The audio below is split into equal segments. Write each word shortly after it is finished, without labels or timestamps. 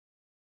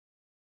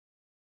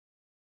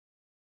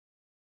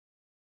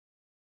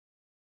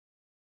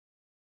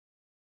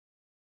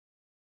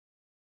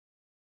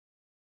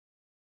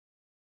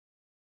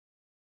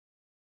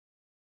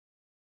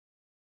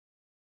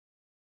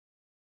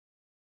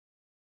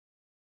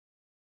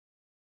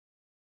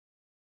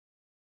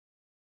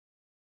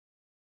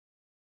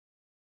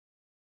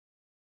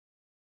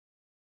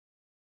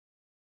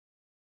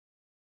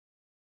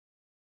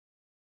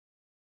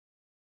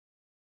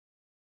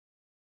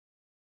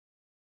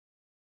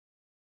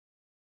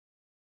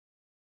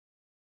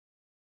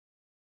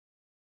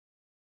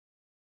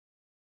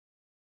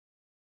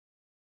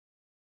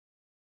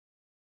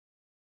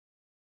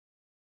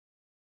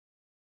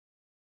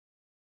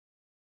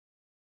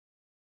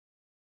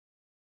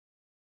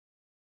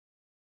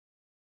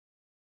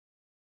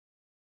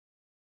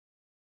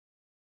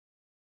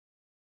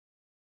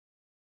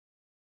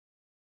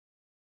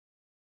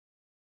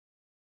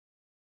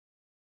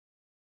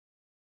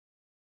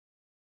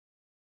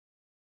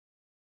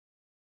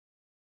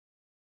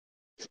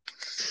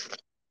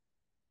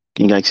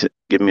Can you guys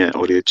give me an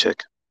audio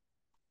check?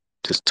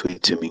 Just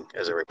tweet to me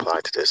as a reply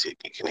to this. You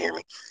can hear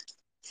me.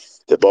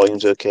 The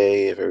volume's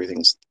okay, if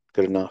everything's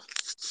good enough.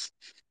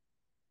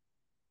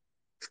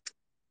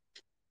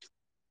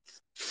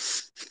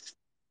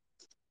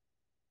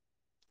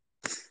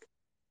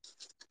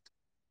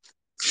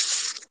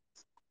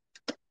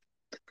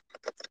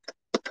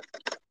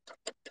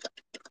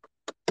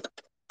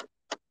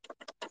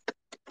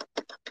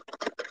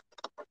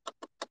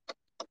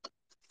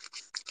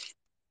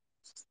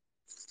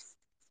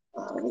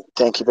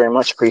 Thank you very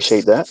much.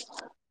 Appreciate that.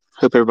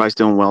 Hope everybody's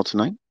doing well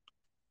tonight.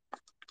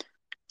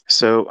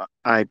 So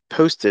I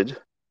posted,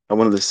 I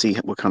wanted to see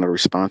what kind of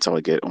response I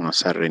would get on a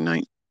Saturday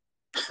night.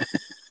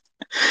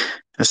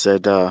 I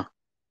said,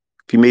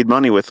 if you made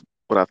money with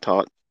what I've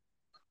taught,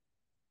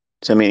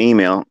 send me an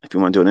email if you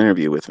want to do an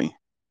interview with me.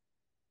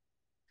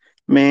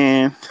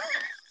 Man,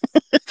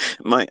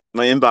 my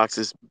inbox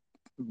is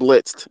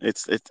blitzed.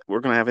 It's we're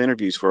gonna have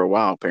interviews for a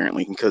while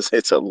apparently because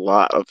it's a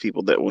lot of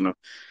people that want to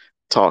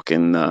talk,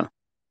 and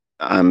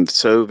I'm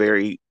so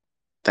very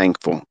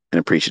thankful and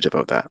appreciative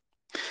of that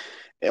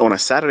on a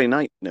Saturday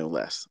night, no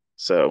less.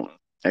 So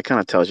that kind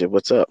of tells you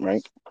what's up,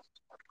 right?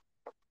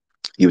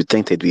 You would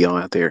think they'd be all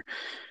out there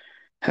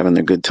having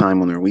their good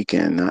time on their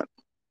weekend, not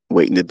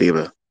waiting to be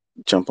able to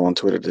jump on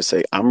Twitter to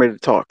say, I'm ready to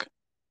talk.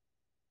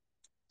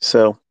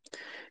 So,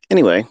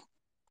 anyway,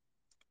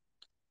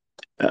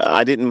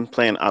 I didn't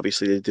plan,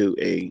 obviously, to do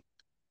a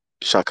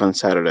Shotgun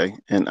Saturday.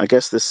 And I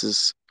guess this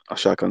is a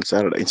Shotgun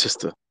Saturday. It's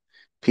just a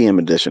PM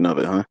edition of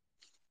it, huh?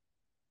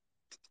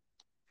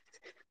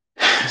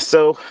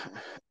 So,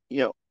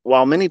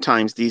 while many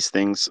times these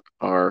things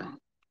are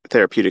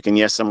therapeutic, and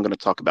yes, I'm going to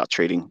talk about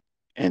trading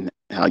and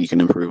how you can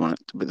improve on it.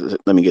 But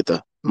let me get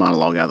the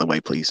monologue out of the way,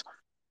 please.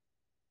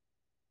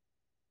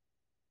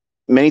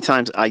 Many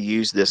times I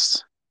use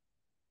this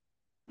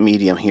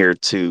medium here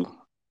to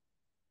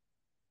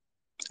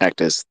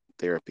act as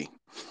therapy.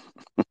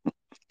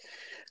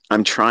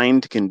 I'm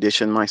trying to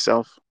condition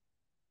myself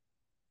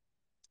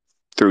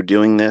through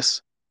doing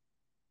this,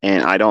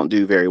 and I don't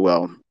do very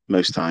well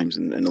most times.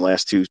 In the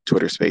last two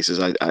Twitter spaces,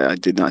 I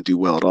did not do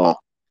well at all.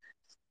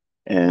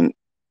 And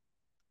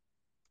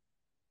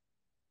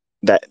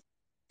that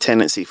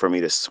tendency for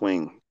me to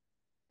swing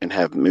and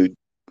have mood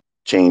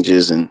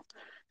changes and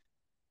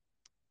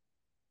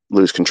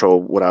lose control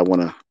of what I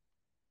want to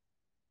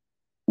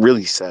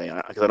really say,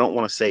 because I don't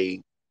want to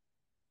say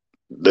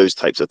those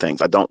types of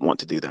things. I don't want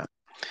to do that.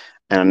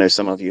 And I know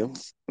some of you,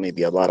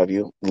 maybe a lot of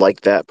you,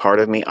 like that part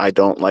of me. I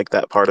don't like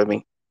that part of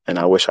me, and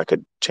I wish I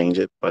could change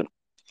it, but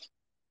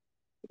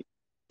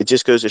it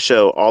just goes to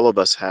show all of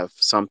us have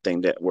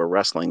something that we're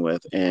wrestling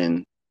with.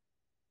 And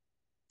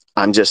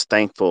I'm just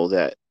thankful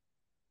that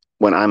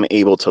when I'm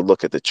able to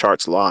look at the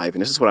charts live,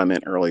 and this is what I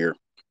meant earlier,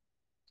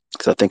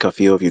 because I think a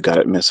few of you got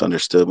it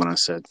misunderstood when I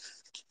said,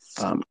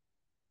 um,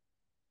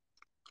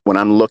 when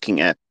I'm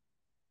looking at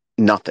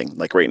nothing,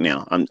 like right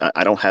now,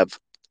 I don't have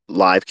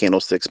live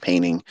candlesticks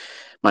painting.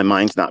 My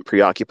mind's not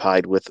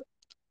preoccupied with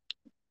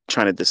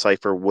trying to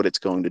decipher what it's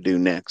going to do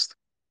next.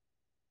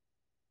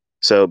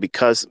 So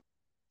because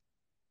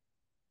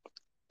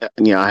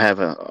I have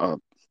an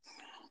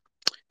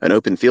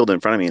open field in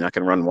front of me and I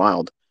can run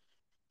wild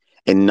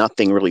and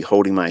nothing really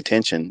holding my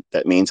attention,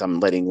 that means I'm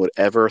letting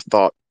whatever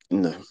thought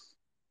in the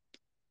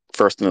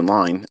first in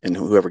line and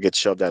whoever gets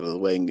shoved out of the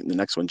way and the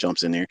next one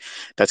jumps in there.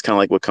 That's kind of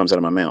like what comes out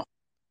of my mouth.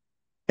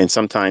 And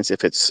sometimes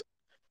if it's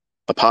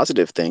a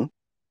positive thing,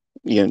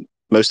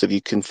 most of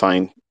you can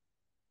find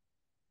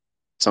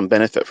some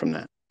benefit from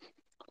that.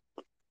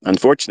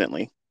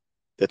 Unfortunately,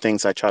 the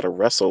things I try to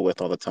wrestle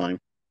with all the time,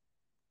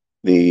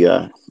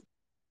 the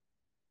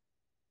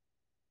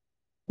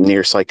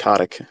near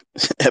psychotic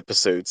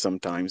episodes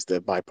sometimes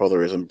that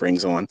bipolarism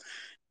brings on,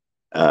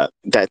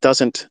 that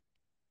doesn't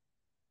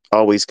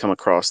always come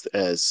across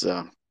as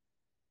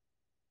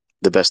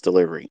the best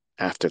delivery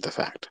after the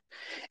fact.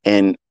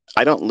 And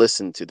I don't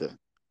listen to the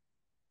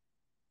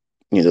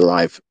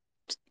live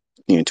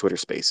Twitter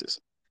spaces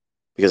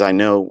because I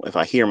know if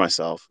I hear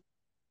myself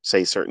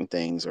say certain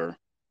things or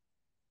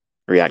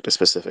react a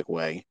specific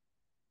way,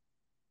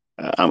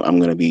 I'm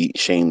going to be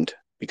shamed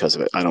because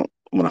of it. I don't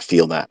want to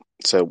feel that.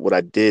 So what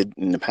I did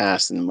in the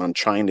past and what I'm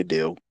trying to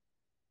do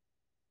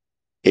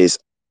is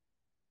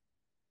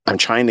I'm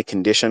trying to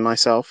condition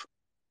myself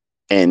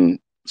and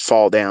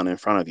fall down in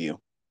front of you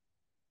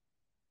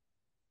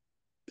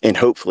and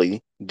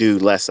hopefully do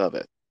less of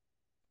it.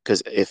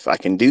 Because if I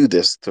can do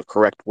this the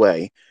correct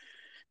way,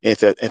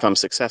 if I'm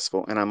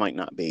successful, and I might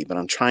not be, but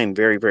I'm trying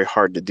very, very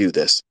hard to do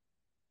this.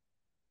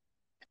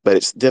 But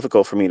it's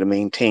difficult for me to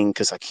maintain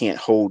because I can't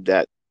hold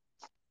that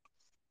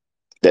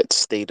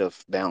state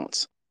of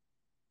balance.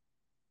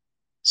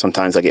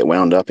 Sometimes I get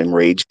wound up and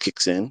rage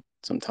kicks in.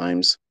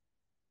 Sometimes,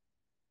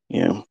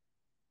 you know,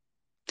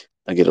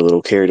 I get a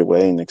little carried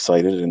away and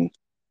excited and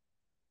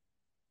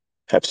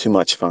have too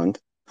much fun.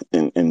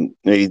 And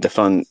maybe the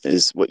fun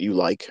is what you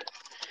like.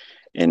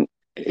 And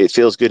it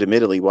feels good,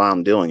 admittedly, while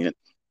I'm doing it.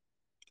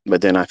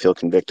 But then I feel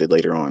convicted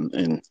later on.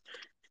 And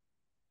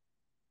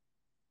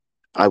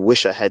I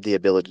wish I had the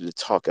ability to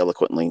talk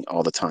eloquently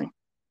all the time,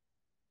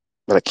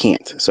 but I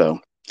can't. So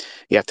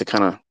you have to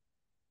kind of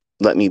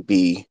let me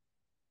be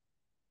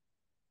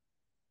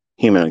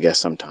human, I guess,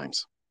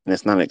 sometimes. And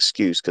it's not an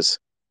excuse because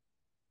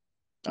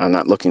I'm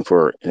not looking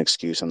for an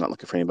excuse. I'm not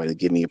looking for anybody to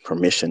give me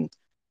permission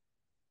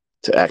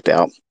to act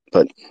out.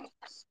 But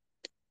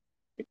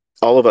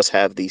all of us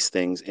have these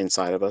things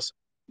inside of us,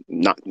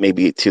 not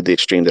maybe to the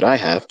extreme that I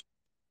have.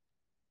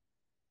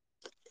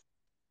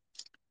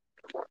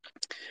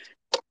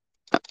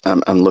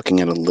 I'm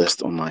looking at a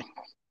list on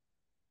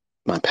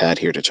my pad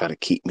here to try to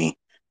keep me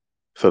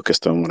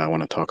focused on what I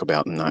want to talk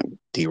about and not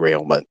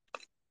derail. But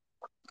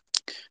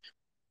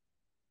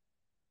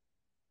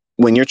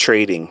when you're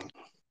trading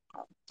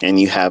and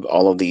you have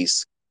all of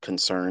these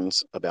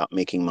concerns about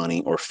making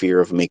money or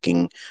fear of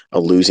making a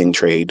losing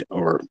trade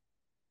or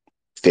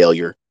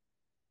failure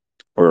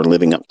or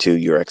living up to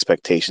your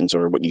expectations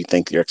or what you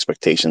think your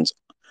expectations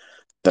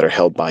that are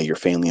held by your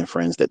family and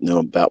friends that know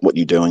about what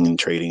you're doing in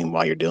trading and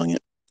why you're doing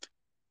it.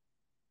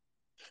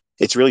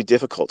 It's really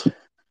difficult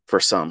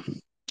for some.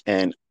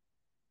 And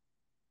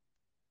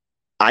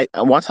I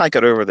once I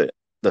got over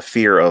the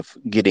fear of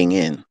getting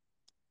in,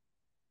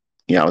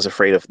 I was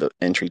afraid of the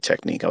entry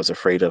technique. I was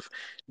afraid of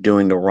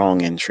doing the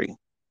wrong entry.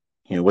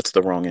 What's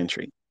the wrong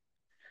entry?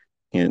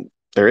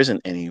 There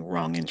isn't any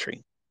wrong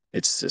entry.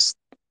 It's just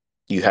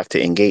you have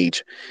to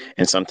engage.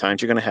 And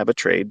sometimes you're going to have a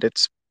trade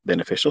that's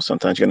beneficial.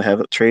 Sometimes you're going to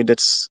have a trade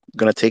that's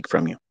going to take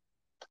from you.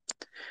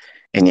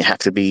 And you have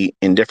to be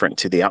indifferent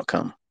to the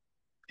outcome.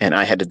 And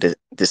I had to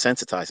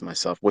desensitize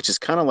myself, which is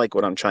kind of like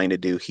what I'm trying to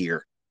do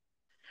here.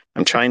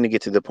 I'm trying to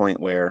get to the point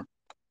where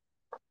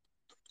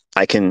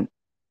I can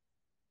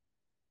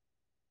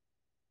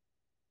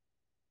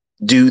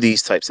do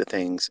these types of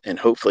things and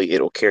hopefully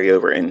it'll carry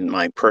over in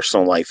my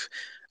personal life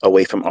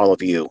away from all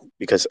of you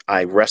because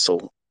I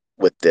wrestle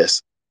with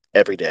this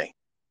every day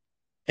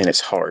and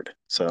it's hard.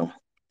 So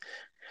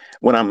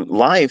when I'm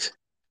live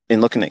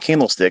and looking at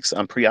candlesticks,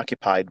 I'm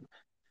preoccupied.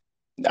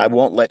 I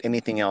won't let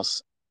anything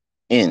else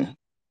in.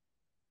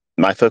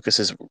 My focus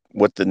is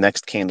what the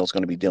next candle is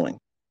going to be doing.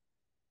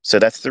 So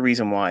that's the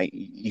reason why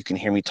you can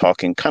hear me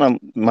talking kind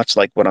of much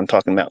like what I'm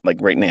talking about, like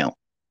right now.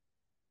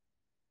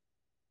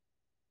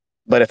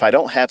 But if I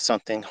don't have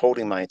something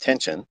holding my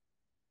attention,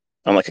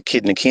 I'm like a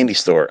kid in a candy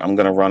store. I'm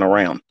going to run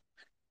around.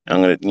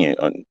 I'm going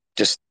to,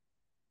 just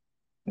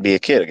be a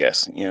kid, I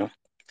guess,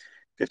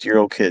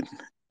 50-year-old kid.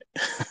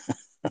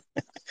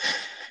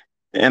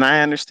 And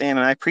I understand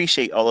and I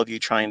appreciate all of you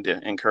trying to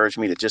encourage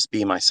me to just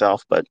be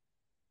myself. But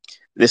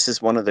this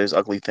is one of those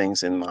ugly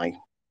things in my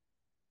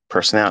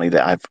personality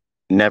that I've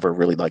never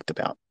really liked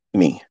about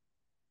me.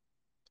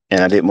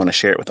 And I didn't want to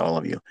share it with all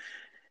of you.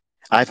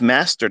 I've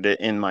mastered it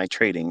in my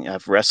trading.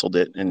 I've wrestled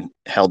it and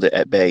held it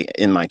at bay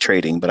in my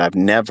trading, but I've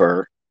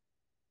never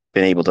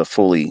been able to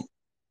fully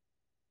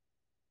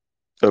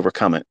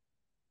overcome it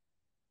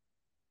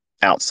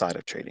outside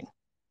of trading.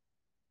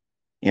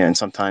 And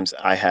sometimes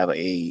I have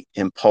a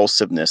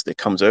impulsiveness that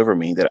comes over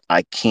me that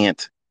I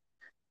can't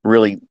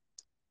really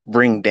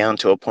bring down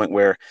to a point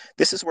where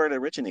this is where it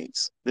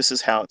originates. This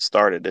is how it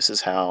started. This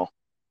is how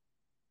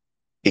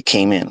it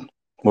came in.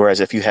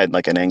 Whereas if you had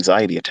like an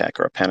anxiety attack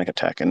or a panic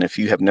attack, and if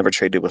you have never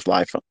traded with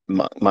live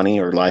money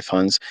or live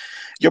funds,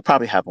 you'll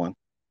probably have one.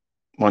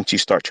 Once you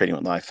start trading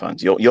with live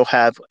funds, you'll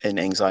have an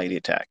anxiety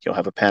attack. You'll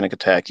have a panic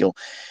attack.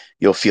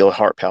 You'll feel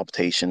heart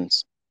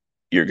palpitations.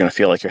 You're going to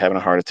feel like you're having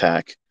a heart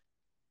attack.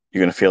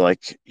 You're going to feel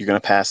like you're going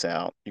to pass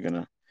out. You're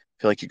going to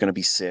feel like you're going to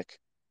be sick.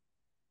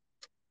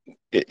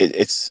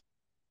 It's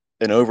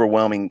an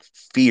overwhelming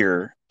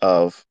fear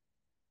of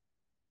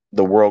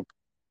the world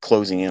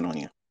closing in on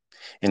you.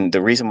 And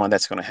the reason why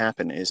that's going to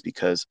happen is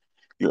because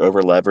you're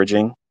over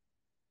leveraging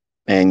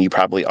and you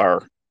probably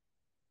are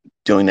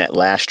doing that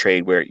last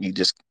trade where you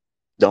just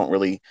don't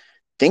really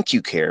think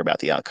you care about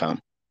the outcome,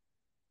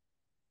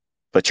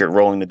 but you're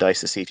rolling the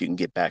dice to see if you can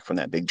get back from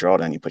that big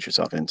drawdown you put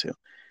yourself into.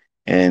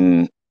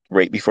 And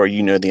right before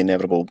you know the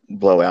inevitable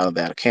blowout of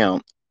that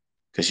account,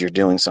 because you're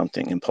doing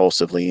something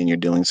impulsively and you're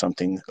doing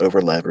something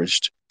over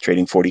leveraged,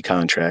 trading 40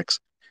 contracts,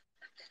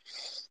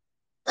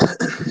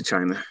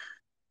 trying to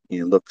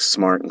look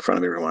smart in front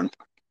of everyone,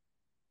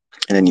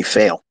 and then you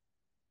fail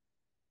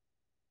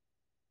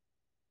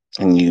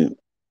and you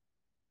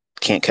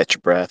can't catch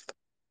your breath,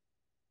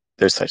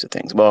 those types of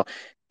things. Well,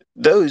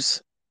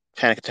 those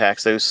panic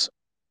attacks, those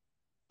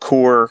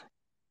core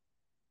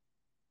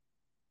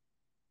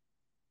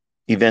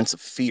events of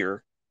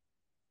fear,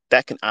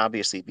 that can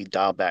obviously be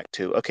dialed back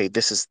to, okay,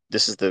 this is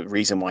the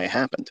reason why it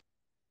happened.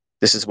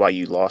 This is why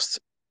you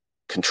lost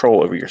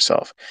control over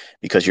yourself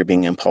because you're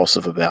being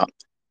impulsive about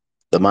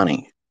the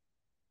money.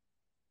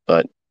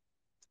 But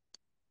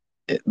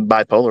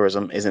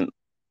bipolarism isn't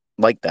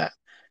like that.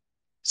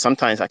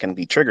 Sometimes I can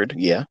be triggered,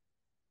 yeah,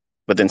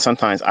 but then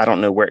sometimes I don't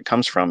know where it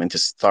comes from and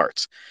just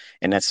starts.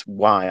 And that's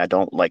why I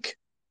don't like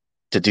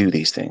to do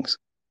these things.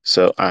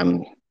 So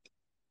I'm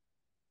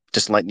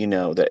just letting you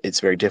know that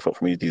it's very difficult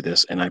for me to do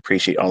this. And I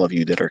appreciate all of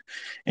you that are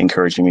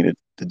encouraging me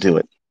to do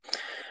it.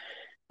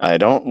 I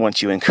don't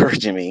want you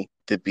encouraging me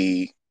to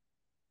be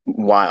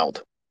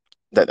wild.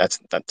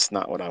 That's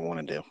not what I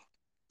want to do.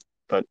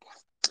 But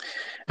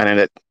I know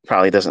that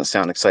probably doesn't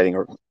sound exciting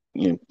or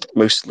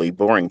mostly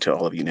boring to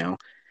all of you now.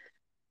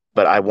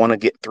 But I want to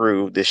get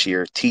through this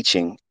year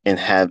teaching and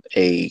have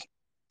a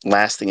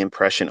lasting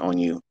impression on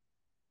you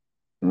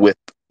with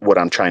what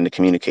I'm trying to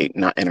communicate,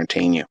 not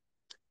entertain you.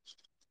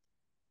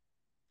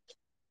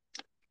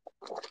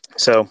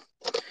 So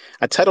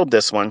I titled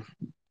this one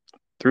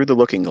Through the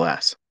Looking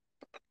Glass.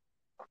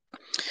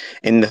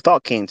 And the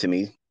thought came to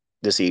me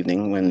this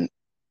evening when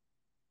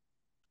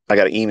I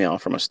got an email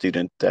from a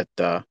student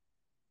that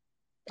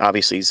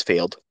obviously he's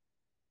failed,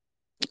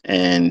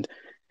 and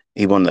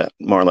he wanted to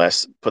more or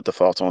less put the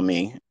fault on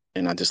me,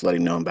 and I just let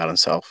him know about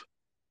himself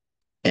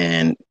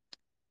and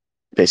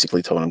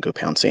basically told him go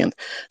pound sand.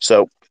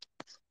 So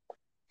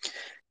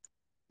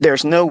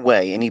there's no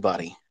way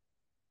anybody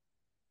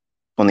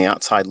on the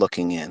outside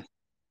looking in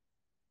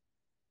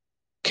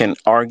can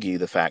argue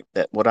the fact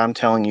that what I'm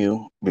telling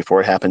you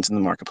before it happens in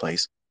the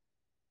marketplace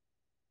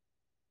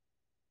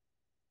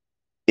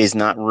is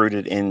not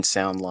rooted in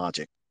sound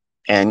logic,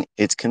 and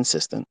it's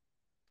consistent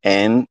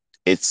and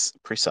it's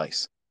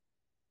precise.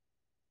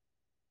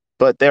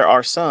 But there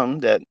are some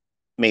that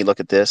may look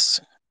at this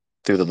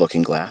through the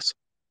looking glass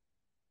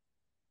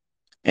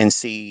and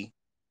see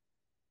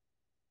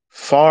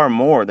far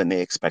more than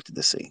they expected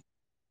to see.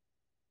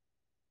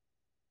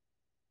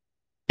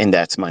 And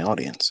that's my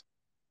audience.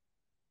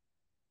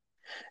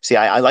 See,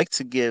 I like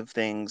to give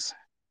things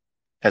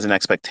as an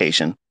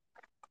expectation,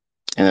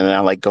 and then I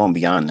like going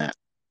beyond that.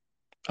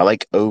 I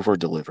like over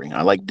delivering.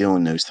 I like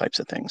doing those types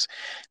of things.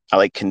 I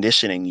like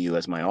conditioning you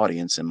as my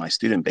audience and my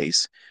student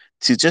base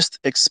to just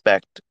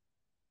expect,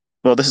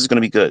 well, this is going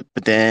to be good.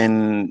 But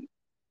then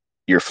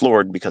you're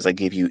floored because I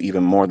gave you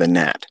even more than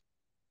that.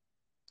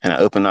 And I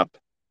open up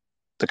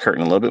the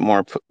curtain a little bit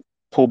more,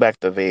 pull back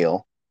the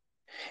veil,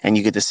 and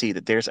you get to see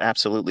that there's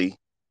absolutely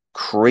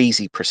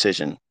crazy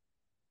precision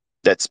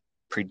that's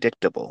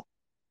predictable,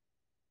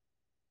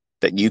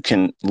 that you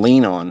can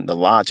lean on the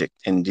logic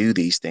and do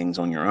these things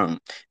on your own.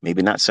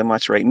 Maybe not so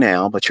much right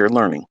now, but you're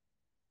learning.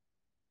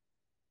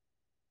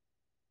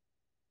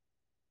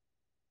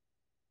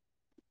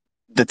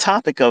 The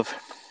topic of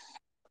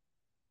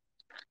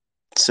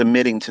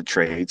submitting to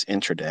trades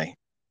intraday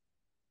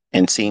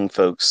and seeing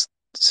folks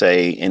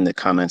say in the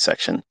comment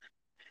section,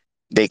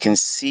 they can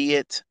see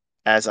it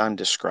as I'm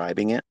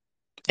describing it,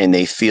 and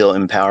they feel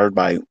empowered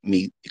by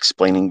me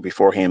explaining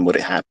beforehand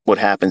what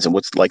happens and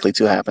what's likely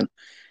to happen.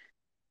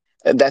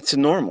 That's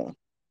normal.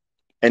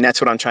 And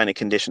that's what I'm trying to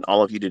condition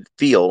all of you to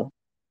feel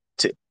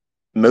to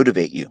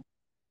motivate you.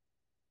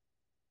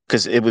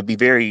 Because it would be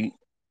very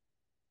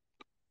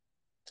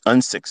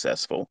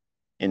unsuccessful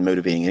in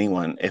motivating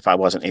anyone if I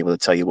wasn't able to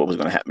tell you what was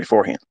going to happen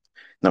beforehand.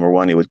 Number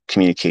one, it would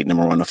communicate,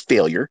 number one, a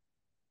failure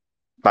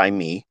by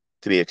me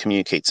to be able to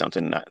communicate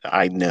something that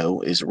I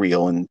know is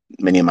real. And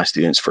many of my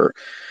students for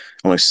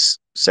almost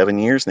 7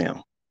 years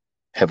now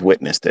have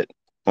witnessed it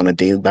on a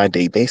day by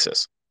day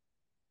basis.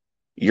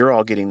 You're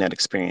all getting that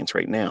experience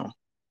right now.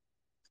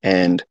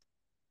 And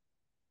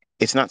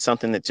it's not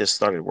something that just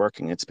started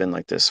working. It's been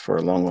like this for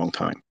a long, long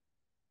time.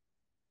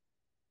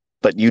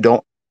 But you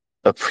don't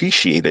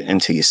appreciate it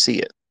until you see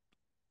it.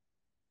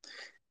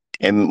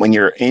 And when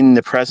you're in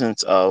the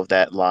presence of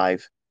that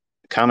live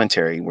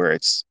commentary where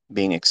it's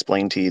being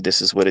explained to you,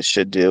 this is what it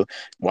should do.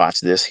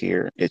 Watch this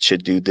here. It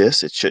should do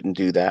this. It shouldn't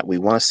do that. We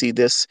want to see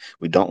this.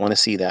 We don't want to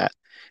see that.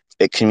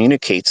 It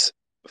communicates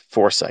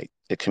foresight.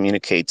 It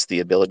communicates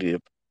the ability to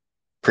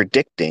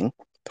predicting,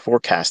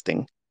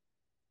 forecasting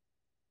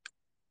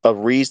a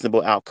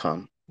reasonable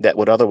outcome that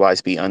would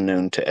otherwise be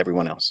unknown to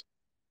everyone else.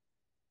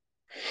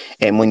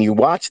 And when you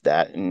watch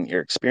that and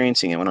you're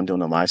experiencing it when I'm doing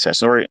the live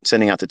session or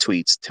sending out the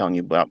tweets telling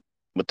you about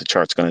what the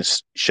chart's going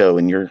to show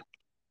in your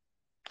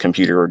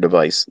computer or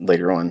device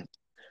later on,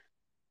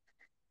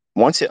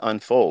 once it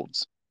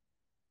unfolds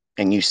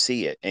and you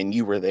see it and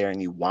you were there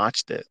and you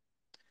watched it,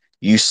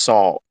 you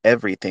saw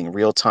everything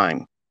real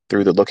time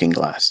through the looking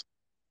glass.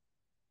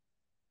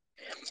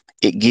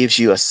 It gives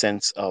you a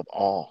sense of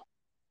awe.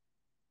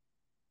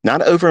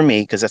 Not over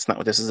me, because that's not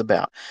what this is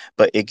about,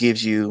 but it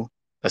gives you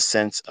a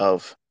sense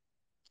of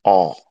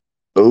awe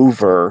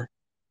over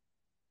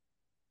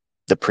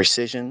the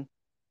precision,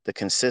 the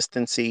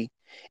consistency,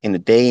 and the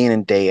day in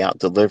and day out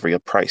delivery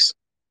of price,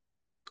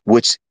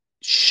 which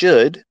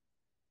should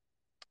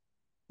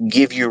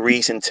give you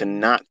reason to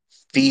not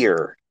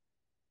fear,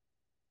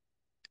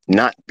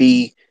 not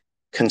be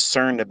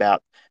concerned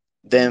about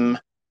them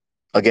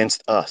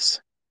against us,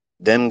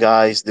 them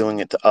guys doing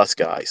it to us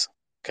guys.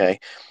 Okay.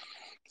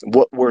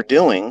 What we're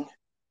doing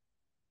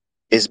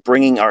is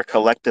bringing our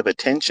collective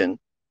attention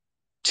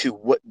to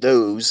what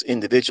those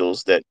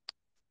individuals that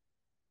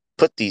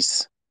put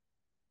these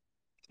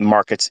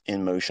markets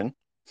in motion,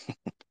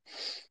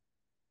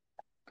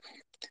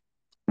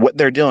 what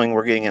they're doing,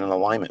 we're getting in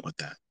alignment with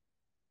that.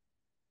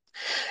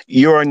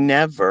 You're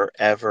never,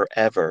 ever,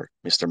 ever,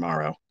 Mr.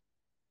 Morrow,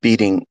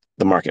 beating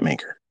the market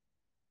maker.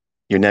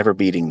 You're never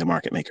beating the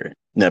market maker.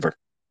 Never.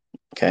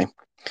 Okay.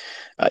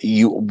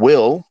 You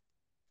will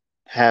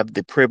have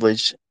the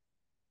privilege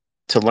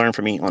to learn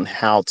from me on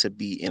how to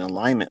be in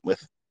alignment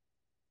with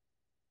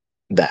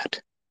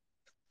that.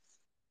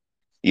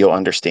 You'll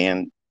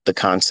understand the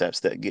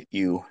concepts that get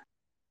you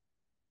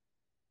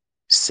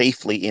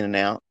safely in and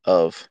out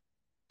of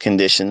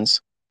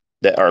conditions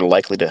that are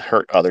likely to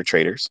hurt other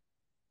traders.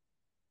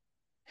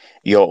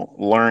 You'll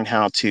learn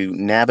how to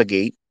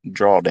navigate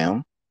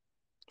drawdown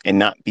and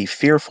not be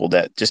fearful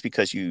that just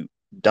because you've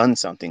done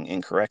something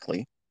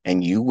incorrectly,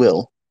 and you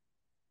will,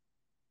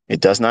 it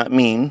does not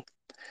mean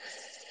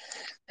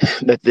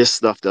that this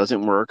stuff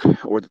doesn't work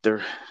or that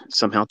they're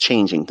somehow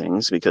changing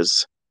things,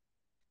 because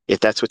if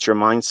that's what your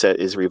mindset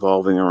is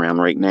revolving around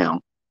right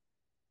now,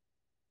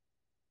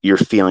 you're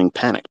feeling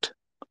panicked.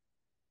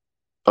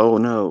 Oh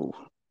no,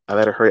 I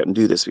better hurry up and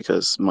do this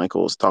because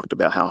Michael's talked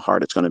about how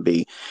hard it's going to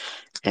be.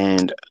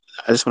 And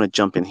I just want to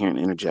jump in here and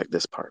interject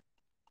this part.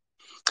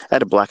 I had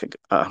to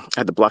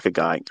block a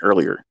guy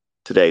earlier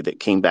today that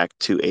came back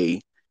to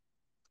a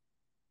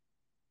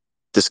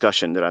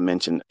discussion that I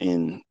mentioned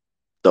in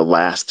the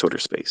last Twitter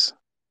space.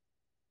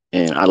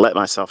 And I let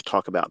myself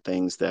talk about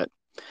things that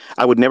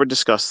I would never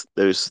discuss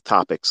those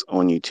topics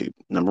on YouTube,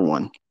 number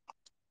one.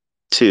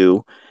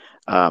 Two,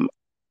 um,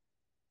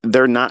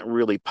 they're not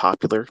really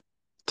popular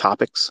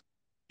topics.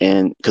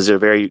 And because they're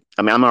very,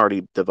 I mean, I'm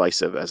already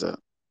divisive as a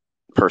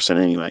person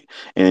anyway.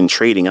 And in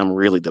trading, I'm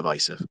really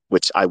divisive,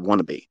 which I want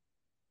to be.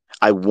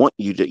 I want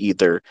you to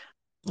either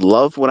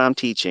love what I'm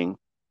teaching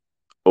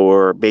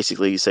or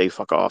basically say,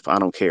 fuck off. I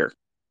don't care.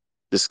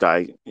 This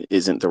guy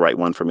isn't the right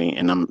one for me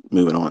and I'm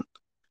moving on.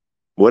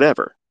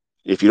 Whatever.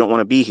 If you don't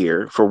want to be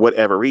here for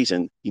whatever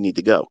reason, you need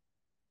to go.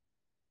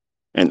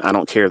 And I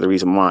don't care the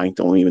reason why.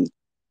 Don't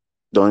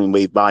even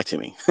wave bye to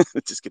me.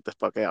 Just get the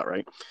fuck out,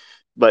 right?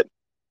 But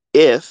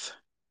if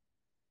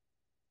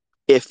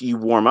you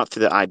warm up to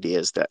the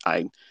ideas that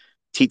I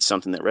teach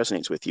something that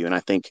resonates with you, and I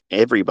think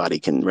everybody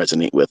can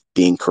resonate with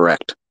being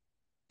correct.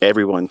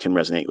 Everyone can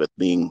resonate with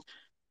being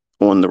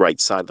on the right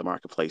side of the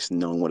marketplace and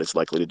knowing what it's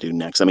likely to do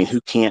next. I mean,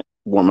 who can't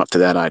warm up to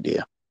that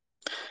idea?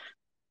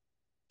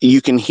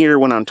 You can hear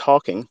when I'm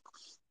talking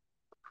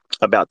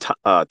about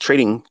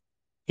trading,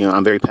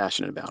 I'm very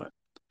passionate about it,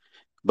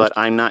 but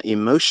I'm not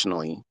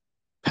emotionally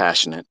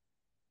passionate,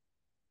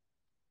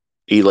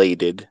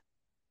 elated,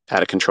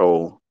 out of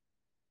control,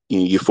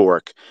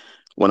 euphoric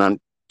when I'm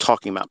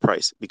talking about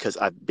price, because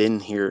I've been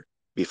here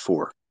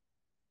before.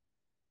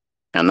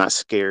 I'm not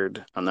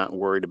scared. I'm not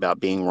worried about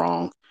being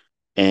wrong.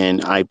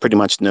 And I pretty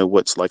much know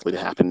what's likely to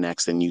happen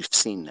next. And you've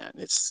seen that.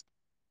 It's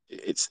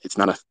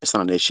not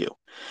an issue.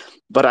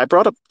 But I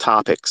brought up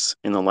topics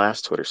in the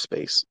last Twitter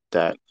space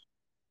that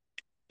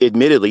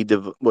admittedly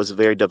was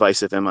very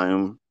divisive in my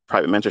own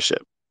private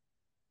mentorship.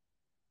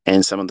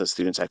 And some of the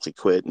students actually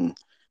quit and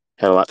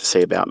had a lot to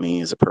say about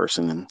me as a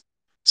person. And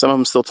some of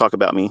them still talk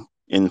about me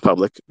in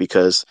public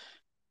because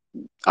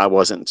I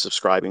wasn't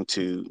subscribing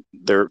to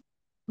their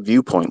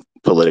viewpoint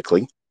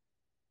politically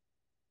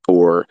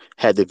or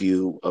had the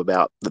view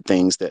about the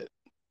things that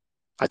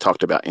I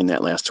talked about in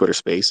that last Twitter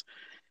space.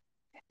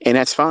 And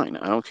that's fine.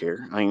 I don't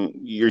care. I mean,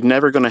 you're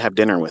never going to have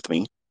dinner with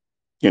me.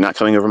 You're not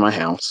coming over my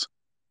house.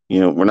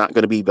 We're not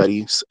going to be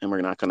buddies, and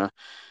we're not going to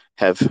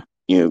have,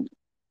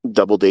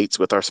 double dates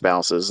with our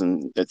spouses,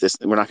 and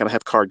we're not going to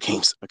have card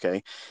games.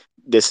 Okay.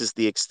 This is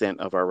the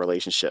extent of our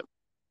relationship.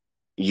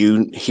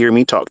 You hear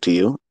me talk to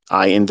you.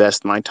 I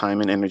invest my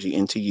time and energy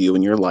into you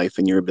and your life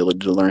and your ability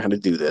to learn how to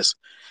do this.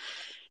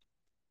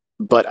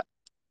 But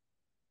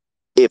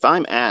if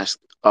I'm asked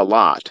a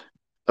lot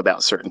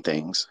about certain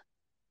things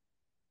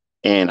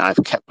and I've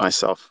kept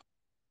myself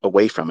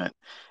away from it,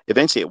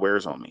 eventually it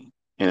wears on me.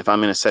 And if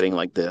I'm in a setting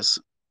like this,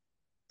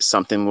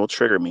 something will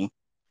trigger me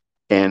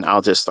and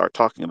I'll just start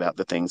talking about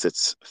the things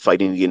that's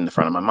fighting to get in the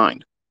front of my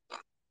mind.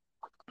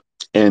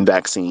 And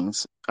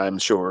vaccines, I'm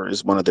sure,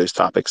 is one of those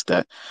topics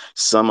that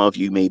some of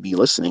you may be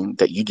listening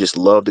that you just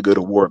love to go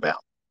to war about.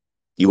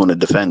 You want to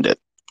defend it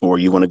or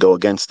you want to go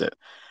against it.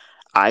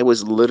 I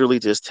was literally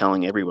just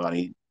telling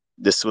everybody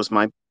this was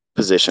my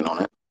position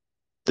on it.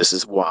 This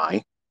is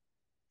why.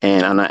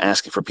 And I'm not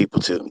asking for people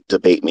to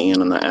debate me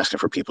and I'm not asking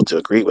for people to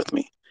agree with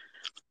me.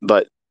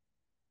 But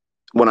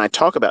when I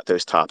talk about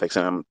those topics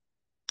and I'm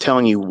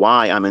telling you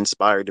why I'm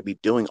inspired to be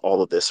doing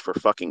all of this for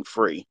fucking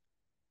free,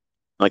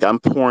 like I'm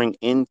pouring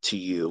into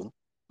you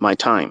my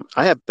time.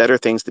 I have better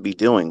things to be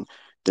doing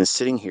than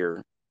sitting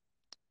here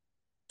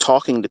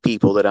talking to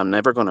people that I'm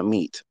never going to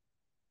meet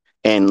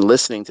and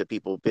listening to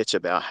people bitch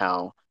about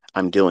how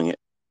I'm doing it.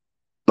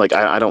 Like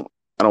I don't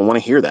want to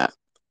hear that.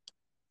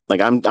 Like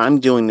I'm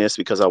doing this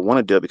because I want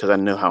to do it because I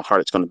know how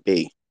hard it's going to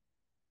be.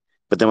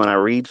 But then when I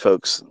read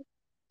folks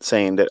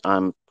saying that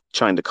I'm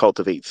trying to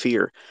cultivate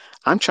fear,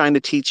 I'm trying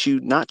to teach you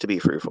not to be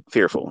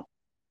fearful.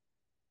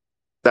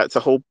 That's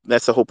the whole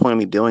point of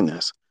me doing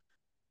this.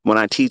 When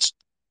I teach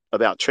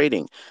about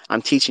trading,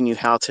 I'm teaching you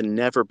how to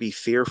never be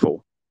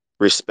fearful.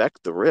 Respect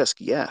the risk,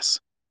 yes,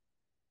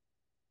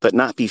 but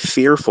not be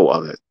fearful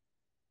of it.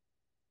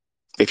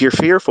 If you're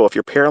fearful, if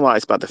you're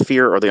paralyzed by the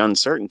fear or the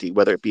uncertainty,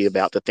 whether it be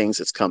about the things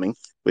that's coming,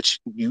 which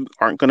you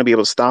aren't going to be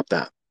able to stop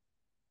that.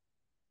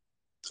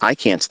 I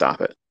can't stop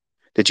it.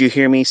 Did you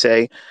hear me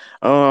say,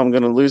 "Oh, I'm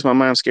going to lose my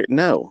mind, I'm scared"?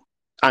 No.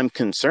 I'm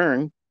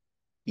concerned.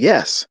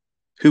 Yes.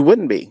 Who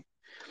wouldn't be?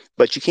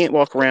 But you can't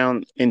walk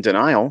around in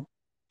denial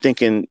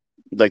thinking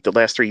like the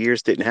last 3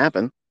 years didn't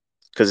happen,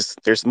 because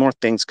there's more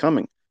things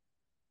coming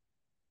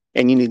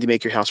and you need to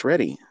make your house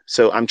ready.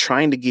 So I'm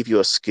trying to give you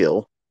a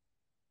skill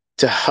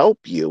to help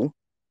you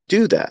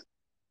do that.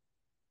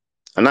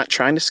 I'm not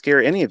trying to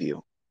scare any of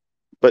you,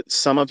 but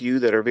some of you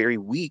that are very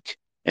weak,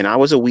 and I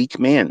was a weak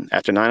man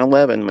after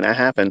 9/11. When that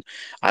happened,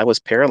 I was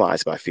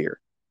paralyzed by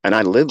fear, and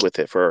I lived with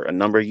it for a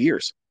number of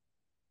years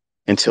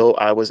until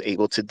I was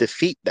able to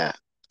defeat that.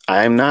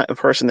 I am not a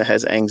person that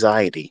has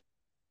anxiety.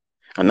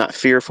 I'm not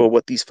fearful of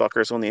what these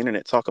fuckers on the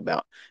internet talk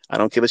about. I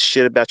don't give a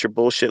shit about your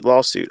bullshit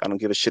lawsuit. I don't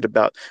give a shit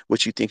about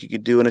what you think you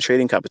could do in a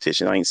trading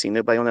competition. I ain't seen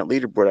nobody on that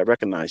leaderboard I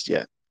recognized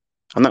yet.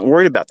 I'm not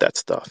worried about that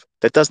stuff.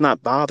 That does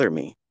not bother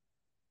me.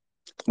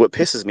 What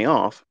pisses me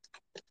off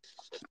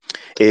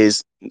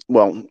is,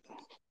 well,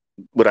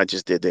 what I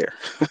just did there.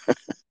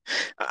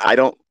 I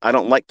don't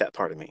like that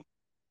part of me.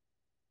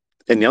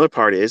 And the other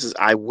part is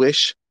I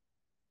wish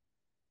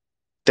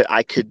that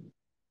I could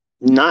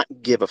not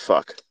give a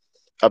fuck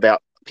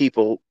about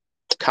people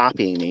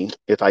copying me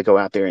if I go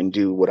out there and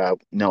do what I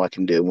know I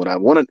can do. What I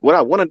want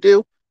to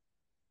do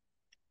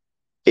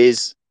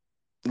is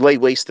lay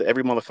waste to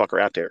every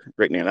motherfucker out there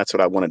right now. That's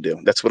what I want to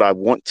do. That's what I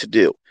want to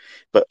do.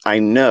 But I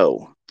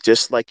know,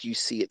 just like you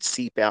see it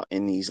seep out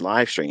in these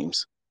live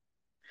streams,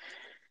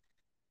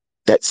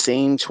 that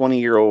same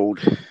 20-year-old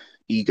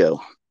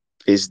ego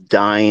is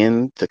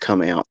dying to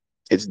come out.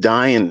 It's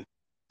dying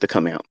to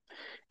come out.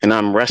 And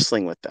I'm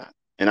wrestling with that.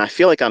 And I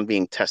feel like I'm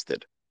being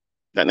tested.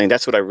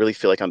 That's what I really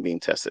feel like I'm being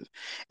tested.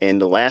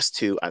 And the last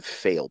two, I've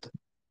failed.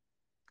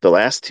 The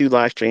last two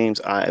live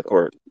streams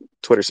or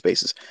Twitter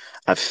spaces,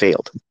 I've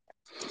failed.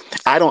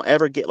 I don't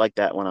ever get like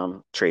that when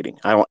I'm trading.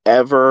 I don't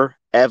ever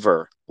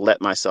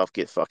let myself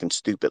get fucking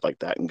stupid like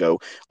that and go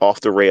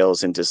off the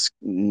rails and just,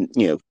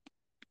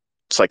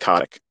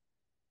 psychotic.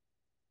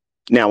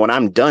 Now, when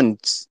I'm done,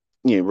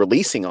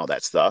 releasing all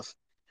that stuff,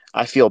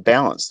 I feel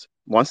balanced.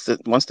 Once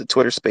the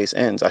Twitter space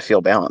ends, I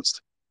feel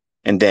balanced,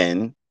 and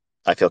then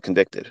I feel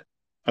convicted.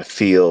 I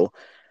feel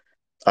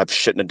I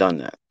shouldn't have done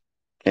that,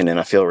 and then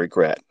I feel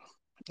regret,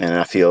 and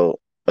I feel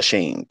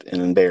ashamed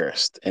and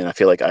embarrassed, and I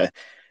feel like I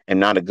am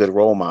not a good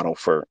role model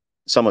for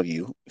some of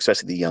you,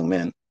 especially the young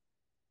men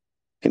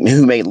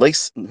who may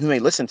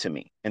listen to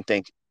me and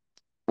think,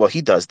 well,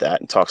 he does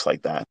that and talks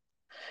like that,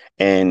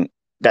 and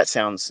that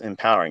sounds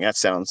empowering. That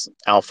sounds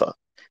alpha.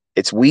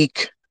 It's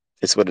weak.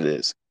 It's what it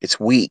is. It's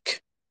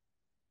weak.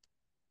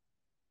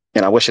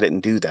 And I wish I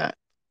didn't do that.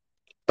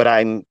 But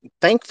I'm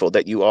thankful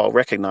that you all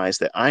recognize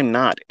that I'm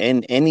not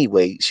in any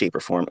way, shape, or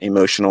form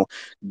emotional,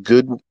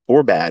 good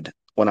or bad,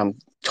 when I'm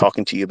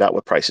talking to you about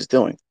what Price is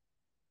doing,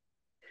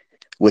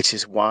 which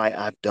is why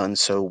I've done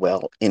so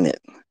well in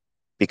it,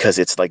 because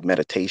it's like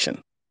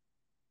meditation.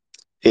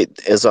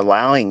 It is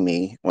allowing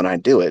me, when I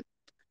do it,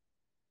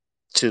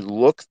 to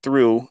look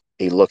through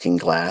a looking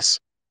glass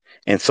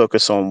and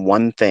focus on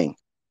one thing.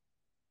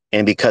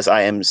 And because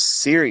I am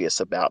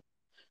serious about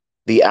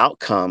the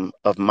outcome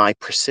of my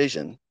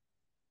precision,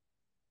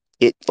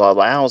 it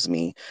allows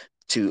me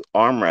to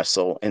arm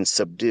wrestle and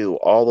subdue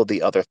all of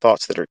the other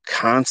thoughts that are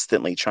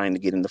constantly trying to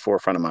get in the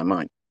forefront of my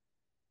mind,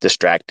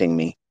 distracting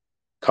me,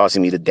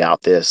 causing me to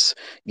doubt this,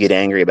 get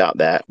angry about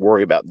that,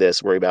 worry about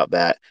this, worry about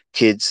that,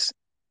 kids,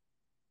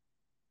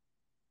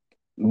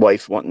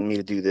 wife wanting me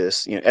to do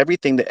this,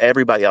 everything that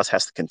everybody else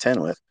has to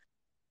contend with.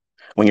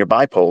 When you're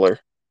bipolar,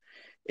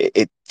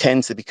 it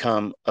tends to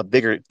become a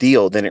bigger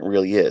deal than it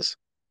really is.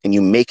 And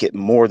you make it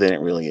more than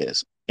it really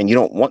is. And you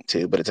don't want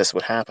to, but it's just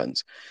what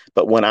happens.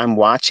 But when I'm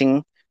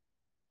watching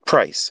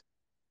Price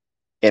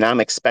and I'm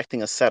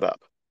expecting a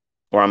setup,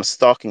 or I'm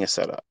stalking a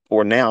setup,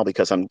 or now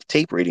because I'm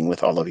tape reading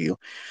with all of you,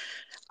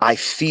 I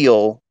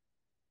feel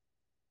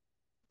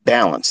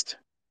balanced.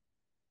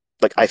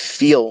 Like I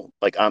feel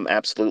like I'm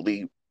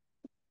absolutely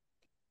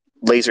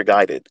laser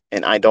guided,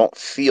 and I don't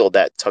feel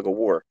that tug of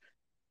war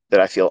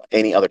that I feel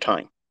any other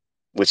time,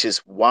 which is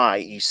why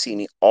you see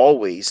me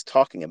always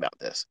talking about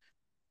this.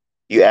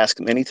 You ask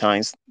many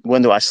times,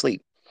 when do I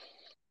sleep?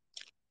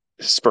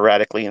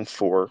 Sporadically in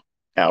 4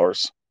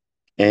 hours.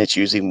 And it's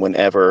usually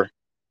whenever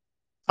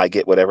I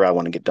get whatever I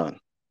want to get done.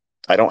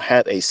 I don't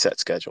have a set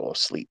schedule of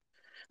sleep.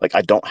 Like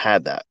I don't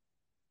have that.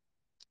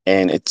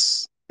 And it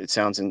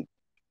sounds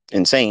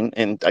insane.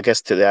 And I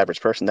guess to the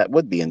average person, that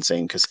would be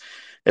insane, because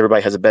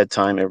everybody has a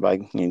bedtime.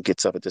 Everybody,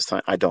 gets up at this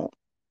time. I don't.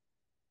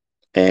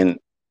 And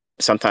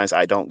sometimes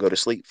I don't go to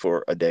sleep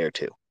for a day or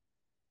two.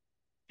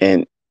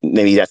 And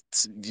maybe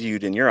that's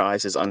viewed in your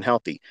eyes as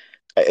unhealthy.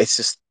 It's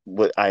just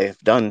what I've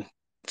done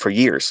for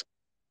years.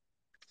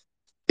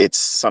 It's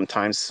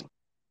sometimes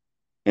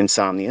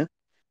insomnia.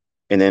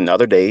 And then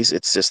other days,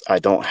 it's just I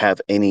don't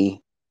have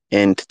any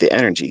end to the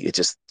energy. It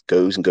just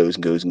goes and goes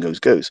and goes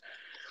and goes.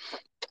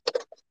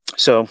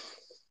 So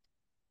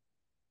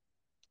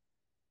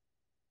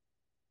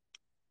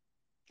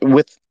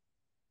with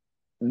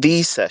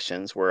these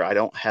sessions where I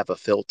don't have a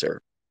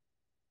filter,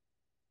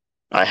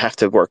 I have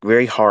to work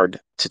very hard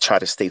to try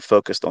to stay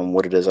focused on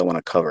what it is I want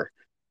to cover.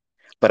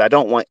 But I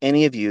don't want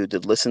any of you to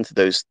listen to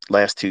those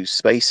last two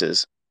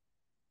spaces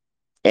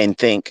and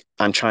think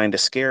I'm trying to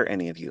scare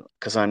any of you,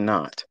 because I'm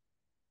not.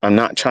 I'm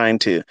not trying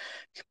to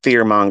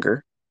fear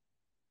monger.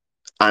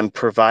 I'm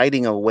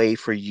providing a way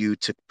for you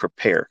to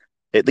prepare.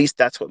 At least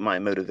that's what my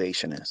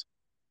motivation is.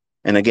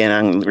 And again,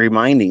 I'm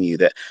reminding you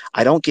that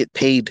I don't get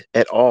paid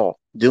at all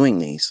doing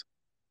these.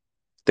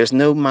 There's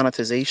no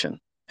monetization.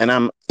 And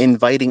I'm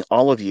inviting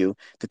all of you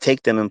to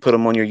take them and put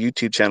them on your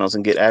YouTube channels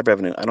and get ad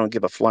revenue. I don't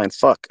give a flying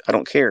fuck. I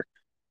don't care.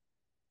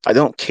 I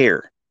don't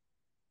care.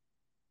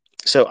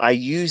 So I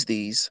use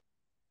these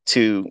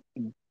to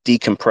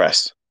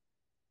decompress.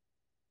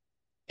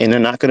 And they're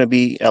not going to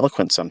be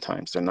eloquent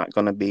sometimes. They're not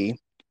going to be,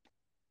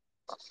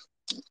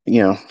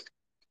 you know,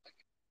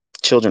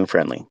 children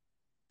friendly.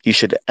 You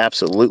should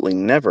absolutely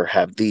never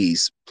have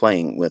these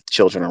playing with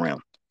children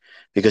around,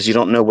 because you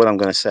don't know what I'm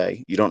going to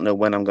say. You don't know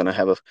when I'm going to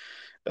have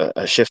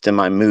a shift in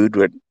my mood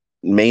where it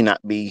may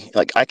not be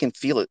like I can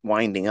feel it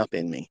winding up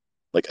in me.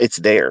 Like it's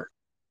there.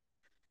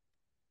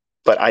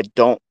 But I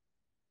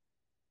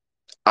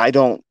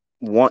don't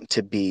want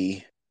to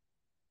be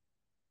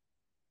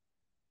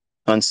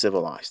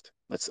uncivilized.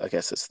 I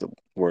guess that's the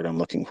word I'm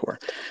looking for.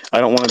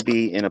 I don't want to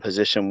be in a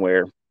position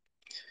where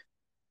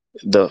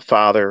the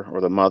father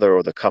or the mother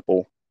or the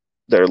couple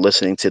that are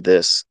listening to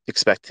this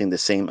expecting the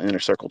same inner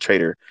circle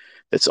trader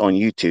that's on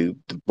YouTube,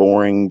 the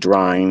boring,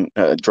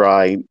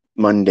 dry,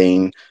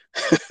 mundane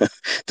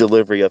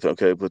delivery of,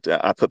 okay, but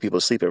I put people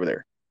to sleep over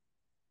there.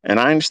 And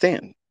I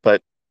understand,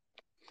 but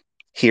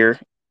here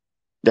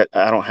that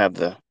I don't have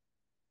the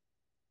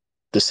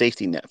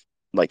safety net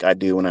like I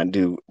do when I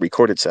do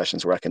recorded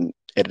sessions where I can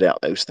edit out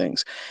those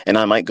things. And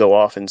I might go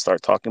off and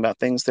start talking about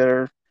things that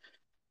are,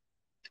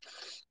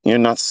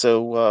 not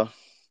so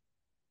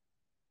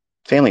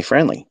family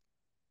friendly,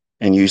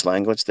 and use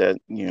language that,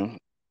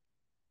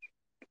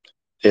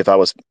 if I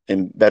was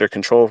in better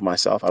control of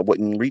myself, I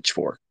wouldn't reach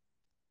for.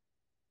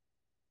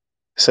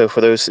 So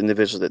for those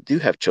individuals that do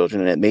have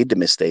children and that made the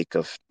mistake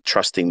of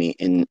trusting me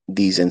in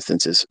these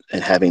instances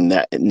and having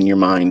that in your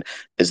mind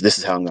as this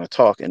is how I'm going to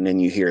talk, and then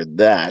you hear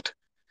that,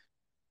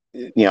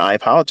 I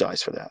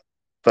apologize for that.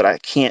 But I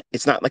can't,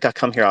 it's not like I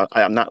come here,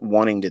 I'm not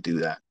wanting to do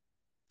that.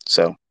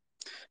 So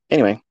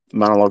anyway,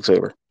 monologue's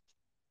over.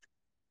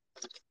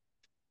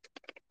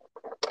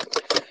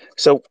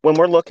 So when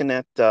we're looking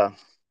at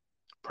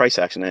price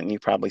action, and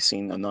you've probably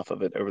seen enough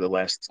of it over the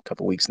last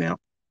couple of weeks now,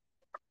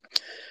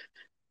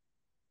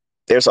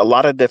 there's a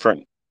lot of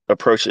different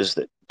approaches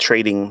that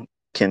trading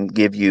can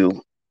give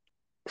you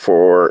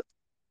for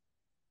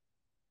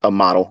a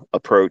model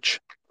approach,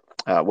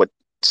 what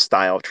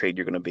style of trade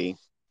you're going to be.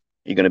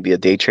 You're going to be a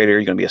day trader,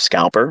 you're going to be a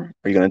scalper,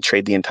 or you're going to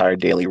trade the entire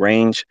daily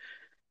range.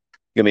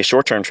 You're going to be a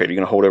short-term trader, you're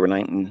going to hold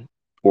overnight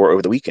or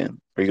over the weekend,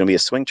 or you're going to be a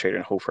swing trader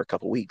and hold for a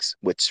couple of weeks,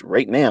 which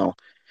right now,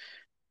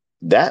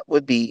 that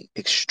would be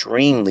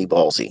extremely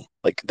ballsy.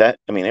 Like that,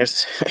 I mean,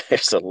 there's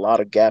there's a lot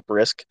of gap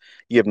risk.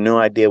 You have no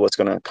idea what's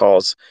going to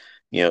cause,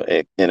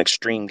 an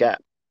extreme gap.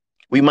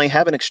 We might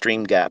have an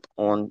extreme gap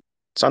on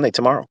Sunday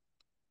tomorrow.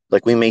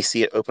 Like we may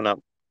see it open up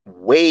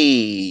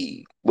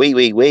way, way,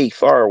 way, way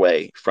far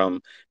away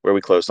from where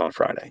we closed on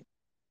Friday.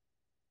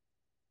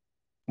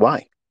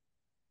 Why?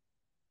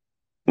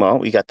 Well,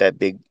 we got that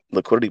big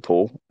liquidity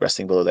pool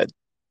resting below that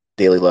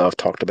daily low I've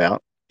talked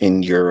about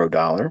in euro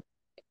dollar.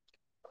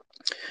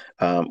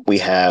 We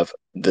have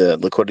the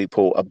liquidity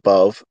pool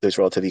above those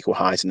relative equal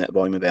highs in net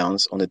volume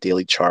imbalance on the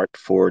daily chart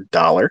for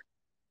dollar.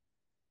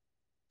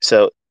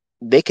 So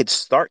they could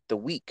start the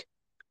week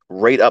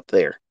right up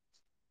there.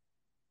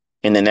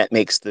 And then that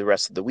makes the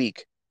rest of the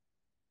week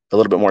a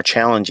little bit more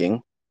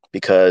challenging,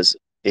 because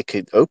it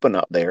could open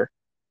up there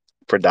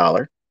for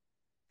dollar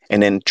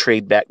and then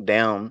trade back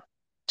down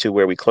to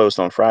where we closed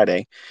on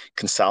Friday,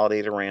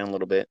 consolidate around a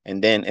little bit,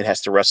 and then it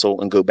has to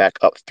wrestle and go back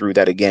up through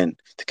that again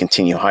to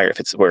continue higher if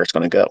it's where it's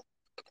going to go.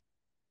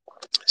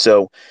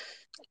 So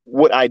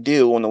what I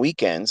do on the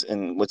weekends,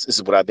 and this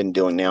is what I've been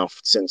doing now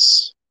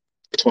since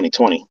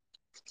 2020,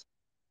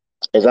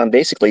 is I'm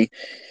basically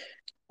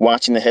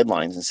watching the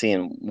headlines and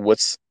seeing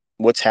what's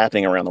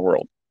happening around the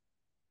world.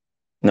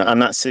 Now, I'm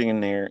not sitting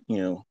there,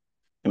 in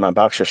my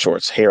boxer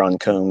shorts, hair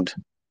uncombed,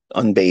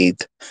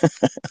 unbathed,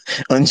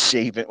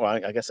 unshaven.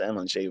 Well, I guess I am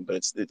unshaven, but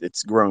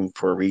it's grown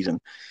for a reason.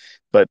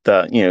 But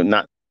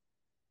not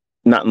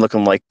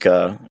looking like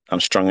I'm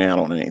strung out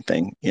on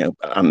anything.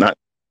 I'm not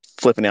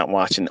flipping out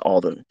watching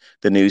all the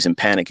news and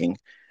panicking.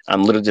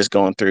 I'm literally just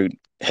going through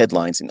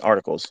headlines and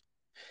articles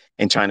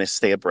and trying to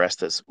stay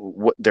abreast as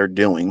what they're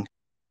doing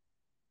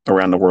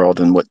around the world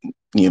and what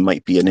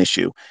might be an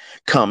issue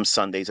come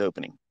Sunday's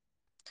opening.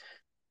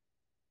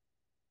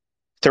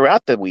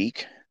 Throughout the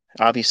week,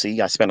 obviously,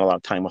 I spend a lot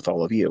of time with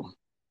all of you.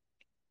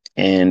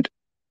 And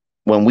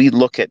when we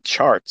look at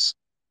charts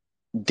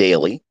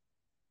daily,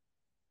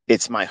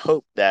 it's my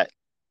hope that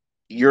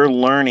you're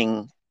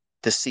learning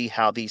to see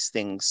how these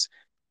things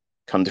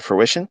come to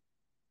fruition,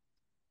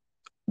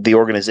 the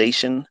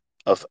organization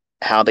of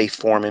how they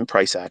form in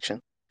price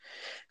action.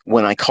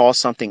 When I call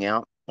something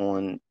out,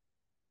 on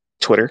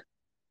Twitter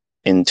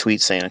in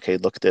tweets saying, okay,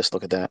 look at this,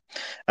 look at that.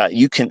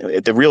 You can,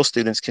 the real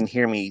students can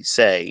hear me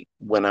say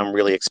when I'm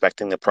really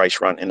expecting the price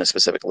run in a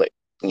specific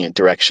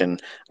direction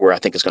where I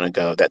think it's going to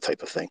go, that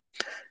type of thing.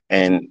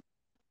 And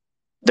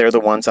they're the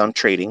ones I'm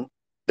trading.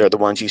 They're the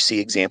ones you see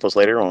examples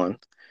later on.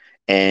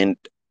 And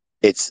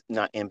it's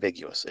not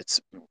ambiguous.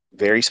 It's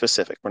very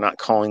specific. We're not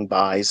calling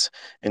buys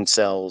and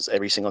sells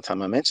every single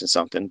time I mention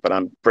something, but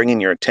I'm bringing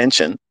your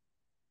attention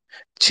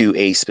to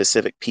a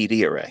specific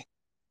PD array.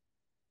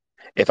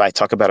 If I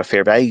talk about a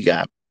fair value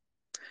gap,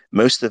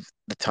 most of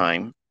the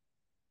time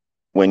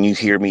when you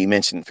hear me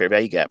mention fair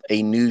value gap,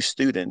 a new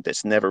student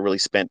that's never really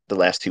spent the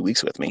last 2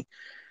 weeks with me,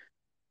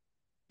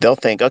 they'll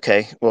think,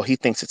 okay, well, he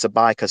thinks it's a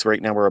buy because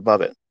right now we're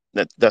above it.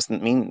 That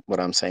doesn't mean what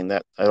I'm saying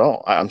that at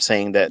all. I'm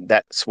saying that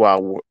that's why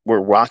we're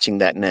watching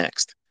that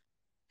next.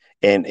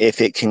 And if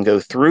it can go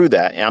through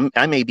that,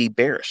 I may be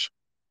bearish.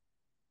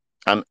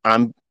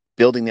 I'm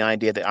building the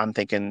idea that I'm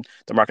thinking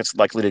the market's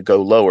likely to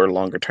go lower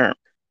longer term.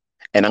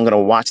 And I'm going to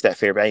watch that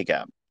fair value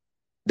gap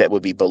that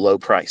would be below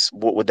price.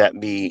 What would that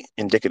be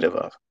indicative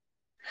of?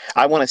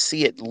 I want to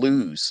see it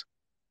lose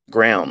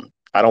ground.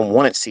 I don't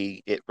want to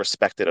see it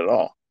respected at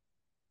all.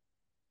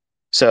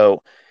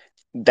 So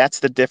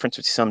that's the difference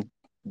with some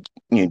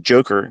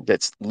joker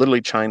that's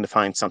literally trying to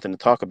find something to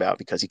talk about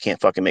because he can't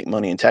fucking make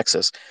money in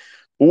Texas,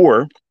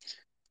 or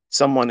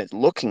someone that's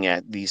looking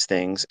at these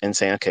things and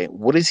saying, okay,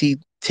 what is he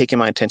taking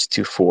my attention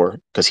to for?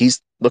 Because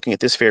he's looking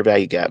at this fair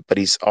value gap, but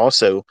he's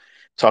also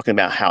talking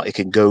about how it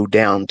can go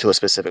down to a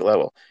specific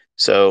level.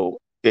 So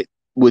it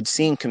would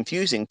seem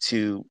confusing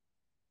to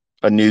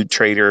a new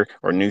trader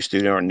or new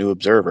student or new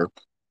observer,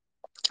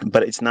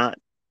 but it's not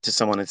to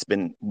someone that's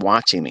been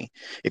watching me.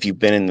 If you've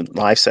been in the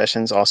live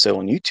sessions also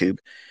on YouTube,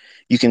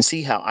 you can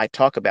see how I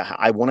talk about how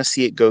I want to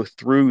see it go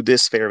through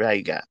this fair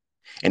value gap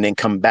and then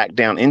come back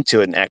down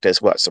into it and act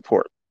as what?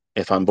 Support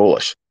if I'm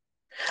bullish.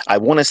 I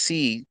want to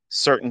see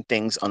certain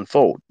things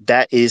unfold.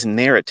 That is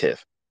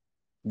narrative.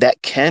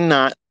 That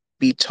cannot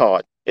be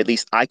taught. At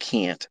least I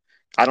can't.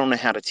 I don't know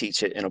how to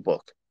teach it in a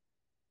book.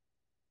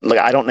 Like,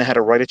 I don't know how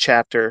to write a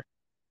chapter.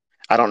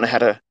 I don't know how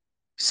to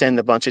send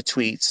a bunch of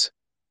tweets.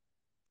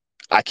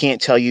 I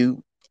can't tell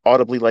you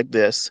audibly like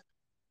this.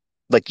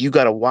 Like, you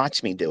got to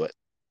watch me do it.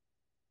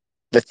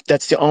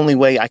 That's the only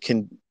way I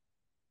can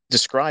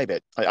describe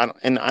it.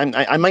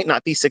 I might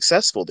not be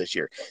successful this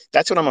year.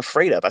 That's what I'm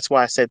afraid of. That's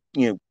why I said,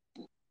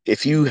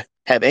 if you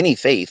have any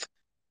faith,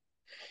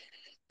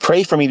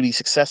 pray for me to be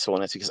successful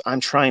in this, because I'm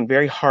trying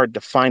very hard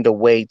to find a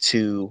way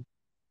to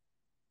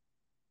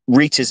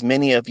reach as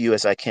many of you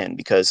as I can,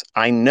 because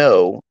I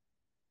know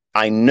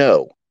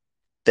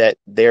that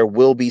there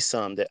will be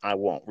some that I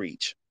won't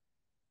reach.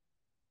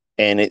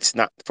 And it's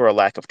not for a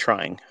lack of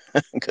trying,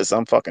 because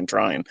I'm fucking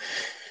trying.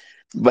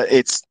 But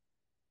it's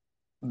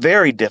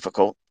very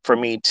difficult for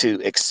me to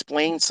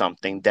explain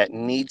something that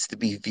needs to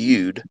be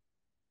viewed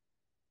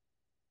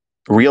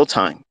real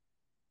time,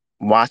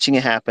 watching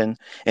it happen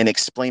and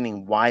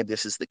explaining why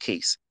this is the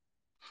case,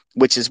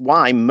 which is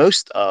why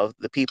most of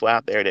the people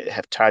out there that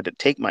have tried to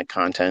take my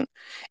content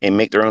and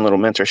make their own little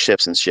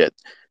mentorships and shit,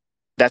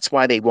 that's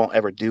why they won't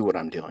ever do what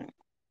I'm doing.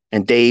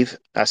 And Dave,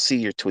 I see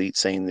your tweet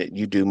saying that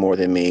you do more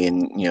than me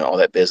and all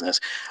that business.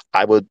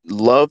 I would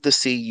love to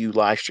see you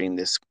live stream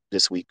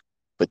this week,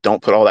 but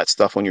don't put all that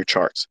stuff on your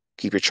charts.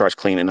 Keep your charts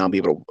clean, and I'll be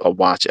able to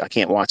watch it. I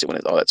can't watch it when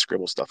it's all that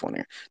scribble stuff on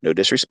there. No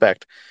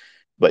disrespect,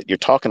 but you're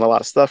talking a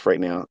lot of stuff right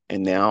now,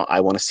 and now I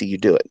want to see you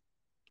do it.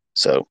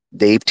 So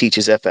Dave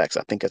teaches FX.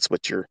 I think that's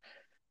what your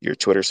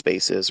Twitter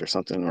space is or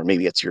something, or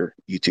maybe it's your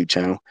YouTube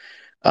channel.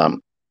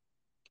 Um,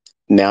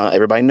 Now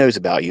everybody knows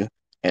about you,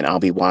 and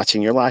I'll be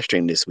watching your live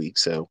stream this week.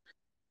 So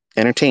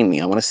entertain me.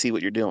 I want to see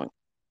what you're doing.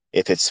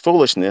 If it's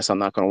foolishness, I'm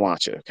not going to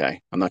watch it.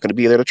 Okay. I'm not going to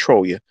be there to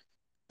troll you,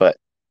 but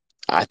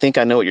I think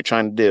I know what you're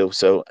trying to do.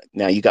 So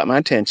now you got my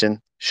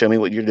attention. Show me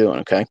what you're doing.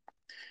 Okay.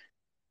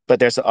 But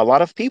there's a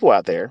lot of people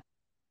out there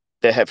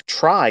that have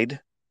tried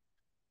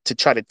to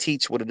try to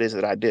teach what it is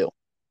that I do,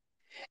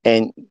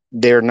 and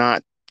they're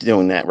not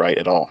doing that right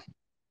at all.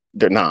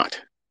 They're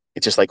not.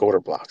 It's just like order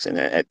blocks.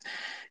 And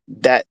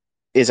that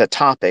is a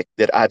topic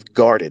that I've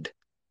guarded,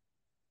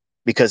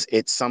 because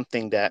it's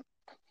something that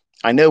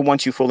I know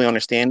once you fully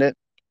understand it,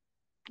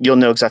 you'll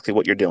know exactly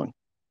what you're doing.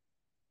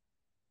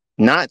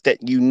 Not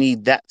that you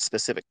need that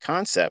specific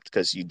concept,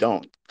 because you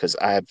don't, because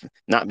I have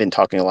not been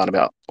talking a lot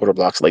about order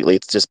blocks lately.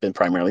 It's just been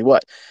primarily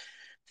what?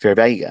 Fair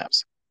value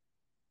gaps.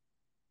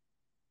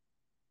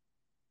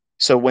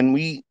 So when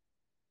we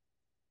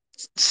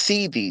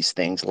see these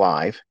things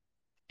live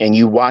and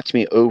you watch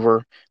me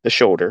over the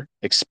shoulder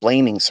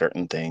explaining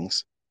certain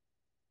things,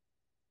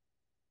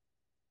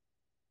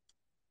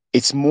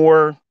 it's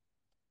more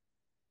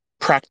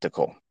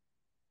practical,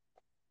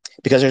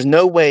 because there's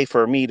no way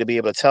for me to be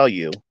able to tell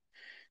you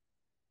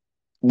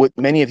what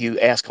many of you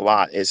ask a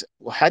lot is,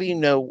 well, how do you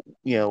know,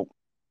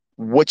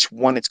 which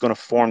one it's going to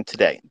form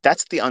today?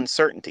 That's the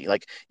uncertainty.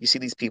 Like, you see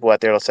these people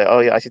out there, they'll say, oh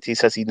yeah, ICT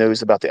says he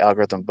knows about the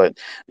algorithm, but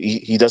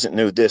he doesn't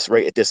know this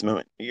right at this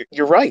moment.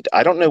 You're right.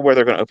 I don't know where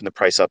they're going to open the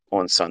price up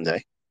on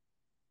Sunday.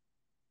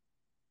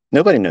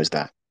 Nobody knows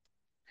that.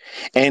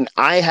 And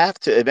I have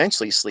to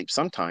eventually sleep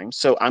sometimes.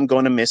 So I'm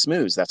going to miss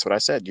moves. That's what I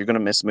said. You're going to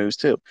miss moves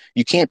too.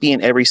 You can't be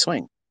in every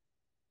swing.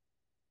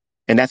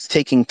 And that's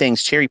taking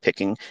things, cherry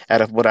picking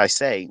out of what I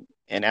say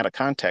and out of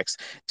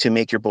context to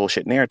make your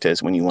bullshit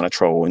narratives when you want to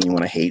troll and you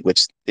want to hate,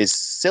 which is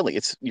silly.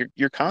 It's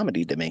your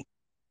comedy to me.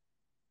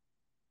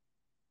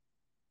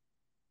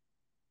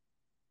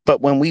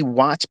 But when we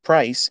watch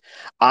price,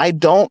 I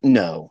don't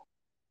know.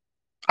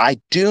 I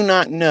do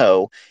not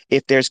know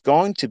if there's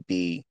going to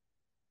be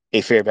a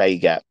fair value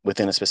gap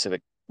within a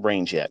specific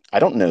range yet. I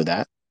don't know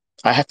that.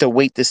 I have to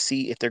wait to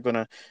see if they're going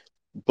to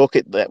book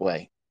it that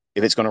way,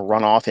 if it's going to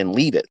run off and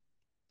leave it.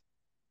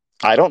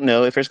 I don't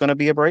know if there's going to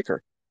be a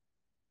breaker.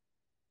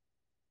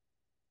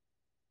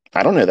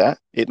 I don't know that.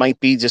 It might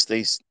be just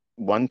a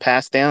one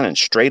pass down and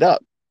straight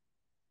up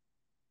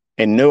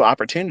and no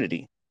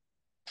opportunity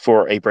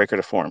for a breaker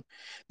to form.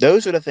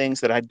 Those are the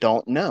things that I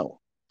don't know.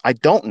 I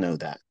don't know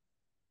that.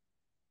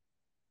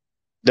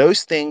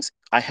 Those things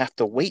I have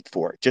to wait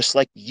for, just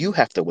like you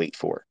have to wait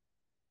for.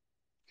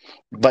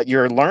 But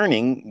you're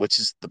learning, which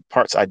is the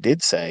parts I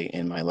did say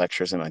in my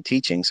lectures and my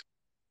teachings,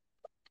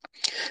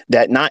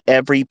 that not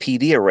every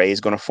PD array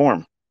is going to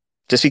form.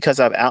 Just because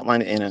I've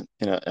outlined it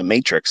in a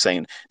matrix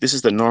saying this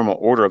is the normal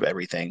order of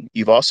everything,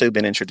 you've also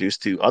been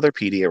introduced to other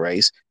PD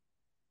arrays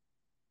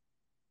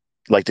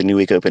like the new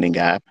week opening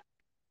gap,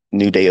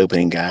 new day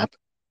opening gap,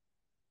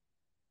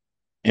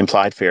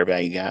 implied fair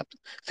value gap.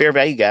 Fair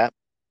value gap,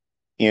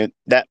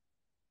 that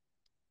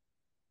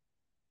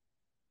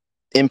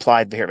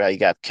implied fair value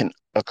gap can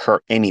occur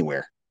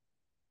anywhere.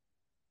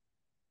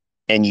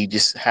 And you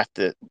just have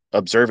to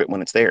observe it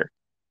when it's there.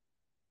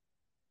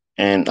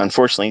 And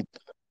unfortunately,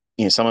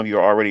 some of you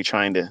are already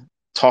trying to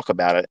talk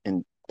about it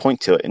and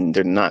point to it, and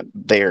they're not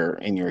there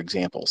in your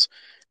examples.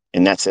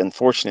 And that's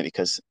unfortunate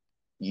because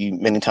you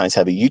many times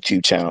have a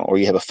YouTube channel or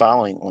you have a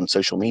following on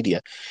social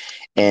media.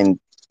 And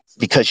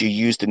because you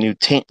use the new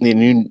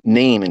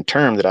name and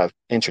term that I've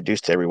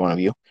introduced to every one of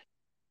you,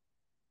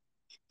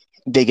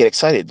 they get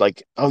excited.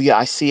 Like, oh yeah,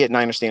 I see it and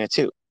I understand it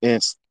too.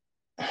 And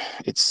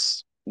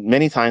it's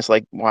many times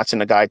like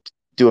watching a guy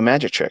do a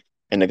magic trick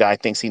and the guy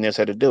thinks he knows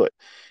how to do it.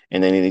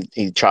 And then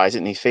he tries it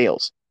and he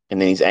fails. And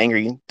then he's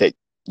angry that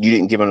you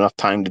didn't give him enough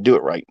time to do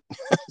it right.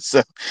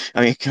 So,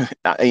 I mean,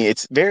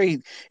 it's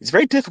very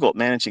difficult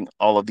managing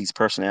all of these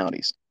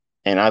personalities.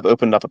 And I've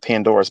opened up a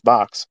Pandora's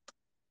box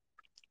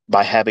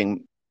by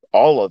having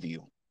all of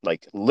you,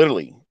 like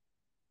literally,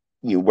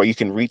 where you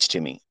can reach to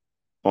me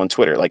on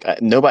Twitter. Like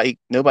nobody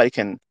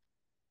can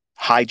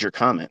hide your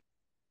comment.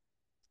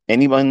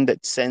 Anyone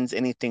that sends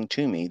anything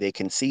to me, they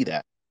can see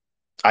that.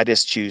 I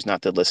just choose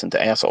not to listen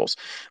to assholes.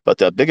 But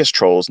the biggest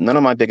trolls, none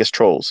of my biggest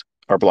trolls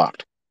are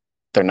blocked.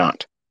 They're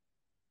not.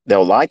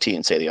 They'll lie to you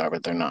and say they are,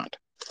 but they're not.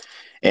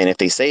 And if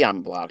they say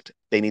I'm blocked,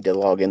 they need to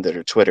log into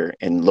their Twitter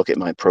and look at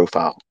my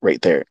profile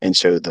right there and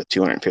show the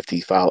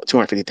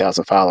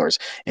 250,000 followers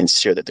and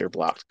show that they're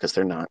blocked because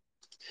they're not.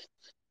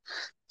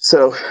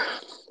 So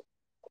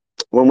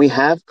when we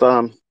have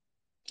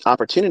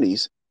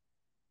opportunities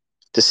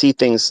to see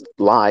things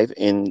live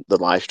in the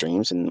live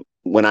streams, and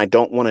when I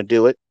don't want to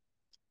do it,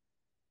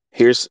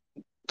 here's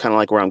kind of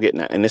like where I'm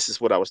getting at. And this is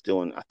what I was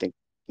doing. I think,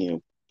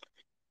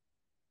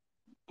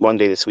 one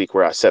day this week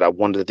where I said I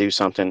wanted to do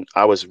something,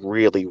 I was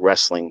really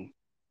wrestling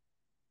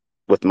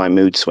with my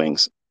mood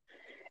swings.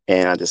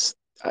 And I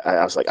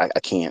was like, I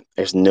can't.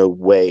 There's no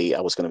way I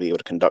was going to be able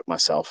to conduct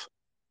myself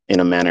in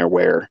a manner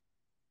where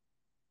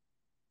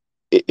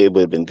it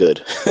would have been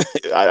good.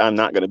 I'm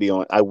not going to be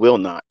I will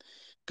not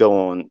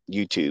go on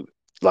YouTube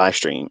live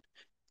stream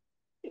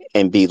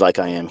and be like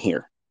I am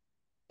here.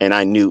 And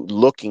I knew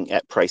looking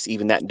at price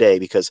even that day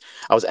because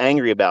I was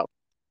angry about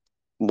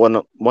one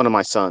of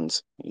my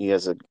sons. He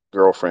has a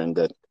girlfriend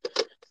that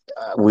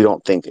we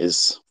don't think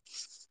is,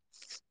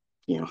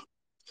 you know,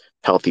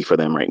 healthy for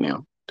them right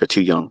now. They're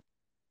too young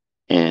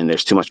and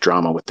there's too much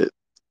drama with it.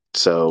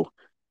 So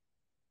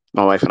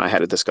my wife and I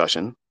had a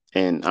discussion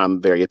and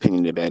I'm very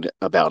opinionated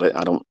about it.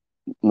 I don't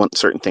want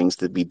certain things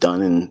to be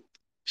done. And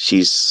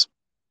she's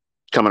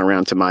coming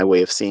around to my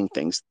way of seeing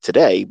things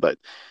today. But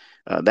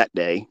that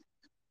day,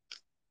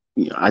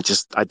 I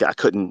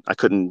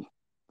couldn't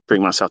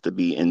bring myself to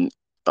be in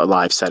a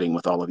live setting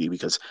with all of you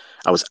because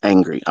I was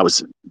angry. I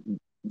was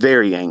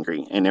very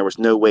angry and there was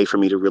no way for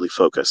me to really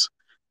focus.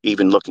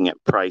 Even looking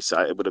at price,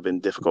 it would have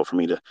been difficult for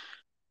me to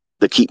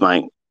keep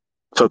my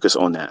focus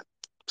on that.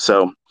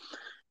 So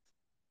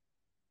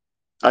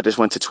I just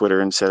went to Twitter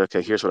and said,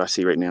 okay, here's what I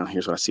see right now.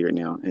 Here's what I see right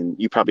now. And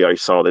you probably already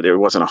saw that there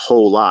wasn't a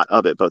whole lot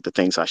of it, but the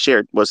things I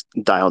shared was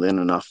dialed in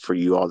enough for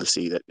you all to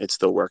see that it's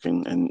still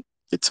working and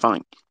it's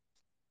fine.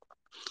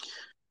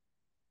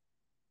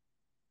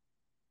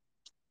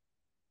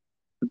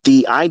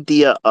 The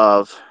idea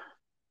of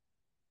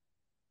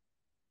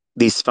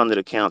these funded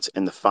accounts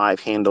and the 5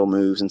 handle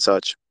moves and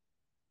such,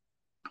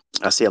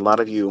 I see a lot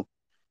of you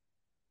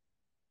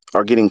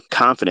are getting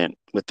confident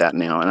with that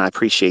now. And I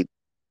appreciate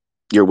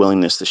your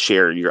willingness to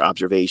share your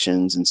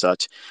observations and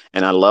such.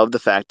 And I love the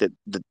fact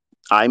that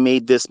I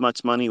made this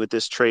much money with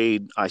this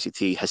trade.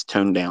 ICT has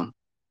toned down.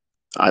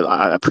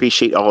 I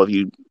appreciate all of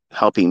you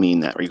helping me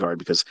in that regard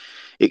because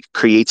it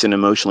creates an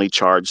emotionally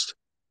charged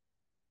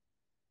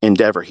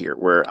endeavor here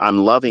where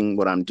I'm loving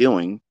what I'm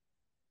doing,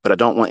 but I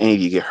don't want any of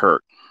you to get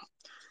hurt.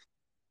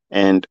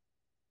 And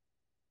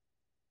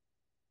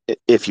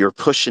if you're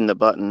pushing the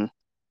button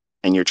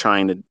and you're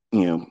trying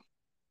to,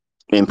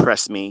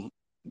 impress me,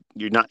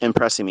 you're not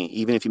impressing me.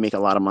 Even if you make a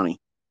lot of money,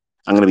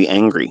 I'm going to be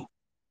angry.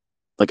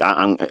 Like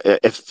I'm,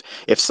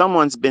 if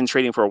someone's been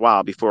trading for a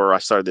while before I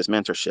started this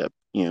mentorship,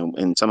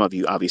 and some of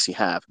you obviously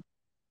have,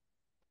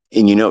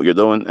 and you know what you're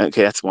doing,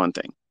 okay, that's one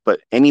thing. But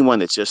anyone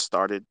that's just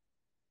started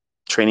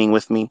training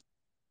with me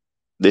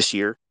this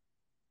year,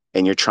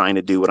 and you're trying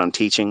to do what I'm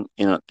teaching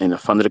in a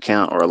funded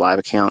account or a live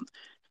account,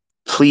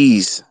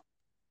 please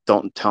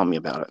don't tell me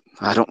about it.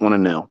 I don't want to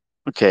know.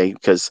 Okay,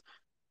 because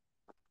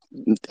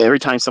every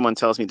time someone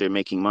tells me they're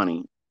making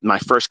money, my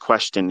first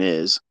question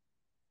is,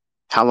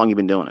 how long you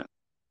been doing it?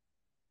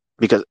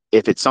 Because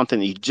if it's something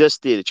that you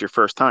just did, it's your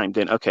first time,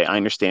 then okay, I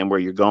understand where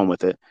you're going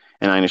with it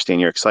and I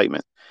understand your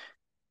excitement.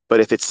 But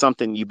if it's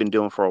something you've been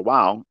doing for a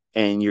while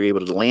and you're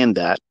able to land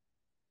that,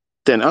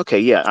 then okay,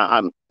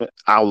 yeah,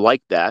 I'll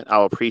like that.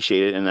 I'll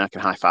appreciate it and I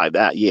can high five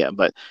that. Yeah,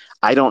 but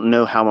I don't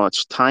know how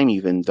much time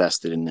you've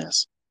invested in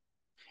this.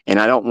 And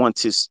I don't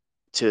want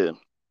to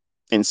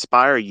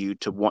inspire you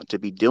to want to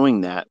be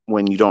doing that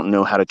when you don't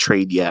know how to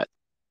trade yet.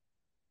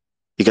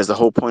 Because the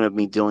whole point of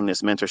me doing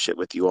this mentorship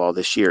with you all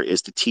this year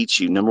is to teach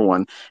you, number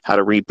one, how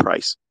to read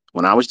price.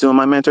 When I was doing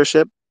my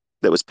mentorship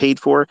that was paid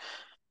for,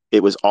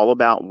 it was all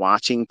about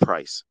watching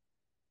price.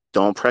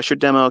 Don't press your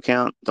demo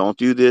account. Don't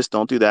do this.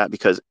 Don't do that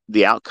because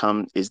the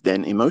outcome is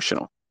then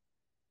emotional.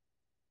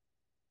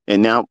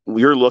 And now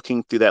we're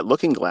looking through that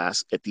looking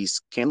glass at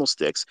these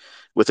candlesticks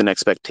with an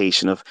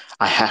expectation of,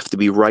 I have to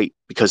be right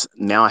because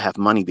now I have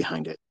money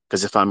behind it.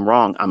 Because if I'm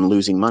wrong, I'm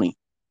losing money.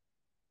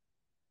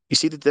 You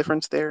see the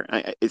difference there?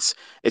 It's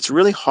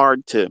really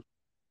hard to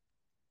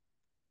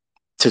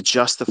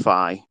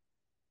justify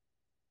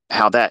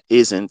how that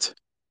isn't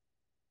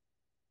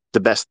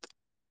the best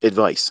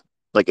advice.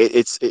 Like it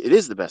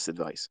is the best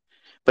advice,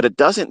 but it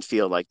doesn't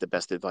feel like the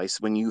best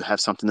advice when you have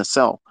something to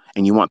sell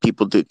and you want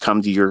people to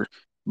come to your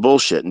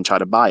bullshit and try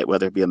to buy it,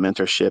 whether it be a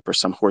mentorship or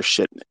some horse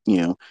shit,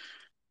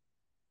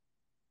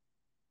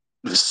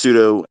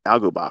 pseudo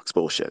algo box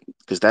bullshit.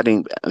 Because that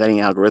ain't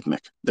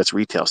algorithmic. That's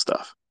retail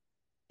stuff.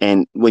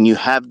 And when you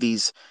have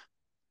these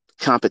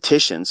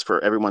competitions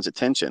for everyone's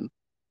attention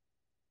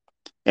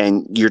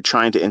and you're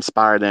trying to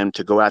inspire them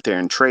to go out there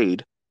and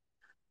trade,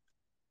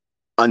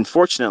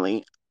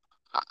 unfortunately,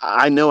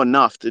 I know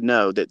enough to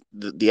know that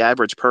the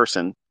average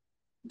person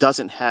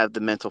doesn't have the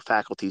mental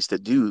faculties to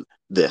do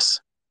this,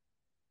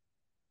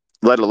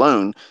 let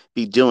alone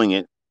be doing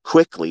it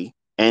quickly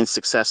and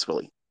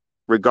successfully,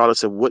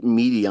 regardless of what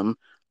medium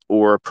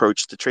or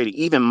approach to trading.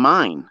 Even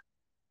mine,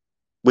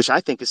 which I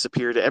think is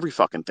superior to every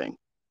fucking thing.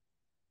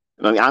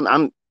 I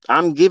mean,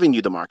 I'm giving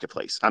you the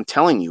marketplace. I'm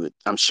telling you it.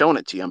 I'm showing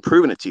it to you. I'm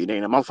proving it to you. There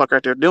ain't a motherfucker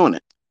out there doing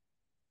it.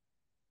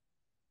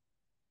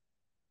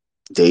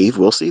 Dave,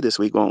 we'll see this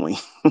week, won't we?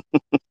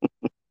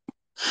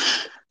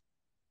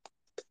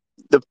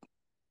 the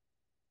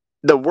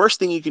the worst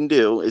thing you can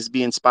do is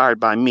be inspired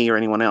by me or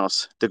anyone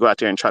else to go out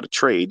there and try to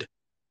trade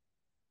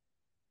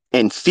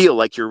and feel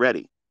like you're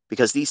ready.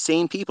 Because these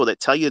same people that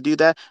tell you to do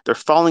that, they're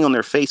falling on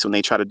their face when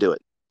they try to do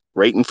it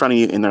right in front of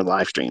you in their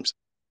live streams.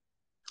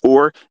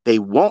 Or they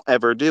won't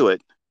ever do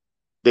it.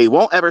 They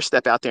won't ever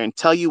step out there and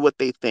tell you what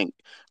they think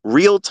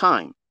real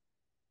time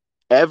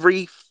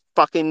every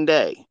fucking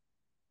day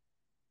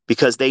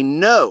because they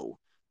know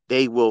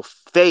they will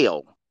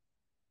fail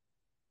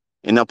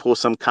and they'll pull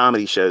some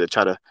comedy show to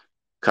try to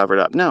cover it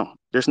up. No,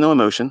 there's no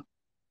emotion.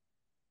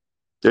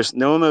 There's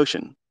no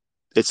emotion.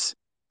 It's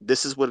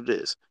this is what it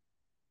is.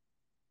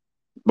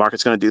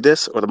 Market's going to do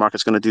this or the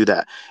market's going to do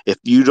that. If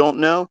you don't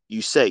know,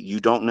 you say you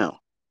don't know.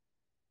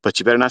 But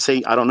you better not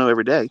say I don't know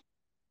every day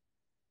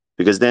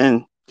because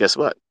then guess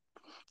what?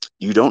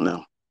 You don't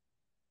know.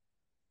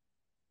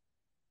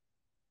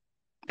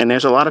 And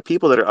there's a lot of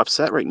people that are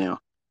upset right now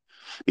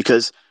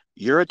because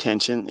your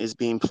attention is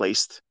being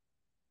placed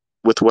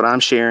with what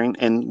I'm sharing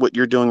and what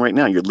you're doing right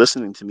now. You're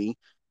listening to me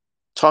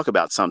talk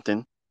about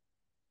something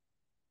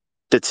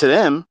that to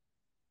them,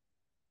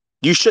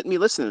 you shouldn't be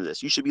listening to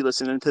this. You should be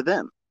listening to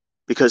them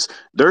because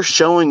they're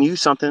showing you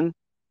something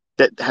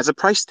that has a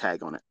price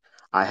tag on it.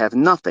 I have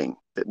nothing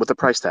with a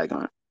price tag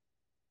on it.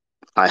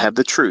 I have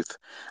the truth.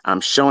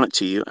 I'm showing it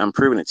to you. I'm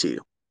proving it to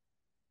you.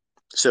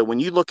 So when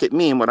you look at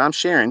me and what I'm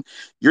sharing,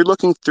 you're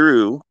looking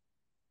through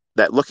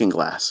that looking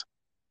glass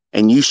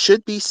and you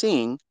should be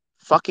seeing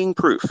fucking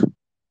proof,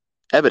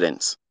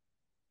 evidence.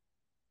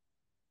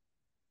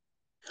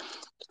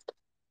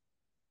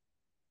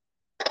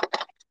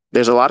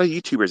 There's a lot of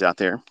YouTubers out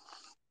there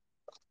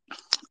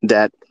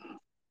that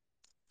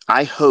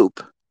I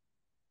hope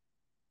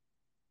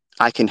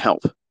I can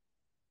help.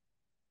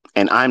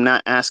 And I'm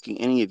not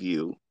asking any of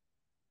you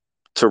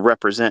to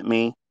represent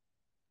me,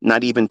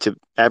 not even to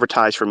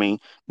advertise for me,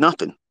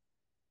 nothing.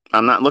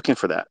 I'm not looking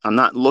for that. I'm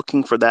not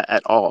looking for that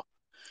at all.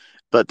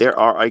 But there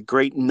are a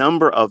great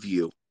number of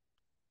you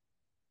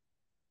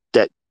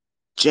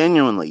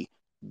genuinely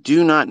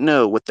do not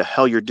know what the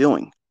hell you're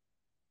doing.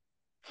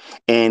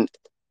 And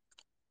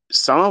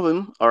some of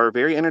them are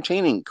very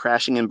entertaining,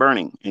 crashing and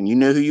burning. And you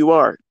know who you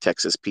are,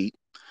 Texas Pete.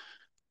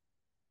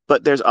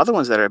 But there's other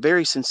ones that are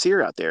very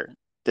sincere out there,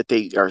 that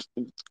they are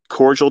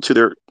cordial to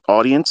their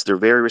audience. They're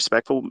very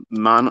respectful,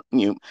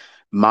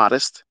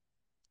 modest,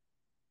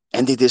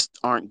 and they just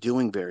aren't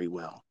doing very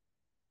well.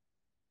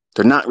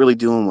 They're not really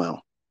doing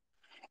well.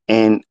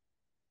 And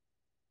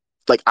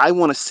like, I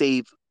want to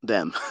save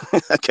them.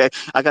 Okay.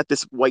 I got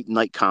this white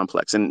knight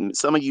complex. And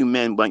some of you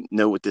men might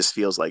know what this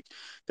feels like.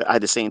 I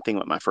had the same thing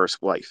with my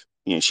first wife.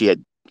 She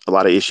had a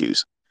lot of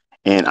issues.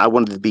 And I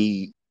wanted to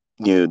be,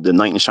 the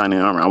knight in shining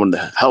armor. I wanted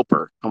to help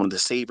her. I wanted to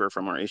save her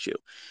from our issue.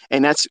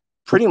 And that's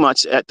pretty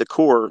much at the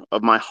core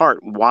of my heart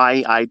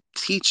why I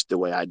teach the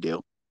way I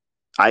do.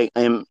 I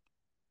am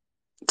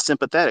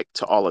sympathetic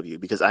to all of you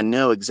because I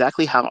know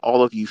exactly how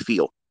all of you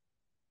feel.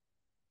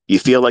 You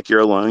feel like you're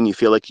alone. You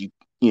feel like you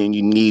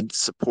need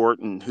support,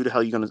 and who the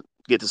hell are you going to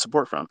get the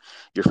support from?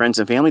 Your friends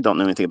and family don't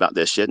know anything about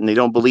this shit, and they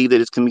don't believe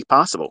that it can be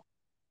possible.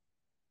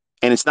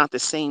 And it's not the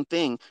same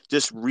thing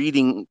just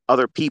reading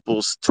other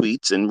people's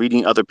tweets and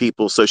reading other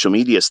people's social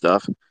media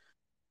stuff,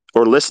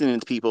 or listening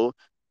to people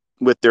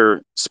with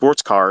their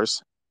sports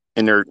cars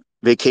and their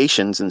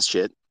vacations and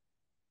shit,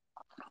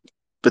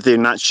 but they're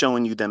not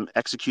showing you them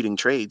executing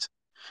trades.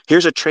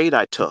 Here's a trade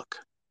I took.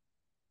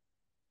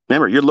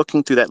 Remember, you're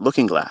looking through that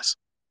looking glass.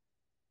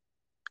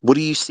 What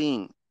are you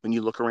seeing when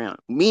you look around?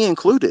 Me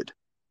included.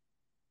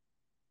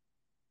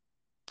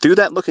 Through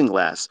that looking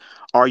glass,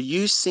 are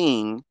you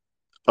seeing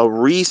a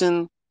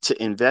reason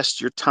to invest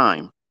your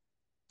time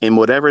in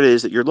whatever it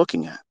is that you're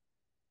looking at,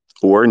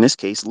 or in this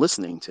case,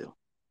 listening to?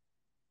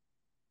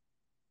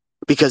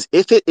 Because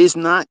if it is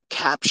not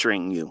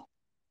capturing you,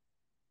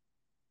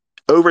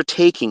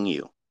 overtaking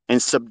you,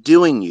 and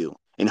subduing you,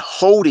 and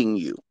holding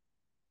you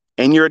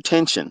and your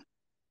attention,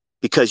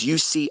 because you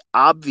see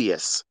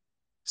obvious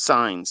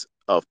signs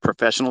of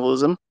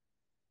professionalism,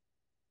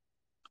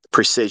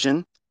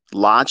 precision,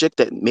 logic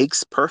that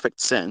makes perfect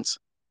sense,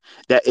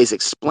 that is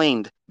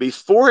explained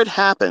before it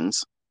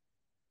happens,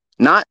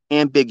 not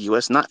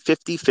ambiguous, not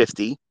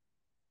 50-50,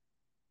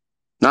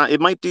 not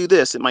it might do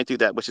this, it might do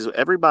that, which is what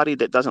everybody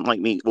that doesn't like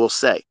me will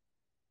say.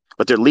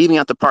 But they're leaving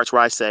out the parts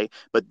where I say,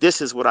 but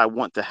this is what I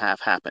want to have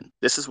happen.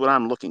 This is what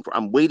I'm looking for.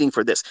 I'm waiting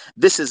for this.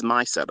 This is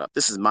my setup.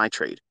 This is my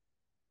trade.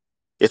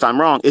 If I'm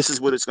wrong, this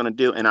is what it's going to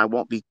do, and I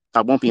won't be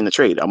in the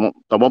trade.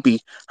 I won't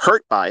be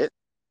hurt by it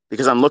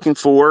because I'm looking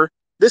for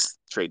this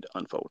trade to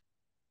unfold.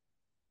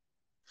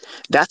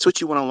 That's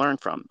what you want to learn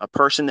from a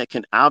person that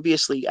can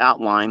obviously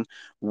outline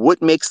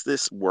what makes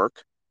this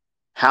work.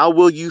 How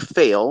will you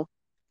fail?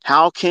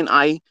 How can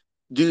I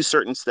do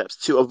certain steps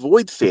to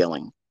avoid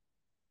failing?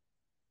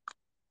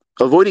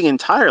 Avoiding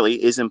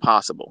entirely is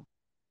impossible.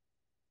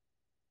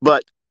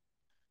 But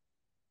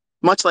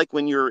much like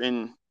when you're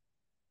in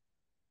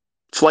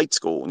flight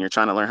school and you're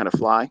trying to learn how to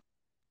fly,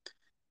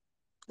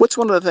 what's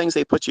one of the things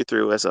they put you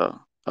through as a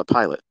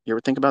pilot? You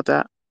ever think about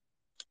that?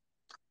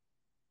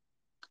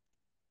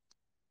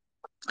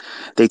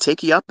 They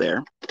take you up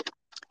there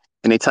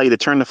and they tell you to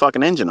turn the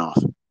fucking engine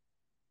off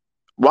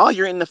while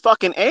you're in the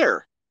fucking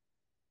air.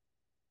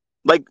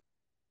 Like,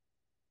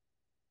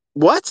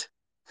 what?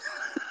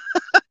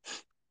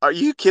 Are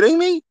you kidding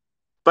me?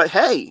 But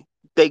hey,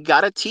 they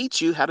got to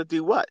teach you how to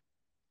do what?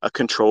 A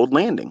controlled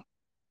landing.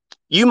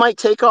 You might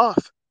take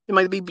off. It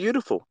might be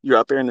beautiful. You're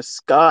up there in the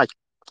sky.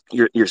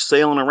 You're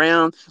sailing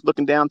around,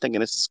 looking down,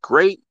 thinking this is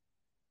great.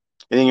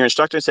 And then your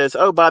instructor says,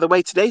 "Oh, by the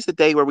way, today's the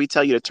day where we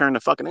tell you to turn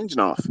the fucking engine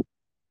off.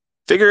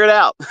 Figure it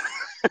out."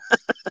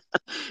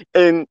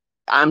 And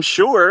I'm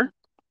sure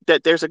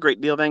that there's a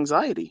great deal of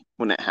anxiety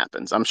when that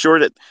happens. I'm sure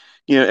that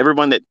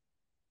everyone that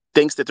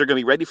thinks that they're going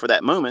to be ready for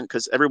that moment,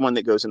 because everyone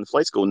that goes into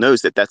flight school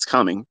knows that that's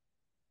coming.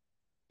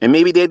 And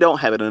maybe they don't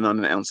have it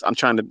unannounced. I'm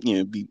trying to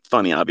be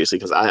funny, obviously,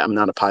 because I'm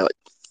not a pilot,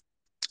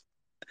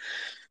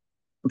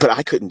 but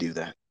I couldn't do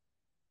that.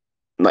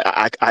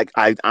 Like,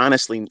 I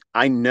honestly,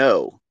 I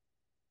know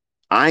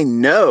I'd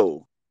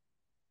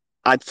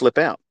flip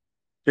out.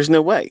 There's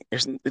no way.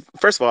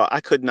 First of all,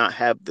 I could not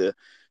have the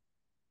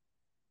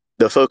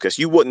focus.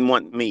 You wouldn't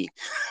want me.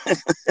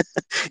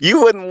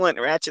 You wouldn't want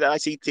Ratchet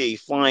ICT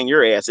flying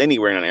your ass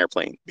anywhere in an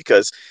airplane,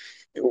 because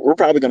we're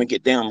probably going to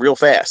get down real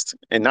fast,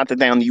 and not the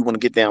down that you want to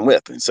get down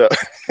with. And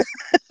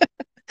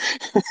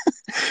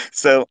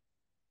so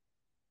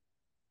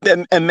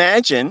then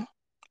imagine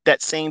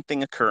that same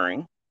thing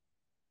occurring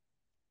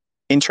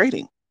in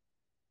trading.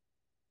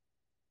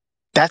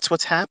 That's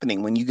what's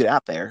happening when you get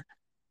out there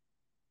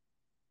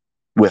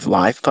with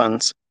live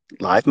funds,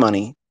 live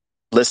money,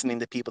 listening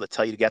to people that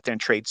tell you to get out there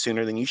and trade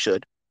sooner than you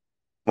should,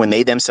 when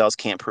they themselves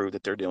can't prove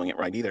that they're doing it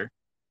right either.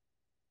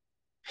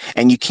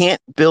 And you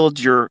can't build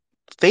your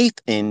faith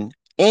in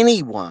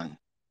anyone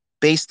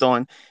based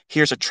on,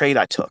 here's a trade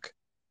I took.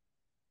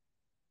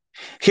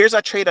 Here's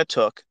a trade I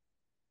took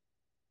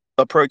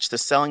approach to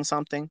selling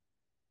something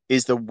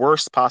is the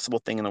worst possible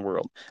thing in the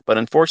world. But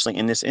unfortunately,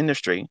 in this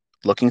industry,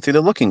 looking through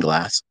the looking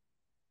glass,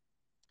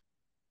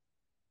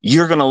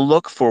 You're going to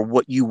look for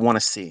what you want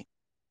to see,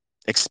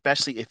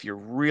 especially if you're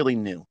really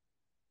new.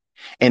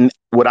 And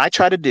what I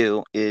try to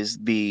do is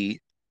be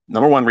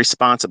number one,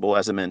 responsible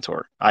as a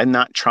mentor. I'm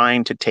not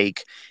trying to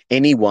take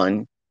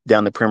anyone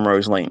down the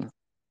primrose lane.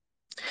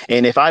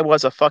 And if I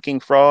was a fucking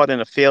fraud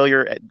and a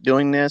failure at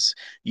doing this,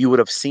 you would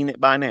have seen it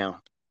by now.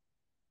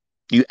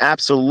 You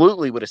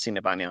absolutely would have seen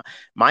it by now.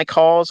 My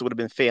calls would have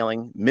been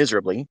failing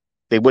miserably.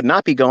 They would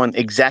not be going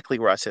exactly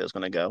where I said it was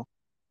going to go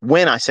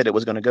when I said it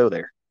was going to go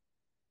there.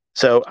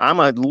 So I'm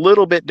a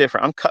little bit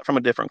different. I'm cut from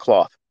a different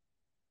cloth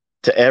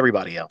to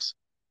everybody else.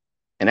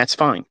 And that's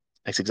fine.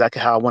 That's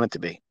exactly how I want it to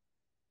be.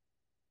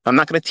 I'm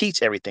not going to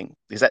teach everything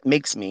because that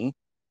makes me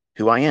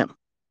who I am.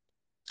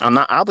 I'm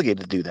not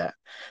obligated to do that,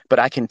 but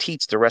I can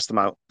teach the rest of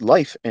my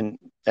life, and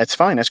that's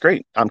fine. That's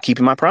great. I'm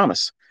keeping my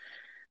promise.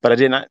 But I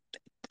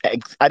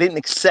didn't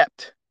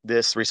accept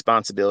this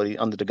responsibility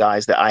under the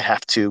guise that I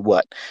have to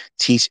what?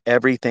 Teach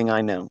everything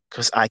I know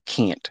because I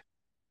can't.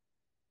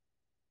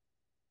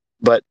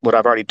 But what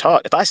I've already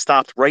taught, if I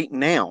stopped right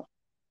now,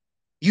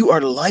 you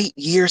are light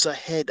years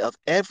ahead of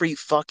every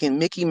fucking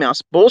Mickey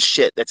Mouse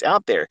bullshit that's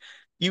out there.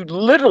 You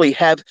literally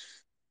have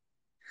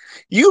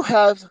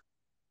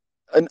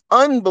an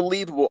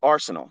unbelievable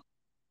arsenal.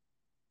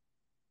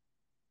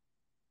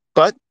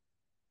 But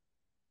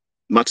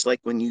much like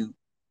when you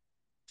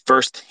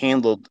first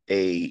handled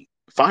a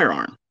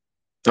firearm,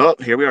 oh,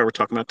 here we are. We're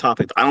talking about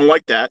topics. I don't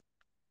like that.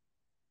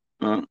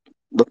 Uh,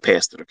 Look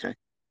past it, okay?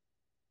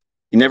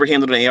 You never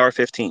handled an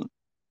AR-15.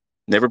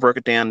 Never broke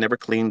it down, never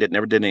cleaned it,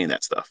 never did any of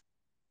that stuff.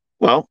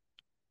 Well,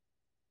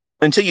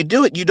 until you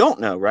do it, you don't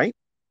know, right?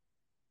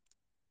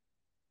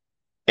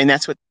 And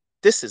that's what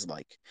this is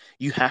like.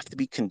 You have to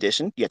be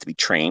conditioned, you have to be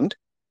trained.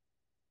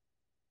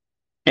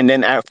 And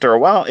then after a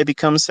while, it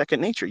becomes second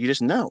nature. You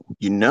just know,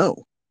 you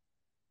know.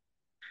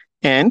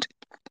 And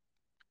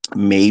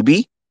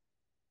maybe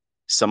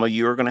some of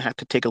you are going to have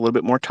to take a little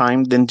bit more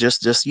time than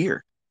just this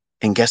year.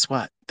 And guess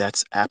what?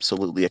 That's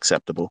absolutely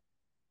acceptable.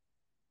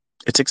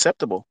 It's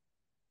acceptable.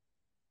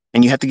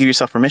 And you have to give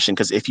yourself permission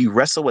because if you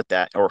wrestle with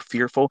that or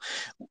fearful,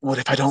 what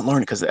if I don't learn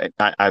it? Because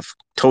I've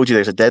told you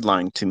there's a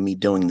deadline to me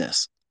doing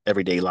this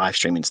everyday live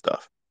streaming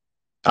stuff.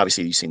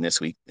 Obviously, you've seen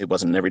this week. It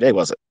wasn't every day,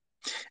 was it?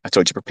 I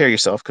told you prepare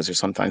yourself because there's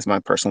sometimes my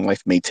personal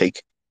life may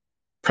take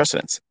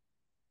precedence.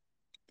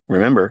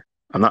 Remember,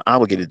 I'm not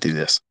obligated to do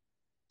this.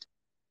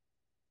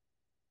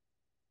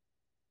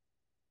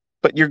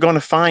 But you're going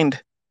to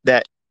find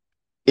that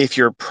if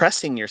you're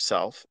pressing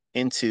yourself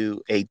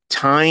into a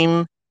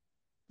time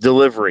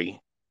delivery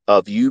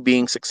of you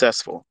being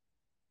successful,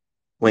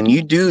 when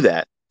you do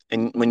that,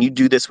 and when you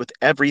do this with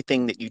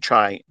everything that you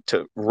try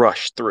to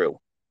rush through,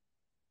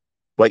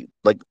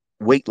 like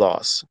weight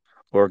loss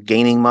or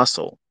gaining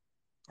muscle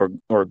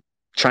or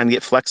trying to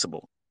get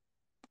flexible,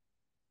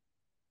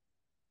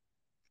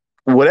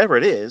 whatever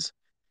it is,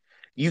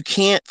 you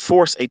can't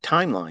force a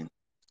timeline,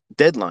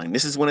 deadline.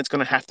 This is when it's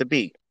going to have to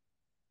be.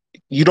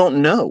 You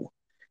don't know.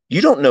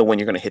 You don't know when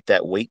you're going to hit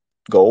that weight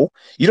goal.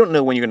 You don't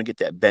know when you're going to get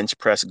that bench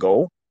press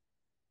goal.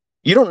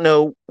 You don't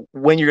know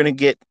when you're going to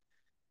get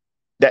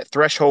that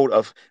threshold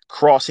of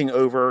crossing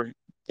over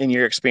in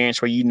your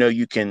experience where you know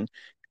you can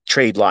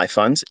trade live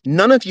funds.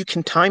 None of you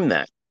can time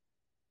that.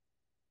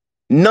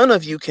 None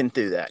of you can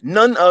do that.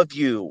 None of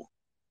you.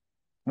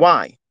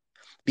 Why?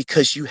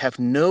 Because you have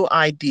no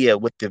idea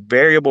what the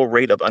variable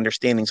rate of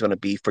understanding is going to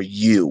be for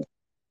you.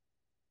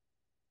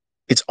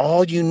 It's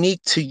all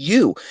unique to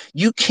you.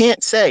 You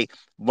can't say,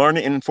 learn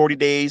it in 40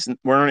 days,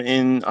 learn it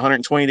in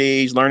 120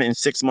 days, learn it in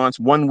 6 months,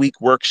 1 week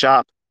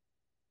workshop.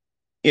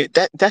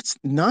 That's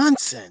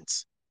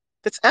nonsense.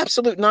 That's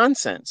absolute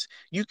nonsense.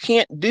 You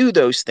can't do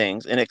those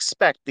things and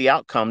expect the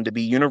outcome to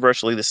be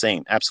universally the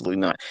same. Absolutely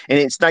not. And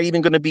it's not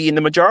even going to be in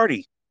the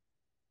majority.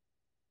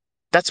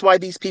 That's why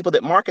these people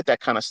that market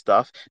that kind of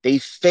stuff, they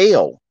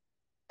fail.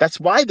 That's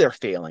why they're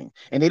failing.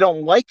 And they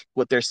don't like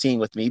what they're seeing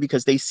with me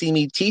because they see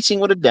me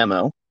teaching with a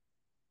demo.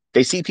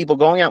 They see people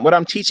going out, what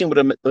I'm teaching with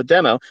a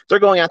demo, they're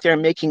going out there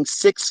and making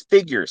six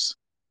figures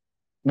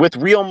with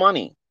real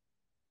money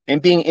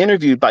and being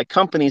interviewed by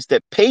companies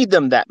that paid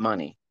them that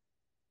money.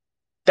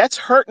 That's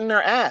hurting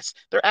their ass.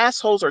 Their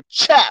assholes are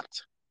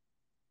chapped.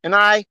 And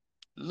I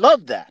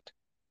love that.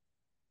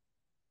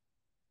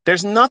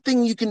 There's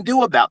nothing you can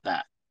do about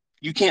that.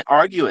 You can't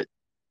argue it.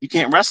 You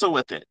can't wrestle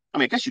with it. I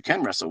mean, I guess you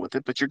can wrestle with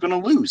it, but you're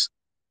going to lose.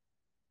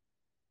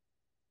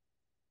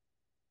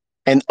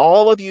 And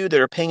all of you that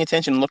are paying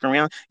attention and looking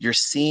around, you're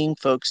seeing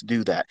folks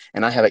do that.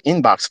 And I have an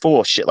inbox full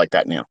of shit like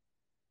that now.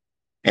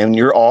 And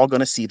you're all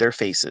going to see their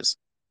faces.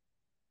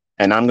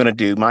 And I'm going to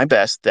do my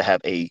best to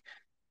have a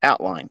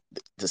outline.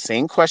 The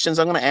same questions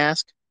I'm going to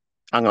ask.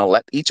 I'm going to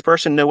let each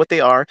person know what they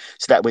are.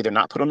 So that way they're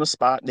not put on the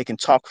spot. They can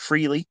talk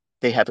freely.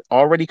 They have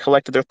already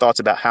collected their thoughts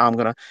about how I'm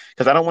going to,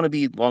 because I don't want to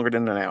be longer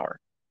than an hour.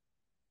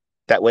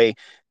 That way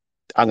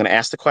I'm going to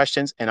ask the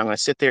questions and I'm going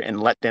to sit there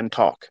and let them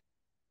talk.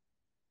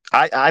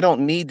 I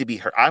don't need to be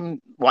heard.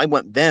 I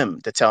want them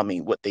to tell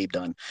me what they've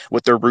done,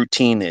 what their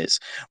routine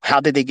is, how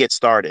did they get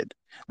started,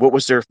 what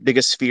was their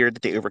biggest fear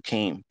that they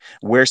overcame,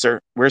 where's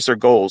their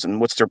goals, and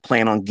what's their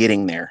plan on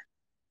getting there.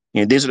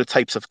 These are the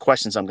types of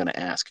questions I'm going to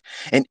ask.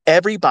 And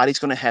everybody's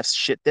going to have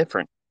shit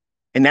different.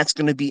 And that's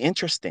going to be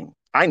interesting.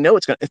 I know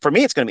it's going to, for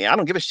me, it's going to be, I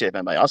don't give a shit if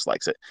anybody else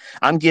likes it.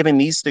 I'm giving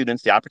these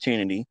students the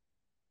opportunity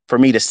for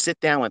me to sit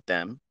down with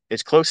them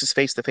as close as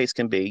face to face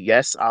can be.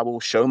 Yes, I will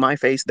show my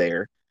face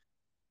there.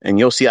 And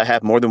you'll see I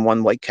have more than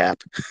one white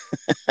cap.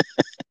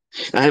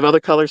 I have other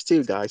colors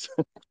too, guys.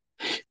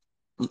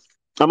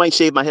 I might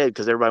shave my head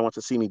because everybody wants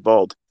to see me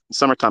bald. In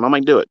summertime, I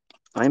might do it.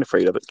 I ain't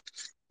afraid of it.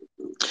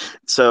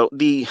 So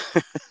the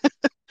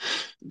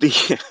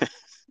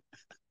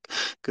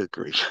good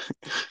grief,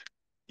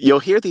 you'll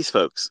hear these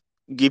folks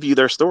give you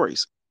their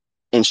stories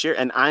and share,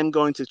 and I'm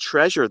going to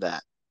treasure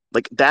that.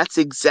 Like that's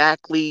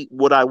exactly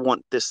what I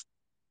want this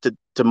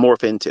to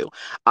morph into.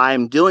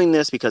 I'm doing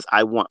this because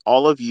I want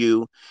all of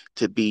you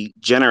to be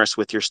generous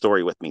with your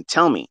story with me.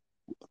 Tell me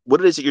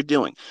what it is that you're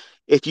doing.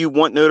 If you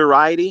want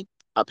notoriety,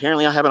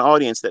 apparently I have an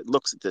audience that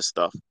looks at this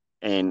stuff,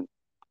 and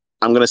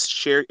I'm going to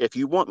share if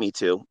you want me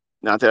to.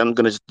 Not that I'm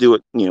going to do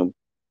it,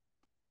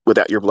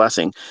 without your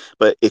blessing,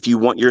 but if you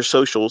want your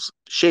socials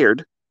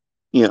shared,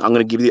 I'm going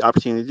to give you the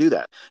opportunity to do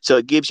that. So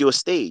it gives you a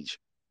stage.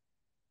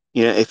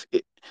 If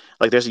it,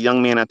 like there's a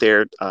young man out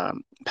there,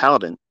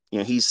 Paladin,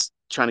 he's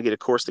trying to get a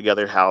course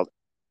together how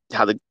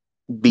to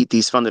beat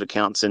these funded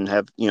accounts and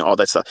have all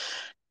that stuff.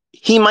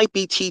 He might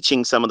be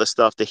teaching some of the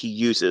stuff that he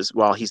uses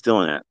while he's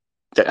doing it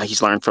that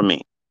he's learned from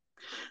me.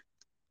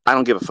 I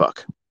don't give a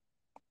fuck.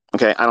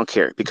 Okay, I don't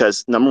care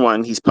because number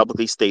one, he's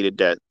publicly stated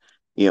that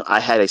I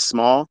had a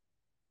small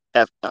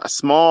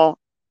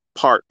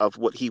part of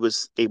what he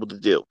was able to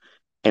do,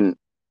 and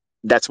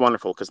that's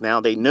wonderful because now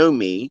they know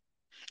me,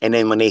 and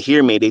then when they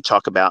hear me, they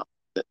talk about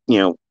you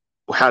know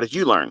how did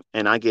you learn,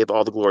 and I give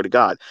all the glory to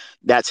God.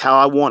 That's how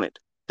I want it.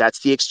 That's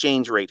the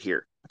exchange rate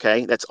here.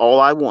 Okay, that's all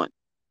I want.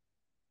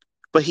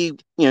 But he's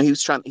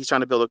trying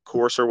to build a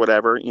course or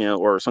whatever,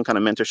 or some kind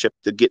of mentorship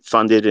to get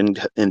funded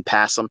and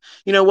pass them.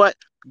 You know what?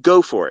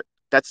 Go for it.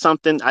 That's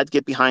something I'd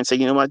get behind. Say,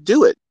 you know what?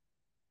 Do it.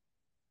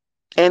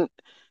 And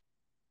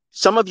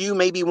some of you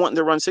may be wanting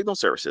to run signal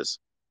services.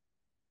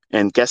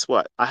 And guess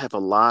what? I have a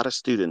lot of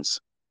students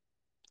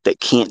that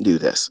can't do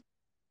this.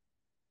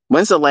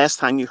 When's the last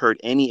time you heard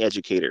any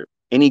educator,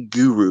 any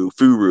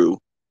furu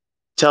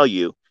tell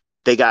you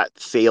they got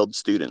failed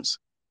students?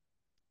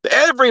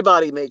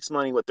 Everybody makes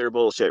money with their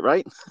bullshit,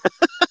 right?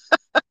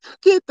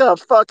 Get the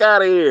fuck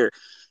out of here.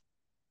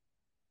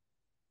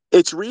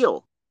 It's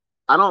real.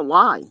 I don't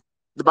lie.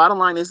 The bottom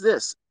line is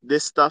this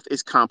stuff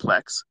is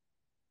complex.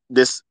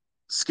 This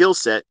skill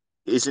set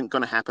isn't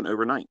going to happen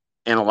overnight.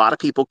 And a lot of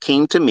people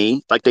came to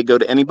me like they go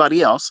to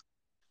anybody else.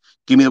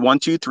 Give me the 1,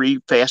 2, 3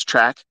 fast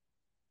track.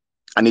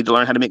 I need to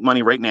learn how to make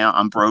money right now.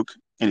 I'm broke.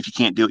 And if you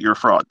can't do it, you're a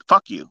fraud.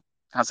 Fuck you.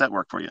 How's that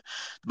work for you?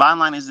 The bottom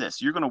line is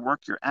this: you're going to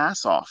work your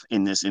ass off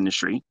in this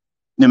industry,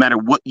 no matter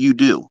what you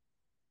do.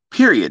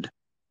 Period.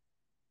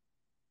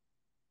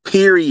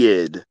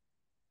 Period.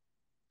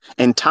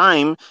 And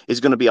time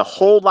is going to be a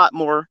whole lot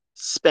more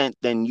spent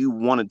than you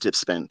wanted to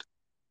spend.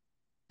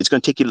 It's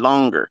going to take you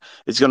longer.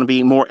 It's going to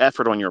be more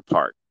effort on your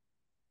part.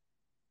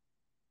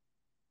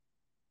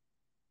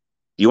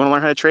 You want to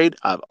learn how to trade?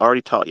 I've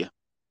already taught you.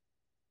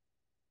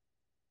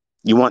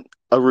 You want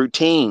a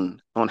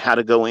routine on how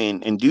to go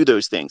in and do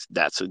those things?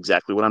 That's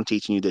exactly what I'm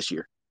teaching you this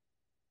year.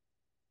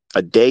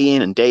 A day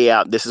in and day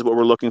out. This is what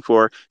we're looking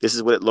for. This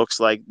is what it looks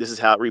like. This is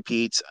how it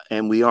repeats.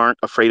 And we aren't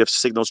afraid of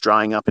signals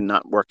drying up and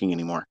not working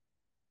anymore.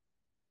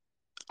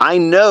 I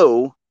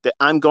know that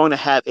I'm going to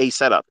have a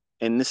setup.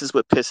 And this is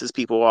what pisses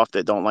people off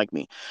that don't like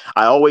me.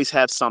 I always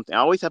have something. I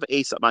always have an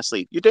ace up my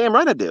sleeve. You're damn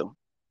right I do.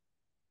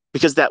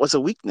 Because that was a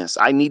weakness.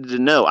 I needed to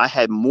know I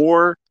had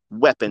more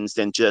weapons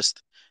than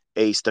just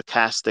a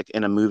stochastic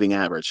and a moving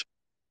average.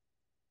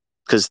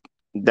 Because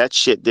that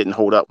shit didn't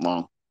hold up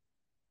long.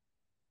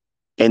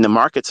 And the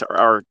markets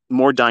are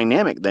more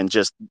dynamic than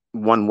just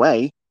one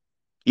way.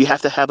 You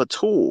have to have a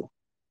tool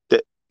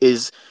that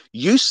is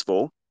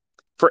useful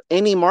for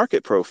any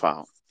market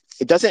profile.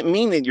 It doesn't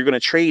mean that you're going to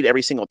trade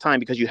every single time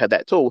because you have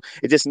that tool.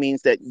 It just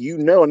means that you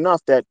know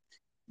enough that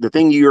the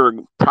thing you're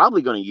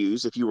probably going to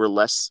use if you were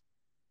less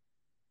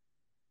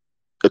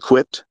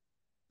equipped,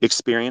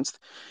 experienced,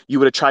 you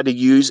would have tried to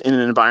use in an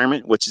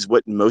environment, which is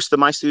what most of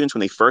my students, when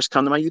they first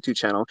come to my YouTube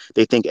channel,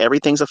 they think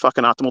everything's a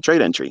fucking optimal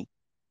trade entry.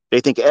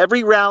 They think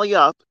every rally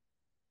up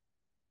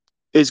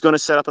is going to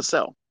set up a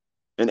sell,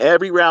 and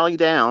every rally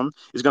down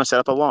is going to set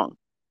up a long.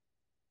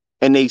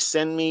 And they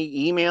send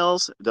me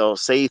emails. They'll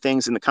say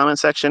things in the comment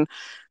section.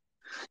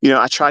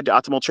 I tried the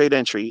optimal trade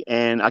entry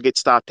and I get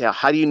stopped out.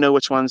 How do you know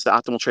which one's the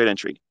optimal trade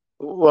entry?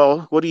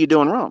 Well, what are you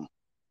doing wrong?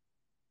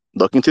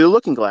 Looking through the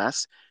looking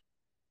glass,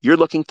 you're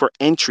looking for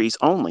entries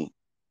only.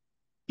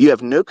 You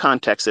have no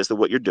context as to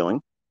what you're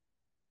doing.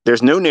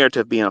 There's no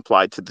narrative being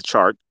applied to the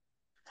chart.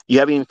 You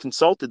haven't even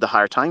consulted the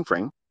higher time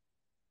frame.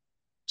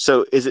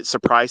 So is it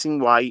surprising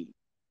why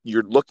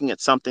you're looking at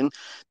something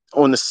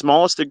on the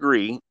smallest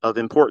degree of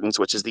importance,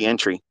 which is the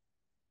entry?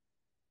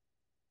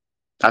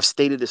 I've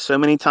stated this so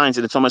many times,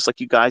 and it's almost like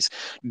you guys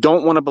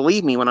don't want to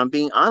believe me when I'm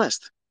being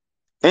honest.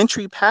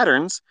 Entry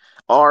patterns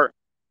are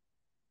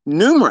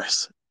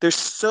numerous. There's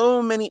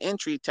so many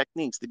entry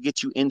techniques that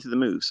get you into the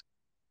moves.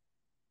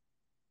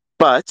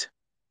 But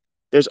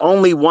there's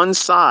only one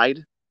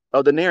side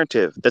of the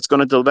narrative that's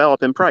going to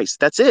develop in price.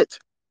 That's it.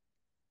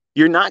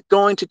 You're not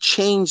going to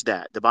change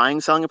that. The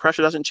buying, selling, and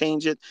pressure doesn't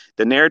change it.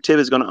 The narrative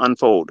is going to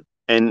unfold.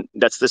 And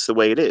that's just the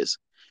way it is.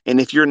 And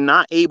if you're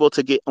not able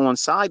to get on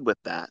side with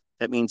that,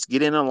 that means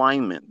get in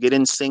alignment, get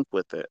in sync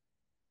with it.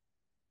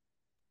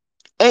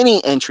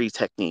 Any entry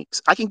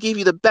techniques, I can give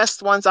you the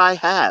best ones I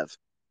have.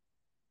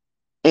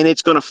 And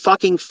it's going to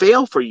fucking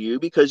fail for you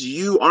because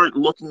you aren't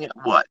looking at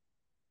what?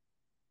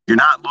 You're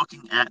not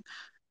looking at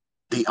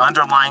the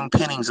underlying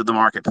pinnings of the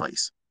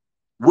marketplace.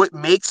 What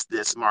makes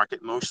this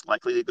market most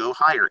likely to go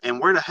higher? And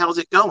where the hell is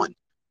it going?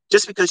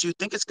 Just because you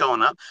think it's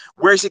going up,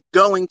 where is it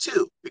going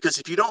to? Because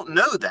if you don't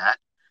know that,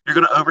 you're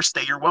going to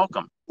overstay your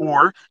welcome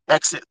or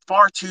exit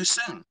far too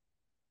soon.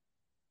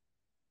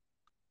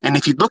 And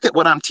if you look at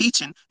what I'm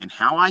teaching and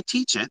how I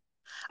teach it,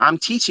 I'm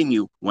teaching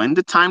you when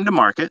to time to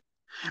market,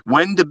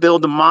 when to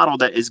build a model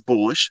that is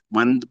bullish,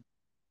 when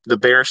the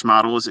bearish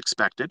model is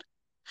expected,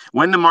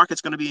 when the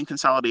market's going to be in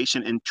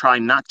consolidation and try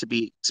not to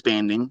be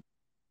expanding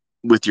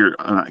with your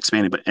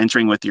expanding, but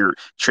entering with your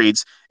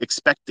trades,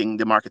 expecting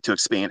the market to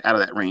expand out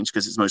of that range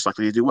because it's most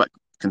likely to do what?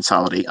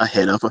 Consolidate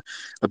ahead of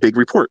a big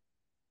report.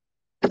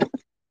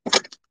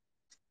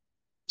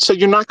 So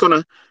you're not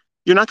gonna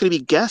be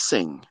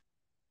guessing.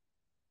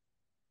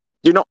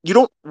 You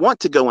don't want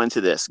to go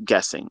into this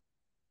guessing.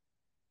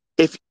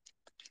 If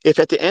if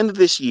at the end of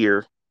this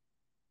year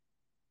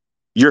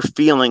you're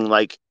feeling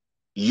like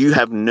you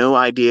have no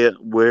idea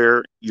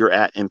where you're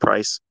at in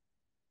price,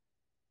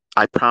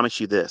 I promise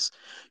you this: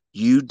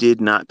 you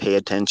did not pay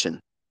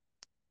attention.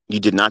 You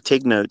did not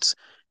take notes,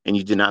 and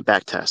you did not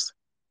backtest.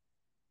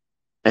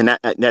 And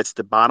that's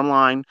the bottom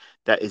line.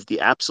 That is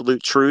the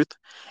absolute truth.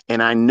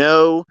 And I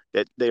know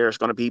that there's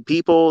going to be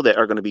people that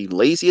are going to be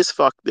lazy as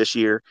fuck this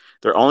year.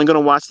 They're only going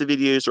to watch the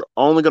videos. They're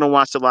only going to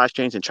watch the live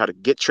streams and try to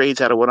get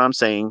trades out of what I'm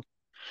saying.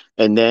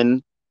 And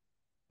then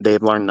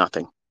they've learned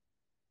nothing.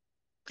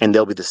 And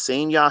they'll be the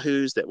same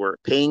yahoos that were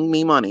paying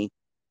me money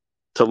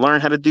to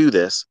learn how to do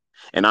this.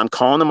 And I'm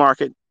calling the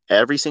market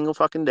every single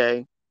fucking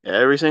day,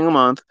 every single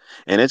month,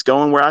 and it's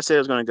going where I said it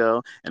was going to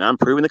go. And I'm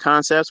proving the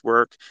concepts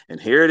work. And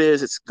here it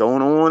is. It's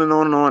going on and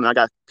on and on. And I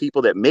got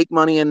people that make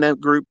money in that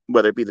group,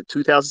 whether it be the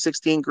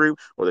 2016 group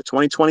or the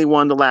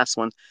 2021, the last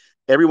one.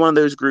 Every one of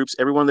those groups,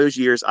 every one of those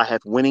years, I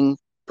have winning,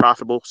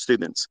 profitable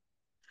students.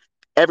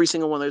 Every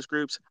single one of those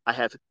groups, I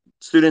have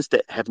students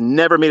that have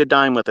never made a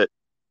dime with it.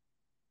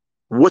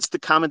 What's the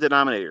common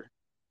denominator?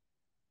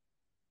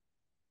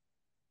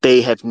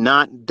 They have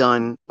not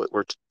done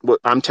what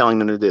I'm telling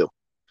them to do.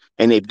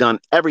 And they've done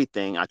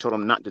everything I told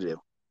them not to do.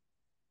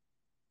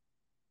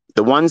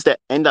 The ones that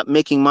end up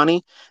making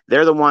money,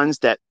 they're the ones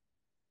that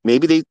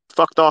maybe they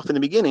fucked off in the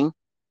beginning,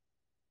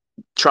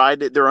 tried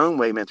their own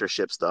way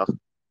mentorship stuff,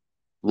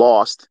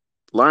 lost,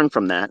 learned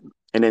from that,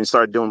 and then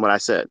started doing what I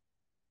said.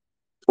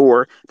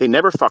 Or they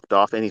never fucked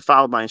off and they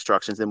followed my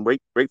instructions and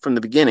right from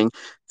the beginning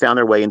found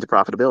their way into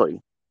profitability.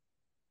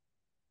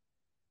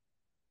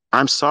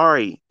 I'm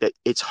sorry that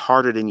it's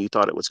harder than you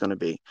thought it was going to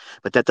be,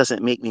 but that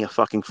doesn't make me a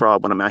fucking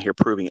fraud when I'm out here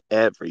proving it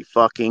every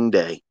fucking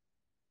day.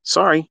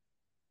 Sorry.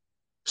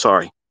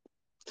 Sorry.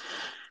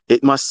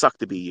 It must suck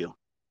to be you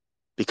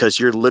because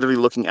you're literally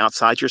looking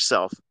outside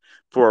yourself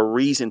for a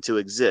reason to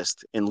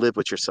exist and live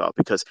with yourself.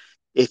 Because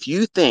if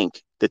you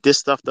think that this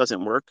stuff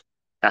doesn't work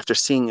after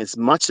seeing as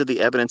much of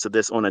the evidence of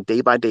this on a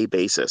day by day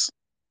basis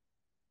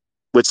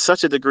with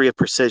such a degree of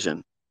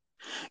precision,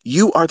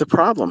 you are the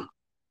problem.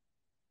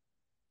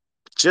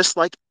 Just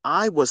like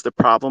I was the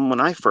problem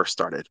when I first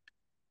started.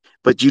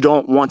 But you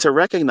don't want to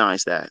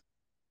recognize that.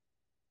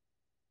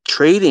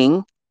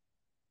 Trading,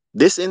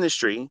 this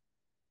industry,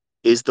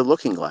 is the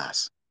looking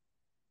glass.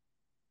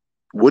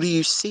 What do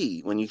you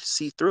see when you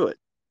see through it?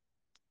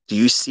 Do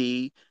you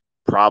see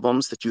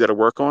problems that you got to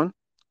work on?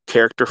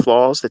 Character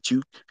flaws that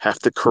you have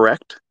to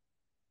correct?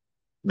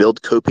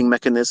 Build coping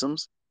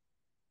mechanisms?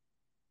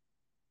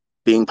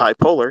 Being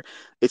bipolar,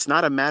 it's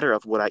not a matter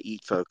of what I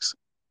eat, folks.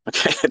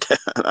 Okay.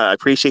 I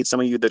appreciate some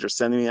of you that are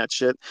sending me that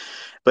shit,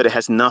 but it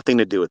has nothing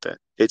to do with it.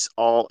 It's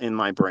all in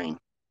my brain.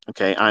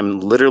 Okay. I'm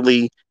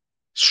literally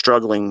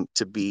struggling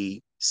to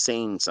be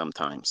sane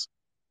sometimes.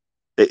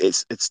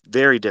 It's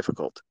very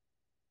difficult.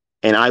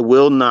 And I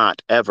will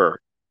not ever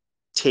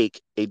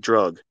take a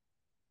drug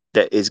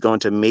that is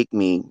going to make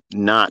me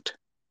not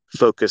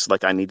focus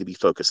like I need to be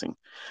focusing.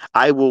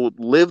 I will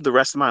live the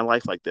rest of my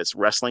life like this,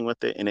 wrestling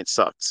with it, and it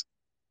sucks.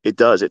 It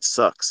does. It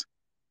sucks.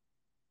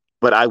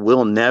 But I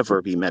will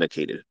never be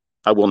medicated.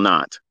 I will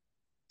not.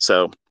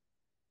 So,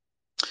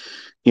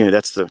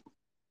 that's the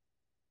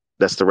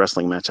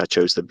wrestling match I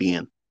chose to be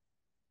in.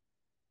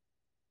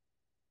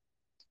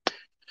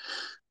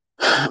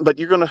 But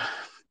you're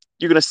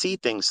gonna see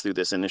things through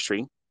this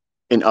industry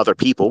in other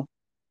people.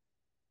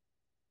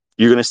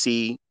 You're gonna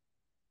see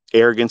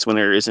arrogance when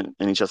there isn't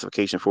any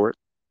justification for it.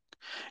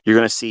 You're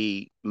gonna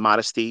see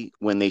modesty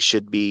when they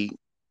should be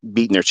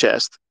beating their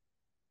chest.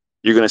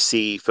 You're gonna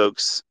see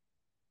folks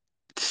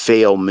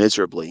fail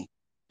miserably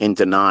and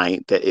deny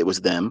that it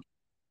was them,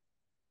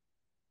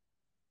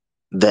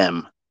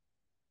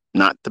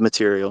 not the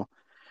material,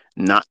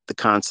 not the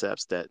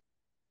concepts that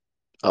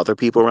other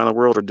people around the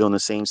world are doing the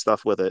same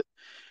stuff with it.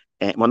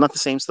 And well, not the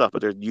same stuff,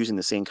 but they're using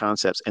the same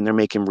concepts and they're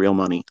making real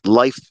money,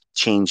 life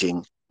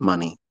changing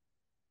money.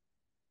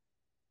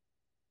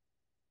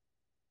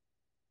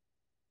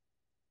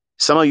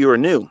 Some of you are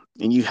new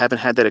and you haven't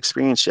had that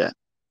experience yet.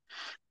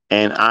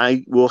 And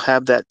I will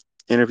have that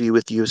interview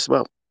with you as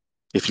well.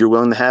 If you're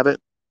willing to have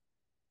it,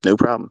 no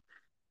problem.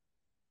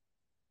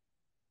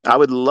 I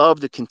would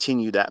love to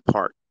continue that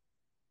part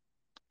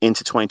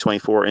into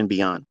 2024 and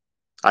beyond.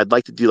 I'd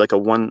like to do like a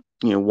one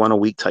a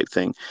week type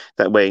thing.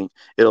 That way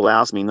it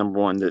allows me, number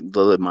one, to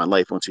live my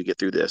life once we get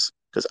through this.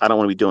 Because I don't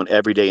want to be doing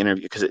everyday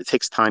interview because it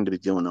takes time to be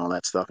doing all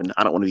that stuff. And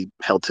I don't want to be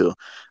held to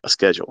a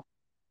schedule.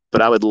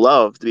 But I would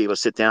love to be able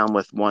to sit down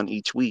with one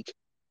each week,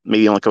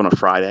 maybe like on a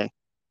Friday.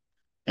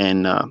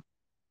 And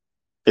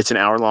it's an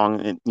hour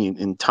long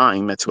in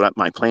time. That's what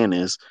my plan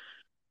is.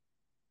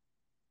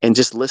 And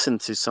just listen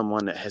to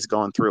someone that has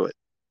gone through it.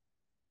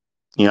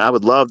 I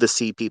would love to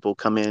see people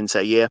come in and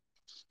say, yeah,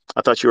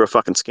 I thought you were a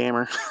fucking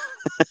scammer.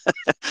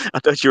 I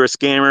thought you were a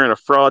scammer and a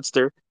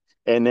fraudster.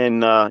 And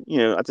then, I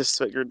just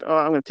figured, oh,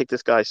 I'm going to take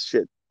this guy's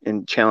shit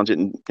and challenge it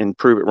and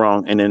prove it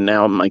wrong. And then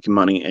now I'm making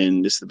money,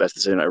 and this is the best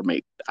decision I ever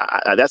made.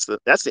 That's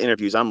the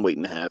interviews I'm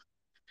waiting to have.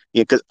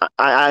 Yeah, because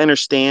I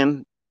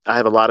understand. I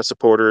have a lot of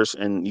supporters,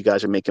 and you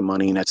guys are making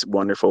money, and that's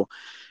wonderful.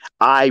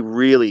 I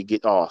really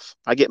get off.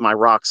 I get my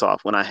rocks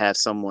off when I have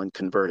someone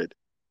converted.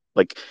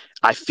 Like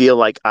I feel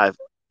like I've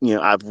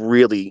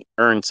really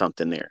earned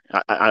something there.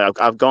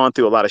 I've gone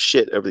through a lot of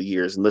shit over the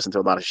years and listened to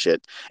a lot of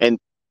shit, and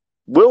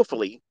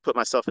willfully put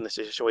myself in a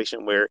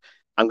situation where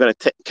I'm going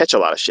to catch a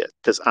lot of shit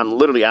because I'm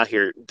literally out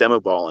here demo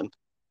balling,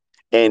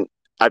 and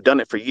I've done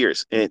it for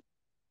years. And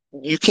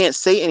you can't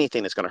say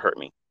anything that's going to hurt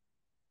me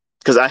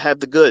because I have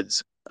the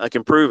goods. I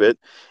can prove it,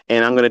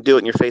 and I'm going to do it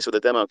in your face with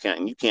a demo account,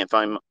 and you can't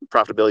find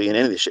profitability in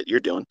any of the shit you're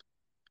doing.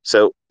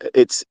 So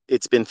it's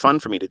been fun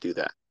for me to do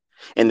that.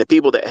 And the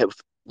people that have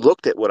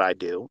looked at what I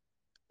do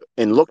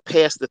and look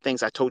past the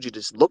things I told you to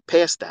just look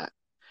past that.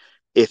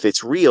 If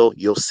it's real,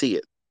 you'll see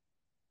it.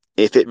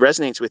 If it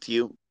resonates with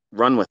you,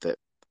 run with it.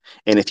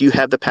 And if you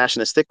have the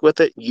passion to stick with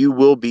it, you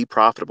will be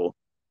profitable.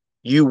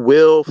 You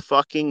will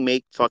fucking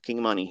make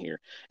fucking money here.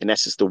 And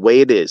that's just the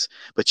way it is.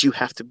 But you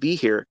have to be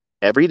here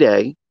every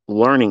day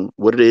learning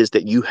what it is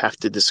that you have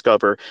to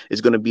discover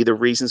is going to be the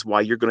reasons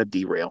why you're going to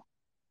derail.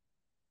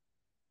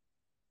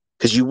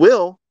 Because you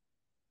will,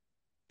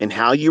 and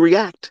how you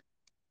react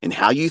and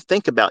how you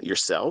think about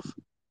yourself,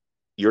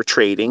 your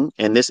trading,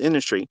 and this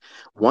industry.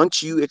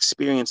 Once you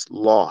experience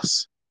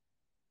loss,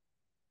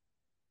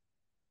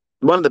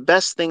 one of the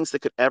best things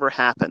that could ever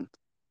happen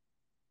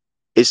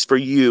is for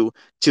you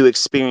to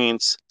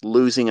experience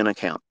losing an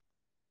account.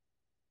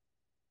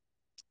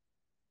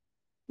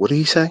 What do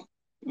you say?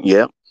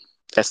 Yeah,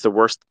 that's the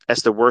worst.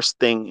 That's the worst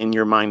thing in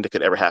your mind that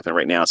could ever happen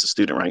right now as a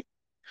student, right?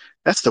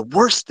 That's the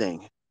worst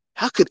thing.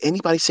 How could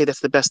anybody say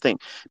that's the best thing?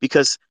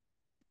 Because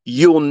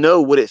you'll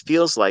know what it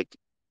feels like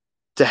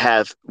to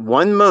have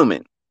one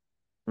moment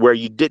where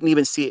you didn't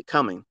even see it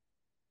coming,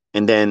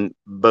 and then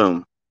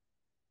boom,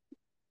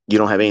 you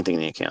don't have anything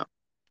in the account,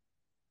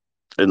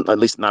 at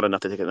least not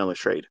enough to take another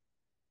trade.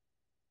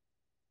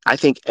 I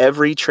think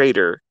every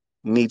trader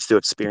needs to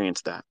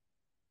experience that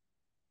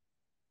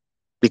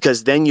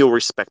because then you'll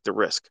respect the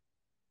risk.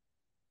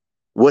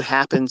 What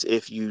happens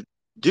if you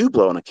do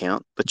blow an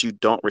account, but you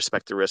don't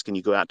respect the risk and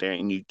you go out there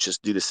and you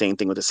just do the same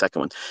thing with the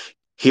second one?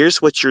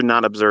 Here's what you're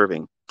not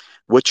observing.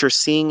 What you're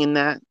seeing in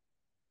that,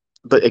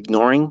 but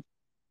ignoring,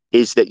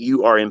 is that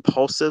you are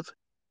impulsive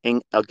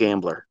and a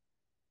gambler.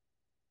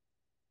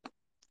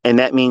 And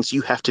that means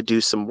you have to do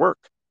some work.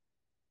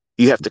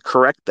 You have to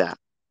correct that.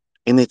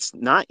 And it's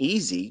not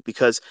easy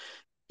because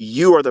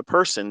you are the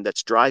person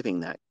that's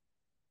driving that.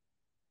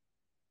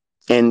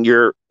 And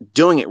you're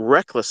doing it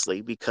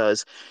recklessly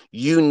because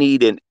you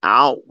need an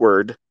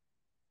outside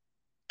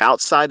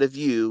of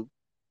you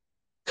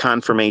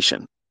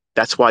confirmation.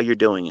 That's why you're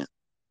doing it.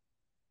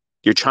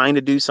 You're trying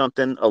to do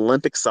something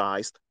Olympic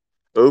sized,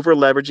 over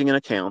leveraging an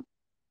account,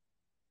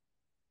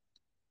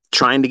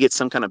 trying to get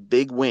some kind of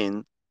big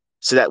win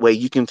so that way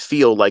you can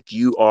feel like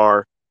you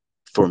are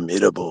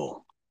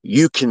formidable.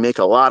 You can make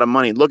a lot of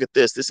money. Look at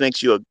this. This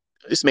makes you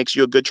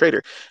a good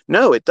trader.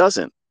 No, it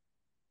doesn't.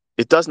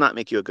 It does not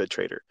make you a good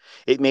trader.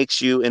 It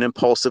makes you an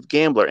impulsive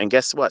gambler. And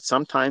guess what?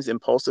 Sometimes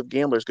impulsive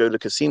gamblers go to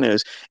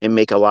casinos and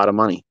make a lot of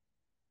money.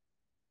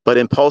 But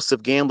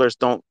impulsive gamblers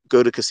don't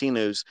go to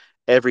casinos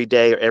every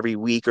day or every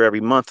week or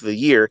every month of the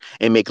year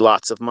and make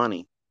lots of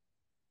money.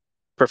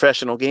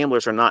 Professional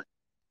gamblers are not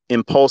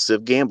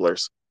impulsive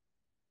gamblers.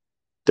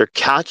 They're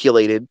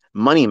calculated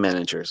money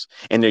managers,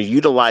 and they're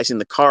utilizing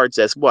the cards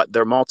as what?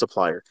 Their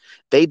multiplier.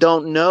 They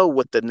don't know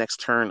what the next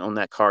turn on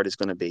that card is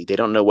going to be. They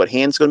don't know what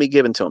hand's going to be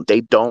given to them.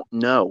 They don't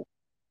know.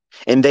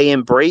 And they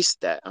embrace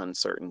that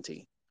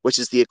uncertainty, which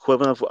is the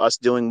equivalent of us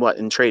doing what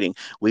in trading?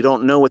 We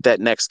don't know what that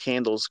next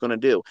candle is going to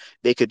do.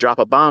 They could drop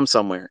a bomb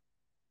somewhere,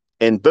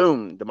 and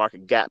boom, the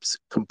market gaps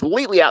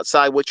completely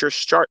outside what your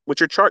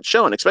chart's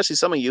showing. Especially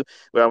some of you,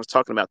 what I was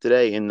talking about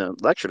today in the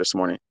lecture this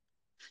morning.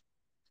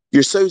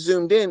 You're so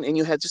zoomed in, and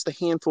you had just a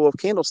handful of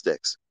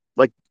candlesticks.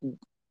 Like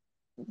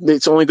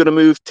it's only going to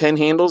move 10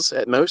 handles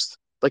at most.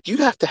 Like you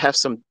have to have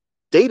some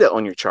data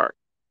on your chart.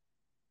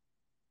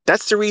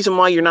 That's the reason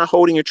why you're not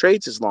holding your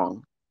trades as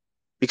long,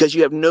 because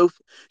you have no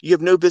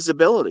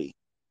visibility.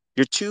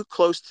 You're too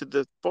close to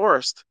the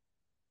forest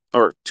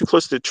or too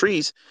close to the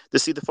trees to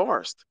see the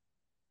forest.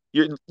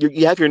 You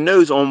have your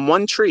nose on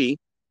one tree,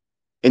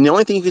 and the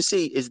only thing you can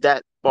see is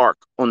that bark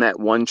on that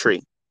one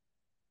tree.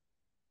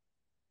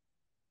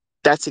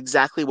 That's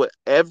exactly what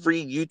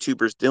every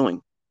YouTuber is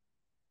doing.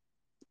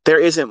 There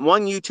isn't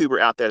one YouTuber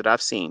out there that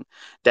I've seen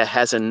that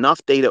has enough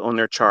data on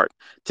their chart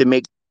to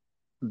make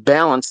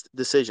balanced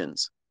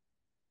decisions.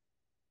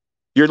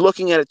 You're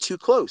looking at it too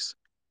close.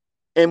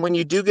 And when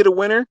you do get a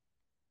winner,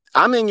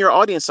 I'm in your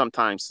audience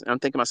sometimes, and I'm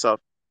thinking to myself,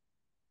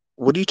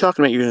 what are you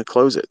talking about? You're going to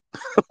close it.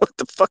 What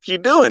the fuck are you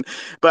doing?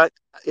 But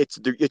it's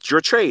your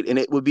trade, and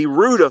it would be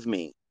rude of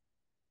me.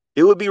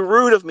 It would be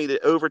rude of me to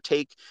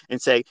overtake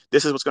and say,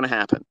 this is what's going to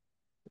happen.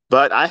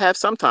 But I have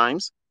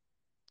sometimes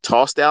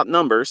tossed out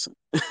numbers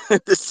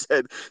that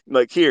said,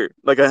 like here,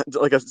 like a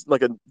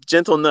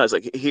gentle nudge,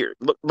 like here,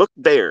 look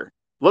there,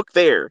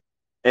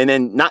 and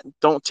then not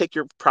don't take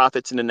your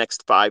profits in the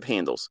next five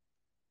handles.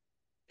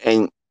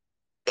 And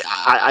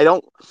I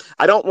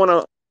don't want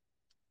to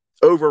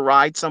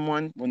override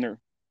someone when they're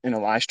in a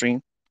live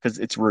stream because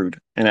it's rude,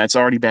 and it's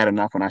already bad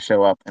enough when I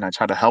show up and I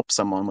try to help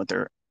someone with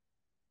their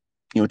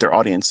with their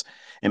audience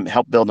and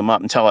help build them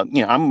up and tell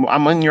them,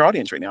 I'm in your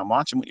audience right now. I'm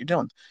watching what you're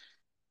doing.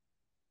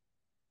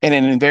 And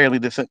then invariably,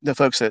 the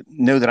folks that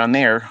know that I'm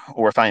there,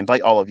 or if I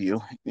invite all of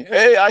you,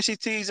 hey,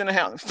 ICT's in the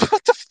house.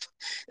 What the?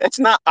 It's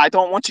not. I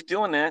don't want you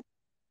doing that,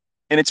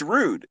 and it's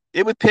rude.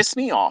 It would piss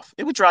me off.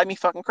 It would drive me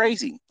fucking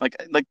crazy. Like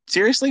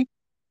seriously.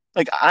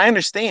 Like I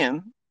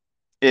understand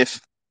if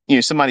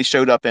somebody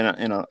showed up in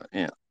a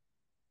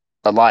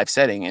live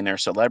setting and they're a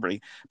celebrity,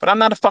 but I'm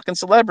not a fucking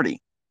celebrity.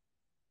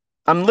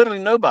 I'm literally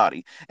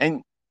nobody.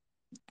 And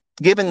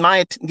giving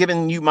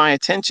you my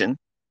attention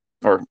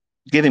or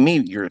giving me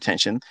your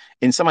attention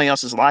in somebody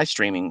else's live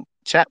streaming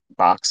chat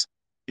box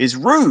is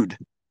rude.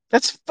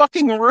 That's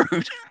fucking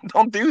rude.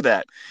 Don't do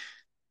that.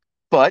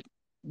 But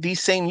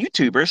these same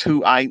YouTubers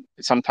who I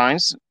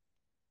sometimes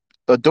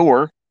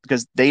adore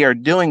because they are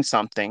doing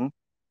something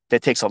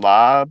that takes a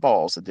lot of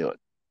balls to do it.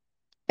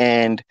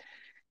 And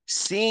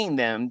seeing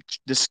them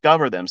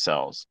discover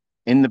themselves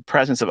in the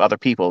presence of other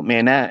people,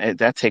 man,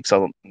 that takes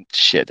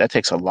that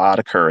takes a lot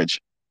of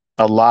courage.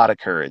 A lot of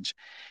courage.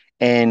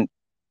 And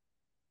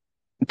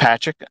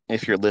Patrick,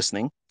 if you're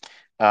listening,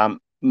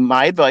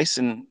 my advice,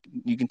 and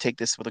you can take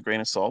this with a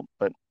grain of salt,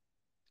 but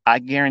I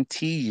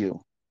guarantee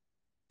you,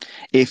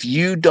 if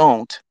you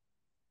don't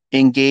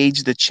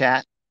engage the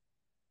chat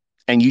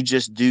and you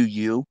just do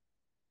you,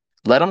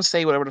 let them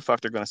say whatever the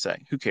fuck they're going to say.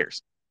 Who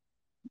cares?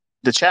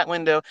 The chat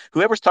window,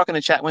 whoever's talking in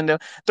the chat window,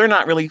 they're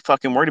not really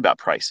fucking worried about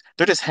price.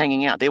 They're just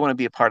hanging out. They want to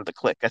be a part of the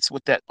clique. That's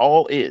what that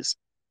all is.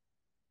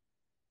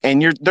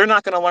 And they're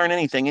not going to learn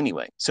anything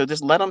anyway. So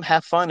just let them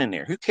have fun in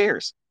there. Who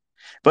cares?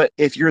 But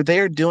if you're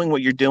there doing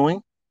what you're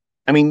doing,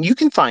 I mean, you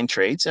can find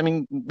trades. I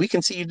mean, we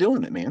can see you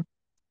doing it, man.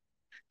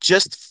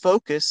 Just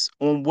focus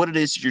on what it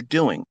is you're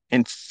doing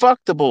and fuck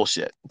the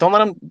bullshit. Don't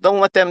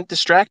let them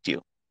distract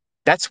you.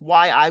 That's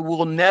why I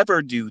will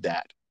never do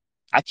that.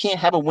 I can't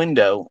have a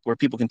window where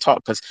people can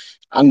talk because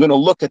I'm going to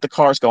look at the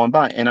cars going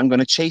by and I'm going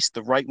to chase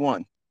the right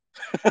one.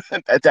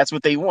 That's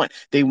what they want.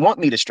 They want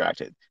me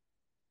distracted.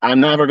 I'm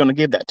never going to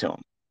give that to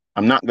them.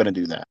 I'm not going to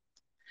do that.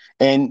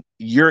 And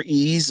you're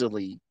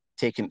easily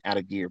taken out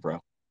of gear, bro.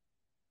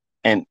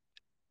 And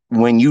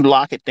when you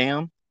lock it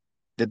down,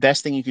 the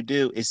best thing you could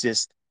do is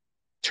just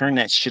turn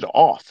that shit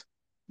off.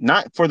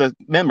 Not for the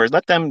members.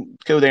 Let them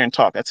go there and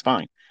talk. That's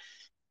fine.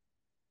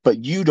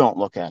 But you don't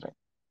look at it.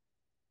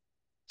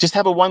 Just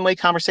have a one-way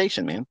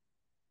conversation, man.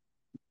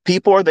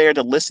 People are there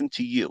to listen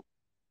to you.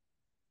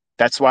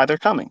 That's why they're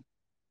coming.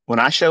 When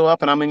I show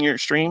up and I'm in your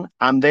stream,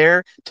 I'm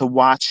there to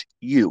watch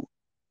you.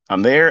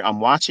 I'm there. I'm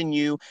watching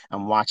you.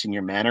 I'm watching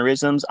your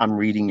mannerisms. I'm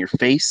reading your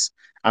face.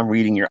 I'm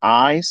reading your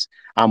eyes.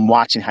 I'm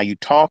watching how you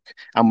talk.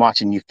 I'm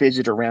watching you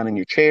fidget around in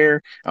your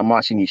chair. I'm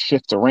watching you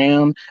shift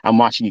around. I'm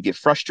watching you get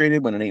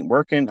frustrated when it ain't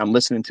working. I'm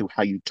listening to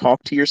how you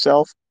talk to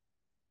yourself.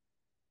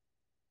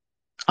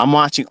 I'm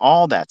watching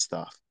all that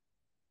stuff.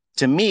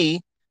 To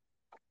me,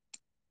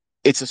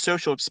 it's a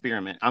social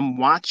experiment. I'm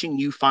watching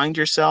you find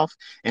yourself,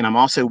 and I'm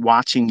also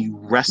watching you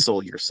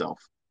wrestle yourself.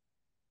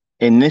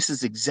 And this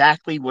is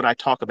exactly what I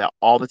talk about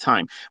all the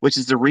time, which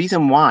is the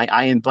reason why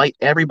I invite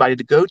everybody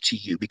to go to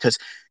you. Because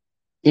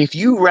if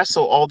you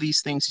wrestle all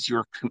these things that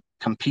you're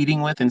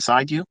competing with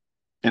inside you,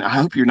 and I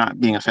hope you're not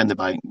being offended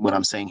by what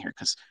I'm saying here,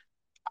 because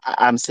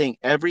I'm saying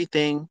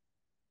everything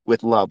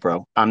with love,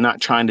 bro. I'm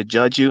not trying to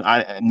judge you.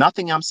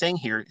 Nothing I'm saying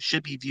here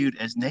should be viewed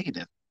as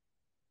negative.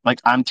 Like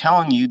I'm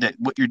telling you that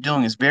what you're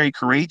doing is very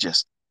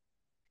courageous.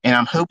 And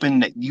I'm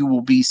hoping that you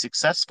will be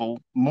successful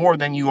more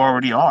than you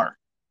already are.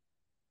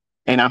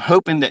 And I'm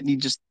hoping that you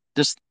just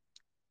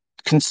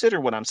consider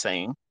what I'm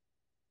saying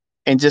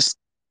and just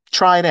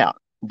try it out.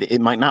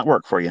 It might not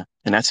work for you,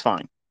 and that's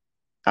fine.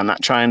 I'm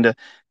not trying to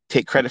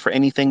take credit for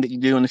anything that you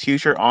do in the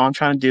future. All I'm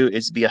trying to do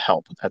is be a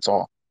help. That's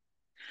all.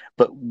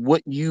 But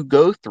what you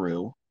go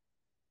through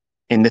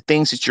and the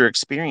things that you're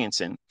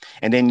experiencing,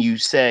 and then you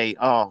say,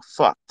 "Oh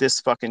fuck,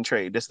 this fucking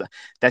trade,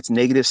 that's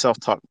negative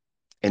self-talk."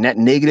 And that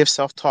negative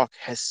self-talk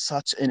has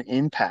such an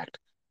impact,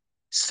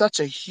 such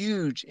a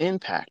huge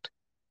impact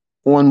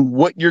on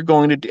what you're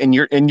going to do. And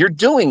you're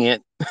doing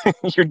it,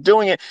 you're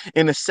doing it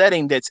in a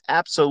setting that's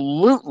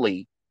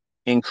absolutely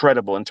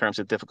incredible in terms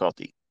of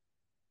difficulty,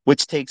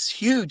 which takes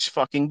huge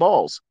fucking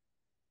balls.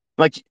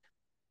 Like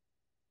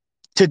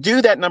to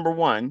do that, number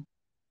one,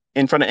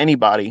 in front of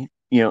anybody,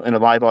 in a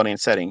live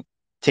audience setting,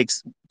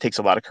 takes takes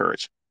a lot of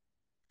courage.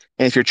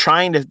 And if you're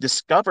trying to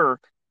discover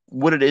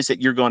what it is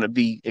that you're going to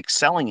be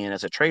excelling in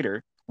as a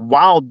trader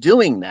while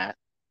doing that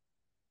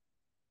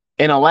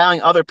and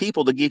allowing other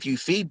people to give you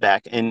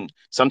feedback, and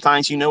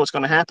sometimes you know what's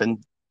going to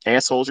happen.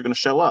 Assholes are going to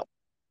show up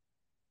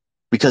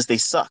because they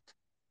suck.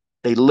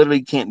 They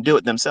literally can't do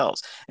it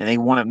themselves. And they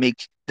want to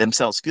make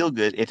themselves feel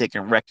good if they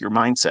can wreck your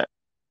mindset.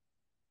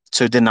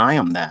 So deny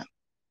them that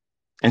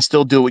and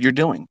still do what you're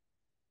doing.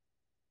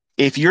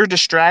 If you're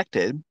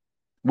distracted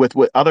with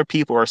what other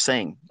people are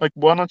saying, like,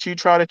 why don't you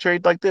try to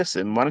trade like this?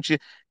 And why don't you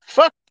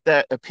fuck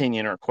that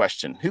opinion or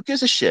question? Who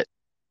gives a shit?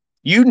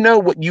 You know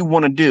what you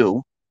want to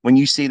do when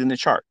you see it in the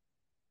chart,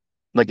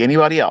 like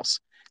anybody else.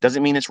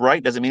 Doesn't mean it's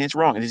right, doesn't mean it's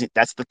wrong.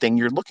 That's the thing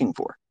you're looking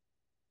for.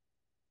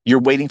 You're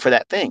waiting for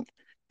that thing.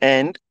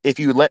 And if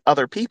you let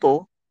other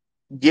people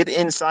get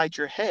inside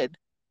your head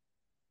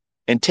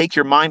and take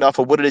your mind off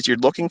of what it is you're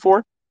looking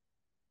for,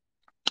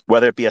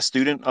 whether it be a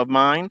student of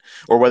mine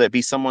or whether it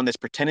be someone that's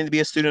pretending to be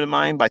a student of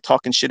mine by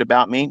talking shit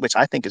about me, which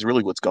I think is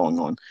really what's going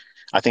on.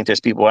 I think there's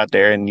people out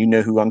there, and you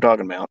know who I'm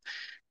talking about.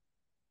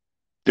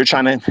 They're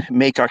trying to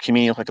make our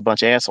community look like a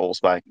bunch of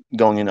assholes by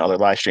going into other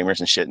live streamers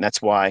and shit. And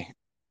that's why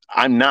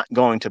I'm not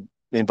going to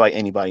invite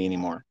anybody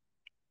anymore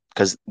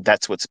because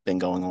that's what's been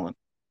going on.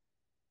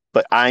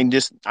 But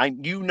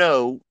you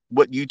know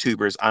what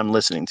YouTubers I'm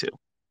listening to.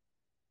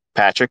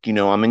 Patrick, you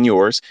know I'm in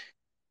yours.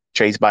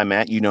 Trades by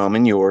Matt, you know I'm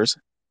in yours.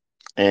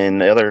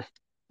 And the other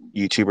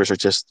YouTubers are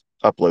just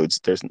uploads.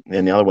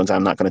 And the other ones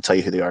I'm not going to tell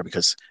you who they are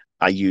because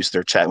I use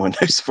their chat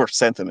windows for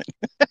sentiment,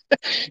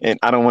 and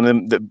I don't want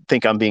them to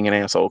think I'm being an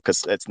asshole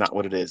because that's not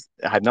what it is.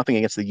 I have nothing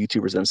against the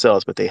YouTubers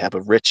themselves, but they have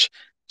a rich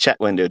chat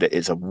window that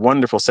is a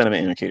wonderful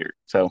sentiment indicator.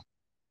 So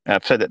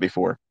I've said that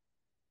before,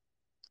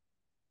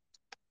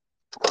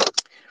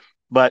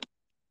 but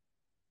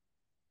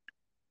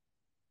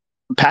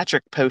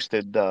Patrick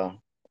posted a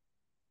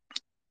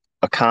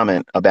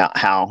comment about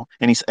how,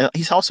 and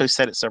he's also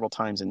said it several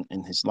times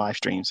in his live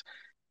streams.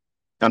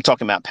 I'm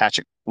talking about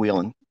Patrick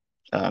Whelan.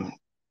 Um,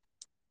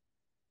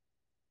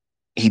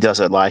 he does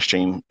a live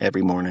stream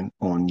every morning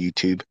on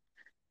YouTube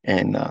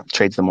and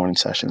trades the morning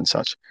session and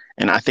such.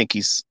 And I think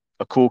he's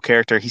a cool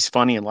character. He's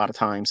funny a lot of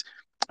times,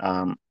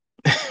 um,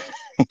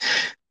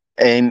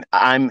 and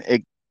I'm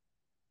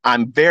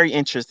very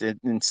interested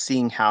in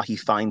seeing how he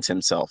finds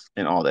himself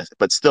in all this,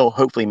 but still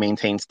hopefully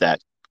maintains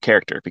that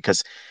character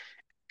because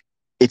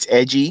it's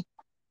edgy.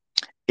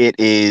 It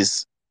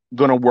is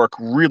going to work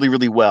really,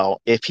 really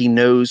well if he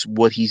knows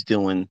what he's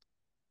doing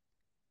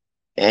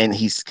and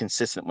he's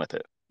consistent with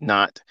it.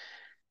 Not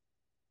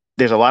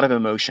There's a lot of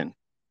emotion,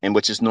 and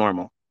which is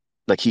normal.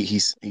 Like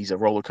he's a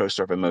roller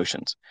coaster of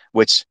emotions,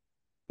 which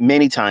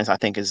many times I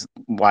think is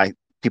why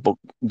people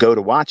go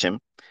to watch him.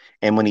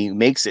 And when he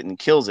makes it and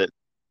kills it,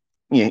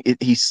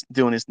 he's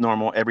doing his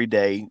normal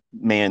everyday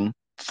man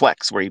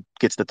flex where he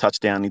gets the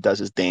touchdown, he does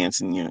his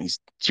dance, and he's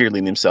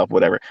cheerleading himself,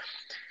 whatever.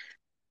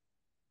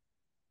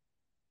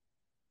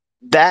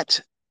 That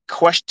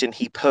question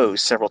he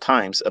posed several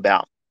times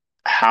about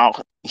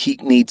how he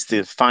needs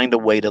to find a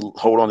way to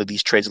hold on to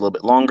these trades a little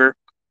bit longer.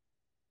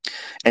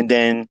 And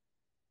then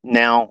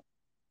now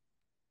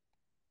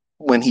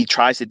when he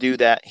tries to do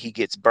that, he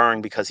gets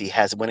burned because he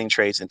has winning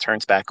trades and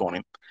turns back on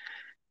him.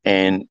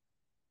 And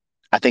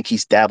I think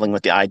he's dabbling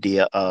with the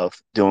idea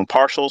of doing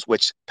partials,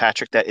 which,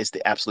 Patrick, that is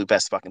the absolute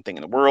best fucking thing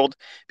in the world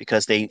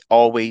because they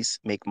always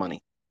make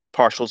money.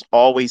 Partials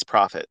always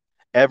profit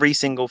every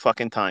single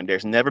fucking time.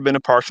 There's never been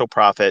a partial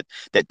profit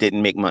that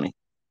didn't make money.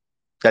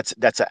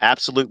 That's an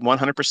absolute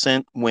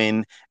 100%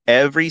 win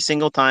every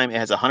single time. It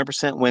has a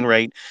 100% win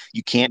rate.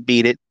 You can't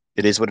beat it.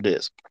 It is what it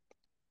is.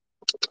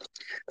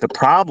 The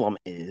problem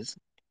is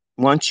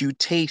once you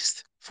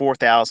taste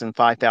 $4,000,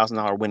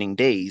 $5,000 winning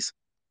days,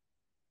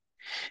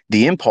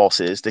 the impulse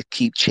is to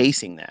keep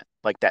chasing that,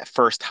 like that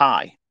first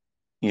high.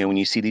 When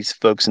you see these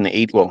folks in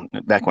the well,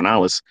 back when I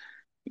was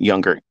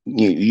younger,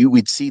 you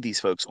would see these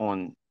folks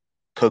on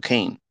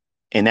cocaine.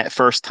 And that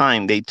first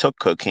time they took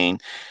cocaine,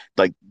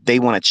 like they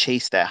want to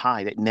chase that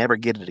high. They never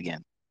get it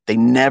again. They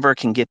never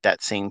can get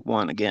that same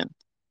one again,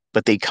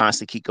 but they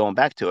constantly keep going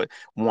back to it,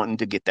 wanting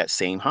to get that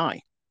same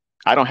high.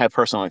 I don't have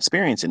personal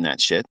experience in that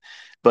shit,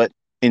 but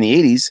in the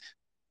 80s,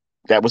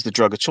 that was the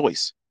drug of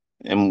choice.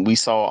 And we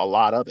saw a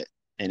lot of it.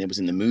 and it was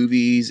in the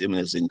movies, it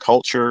was in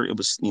culture. It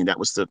was, that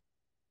was the,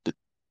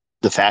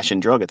 the fashion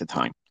drug at the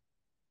time.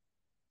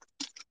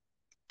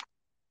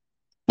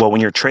 Well,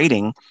 when you're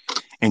trading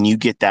and you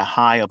get that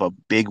high of a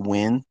big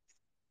win,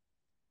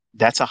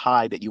 that's a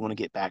high that you want to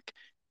get back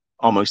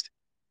almost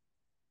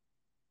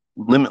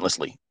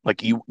limitlessly.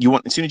 Like you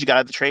want, as soon as you got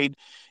out of the trade,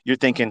 you're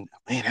thinking,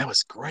 man, that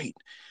was great.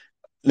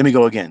 Let me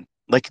go again.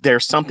 Like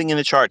there's something in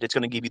the chart that's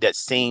going to give you that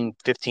same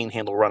 15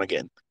 handle run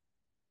again.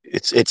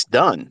 It's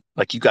done.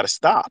 Like you got to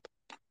stop.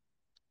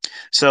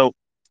 So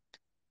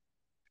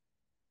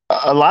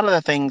a lot of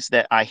the things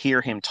that I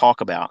hear him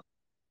talk about,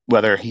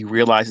 whether he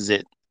realizes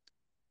it,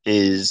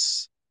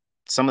 is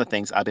some of the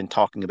things I've been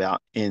talking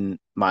about in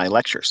my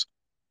lectures.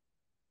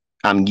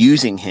 I'm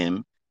using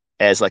him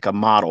as like a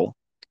model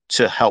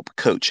to help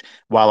coach.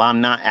 While I'm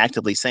not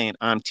actively saying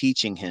I'm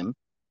teaching him,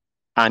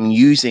 I'm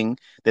using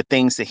the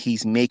things that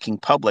he's making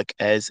public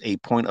as a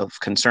point of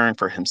concern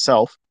for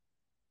himself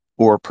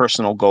or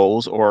personal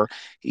goals, or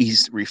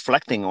he's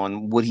reflecting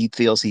on what he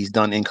feels he's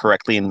done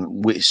incorrectly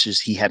and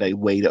wishes he had a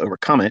way to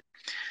overcome it.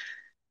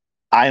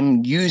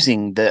 I'm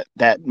using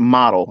that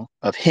model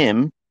of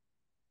him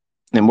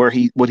and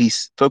what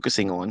he's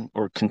focusing on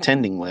or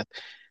contending with.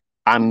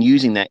 I'm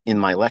using that in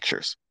my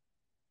lectures.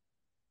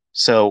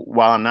 So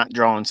while I'm not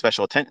drawing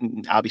special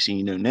attention,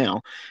 obviously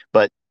now,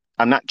 but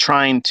I'm not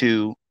trying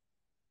to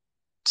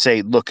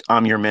say, look,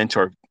 I'm your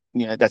mentor.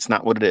 Yeah, that's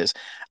not what it is.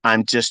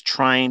 I'm just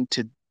trying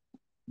to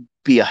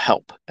be a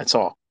help. That's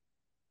all.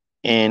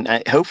 And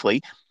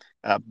hopefully,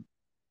 uh,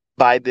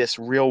 by this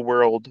real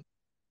world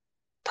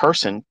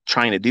person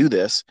trying to do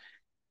this,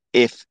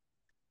 if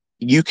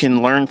you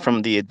can learn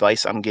from the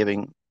advice I'm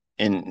giving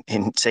and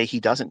say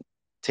he doesn't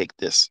take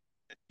this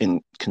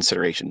in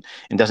consideration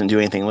and doesn't do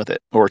anything with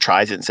it or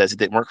tries it and says it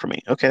didn't work for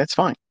me. Okay, that's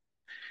fine.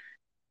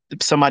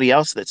 Somebody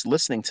else that's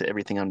listening to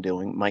everything I'm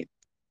doing might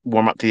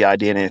warm up to the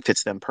idea and it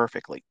fits them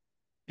perfectly.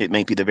 It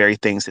may be the very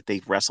things that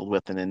they've wrestled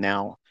with and then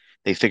now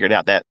they figured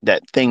out that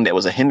thing that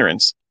was a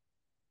hindrance,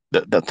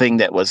 the thing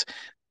that was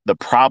the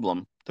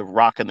problem, the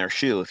rock in their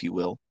shoe, if you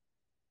will.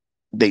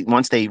 They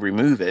once they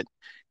remove it,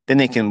 then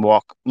they can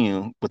walk,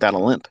 without a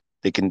limp.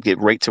 They can get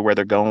right to where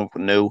they're going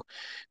with no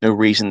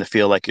reason to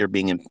feel like you're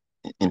being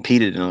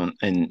impeded on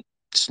and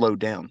slowed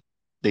down.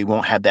 They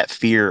won't have that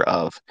fear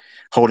of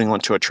holding on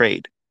to a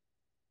trade.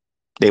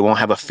 They won't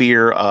have a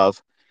fear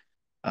of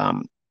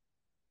um,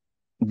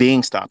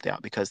 being stopped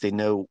out because they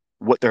know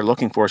what they're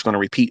looking for is going to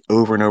repeat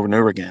over and over and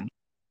over again.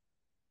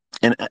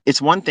 And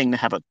it's one thing to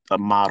have a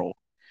model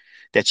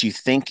that you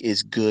think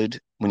is good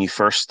when you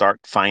first start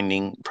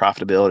finding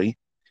profitability.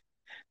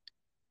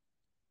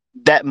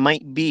 That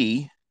might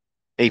be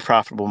a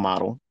profitable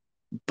model,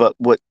 but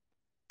what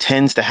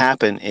tends to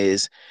happen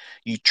is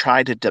you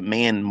try to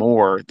demand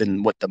more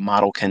than what the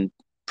model can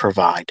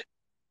provide.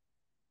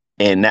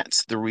 And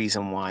that's the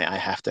reason why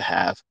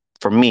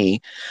for me,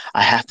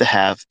 I have to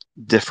have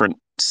different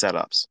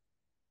setups.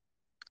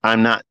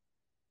 I'm not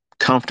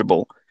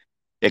comfortable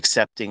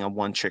accepting a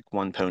one trick,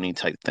 one pony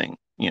type thing.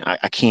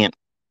 I can't,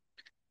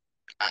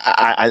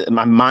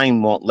 my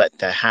mind won't let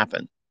that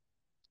happen,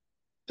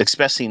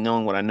 especially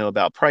knowing what I know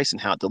about price and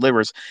how it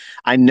delivers.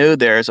 I know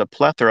there's a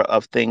plethora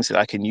of things that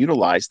I can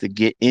utilize to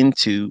get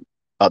into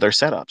other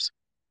setups.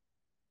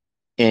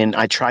 And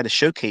I try to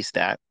showcase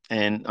that.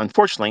 And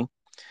unfortunately,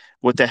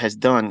 what that has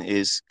done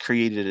is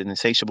created an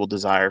insatiable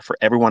desire for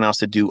everyone else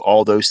to do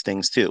all those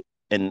things too.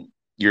 And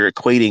you're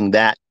equating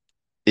that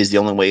is the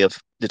only way of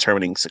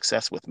determining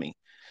success with me,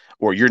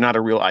 or you're not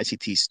a real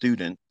ICT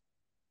student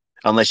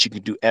unless you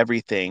can do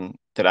everything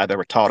that I've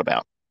ever taught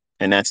about.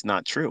 And that's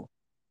not true.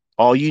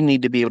 All you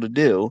need to be able to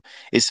do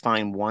is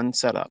find one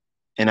setup.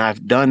 And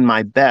I've done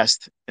my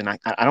best, and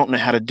I don't know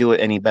how to do it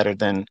any better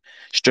than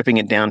stripping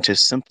it down to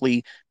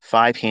simply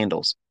 5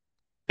 handles.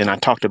 And I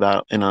talked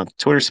about in a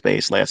Twitter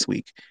space last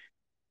week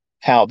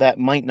how that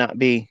might not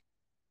be.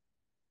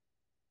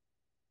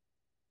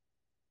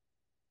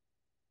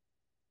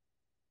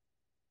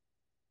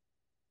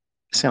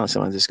 It sounds like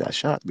someone just got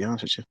shot, to be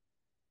honest with you.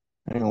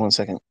 Hang on one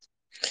second.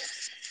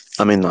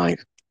 I'm in like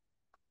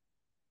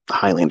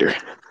Highlander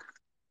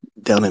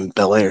down in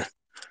Bel Air,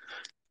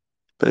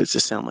 but it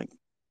just sounded like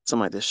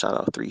somebody just shot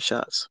off 3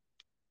 shots.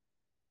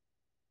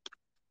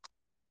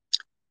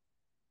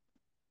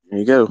 There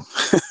you go.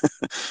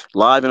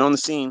 Live and on the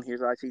scene.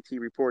 Here's ICT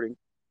reporting.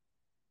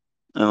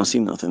 I don't see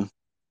nothing.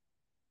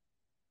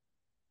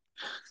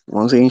 As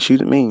long as they ain't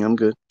shooting me, I'm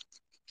good.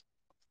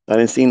 I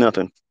didn't see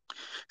nothing.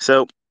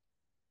 So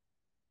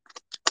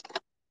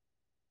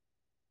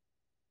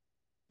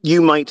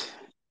you might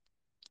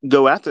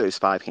go after those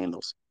 5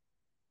 handles.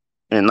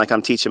 And like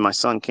I'm teaching my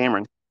son,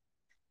 Cameron,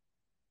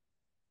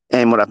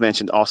 and what I've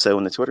mentioned also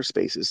in the Twitter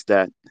spaces,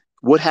 that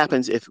what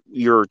happens if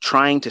you're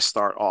trying to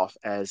start off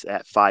as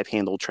that 5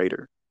 handle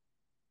trader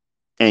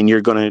and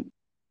you're going to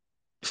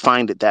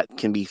find that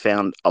can be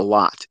found a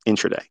lot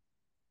intraday,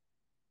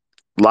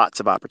 lots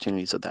of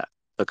opportunities of that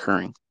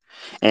occurring.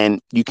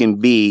 And you can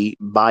be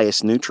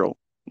bias neutral,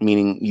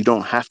 meaning you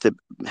don't have to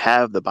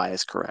have the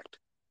bias correct.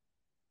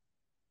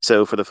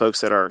 So for the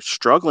folks that are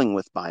struggling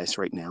with bias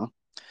right now,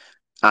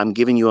 I'm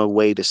giving you a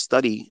way to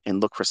study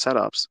and look for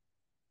setups.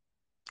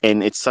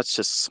 And it's such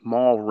a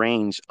small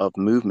range of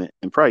movement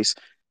and price.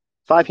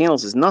 Five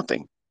handles is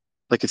nothing.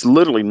 Like it's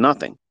literally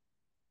nothing.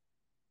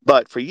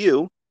 But for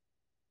you,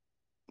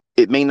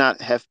 it may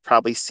not have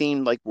probably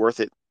seemed like worth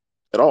it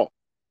at all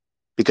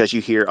because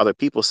you hear other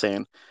people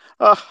saying,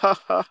 oh, ha,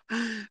 ha,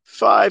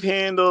 five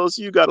handles,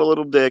 you got a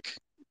little dick.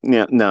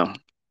 Yeah, no.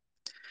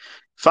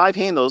 Five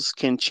handles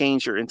can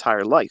change your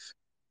entire life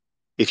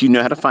if you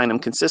know how to find them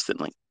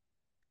consistently.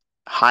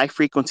 High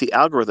frequency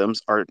algorithms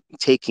are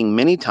taking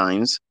many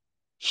times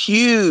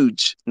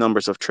huge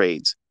numbers of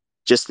trades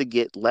just to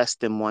get less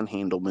than one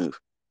handle move.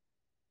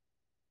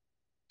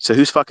 So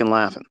who's fucking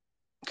laughing?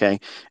 Okay.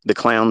 The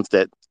clowns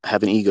that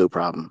have an ego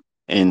problem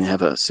and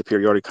have a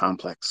superiority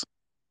complex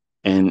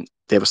and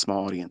they have a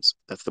small audience.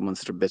 That's the ones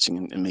that are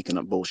bitching and making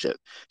up bullshit.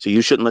 So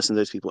you shouldn't listen to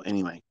those people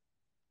anyway.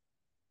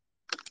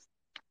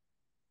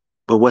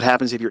 But what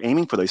happens if you're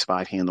aiming for those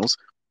five handles,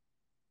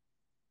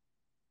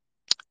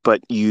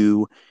 but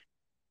you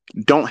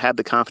don't have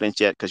the confidence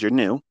yet because you're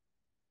new,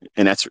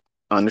 and that's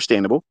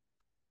understandable,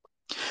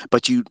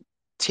 but you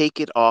take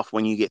it off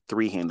when you get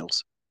three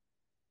handles.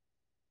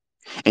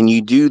 And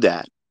you do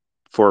that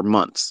for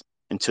months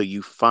until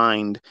you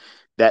find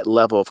that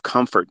level of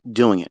comfort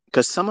doing it.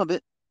 Because some of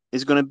it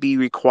is going to be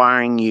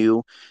requiring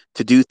you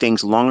to do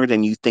things longer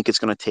than you think it's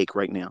going to take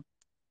right now.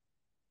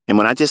 And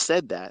when I just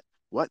said that,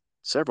 what?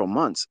 Several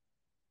months.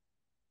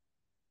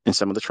 And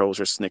some of the trolls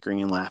are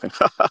snickering and laughing.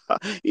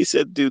 He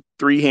said, do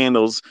three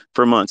handles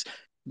for months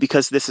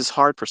because this is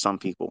hard for some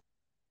people.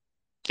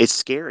 It's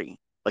scary.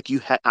 Like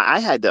I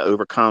had to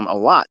overcome a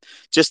lot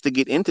just to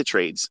get into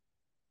trades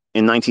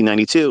in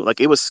 1992. Like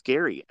it was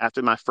scary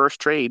after my first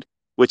trade,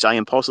 which I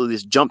impulsively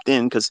just jumped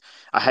in because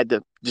I had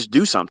to just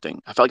do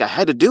something. I felt like I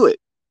had to do it.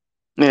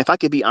 And if I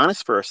could be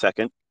honest for a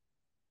second,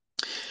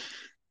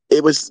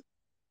 it was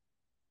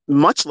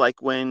much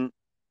like when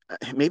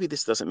maybe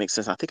this doesn't make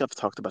sense. I think I've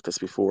talked about this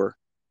before.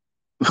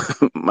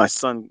 My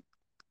son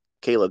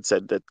Caleb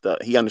said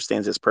that he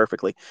understands this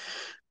perfectly,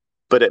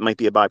 but it might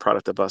be a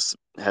byproduct of us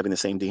having the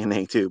same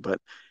DNA too. But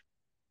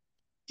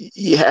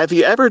have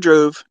you ever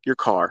drove your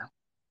car?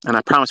 And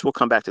I promise we'll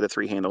come back to the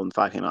three handle and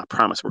five handle. I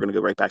promise we're going to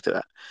go right back to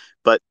that.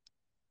 But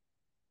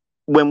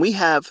when we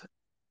have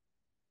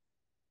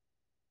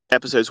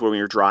episodes where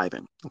you're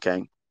driving,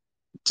 okay,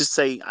 just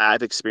say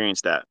I've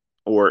experienced that.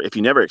 Or if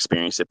you never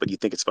experienced it, but you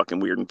think it's fucking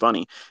weird and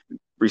funny,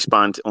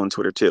 respond on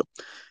Twitter too.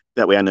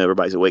 That way I know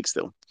everybody's awake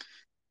still.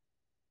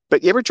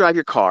 But you ever drive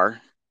your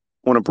car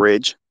on a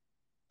bridge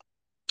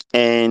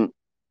and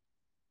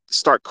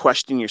start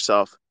questioning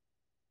yourself,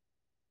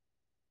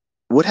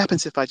 what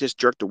happens if I just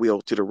jerk the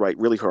wheel to the right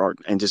really hard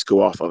and just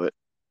go off of it?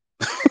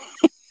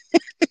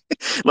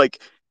 Like,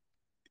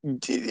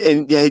 and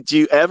did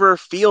you ever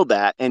feel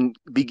that and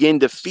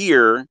begin to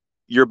fear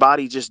your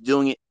body just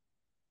doing it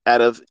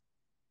out of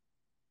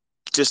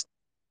just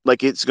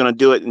like it's going to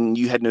do it and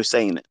you had no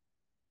say in it?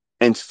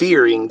 And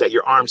fearing that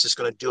your arm's just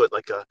going to do it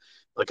like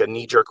a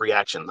knee jerk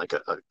reaction, like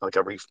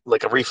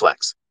a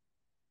reflex.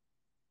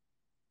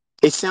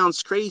 It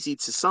sounds crazy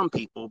to some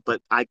people,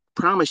 but I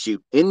promise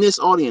you, in this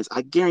audience,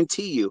 I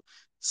guarantee you,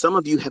 some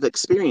of you have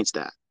experienced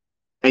that,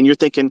 and you're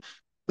thinking,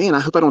 "Man, I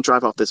hope I don't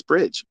drive off this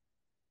bridge."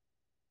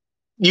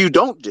 You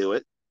don't do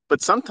it,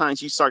 but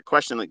sometimes you start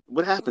questioning, like,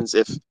 what happens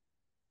if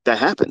that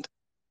happened?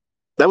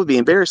 That would be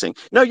embarrassing.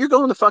 No, you're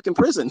going to fucking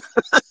prison.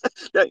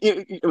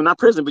 Not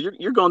prison, but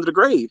you're going to the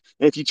grave.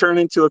 And if you turn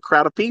into a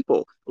crowd of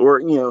people or,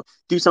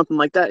 do something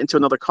like that into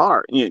another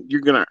car,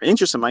 you're going to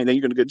injure somebody, then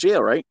you're going to go to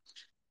jail, right?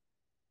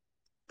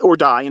 Or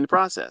die in the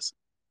process.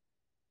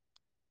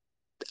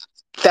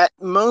 That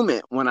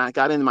moment when I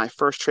got into my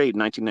first trade in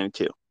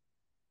 1992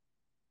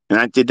 and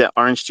I did that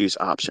orange juice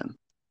option,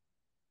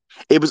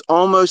 it was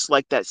almost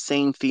like that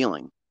same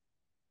feeling.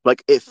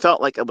 Like it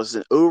felt like it was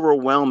an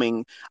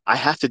overwhelming, I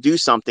have to do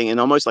something and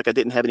almost like I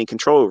didn't have any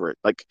control over it.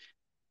 Like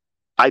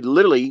I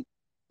literally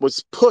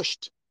was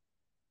pushed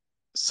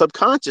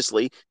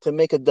subconsciously to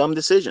make a dumb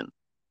decision.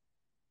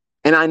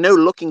 And I know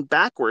looking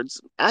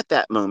backwards at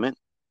that moment,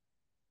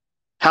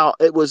 how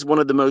it was one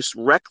of the most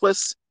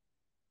reckless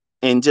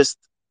and just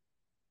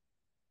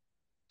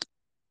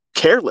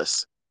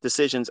careless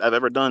decisions I've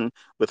ever done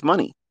with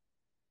money.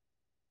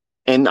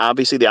 And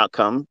obviously the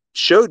outcome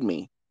showed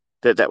me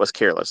that that was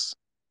careless.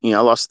 I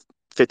lost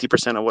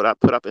 50% of what I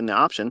put up in the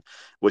option,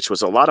 which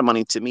was a lot of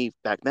money to me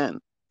back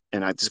then.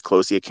 And I just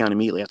closed the account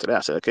immediately after that.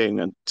 I said, okay,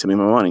 send me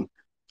my money.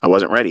 I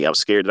wasn't ready. I was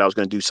scared that I was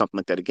going to do something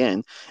like that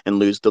again and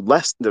lose the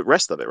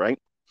rest of it, right?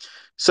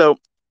 So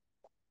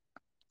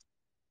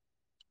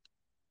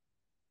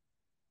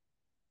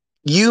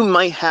you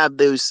might have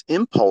those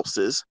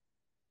impulses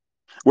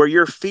where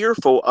you're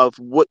fearful of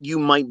what you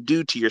might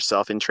do to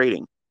yourself in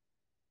trading,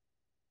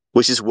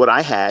 which is what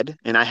I had.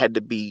 And I had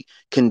to be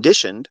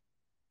conditioned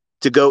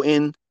to go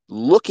in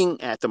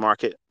looking at the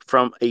market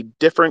from a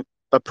different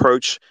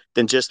approach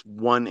than just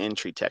one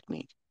entry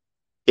technique.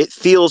 It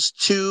feels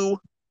too,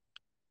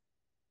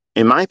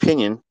 in my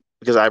opinion,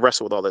 because I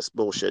wrestle with all this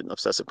bullshit and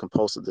obsessive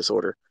compulsive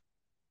disorder,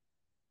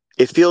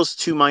 it feels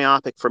too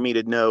myopic for me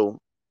to know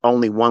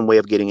only one way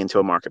of getting into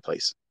a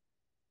marketplace.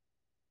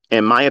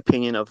 In my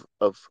opinion of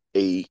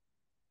a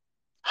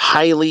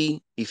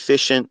highly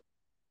efficient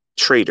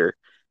trader,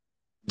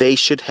 they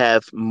should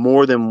have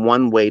more than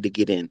one way to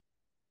get in.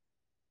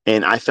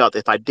 And I felt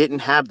if I didn't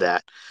have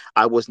that,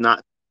 I was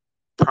not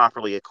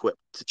properly equipped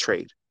to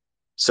trade.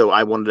 So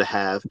I wanted to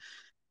have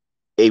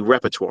a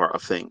repertoire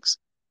of things.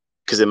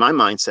 Because in my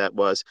mindset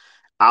was,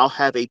 I'll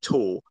have a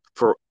tool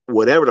for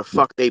whatever the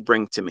fuck they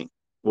bring to me.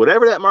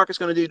 Whatever that market's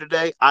going to do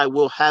today, I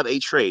will have a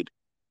trade.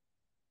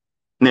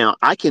 Now,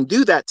 I can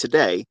do that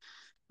today,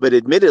 but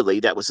admittedly,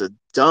 that was a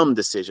dumb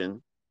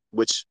decision,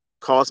 which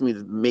caused me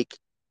to make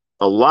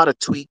a lot of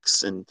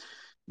tweaks and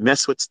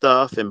mess with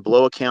stuff and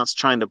blow accounts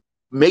trying to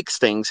make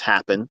things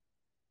happen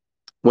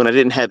when I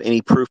didn't have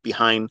any proof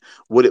behind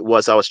what it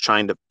was I was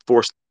trying to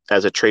force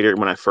as a trader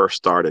when I first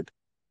started.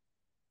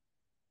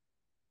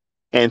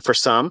 And for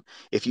some,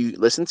 if you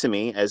listen to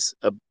me as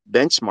a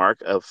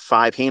benchmark of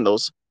 5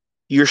 handles,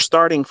 you're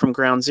starting from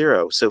ground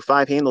zero. So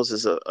 5 handles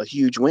is a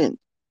huge win.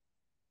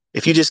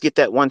 If you just get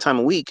that one time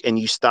a week and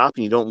you stop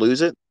and you don't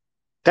lose it,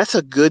 that's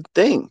a good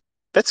thing.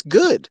 That's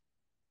good,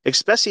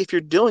 especially if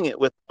you're doing it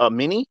with a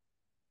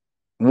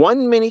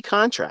one mini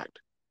contract.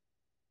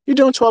 You're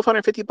doing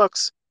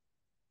 $1,250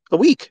 a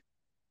week.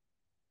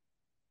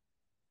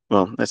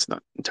 Well, that's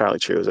not entirely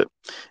true, is it?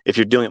 If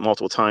you're doing it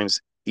multiple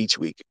times each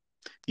week,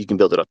 you can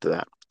build it up to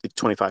that,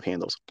 25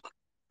 handles.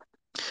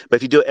 But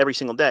if you do it every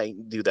single day,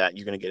 do that,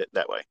 you're going to get it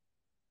that way.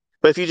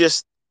 But if you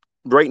just,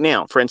 right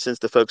now, for instance,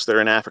 the folks that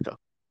are in Africa,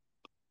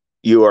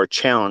 you are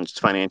challenged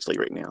financially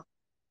right now.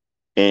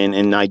 And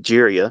in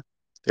Nigeria,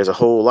 there's a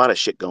whole lot of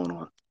shit going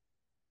on.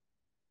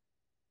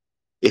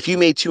 If you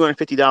made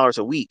 $250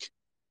 a week,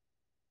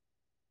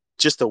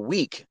 just a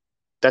week,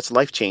 that's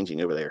life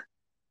changing over there.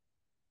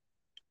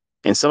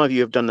 And some of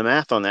you have done the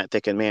math on that,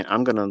 thinking, man,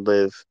 I'm going to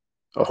live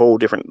a whole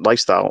different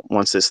lifestyle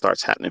once this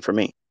starts happening for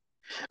me.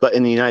 But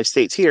in the United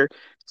States here,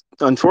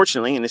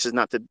 unfortunately, and this is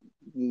not to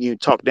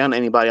talk down to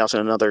anybody else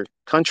in another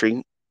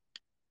country,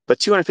 but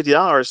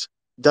 $250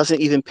 doesn't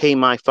even pay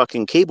my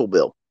fucking cable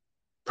bill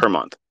per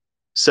month.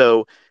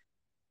 So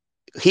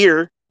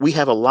here we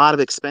have a lot of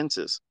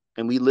expenses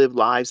and we live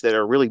lives that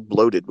are really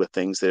bloated with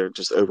things that are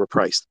just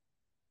overpriced.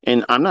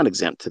 And I'm not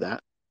exempt to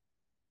that.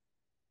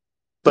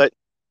 But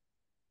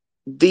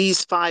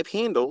these 5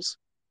 handles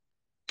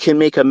can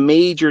make a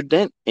major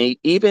dent,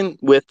 even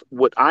with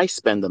what I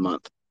spend a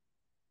month.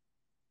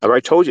 I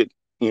already told you,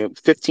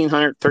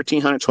 $1,500,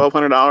 $1,300,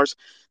 $1,200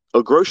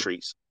 of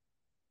groceries.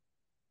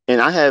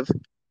 And I have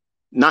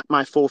not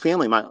my full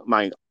family.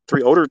 My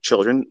 3 older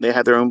children, they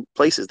have their own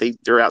places.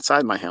 They're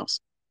outside my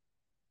house.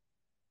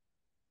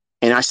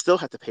 And I still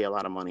have to pay a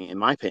lot of money. In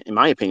my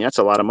opinion, that's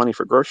a lot of money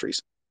for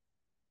groceries.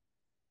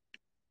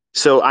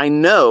 So I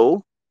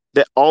know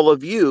that all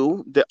of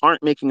you that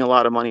aren't making a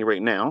lot of money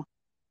right now,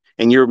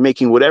 and you're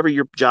making whatever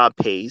your job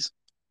pays,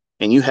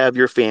 and you have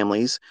your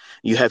families,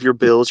 you have your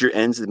bills, your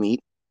ends to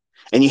meet,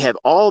 and you have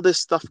all this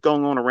stuff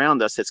going on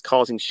around us that's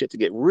causing shit to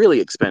get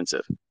really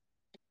expensive,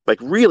 like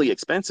really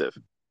expensive.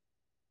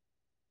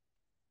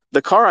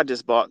 The car I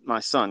just bought my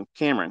son,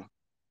 Cameron,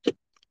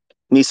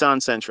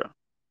 Nissan Sentra,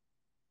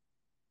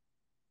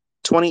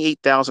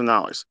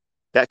 $28,000.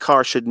 That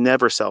car should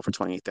never sell for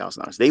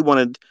 $28,000. They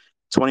wanted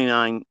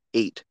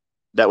 29.8.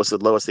 That was the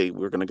lowest they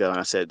were going to go. And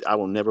I said, I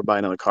will never buy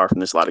another car from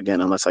this lot again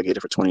unless I get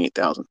it for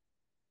 28,000.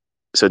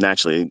 So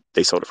naturally,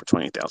 they sold it for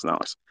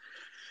 $28,000.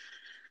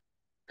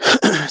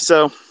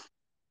 So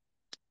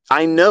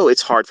I know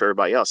it's hard for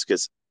everybody else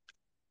because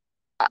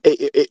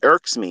it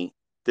irks me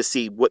to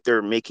see what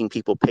they're making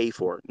people pay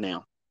for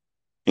now.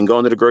 And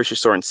going to the grocery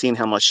store and seeing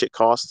how much shit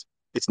costs,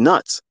 it's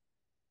nuts.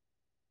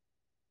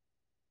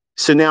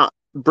 So now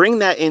bring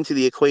that into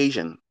the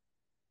equation,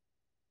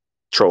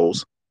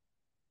 trolls,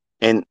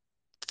 and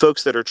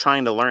folks that are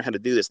trying to learn how to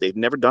do this. They've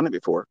never done it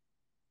before.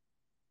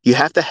 You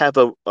have to have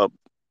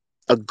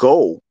a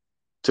goal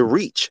to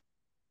reach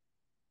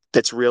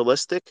that's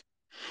realistic,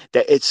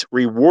 that it's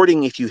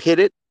rewarding if you hit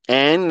it.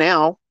 And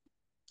now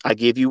I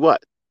give you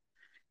what?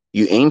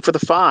 You aim for the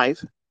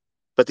 5,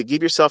 but to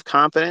give yourself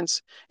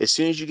confidence, as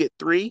soon as you get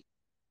 3,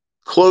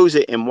 close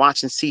it and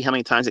watch and see how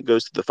many times it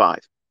goes to the 5.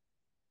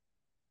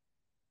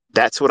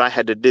 That's what I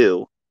had to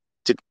do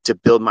to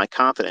build my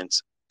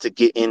confidence to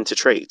get into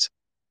trades.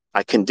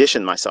 I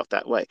conditioned myself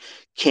that way.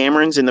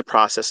 Cameron's in the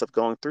process of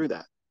going through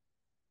that.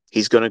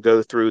 He's going to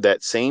go through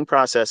that same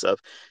process of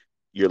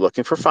you're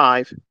looking for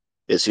 5.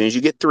 As soon as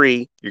you get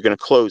 3, you're going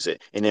to close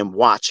it and then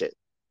watch it.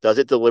 Does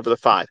it deliver the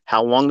 5?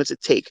 How long does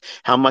it take?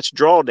 How much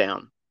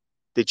drawdown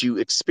did you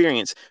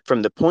experience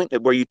from the point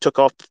where you took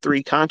off the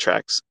 3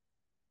 contracts?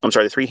 I'm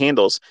sorry, the 3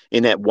 handles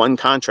in that one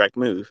contract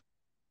move.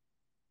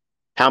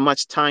 How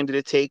much time did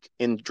it take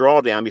in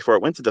drawdown before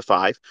it went to the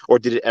 5, or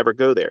did it ever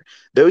go there?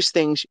 Those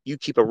things you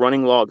keep a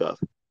running log of.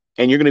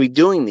 And you're going to be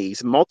doing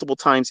these multiple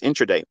times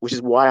intraday, which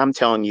is why I'm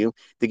telling you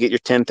to get your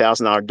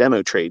 $10,000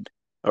 demo trade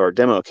or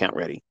demo account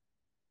ready.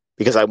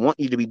 Because I want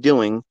you to be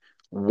doing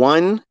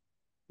one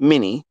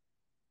mini,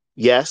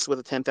 yes, with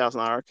a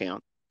 $10,000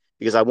 account,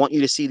 because I want you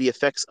to see the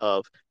effects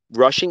of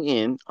rushing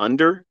in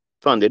under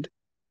funded,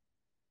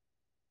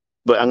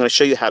 but I'm going to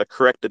show you how to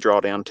correct the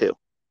drawdown too.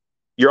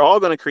 You're all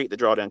going to create the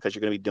drawdown because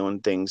you're going to be doing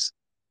things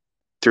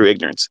through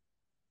ignorance.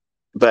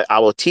 But I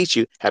will teach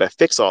you how to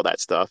fix all that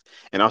stuff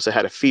and also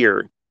how to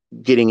fear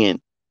getting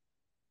in.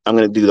 I'm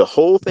going to do the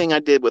whole thing I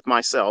did with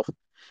myself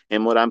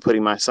and what I'm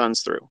putting my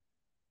sons through.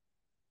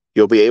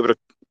 You'll be able to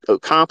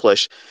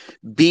accomplish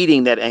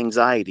beating that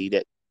anxiety,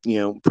 that,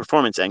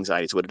 performance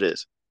anxiety is what it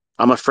is.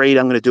 I'm afraid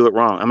I'm going to do it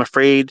wrong. I'm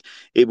afraid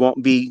it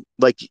won't be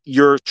like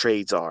your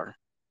trades are.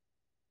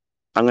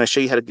 I'm going to show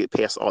you how to get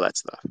past all that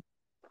stuff.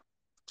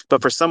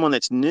 But for someone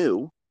that's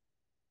new,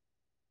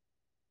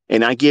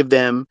 and I give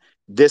them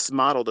this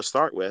model to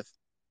start with,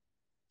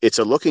 it's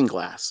a looking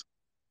glass.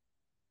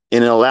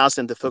 And it allows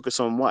them to focus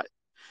on what?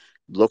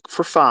 Look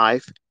for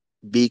 5,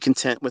 be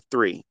content with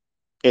 3.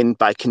 And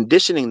by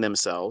conditioning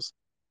themselves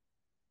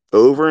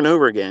over and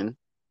over again,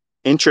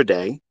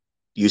 intraday,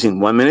 using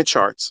 1-minute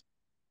charts,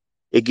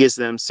 it gives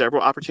them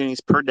several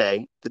opportunities per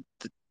day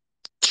to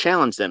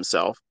challenge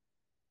themselves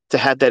to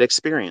have that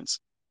experience.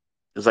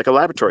 It's like a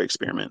laboratory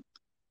experiment.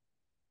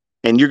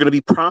 And you're going to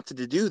be prompted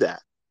to do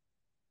that.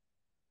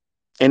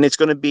 And it's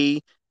going to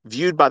be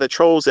viewed by the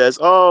trolls as,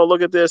 oh,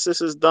 look at this. This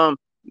is dumb.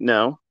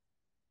 No,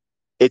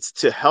 it's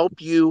to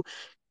help you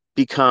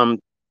become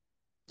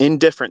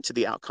indifferent to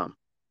the outcome,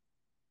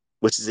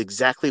 which is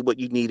exactly what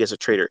you need as a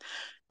trader.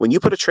 When you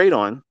put a trade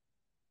on,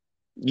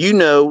 you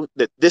know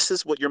that this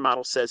is what your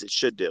model says it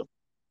should do.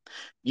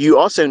 You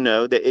also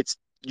know that it's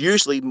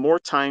usually more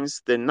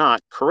times than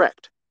not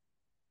correct.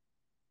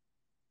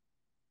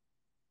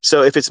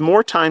 So if it's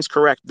more times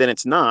correct than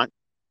it's not,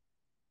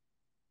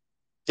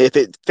 if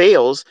it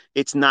fails,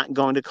 it's not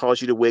going to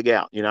cause you to wig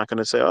out. You're not going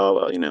to say, oh,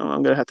 well,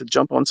 I'm going to have to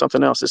jump on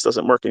something else. This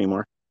doesn't work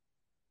anymore.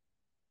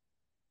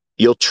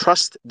 You'll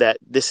trust that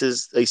this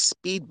is a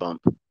speed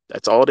bump.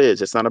 That's all it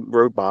is. It's not a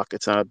roadblock.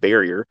 It's not a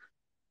barrier.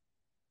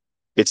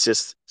 It's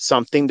just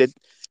something that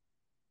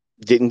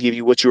didn't give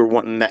you what you were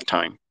wanting that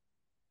time.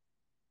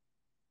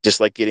 Just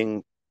like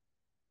getting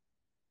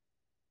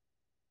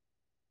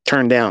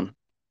turned down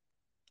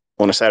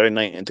on a Saturday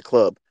night at the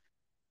club.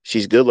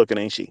 She's good looking,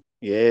 ain't she?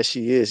 Yeah,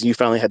 she is. You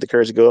finally had the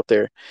courage to go up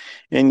there,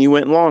 and you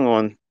went long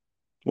on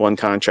one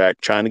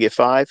contract trying to get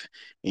 5,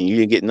 and you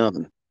didn't get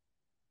nothing.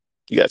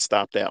 You got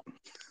stopped out.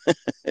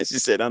 As she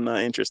said, I'm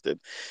not interested.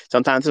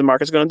 Sometimes the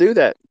market's going to do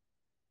that.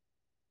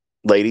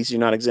 Ladies, you're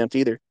not exempt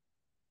either.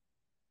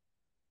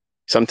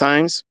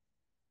 Sometimes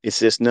it's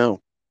just no.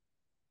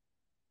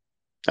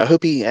 I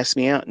hope he asks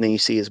me out, and then you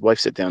see his wife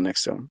sit down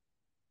next to him.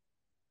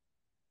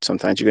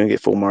 Sometimes you're going to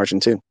get full margin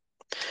too.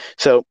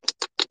 So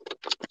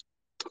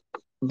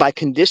by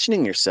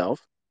conditioning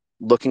yourself,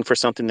 looking for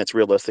something that's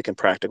realistic and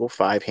practical,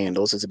 5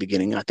 handles as a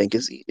beginning, I think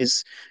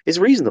is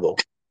reasonable.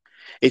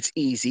 It's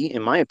easy,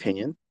 in my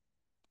opinion,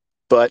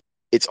 but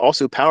it's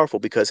also powerful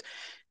because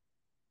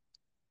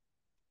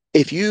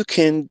if you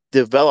can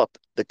develop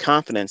the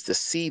confidence to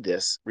see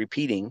this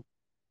repeating,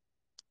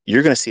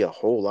 you're going to see a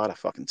whole lot of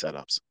fucking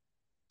setups.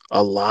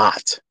 A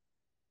lot.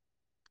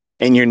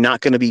 And you're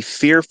not going to be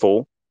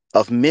fearful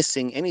of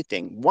missing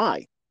anything.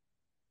 Why?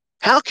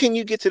 How can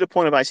you get to the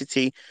point of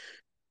ICT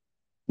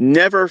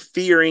never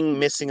fearing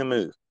missing a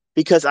move?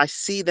 Because I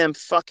see them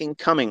fucking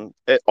coming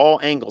at all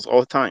angles all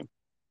the time.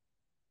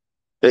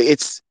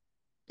 There's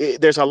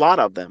a lot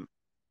of them.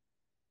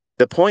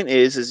 The point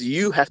is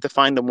you have to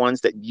find the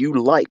ones that you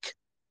like.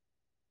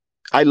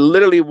 I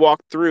literally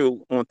walked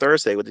through on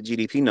Thursday with the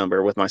GDP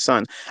number with my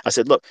son. I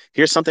said, look,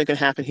 here's something can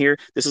happen here.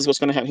 This is what's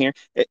going to happen here.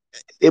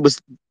 It was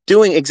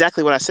doing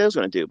exactly what I said it was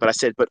going to do. But I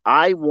said, but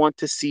I want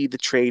to see the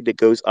trade that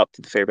goes up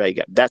to the fair value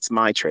gap. That's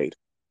my trade.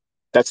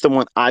 That's the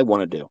one I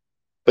want to do.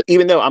 But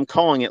even though I'm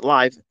calling it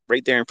live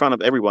right there in front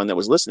of everyone that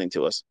was listening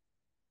to us,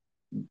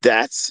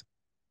 that's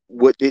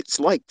what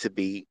it's like to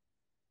be,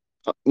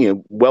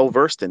 well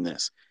versed in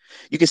this.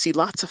 You can see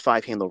lots of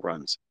 5-handle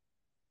runs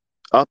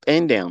up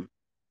and down.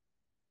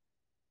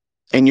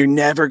 And you're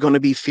never going to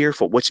be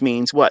fearful, which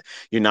means what?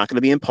 You're not going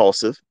to be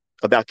impulsive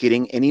about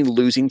getting any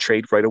losing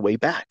trade right away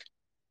back.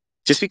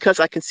 Just because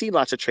I can see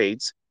lots of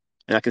trades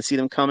and I can see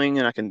them coming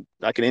and I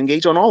can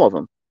engage on all of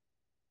them.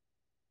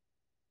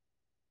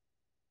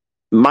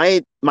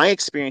 My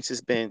experience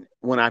has been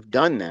when I've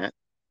done that,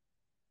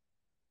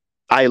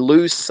 I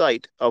lose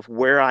sight of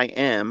where I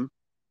am,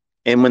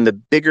 and when the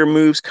bigger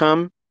moves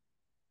come,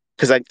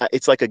 because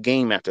it's like a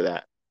game after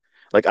that.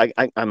 Like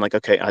I'm like,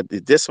 okay, I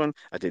did this one,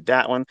 I did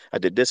that one, I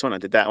did this one, I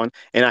did that one,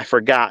 and I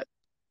forgot.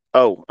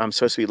 Oh, I'm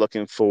supposed to be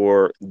looking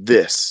for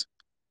this,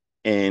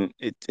 and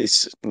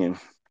it's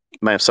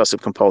my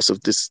obsessive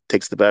compulsive just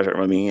takes the better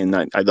of me, and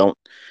I don't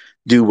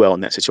do well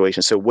in that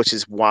situation. So, which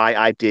is why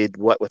I did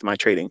what with my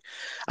trading.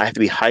 I have to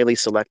be highly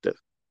selective.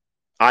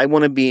 I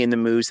want to be in the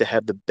moves that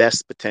have the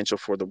best potential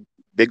for the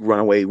big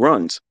runaway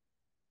runs.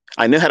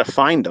 I know how to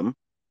find them,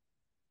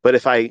 but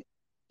if I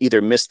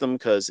either missed them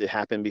because it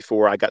happened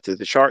before I got to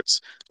the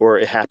charts or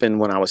it happened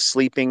when I was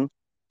sleeping,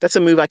 that's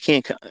a move I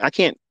can't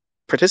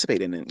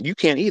participate in. You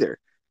can't either.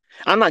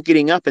 I'm not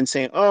getting up and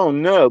saying, "Oh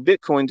no,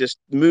 Bitcoin just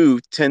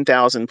moved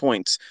 10,000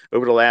 points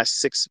over the last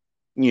 6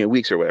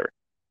 weeks or whatever."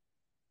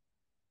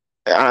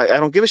 I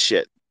don't give a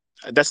shit.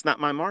 That's not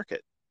my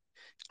market.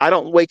 I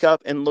don't wake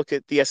up and look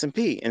at the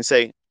S&P and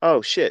say,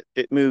 oh shit,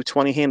 it moved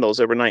 20 handles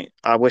overnight.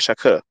 I wish I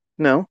could.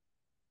 No,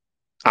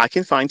 I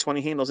can find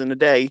 20 handles in a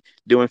day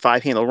doing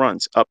 5 handle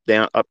runs, up,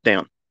 down, up,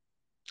 down.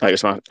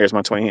 There's my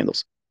 20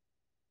 handles.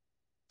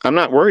 I'm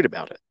not worried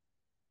about it.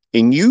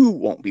 And you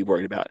won't be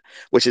worried about it,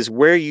 which is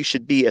where you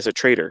should be as a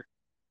trader.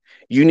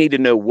 You need to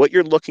know what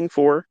you're looking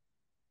for,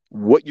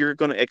 what you're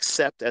going to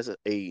accept as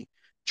a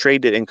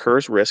trade that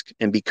incurs risk,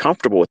 and be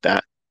comfortable with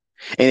that.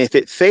 And if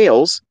it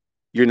fails,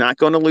 you're not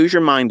going to lose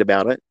your mind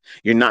about it.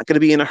 You're not going to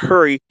be in a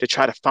hurry to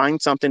try to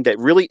find something that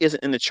really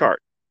isn't in the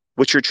chart.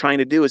 What you're trying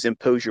to do is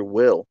impose your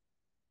will.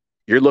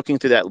 You're looking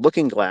through that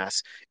looking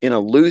glass in a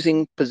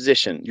losing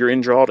position. You're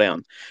in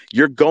drawdown.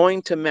 You're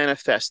going to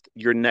manifest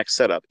your next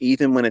setup,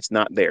 even when it's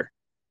not there.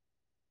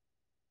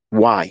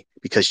 Why?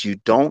 Because you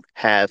don't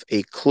have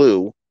a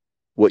clue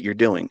what you're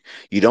doing.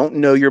 You don't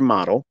know your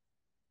model,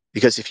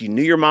 because if you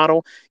knew your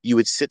model, you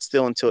would sit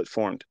still until it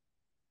formed.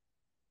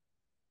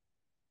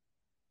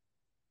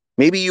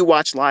 Maybe you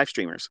watch live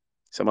streamers.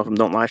 Some of them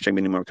don't live stream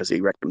anymore because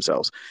they wreck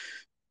themselves.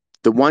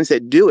 The ones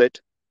that do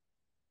it,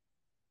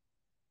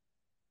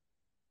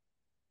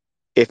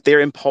 if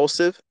they're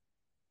impulsive,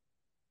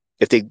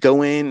 if they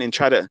go in and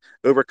try to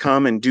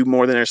overcome and do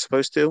more than they're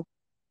supposed to,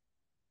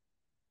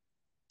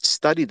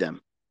 study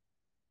them.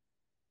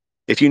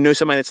 If you know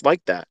somebody that's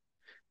like that,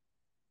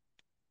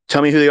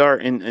 tell me who they are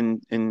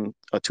in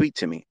a tweet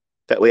to me.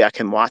 That way I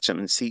can watch them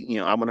and see,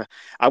 I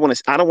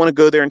don't want to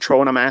go there and troll,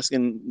 and I'm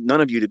asking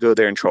none of you to go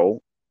there and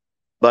troll.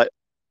 But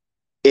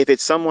if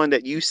it's someone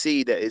that you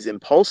see that is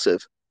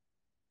impulsive,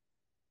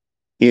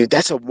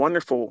 that's a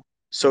wonderful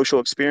social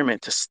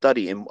experiment to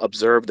study and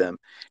observe them,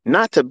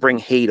 not to bring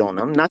hate on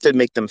them, not to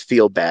make them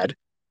feel bad.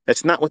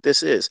 That's not what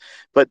this is.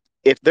 But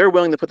if they're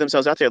willing to put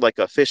themselves out there like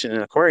a fish in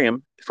an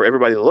aquarium for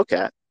everybody to look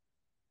at,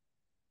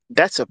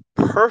 that's a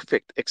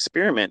perfect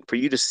experiment for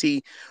you to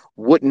see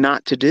what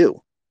not to do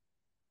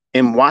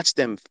and watch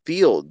them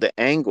feel the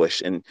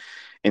anguish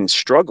and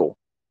struggle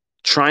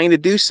trying to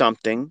do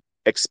something,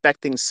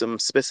 expecting some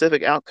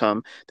specific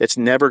outcome that's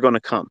never going to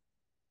come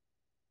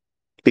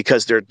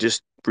because they're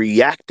just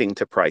reacting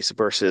to price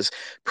versus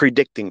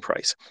predicting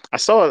price. I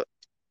saw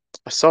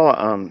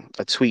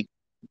a tweet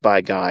by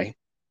a guy.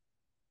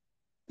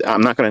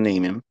 I'm not going to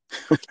name him.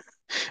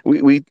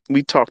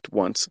 We talked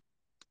once,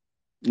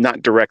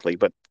 not directly,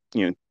 but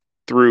you know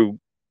through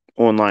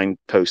online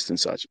posts and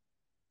such.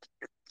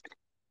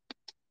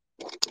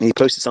 And he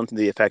posted something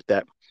to the effect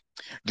that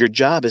your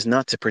job is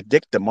not to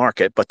predict the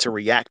market, but to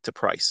react to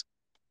price.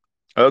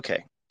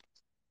 Okay,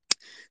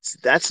 so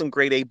that's some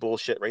grade A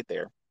bullshit right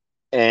there.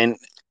 And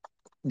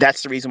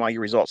that's the reason why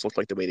your results look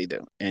like the way they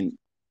do. And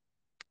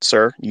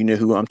sir, you know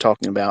who I'm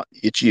talking about.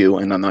 It's you,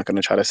 and I'm not going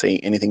to try to say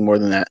anything more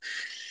than that.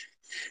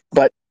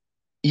 But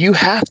you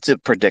have to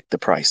predict the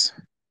price.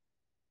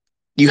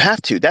 You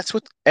have to. That's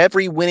what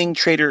every winning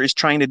trader is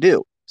trying to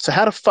do. So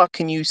how the fuck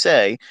can you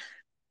say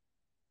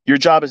your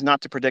job is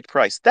not to predict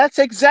price? That's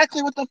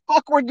exactly what the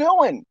fuck we're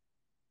doing.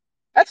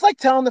 That's like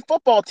telling the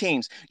football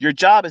teams your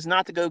job is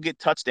not to go get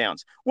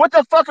touchdowns. What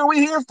the fuck are we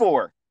here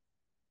for?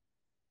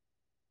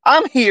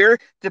 I'm here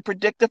to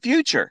predict the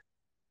future.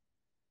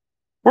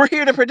 We're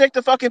here to predict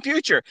the fucking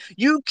future.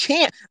 You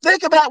can't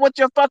think about what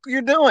the fuck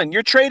you're doing.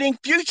 You're trading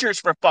futures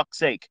for fuck's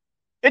sake.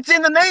 It's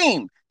in the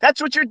name.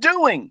 That's what you're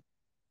doing.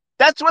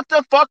 That's what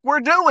the fuck we're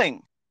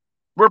doing.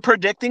 We're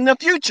predicting the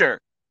future.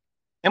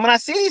 And when I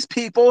see these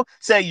people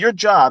say your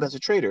job as a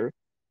trader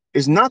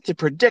is not to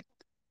predict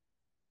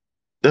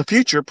the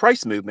future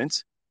price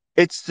movements,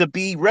 it's to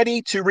be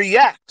ready to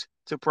react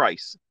to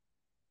price.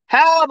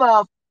 How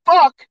the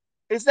fuck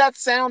is that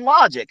sound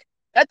logic?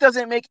 That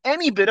doesn't make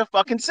any bit of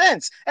fucking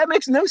sense. That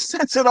makes no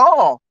sense at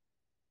all.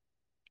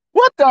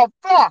 What the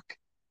fuck?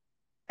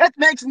 That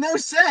makes no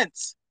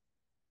sense.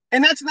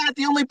 And that's not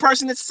the only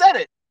person that said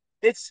it.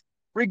 It's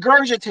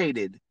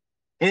regurgitated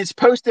and it's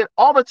posted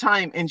all the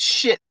time in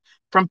shit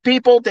from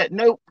people that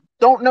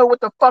don't know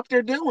what the fuck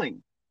they're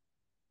doing.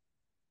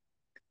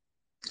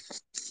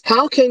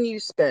 How can you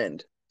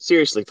spend,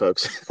 seriously,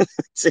 folks?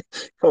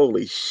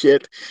 Holy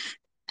shit.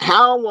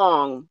 How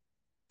long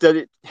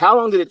how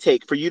long did it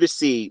take for you to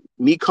see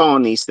me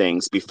calling these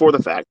things before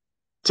the fact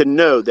to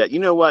know that, you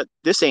know what,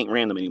 this ain't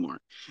random anymore?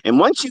 And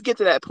once you get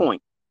to that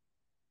point,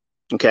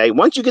 okay,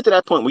 once you get to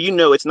that point where you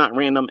know it's not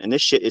random and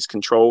this shit is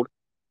controlled,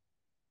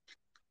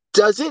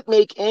 does it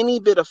make any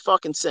bit of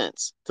fucking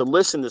sense to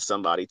listen to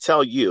somebody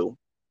tell you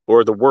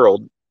or the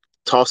world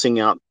tossing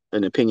out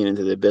an opinion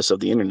into the abyss of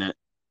the internet,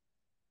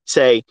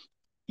 say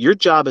your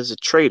job as a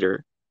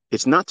trader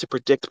is not to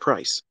predict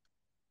price,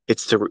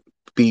 it's to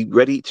be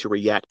ready to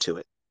react to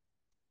it?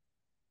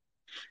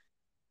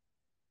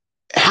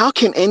 How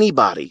can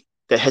anybody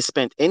that has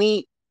spent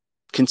any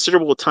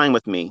considerable time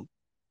with me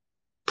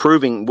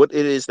proving what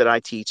it is that I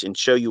teach and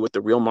show you what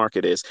the real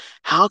market is,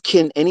 how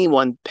can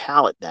anyone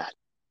palate that?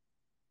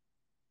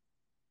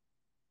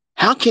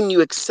 How can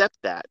you accept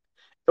that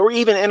or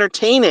even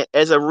entertain it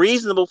as a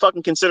reasonable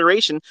fucking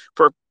consideration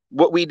for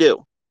what we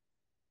do?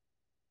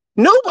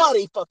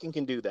 Nobody fucking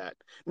can do that.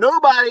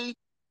 Nobody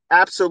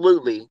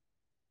absolutely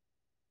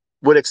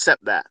would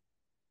accept that.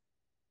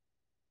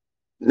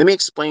 Let me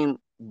explain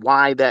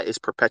why that is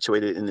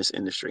perpetuated in this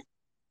industry.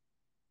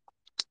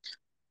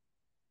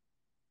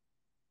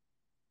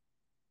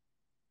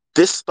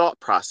 This thought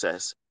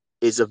process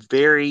is a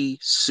very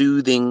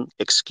soothing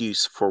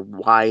excuse for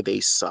why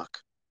they suck.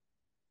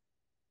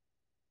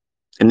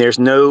 And there's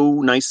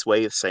no nice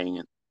way of saying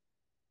it.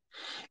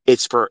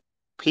 It's for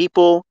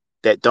people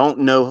that don't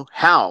know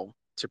how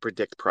to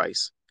predict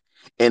price.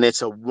 And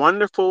it's a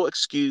wonderful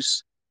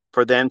excuse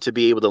for them to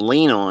be able to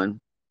lean on,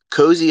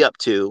 cozy up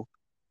to,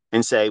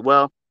 and say,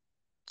 well,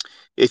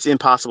 it's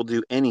impossible to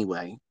do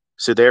anyway.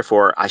 So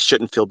therefore, I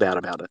shouldn't feel bad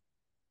about it.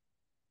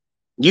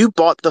 You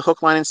bought the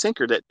hook, line, and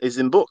sinker that is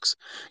in books.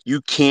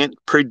 You can't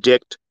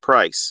predict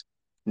price.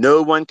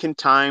 No one can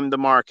time the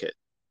market.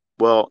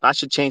 Well, I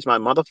should change my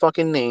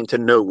motherfucking name to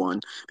no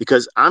one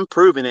because I'm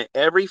proving it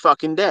every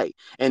fucking day.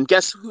 And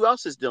guess who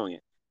else is doing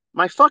it?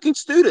 My fucking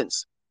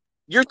students.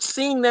 You're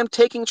seeing them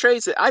taking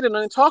trades that I didn't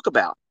even talk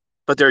about,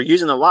 but they're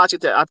using the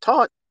logic that I've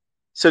taught.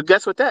 So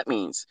guess what that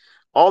means?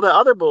 All the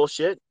other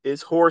bullshit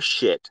is horse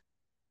shit.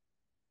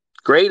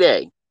 Grade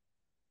A.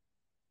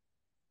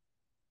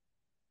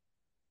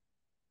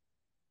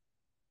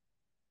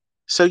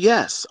 So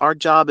yes, our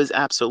job is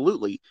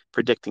absolutely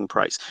predicting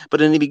price.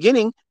 But in the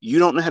beginning, you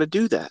don't know how to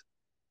do that.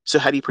 So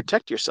how do you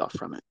protect yourself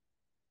from it?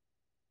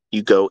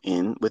 You go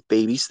in with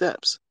baby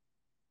steps,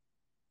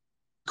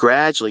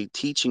 gradually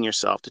teaching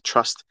yourself to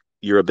trust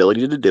your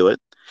ability to do it.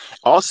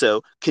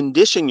 Also,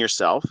 condition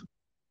yourself,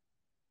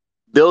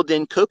 build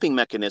in coping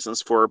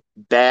mechanisms for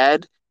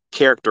bad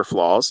character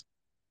flaws,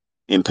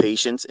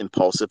 impatience,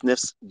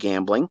 impulsiveness,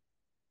 gambling.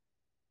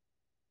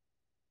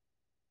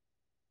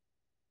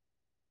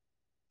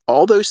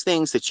 All those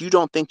things that you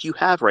don't think you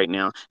have right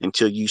now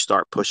until you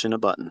start pushing a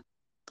button.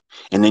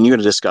 And then you're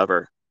going to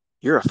discover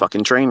you're a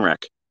fucking train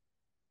wreck.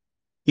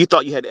 You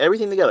thought you had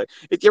everything together.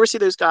 Did you ever see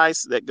those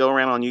guys that go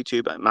around on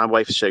YouTube? My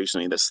wife shows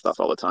me this stuff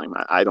all the time.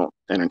 I don't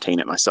entertain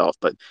it myself,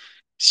 but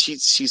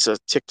she's a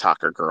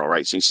TikToker girl,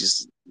 right?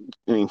 She's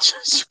I mean,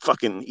 she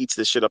fucking eats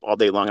this shit up all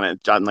day long. And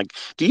I'm like,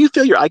 do you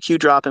feel your IQ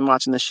dropping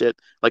watching this shit?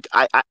 Like,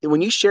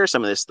 when you share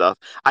some of this stuff,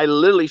 I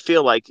literally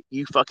feel like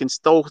you fucking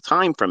stole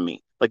time from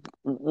me. Like,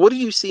 what do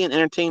you see in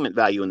entertainment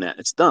value in that?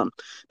 It's dumb.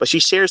 But she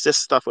shares this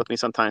stuff with me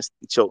sometimes.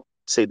 She'll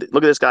say,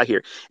 look at this guy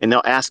here. And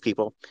they'll ask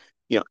people,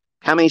 you know,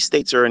 how many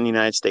states are in the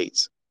United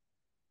States?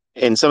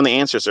 And some of the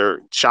answers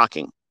are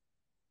shocking.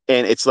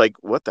 And it's like,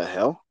 what the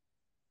hell?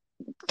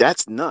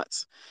 That's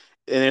nuts.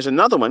 And there's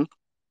another one.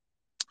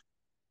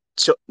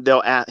 So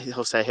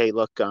he'll say, hey,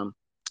 look,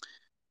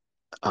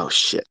 oh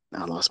shit,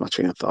 I lost my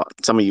train of thought.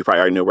 Some of you probably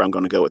already know where I'm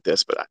going to go with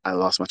this, but I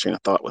lost my train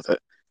of thought with it.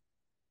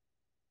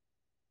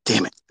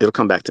 Damn it, it'll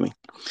come back to me.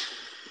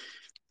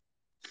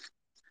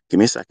 Give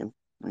me a second.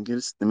 Let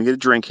me get a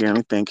drink here. Let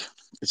me think.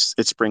 It's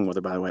spring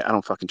weather, by the way. I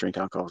don't fucking drink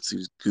alcohol. It's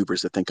these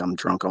goobers that think I'm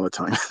drunk all the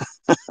time.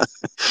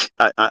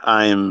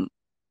 I am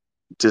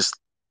just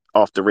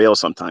off the rails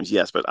sometimes,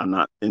 yes, but I'm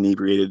not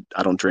inebriated.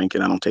 I don't drink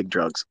and I don't take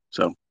drugs.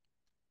 So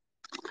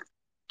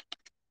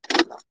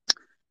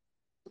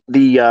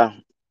the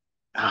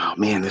oh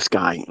man, this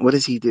guy, what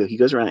does he do? He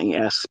goes around and he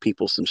asks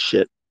people some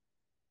shit.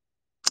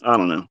 I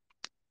don't know.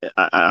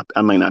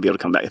 I might not be able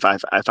to come back.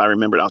 If I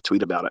remember it, I'll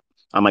tweet about it.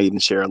 I might even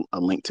share a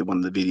link to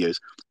one of the videos.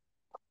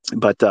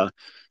 But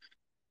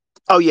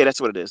oh yeah,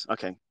 that's what it is.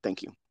 Okay,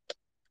 thank you.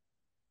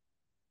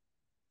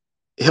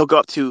 He'll go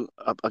up to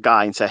a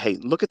guy and say, "Hey,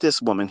 look at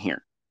this woman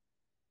here.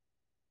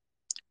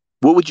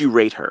 What would you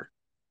rate her?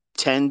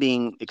 10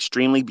 being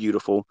extremely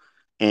beautiful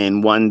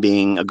and one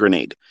being a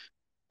grenade.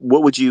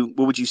 What would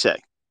you say?"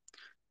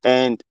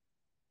 And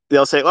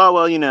they'll say, "Oh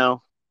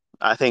well,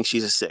 I think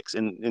she's a 6."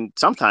 And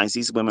sometimes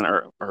these women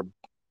are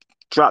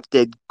drop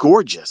dead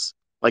gorgeous,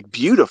 like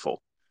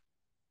beautiful,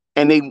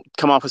 and they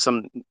come off with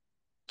some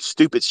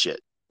stupid shit.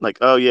 Like,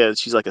 oh yeah,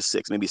 she's like a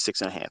 6, maybe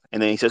 6.5.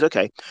 And then he says,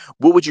 okay,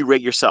 what would you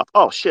rate yourself?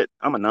 Oh shit,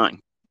 I'm a 9.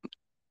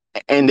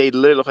 And they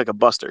literally look like a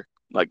buster.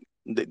 Like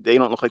they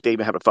don't look like they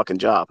even have a fucking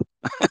job.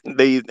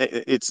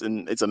 It's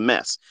a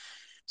mess.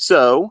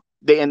 So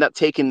they end up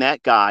taking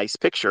that guy's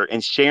picture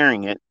and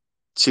sharing it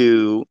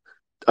to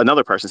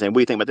another person saying, what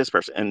do you think about this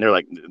person? And they're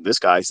like, this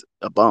guy's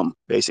a bum,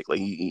 basically.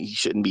 He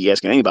shouldn't be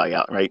asking anybody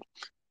out, right?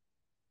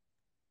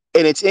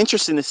 And it's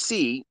interesting to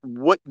see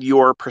what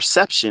your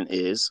perception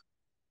is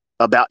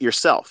about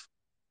yourself,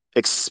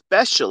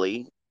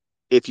 especially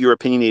if you're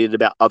opinionated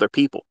about other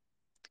people.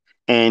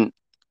 And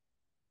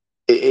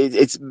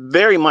it's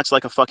very much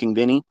like a fucking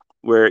Vinny,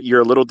 where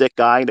you're a little dick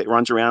guy that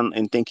runs around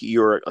and think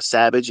you're a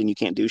savage and you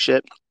can't do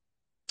shit.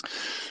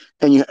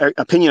 And your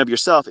opinion of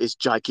yourself is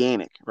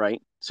gigantic,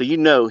 right? So he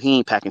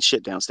ain't packing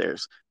shit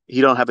downstairs.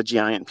 He don't have a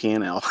giant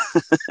piano.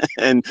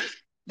 And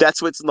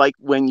that's what's like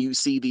when you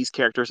see these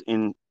characters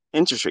in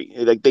industry.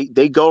 Like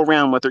they go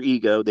around with their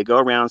ego, they go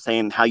around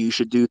saying how you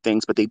should do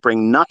things, but they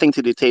bring nothing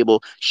to the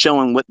table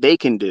showing what they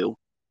can do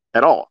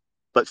at all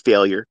but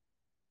failure,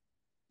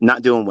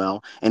 not doing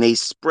well, and they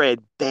spread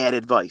bad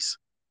advice.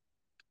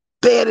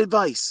 Bad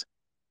advice.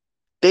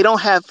 They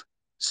don't have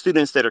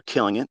students that are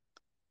killing it.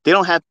 They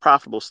don't have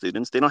profitable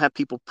students. They don't have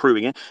people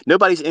proving it.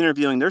 Nobody's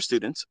interviewing their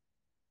students.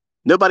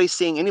 Nobody's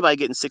seeing anybody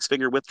getting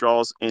six-figure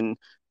withdrawals in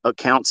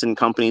accounts and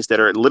companies that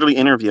are literally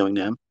interviewing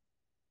them.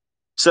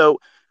 So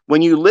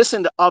when you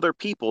listen to other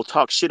people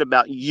talk shit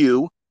about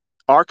you,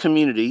 our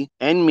community,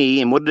 and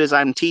me, and what it is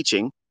I'm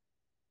teaching,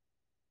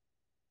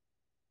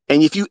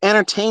 and if you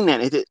entertain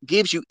that, if it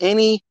gives you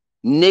any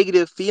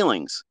negative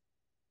feelings,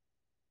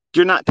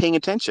 you're not paying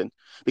attention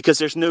because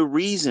there's no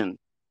reason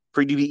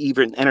for you to be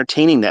even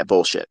entertaining that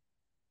bullshit.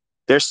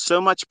 There's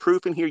so much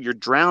proof in here, you're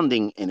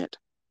drowning in it.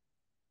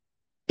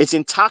 It's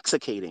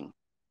intoxicating.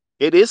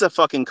 It is a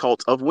fucking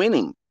cult of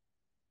winning.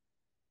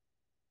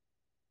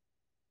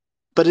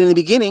 But in the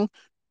beginning,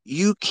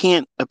 you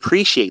can't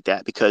appreciate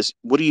that because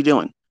what are you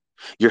doing?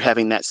 You're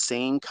having that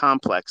same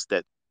complex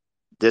that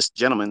this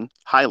gentleman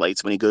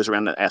highlights when he goes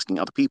around asking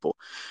other people,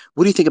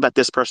 what do you think about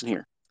this person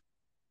here?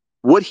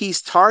 What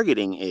he's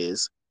targeting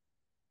is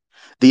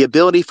the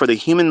ability for the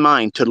human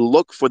mind to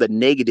look for the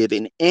negative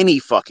in any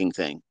fucking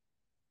thing.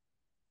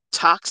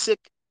 Toxic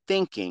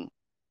thinking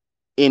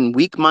in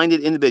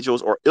weak-minded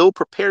individuals or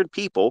ill-prepared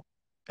people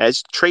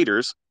as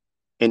traders,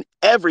 and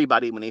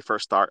everybody when they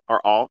first start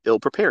are all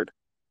ill-prepared.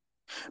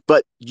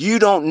 But you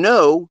don't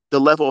know the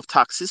level of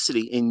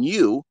toxicity in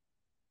you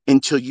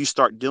until you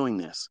start doing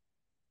this.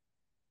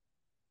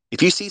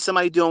 If you see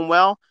somebody doing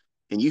well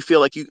and you feel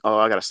like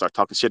I got to start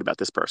talking shit about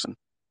this person.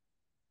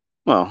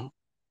 Well,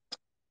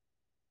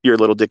 you're a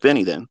little Dick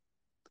Benny then.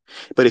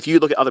 But if you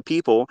look at other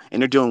people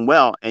and they're doing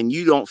well and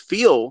you don't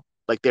feel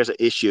like there's an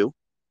issue,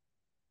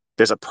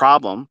 there's a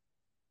problem,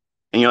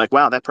 and you're like,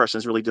 wow, that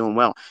person's really doing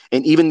well.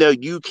 And even though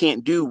you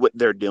can't do what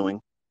they're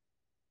doing,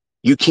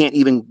 you can't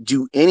even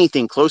do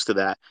anything close to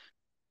that.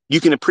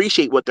 You can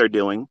appreciate what they're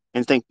doing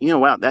and think,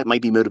 wow, that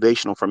might be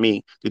motivational for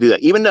me to do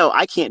that. Even though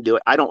I can't do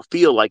it, I don't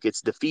feel like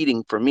it's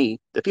defeating for me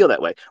to feel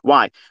that way.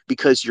 Why?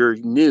 Because you're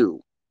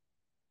new.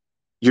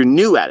 You're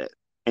new at it.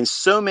 And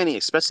so many,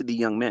 especially the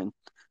young men,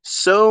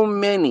 so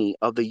many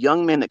of the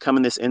young men that come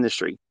in this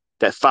industry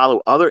that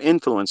follow other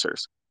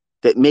influencers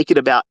that make it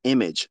about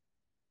image.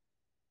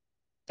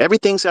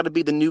 Everything's got to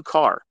be the new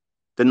car,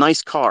 the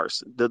nice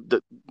cars.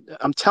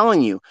 I'm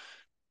telling you,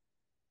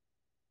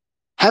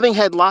 having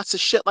had lots of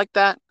shit like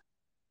that,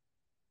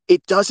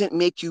 it doesn't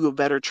make you a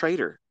better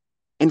trader.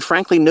 And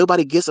frankly,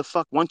 nobody gives a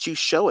fuck once you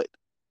show it.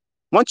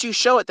 Once you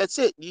show it, that's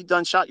it. You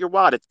done shot your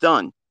wad. It's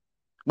done.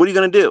 What are you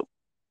going to do?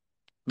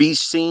 Be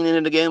seen in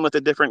it again with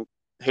a different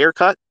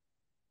haircut?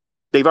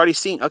 They've already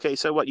seen, okay,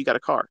 so what? You got a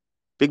car.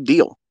 Big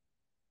deal.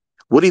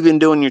 What have you been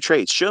doing in your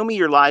trades? Show me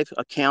your live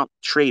account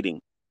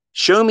trading.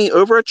 Show me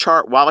over a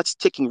chart while it's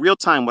ticking real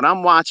time when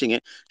I'm watching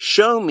it.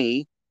 Show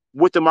me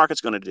what the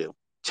market's going to do.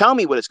 Tell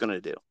me what it's going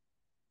to do.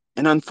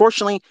 And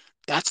unfortunately,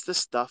 that's the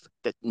stuff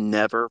that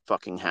never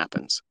fucking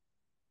happens.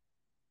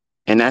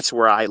 And that's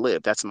where I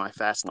live. That's my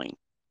fast lane.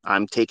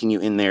 I'm taking you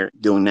in there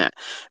doing that.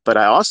 But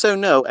I also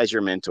know as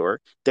your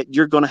mentor that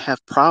you're going to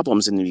have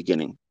problems in the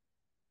beginning.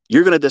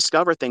 You're going to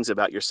discover things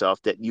about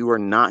yourself that you are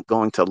not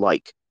going to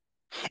like.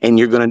 And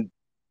you're going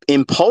to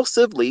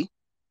impulsively,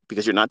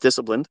 because you're not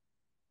disciplined,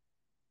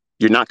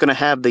 you're not going to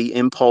have the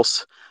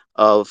impulse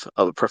of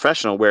a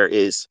professional where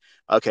is,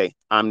 okay,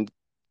 I'm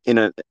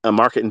in a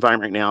market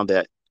environment right now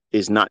that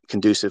is not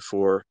conducive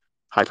for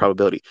high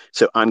probability.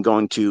 So I'm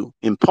going to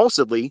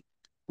impulsively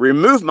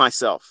remove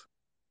myself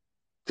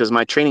because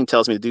my training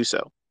tells me to do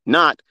so,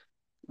 not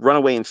run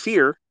away in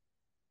fear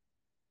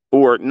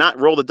or not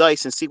roll the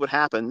dice and see what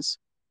happens,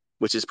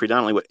 which is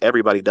predominantly what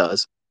everybody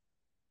does.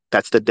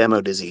 That's the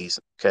demo disease.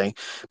 Okay.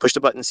 Push the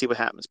button, see what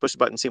happens. Push the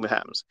button, see what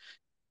happens.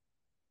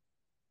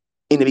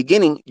 In the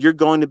beginning, you're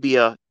going to be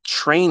a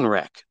train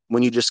wreck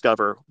when you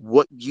discover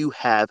what you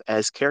have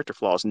as character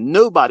flaws.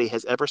 Nobody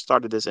has ever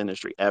started this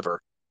industry,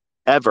 ever,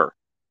 ever.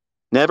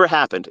 Never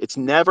happened. It's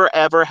never,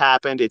 ever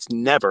happened. It's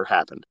never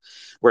happened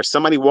where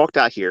somebody walked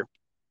out here,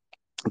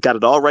 got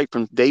it all right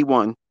from day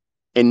one,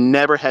 and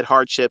never had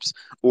hardships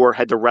or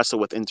had to wrestle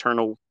with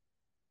internal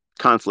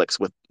conflicts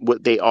with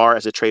what they are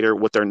as a trader,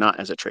 what they're not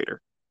as a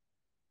trader.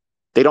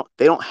 They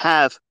don't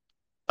have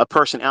a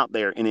person out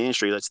there in the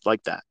industry that's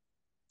like that.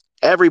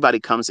 Everybody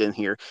comes in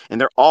here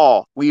and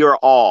we are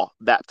all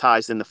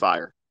baptized in the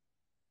fire.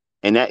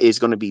 And that is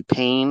going to be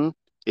pain.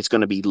 It's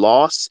going to be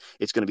loss.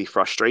 It's going to be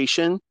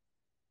frustration.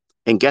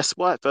 And guess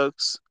what,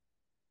 folks?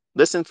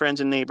 Listen, friends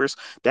and neighbors,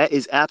 that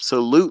is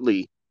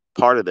absolutely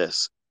part of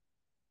this.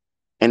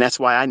 And that's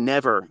why I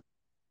never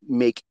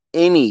make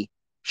any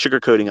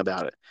sugarcoating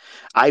about it.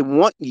 I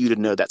want you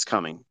to know that's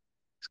coming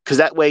because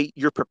that way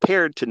you're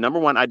prepared to, number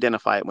one,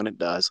 identify it when it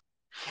does.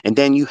 And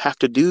then you have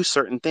to do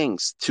certain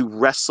things to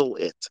wrestle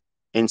it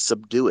and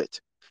subdue it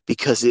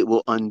because it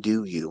will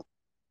undo you.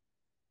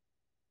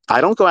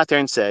 I don't go out there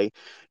and say,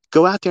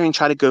 go out there and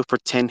try to go for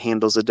 10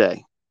 handles a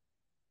day.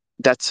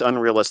 That's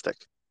unrealistic.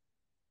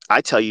 I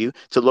tell you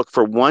to look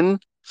for one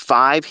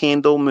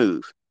 5-handle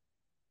move.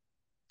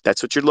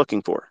 That's what you're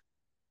looking for.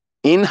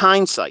 In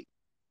hindsight,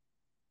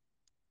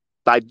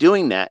 By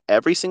doing that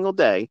every single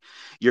day,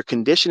 you're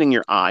conditioning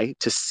your eye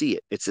to see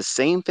it. It's the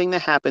same thing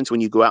that happens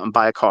when you go out and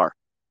buy a car.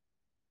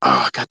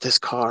 Oh, I got this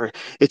car.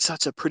 It's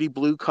such a pretty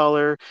blue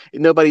color.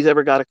 Nobody's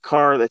ever got a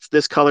car that's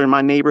this color in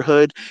my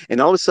neighborhood. And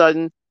all of a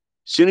sudden, as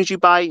soon as you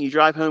buy it and you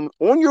drive home,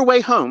 on your way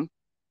home,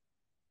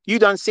 you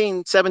done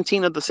seen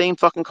 17 of the same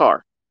fucking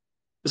car.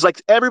 It's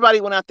like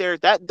everybody went out there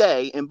that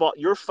day and bought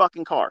your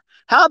fucking car.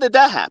 How did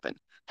that happen?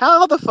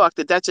 How the fuck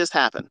did that just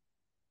happen?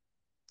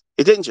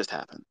 It didn't just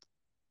happen.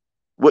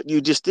 What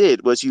you just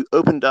did was you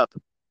opened up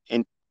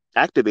and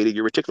activated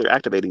your reticular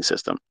activating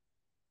system.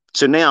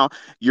 So now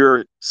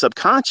your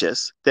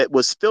subconscious that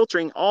was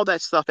filtering all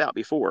that stuff out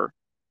before,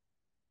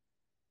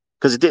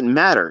 because it didn't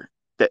matter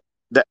that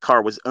that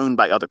car was owned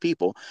by other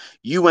people.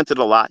 You went to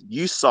the lot,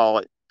 you saw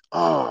it.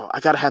 Oh, I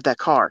got to have that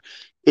car.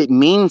 It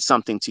means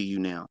something to you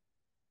now.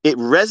 It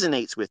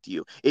resonates with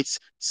you. It's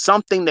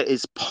something that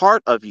is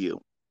part of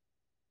you.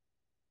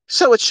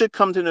 So it should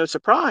come to no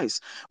surprise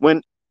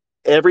when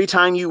every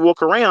time you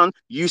walk around,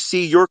 you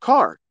see your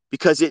car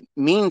because it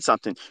means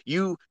something.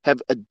 You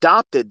have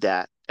adopted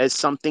that as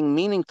something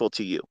meaningful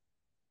to you.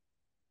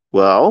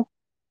 Well,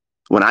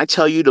 when I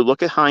tell you to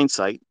look at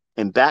hindsight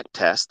and back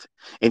test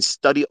and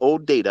study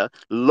old data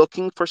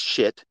looking for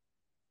shit,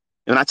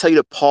 and I tell you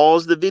to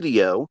pause the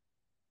video,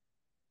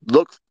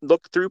 look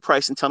through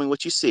price and tell me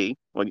what you see.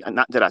 Well,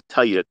 not that I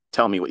tell you to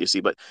tell me what you see,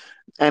 but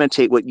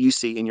annotate what you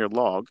see in your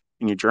log,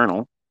 in your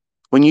journal.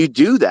 When you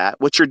do that,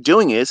 what you're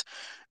doing is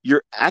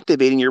you're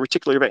activating your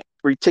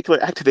reticular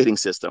activating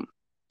system.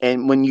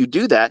 And when you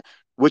do that,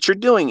 what you're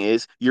doing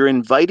is you're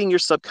inviting your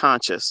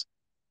subconscious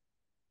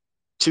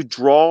to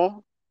draw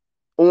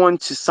on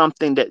to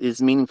something that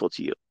is meaningful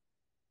to you.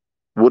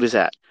 What is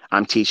that?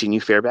 I'm teaching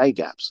you fair value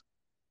gaps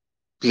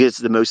because it's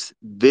the most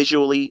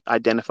visually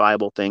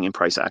identifiable thing in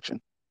price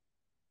action,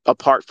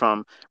 apart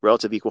from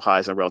relative equal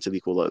highs and relative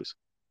equal lows.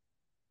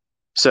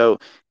 So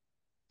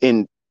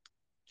in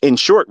in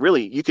short,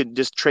 really, you could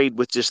just trade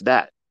with just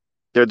that.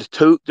 They're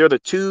the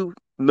two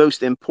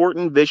most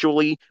important,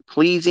 visually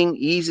pleasing,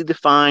 easy to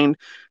find.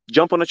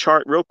 Jump on a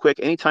chart real quick,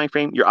 any time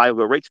frame, your eye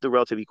will go right to the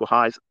relative equal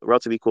highs,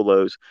 relative equal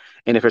lows.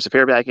 And if there's a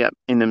fair value gap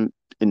in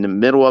the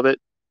middle of it,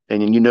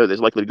 and you know there's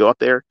likely to go up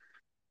there,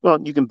 well,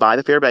 you can buy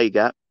the fair value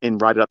gap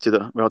and ride it up to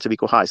the relative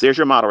equal highs. There's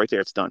your model right there.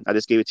 It's done. I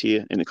just gave it to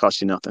you and it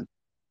cost you nothing.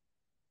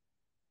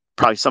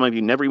 Probably some of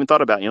you never even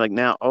thought about it. You're like,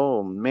 now,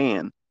 oh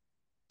man,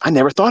 I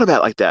never thought about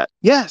it like that.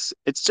 Yes,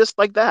 it's just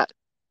like that.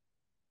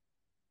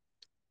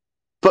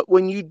 But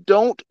when you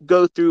don't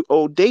go through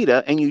old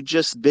data and you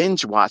just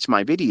binge watch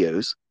my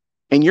videos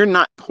and you're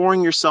not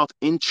pouring yourself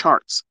in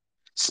charts,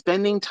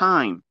 spending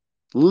time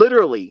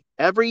literally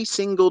every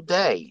single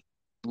day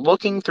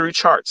looking through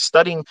charts,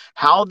 studying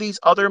how these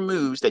other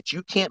moves that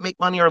you can't make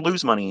money or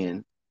lose money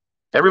in,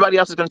 everybody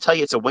else is going to tell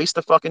you it's a waste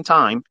of fucking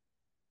time.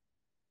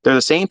 They're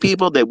the same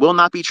people that will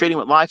not be trading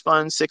with live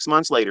funds 6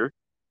 months later.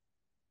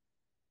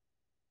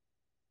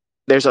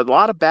 There's a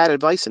lot of bad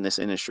advice in this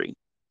industry,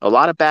 a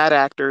lot of bad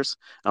actors,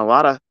 a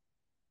lot of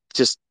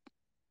just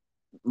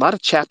a lot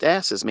of chapped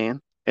asses, man.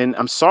 And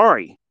I'm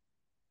sorry.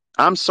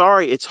 I'm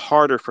sorry it's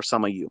harder for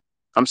some of you.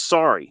 I'm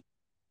sorry.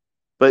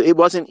 But it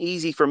wasn't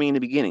easy for me in the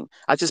beginning.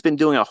 I've just been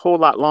doing a whole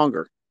lot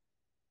longer.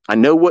 I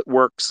know what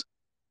works.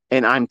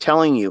 And I'm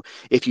telling you,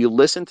 if you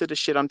listen to the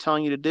shit I'm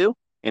telling you to do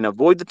and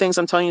avoid the things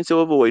I'm telling you to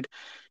avoid,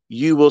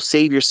 you will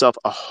save yourself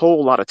a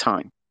whole lot of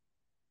time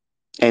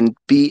and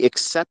be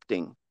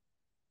accepting,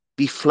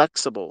 be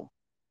flexible,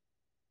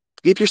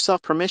 give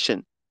yourself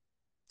permission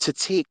to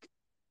take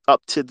up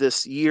to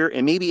this year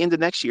and maybe into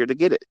next year to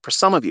get it for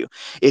some of you.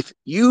 If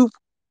you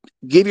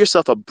give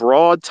yourself a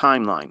broad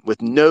timeline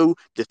with no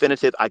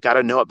definitive, I got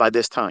to know it by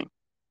this time.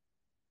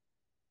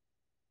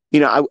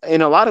 In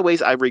a lot of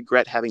ways, I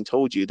regret having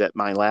told you that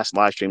my last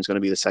live stream is going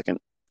to be the second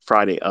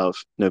Friday of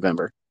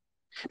November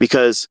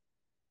because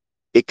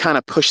it kind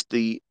of pushed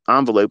the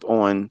envelope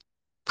on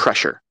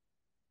pressure.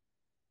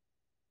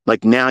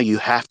 Like now you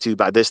have to,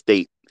 by this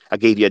date, I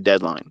gave you a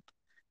deadline.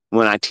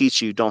 When I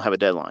teach you, don't have a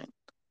deadline.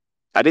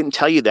 I didn't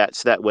tell you that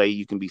so that way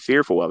you can be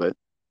fearful of it.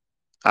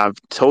 I've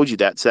told you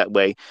that so that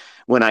way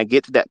when I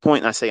get to that point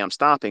and I say I'm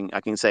stopping,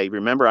 I can say,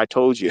 remember, I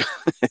told you,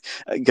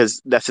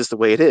 because that's just the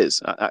way it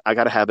is. I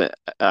got to have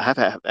I have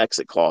to have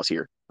exit clause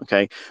here.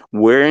 Okay.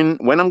 When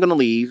I'm going to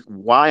leave,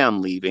 why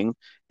I'm leaving,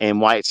 and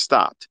why it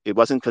stopped. It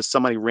wasn't because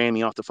somebody ran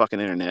me off the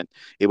fucking internet.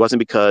 It wasn't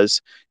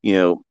because, you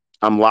know,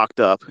 I'm locked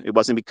up. It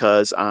wasn't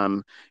because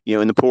I'm,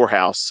 in the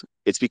poorhouse.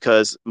 It's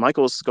because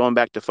Michael's going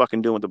back to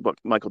fucking doing what the book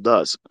Michael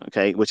does.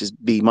 Okay. Which is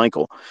be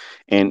Michael.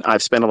 And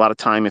I've spent a lot of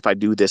time, if I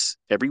do this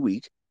every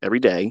week, every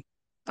day,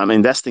 I'm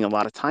investing a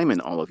lot of time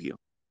in all of you.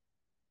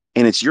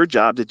 And it's your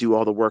job to do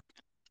all the work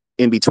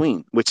in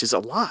between, which is a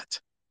lot.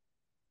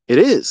 It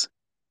is.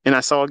 And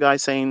I saw a guy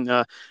saying,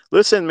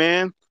 listen,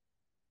 man,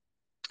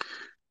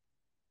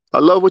 I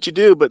love what you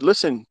do, but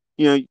listen,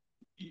 you're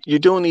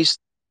doing these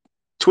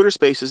Twitter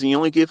spaces and you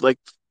only give like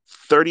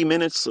 30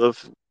 minutes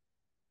of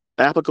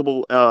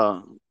applicable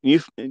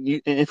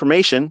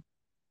information.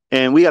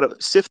 And we got to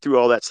sift through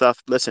all that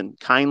stuff. Listen,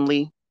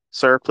 kindly,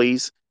 sir,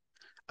 please.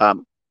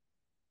 Um,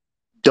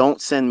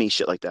 Don't send me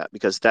shit like that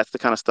because that's the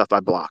kind of stuff I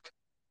block.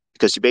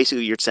 Because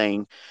you're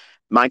saying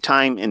my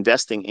time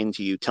investing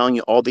into you, telling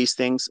you all these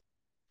things,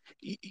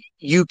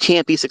 you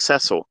can't be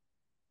successful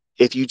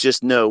if you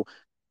just know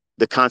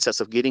the concepts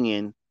of getting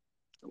in,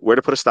 where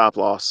to put a stop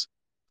loss,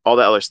 all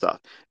that other stuff.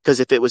 Because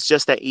if it was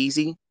just that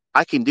easy,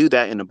 I can do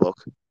that in a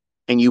book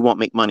and you won't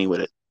make money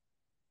with it.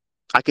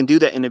 I can do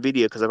that in a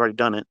video because I've already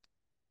done it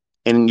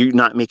and you're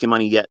not making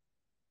money yet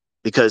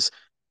because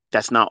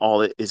that's not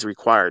all it is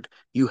required.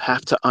 You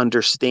have to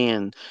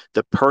understand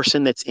the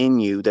person that's in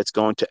you that's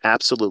going to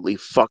absolutely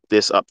fuck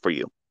this up for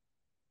you.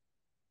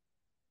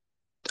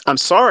 I'm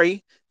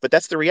sorry, but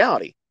that's the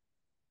reality.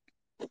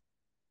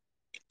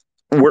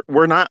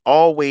 We're not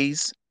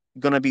always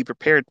going to be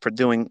prepared for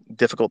doing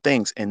difficult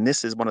things. And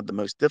this is one of the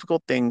most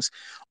difficult things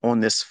on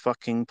this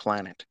fucking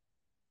planet.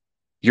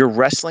 You're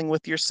wrestling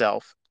with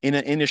yourself in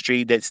an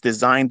industry that's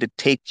designed to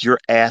take your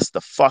ass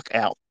the fuck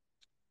out.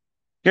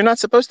 You're not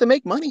supposed to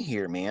make money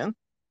here, man.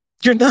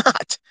 You're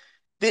not.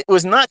 It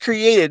was not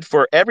created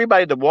for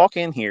everybody to walk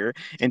in here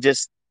and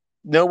just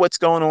know what's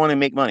going on and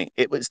make money.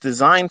 It was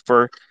designed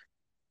for,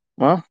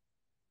 well,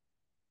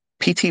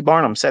 P.T.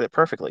 Barnum said it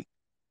perfectly.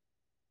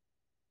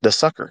 The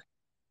sucker.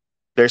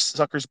 There's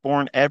suckers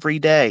born every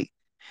day.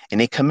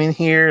 And they come in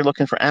here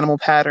looking for animal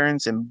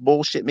patterns and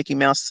bullshit Mickey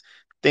Mouse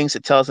things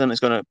that tells them it's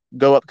going to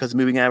go up because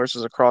moving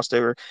averages are crossed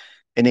over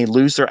and they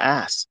lose their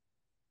ass.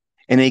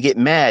 And they get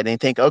mad and they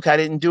think, okay, I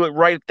didn't do it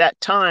right at that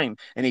time.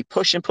 And they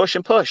push and push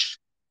and push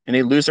and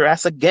they lose their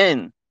ass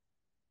again,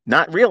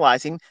 not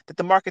realizing that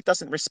the market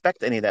doesn't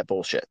respect any of that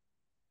bullshit.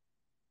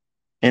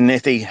 And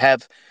if they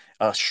have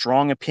a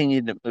strong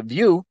opinion of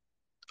you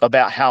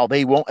about how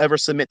they won't ever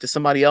submit to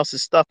somebody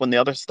else's stuff when the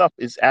other stuff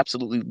is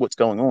absolutely what's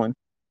going on,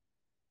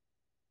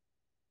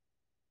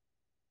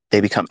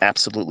 they become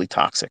absolutely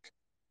toxic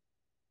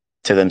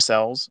to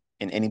themselves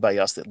and anybody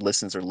else that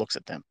listens or looks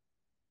at them.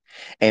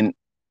 And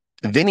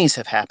Vinnies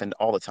have happened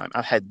all the time.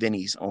 I've had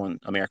Vinnies on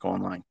America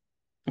Online.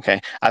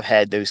 Okay. I've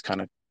had those kind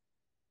of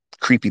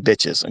creepy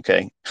bitches.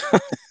 Okay.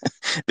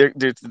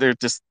 They're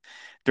just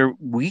they're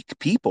weak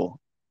people.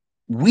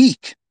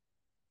 Weak.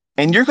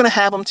 And you're gonna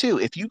have them too.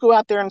 If you go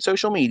out there on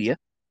social media,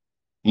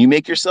 you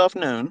make yourself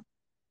known,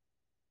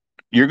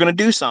 you're gonna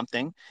do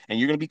something and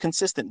you're gonna be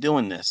consistent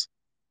doing this.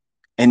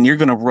 And you're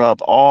gonna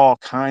rub all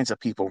kinds of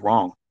people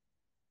wrong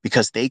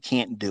because they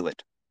can't do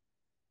it.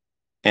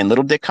 And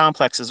little dick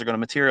complexes are going to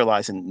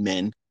materialize in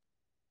men.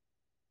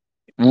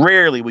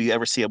 Rarely will you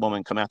ever see a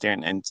woman come out there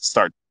and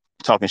start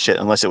talking shit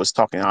unless it was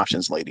talking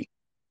options lady.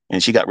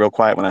 And she got real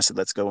quiet when I said,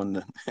 let's go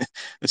and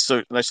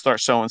let's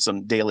start showing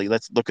some daily.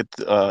 Let's look at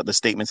the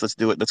statements. Let's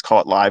do it. Let's call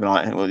it live and all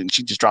that. And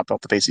she just dropped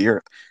off the face of the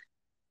earth.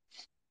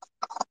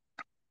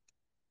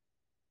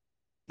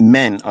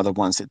 Men are the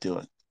ones that do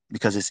it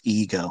because it's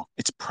ego,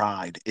 it's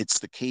pride, it's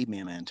the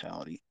caveman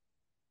mentality.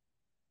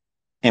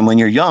 And when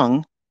you're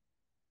young,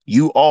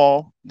 you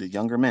all, the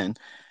younger men,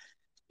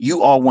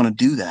 you all want to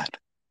do that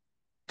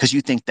because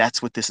you think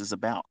that's what this is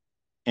about.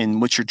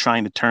 And what you're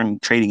trying to turn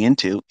trading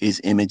into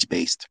is image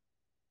based.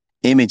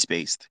 Image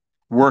based.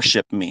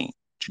 Worship me.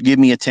 Give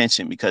me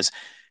attention because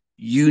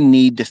you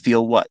need to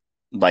feel what?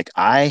 Like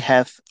I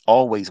have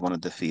always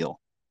wanted to feel.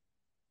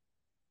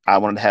 I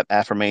wanted to have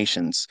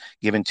affirmations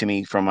given to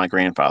me from my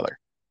grandfather.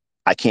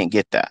 I can't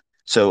get that.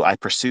 So I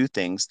pursue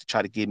things to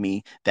try to give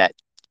me that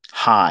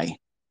high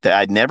that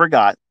I'd never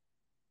got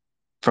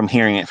from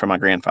hearing it from my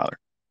grandfather.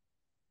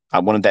 I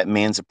wanted that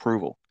man's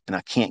approval and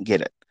I can't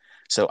get it.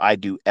 So I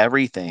do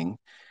everything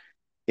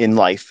in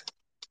life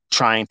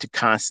trying to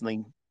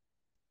constantly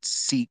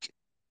seek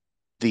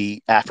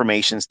the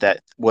affirmations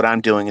that what I'm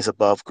doing is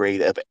above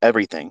grade of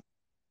everything.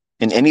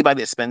 And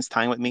anybody that spends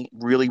time with me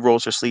really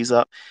rolls their sleeves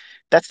up.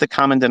 That's the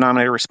common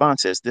denominator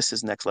response is this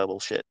is next level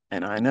shit.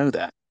 And I know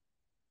that.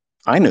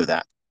 I know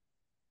that.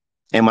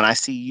 And when I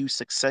see you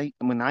succeed,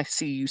 when I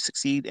see you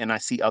succeed and I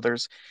see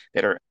others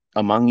that are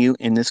among you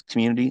in this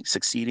community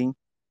succeeding,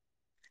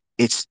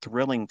 it's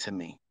thrilling to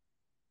me.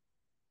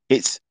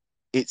 It's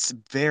it's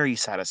very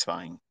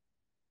satisfying.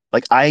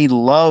 Like I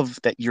love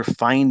that you're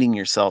finding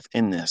yourself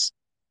in this.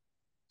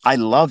 I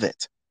love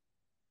it.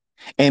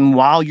 And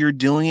while you're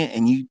doing it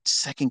and you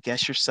second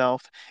guess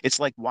yourself, it's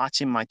like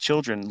watching my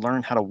children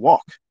learn how to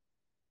walk.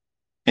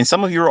 And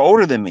some of you are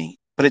older than me,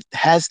 but it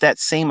has that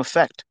same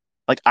effect.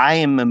 Like I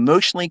am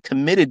emotionally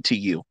committed to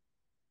you.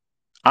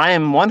 I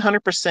am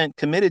 100%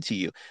 committed to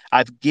you.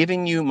 I've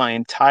given you my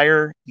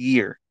entire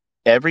year.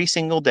 Every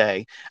single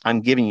day,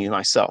 I'm giving you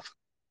myself.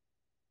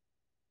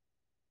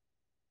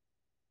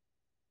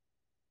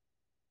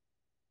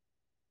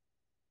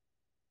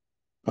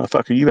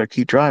 Motherfucker, you better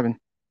keep driving.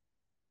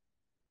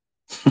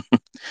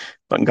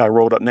 Fucking guy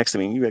rolled up next to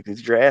me. You better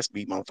get your ass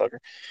beat, motherfucker.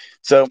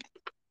 So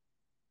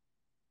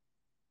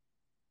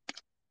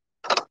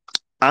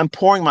I'm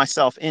pouring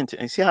myself into,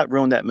 and see how it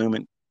ruined that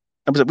moment.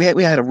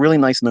 We had a really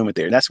nice moment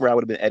there. That's where I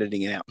would have been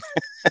editing it out.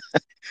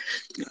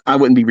 I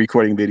wouldn't be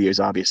recording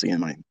videos, obviously, in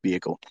my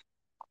vehicle,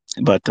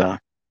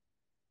 but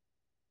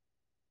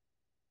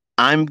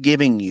I'm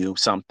giving you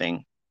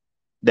something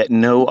that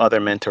no other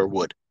mentor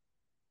would.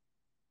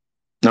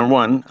 Number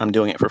one, I'm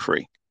doing it for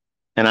free.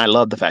 And I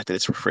love the fact that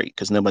it's for free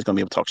because nobody's going to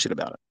be able to talk shit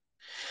about it.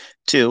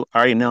 Two, I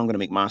already know I'm going to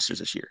make monsters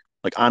this year.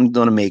 Like I'm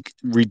going to make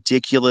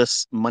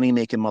ridiculous money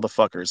making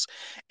motherfuckers.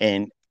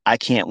 And I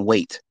can't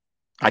wait.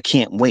 I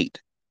can't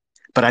wait.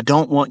 But I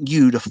don't want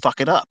you to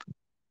fuck it up.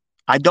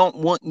 I don't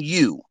want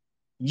you,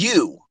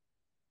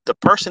 the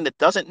person that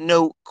doesn't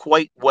know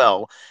quite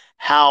well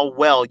how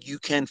well you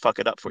can fuck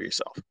it up for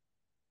yourself.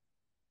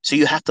 So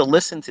you have to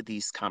listen to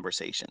these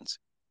conversations.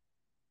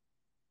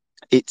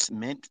 It's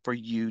meant for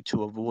you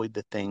to avoid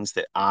the things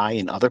that I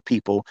and other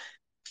people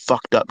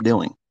fucked up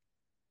doing.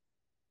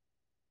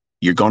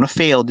 You're going to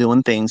fail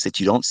doing things that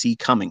you don't see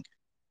coming.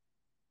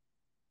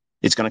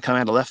 It's going to come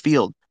out of left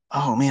field.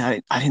 Oh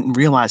man, I didn't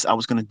realize I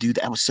was going to do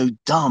that. I was so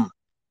dumb.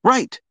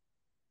 Right,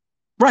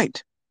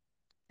 right.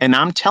 And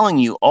I'm telling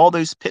you, all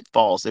those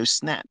pitfalls, those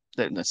snares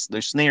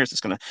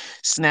that's going to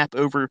snap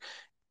over,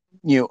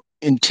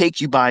 and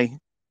take you by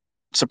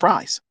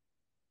surprise.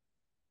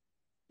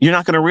 You're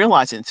not going to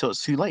realize it until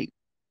it's too late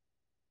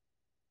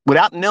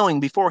without knowing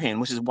beforehand,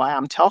 which is why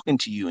I'm talking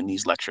to you in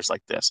these lectures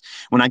like this.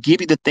 When I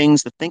give you the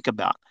things to think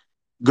about,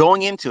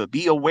 going into it,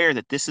 be aware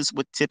that this is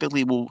what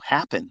typically will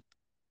happen.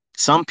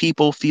 Some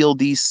people feel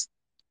these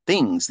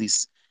things,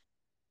 these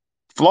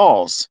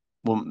flaws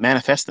will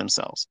manifest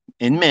themselves.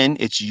 In men,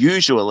 it's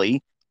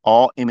usually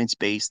all image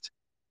based,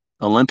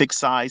 Olympic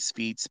size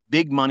feats,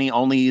 big money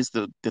only is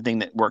the thing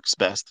that works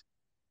best.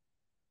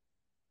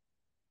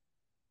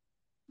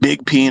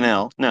 Big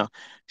P&L. No,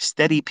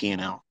 steady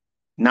P&L,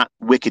 not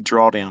wicked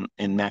drawdown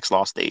in max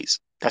loss days.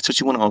 That's what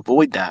you want to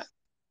avoid that.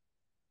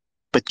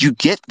 But you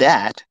get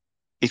that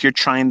if you're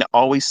trying to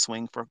always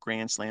swing for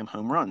grand slam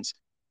home runs.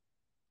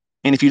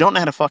 And if you don't know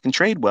how to fucking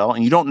trade well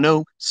and you don't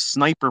know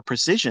sniper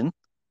precision,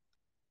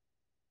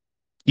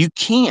 you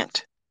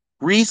can't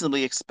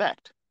reasonably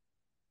expect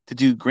to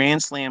do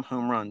grand slam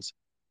home runs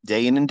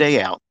day in and day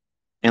out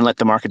and let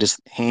the market just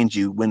hand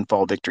you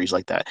windfall victories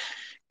like that.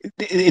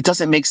 It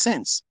doesn't make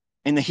sense.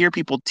 And to hear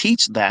people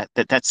teach that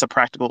that's a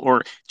practical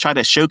or try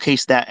to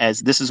showcase that as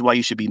this is why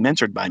you should be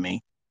mentored by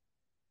me,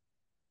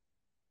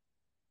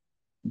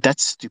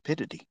 that's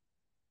stupidity.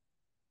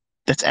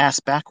 That's ass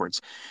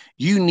backwards.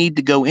 You need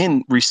to go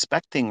in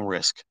respecting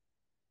risk,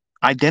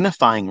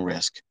 identifying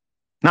risk,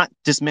 not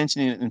just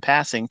mentioning it in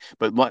passing,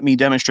 but let me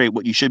demonstrate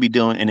what you should be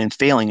doing and then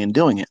failing in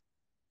doing it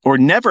or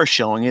never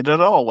showing it at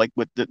all. Like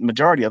with the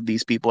majority of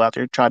these people out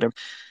there try to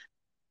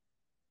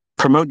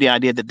promote the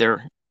idea that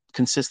they're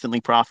consistently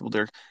profitable,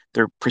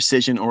 they're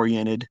precision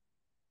oriented,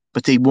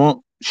 but they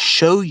won't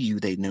show you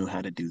they know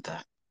how to do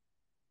that,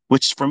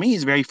 which for me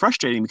is very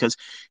frustrating because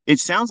it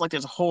sounds like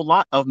there's a whole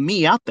lot of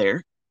me out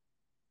there,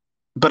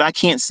 but I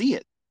can't see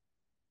it.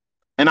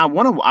 And I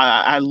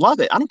love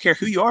it. I don't care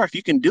who you are. If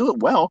you can do it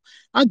well,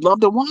 I'd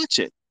love to watch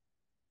it.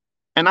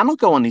 And I don't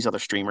go on these other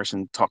streamers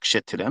and talk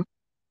shit to them.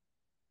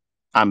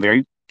 I'm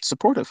very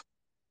supportive.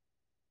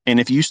 And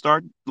if you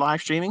start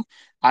live streaming,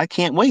 I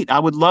can't wait. I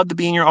would love to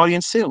be in your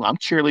audience too. I'm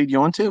cheerleading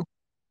you on too.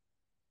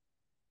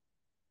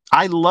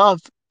 I love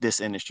this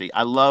industry.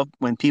 I love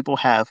when people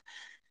have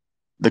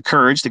the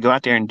courage to go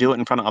out there and do it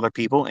in front of other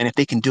people. And if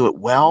they can do it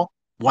well,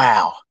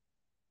 wow.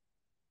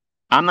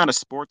 I'm not a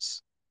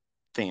sports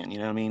fan, you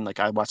know what I mean? Like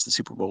I watched the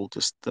Super Bowl,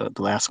 just the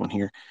last one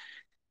here.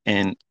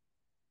 And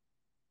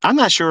I'm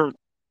not sure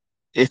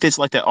if it's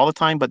like that all the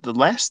time, but the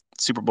last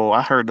Super Bowl,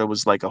 I heard there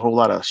was like a whole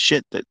lot of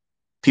shit that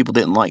people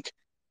didn't like.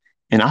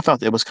 And I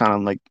felt it was kind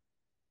of like,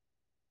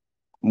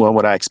 well,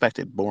 what I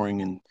expected,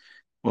 boring and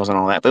wasn't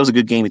all that. But it was a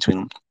good game between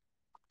them.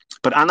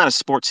 But I'm not a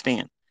sports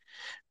fan.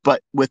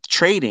 But with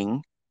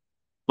trading,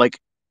 like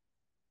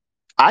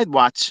I'd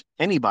watch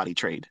anybody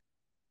trade.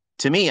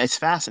 To me, it's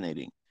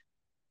fascinating.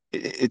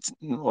 It's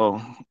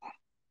well,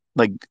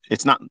 like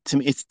it's not to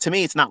me.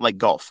 It's not like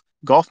golf.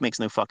 Golf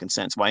makes no fucking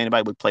sense. Why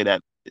anybody would play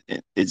that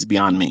is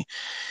beyond me.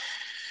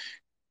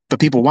 But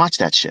people watch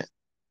that shit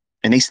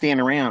and they stand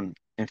around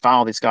and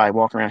follow this guy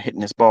walking around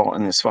hitting this ball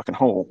in this fucking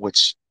hole.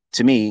 Which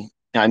to me,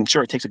 I'm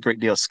sure it takes a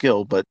great deal of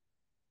skill, but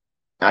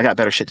I got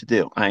better shit to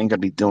do. I ain't gonna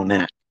be doing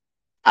that.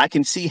 I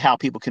can see how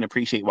people can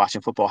appreciate watching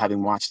football,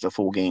 having watched a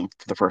full game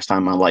for the first time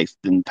in my life.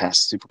 In the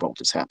past Super Bowl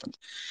just happened.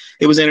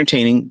 It was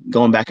entertaining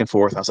going back and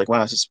forth. I was like,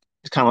 wow, it's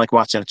kind of like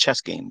watching a chess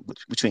game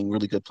between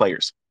really good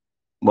players.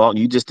 Well,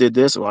 you just did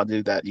this, well, I'll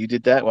do that. You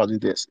did that, well, I'll do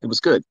this. It was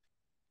good.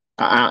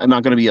 Am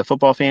I going to be a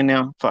football fan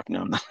now? Fuck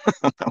no, I'm not,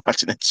 I'm not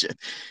watching that shit.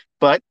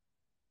 But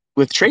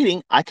with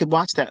trading, I could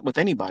watch that with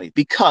anybody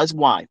because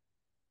why?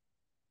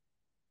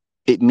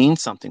 It means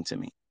something to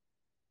me.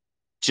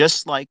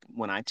 Just like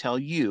when I tell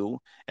you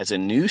as a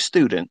new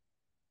student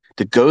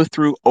to go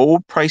through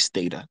old price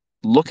data,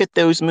 look at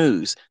those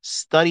moves,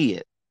 study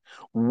it.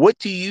 What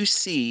do you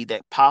see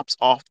that pops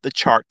off the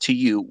chart to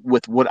you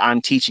with what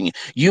I'm teaching you?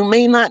 You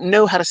may not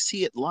know how to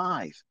see it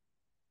live.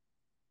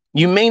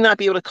 You may not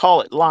be able to call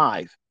it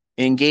live,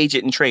 engage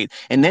it in trade.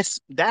 And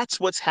that's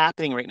what's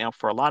happening right now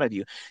for a lot of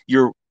you.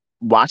 You're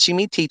watching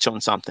me teach on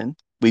something.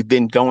 We've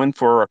been going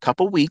for a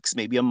couple weeks,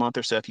 maybe a month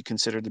or so if you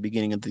consider the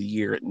beginning of the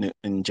year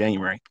in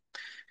January.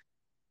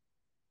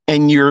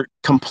 And you're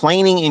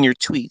complaining in your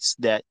tweets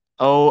that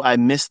oh, I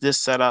missed this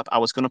setup. I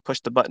was going to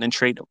push the button and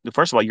trade.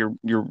 First of all, you're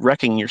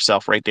wrecking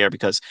yourself right there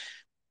because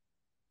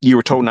you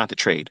were told not to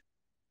trade.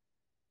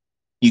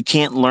 You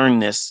can't learn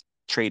this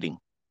trading.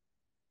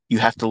 You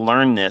have to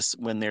learn this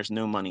when there's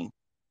no money,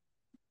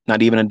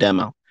 not even a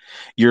demo.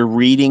 You're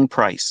reading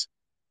price.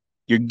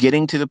 You're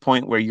getting to the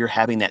point where you're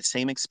having that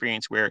same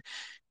experience where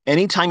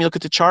anytime you look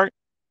at the chart,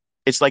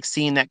 it's like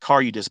seeing that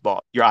car you just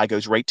bought. Your eye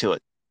goes right to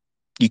it.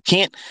 You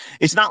can't,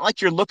 it's not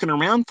like you're looking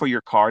around for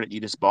your car that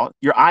you just bought.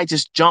 Your eye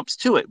just jumps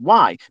to it.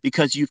 Why?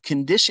 Because you've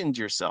conditioned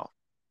yourself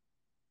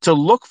to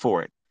look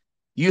for it.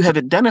 You have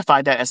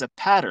identified that as a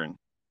pattern.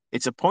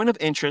 It's a point of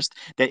interest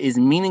that is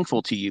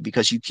meaningful to you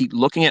because you keep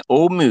looking at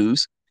old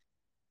moves.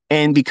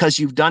 And because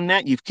you've done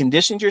that, you've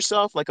conditioned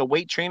yourself like a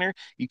weight trainer.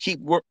 You keep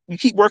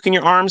working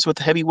your arms with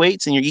heavy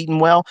weights and you're eating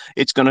well,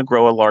 it's going to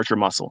grow a larger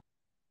muscle.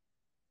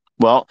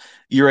 Well,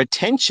 your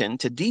attention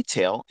to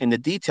detail, and the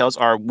details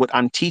are what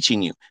I'm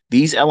teaching you.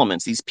 These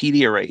elements, these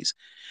PD arrays.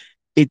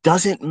 It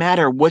doesn't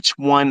matter which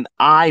one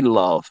I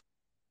love.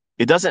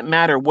 It doesn't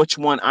matter which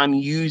one I'm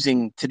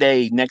using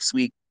today, next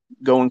week,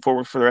 going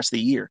forward for the rest of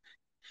the year.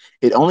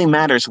 It only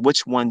matters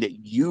which one that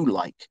you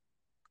like.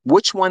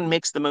 Which one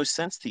makes the most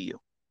sense to you?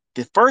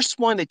 The first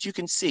one that you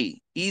can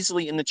see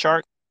easily in the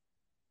chart,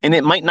 and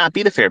it might not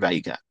be the fair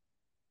value gap.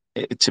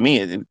 To me,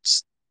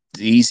 it's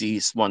the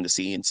easiest one to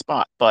see and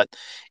spot, but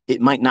it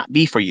might not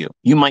be for you.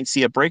 You might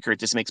see a breaker. It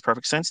just makes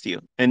perfect sense to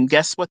you. And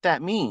guess what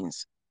that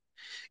means?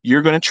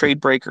 You're going to trade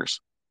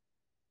breakers.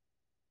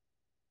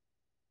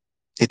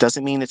 It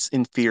doesn't mean it's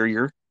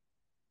inferior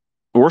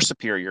or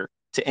superior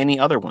to any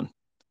other one.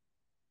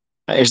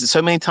 There's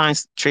so many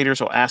times traders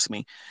will ask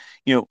me,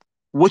 you know,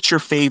 what's your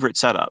favorite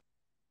setup?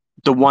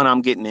 The one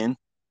I'm getting in.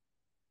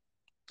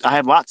 I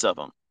have lots of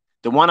them.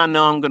 The one I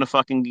know I'm going to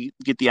fucking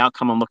get the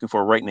outcome I'm looking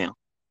for right now.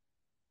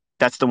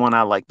 That's the one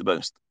I like the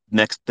most.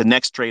 The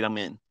next trade I'm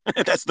in.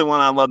 That's the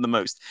one I love the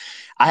most.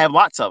 I have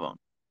lots of them.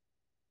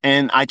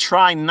 And I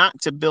try not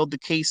to build the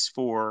case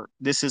for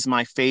this is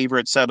my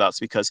favorite setups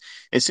because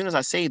as soon as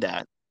I say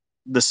that,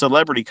 the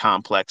celebrity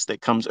complex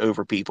that comes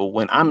over people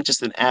when I'm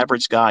just an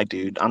average guy,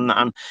 dude.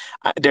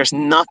 There's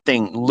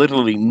nothing,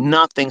 literally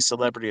nothing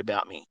celebrity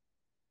about me.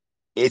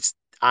 It's,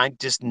 I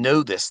just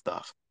know this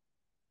stuff.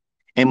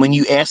 And when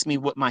you ask me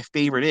what my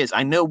favorite is,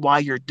 I know why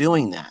you're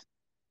doing that.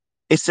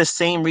 It's the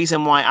same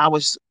reason why I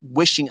was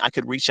wishing I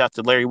could reach out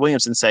to Larry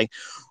Williams and say,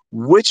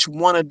 which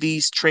one of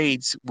these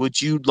trades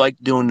would you like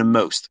doing the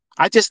most?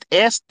 I just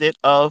asked it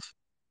of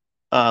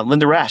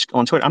Linda Rash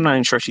on Twitter. I'm not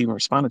even sure she even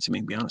responded to me,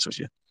 to be honest with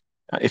you.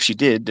 If she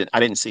did, I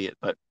didn't see it,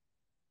 but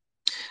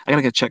I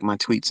gotta go check my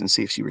tweets and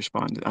see if she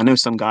responded. I know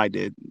some guy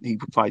did. He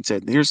replied,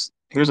 said, "Here's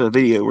a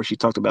video where she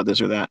talked about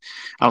this or that."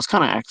 I was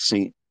kind of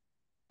actually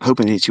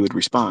hoping that she would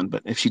respond,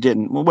 but if she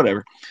didn't, well,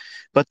 whatever.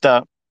 But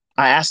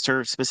I asked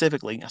her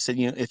specifically. I said,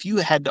 if you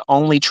had to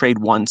only trade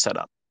one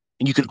setup,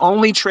 and you could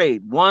only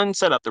trade one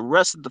setup the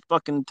rest of the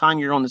fucking time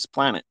you're on this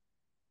planet,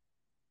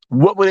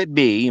 what would it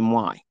be and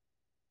why?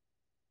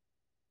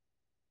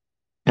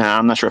 And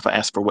I'm not sure if I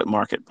asked for what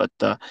market, but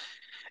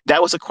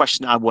that was a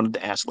question I wanted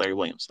to ask Larry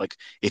Williams. Like,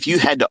 if you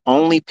had to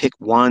only pick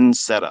one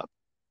setup,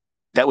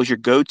 that was your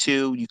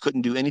go-to, you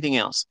couldn't do anything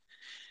else.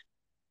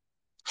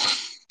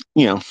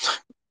 You know,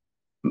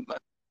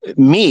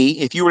 me,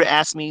 if you were to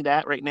ask me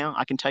that right now,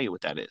 I can tell you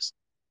what that is.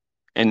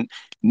 And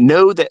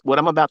know that what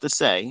I'm about to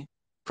say,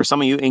 for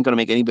some of you, ain't going to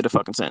make any bit of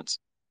fucking sense.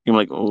 You're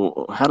like,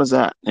 oh, how does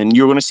that? And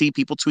you're going to see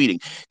people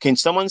tweeting. Can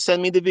someone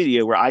send me the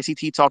video where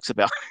ICT talks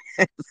about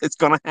it's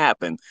going to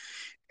happen?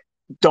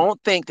 Don't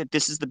think that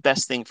this is the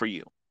best thing for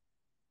you.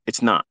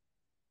 It's not.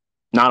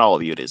 Not all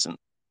of you, it isn't.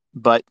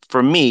 But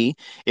for me,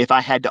 if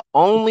I had to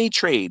only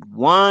trade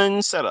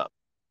one setup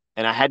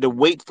and I had to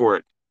wait for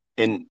it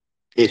and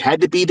it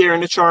had to be there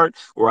in the chart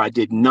or I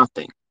did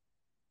nothing,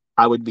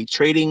 I would be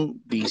trading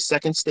the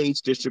second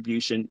stage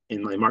distribution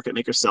in my market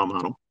maker sell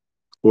model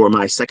or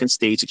my second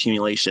stage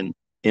accumulation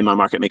in my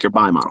market maker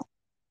buy model.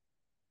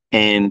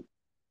 And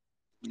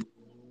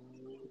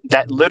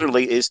that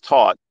literally is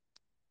taught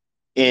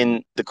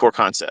in the core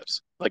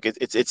concepts. Like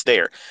it's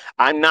there.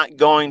 I'm not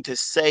going to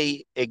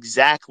say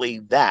exactly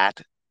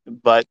that,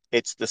 but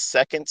it's the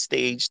second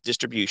stage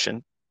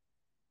distribution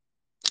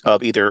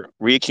of either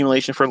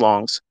reaccumulation for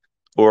longs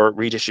or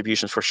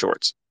redistribution for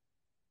shorts.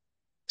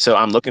 So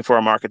I'm looking for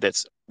a market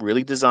that's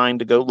really designed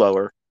to go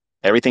lower.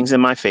 Everything's in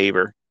my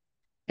favor.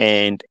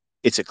 And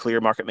it's a clear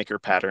market maker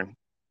pattern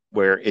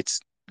where it's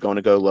going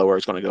to go lower,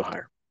 it's going to go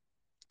higher.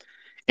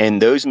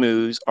 And those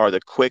moves are the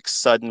quick,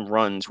 sudden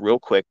runs, real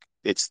quick.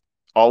 It's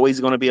always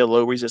going to be a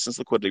low resistance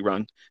liquidity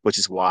run, which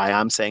is why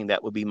I'm saying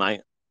that would be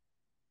my,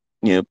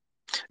 you know,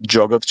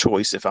 drug of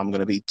choice if I'm going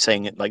to be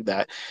saying it like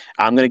that.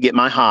 I'm going to get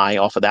my high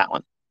off of that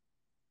one.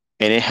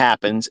 And it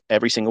happens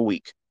every single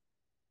week.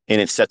 And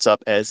it sets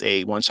up as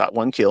a one shot,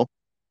 one kill.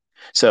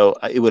 So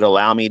it would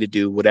allow me to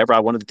do whatever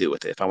I wanted to do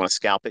with it. If I want to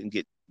scalp it and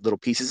get little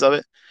pieces of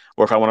it,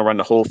 or if I want to run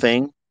the whole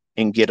thing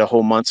and get a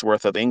whole month's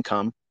worth of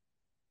income,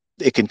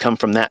 it can come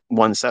from that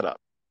one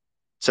setup.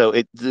 So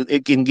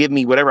it can give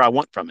me whatever I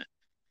want from it.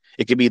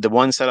 It could be the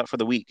one setup for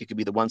the week. It could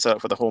be the one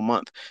setup for the whole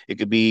month. It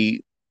could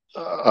be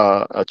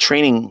a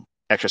training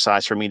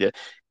exercise for me to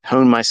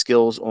hone my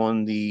skills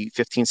on the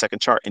 15-second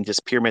chart and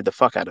just pyramid the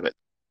fuck out of it,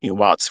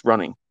 while it's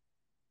running.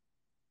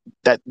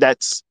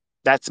 That's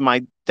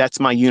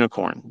my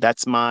unicorn.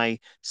 That's my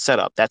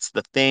setup. That's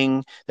the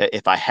thing that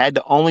if I had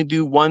to only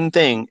do one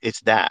thing, it's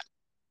that.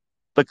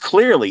 But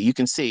clearly you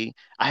can see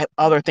I have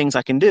other things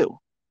I can do.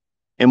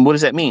 And what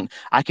does that mean?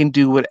 I can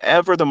do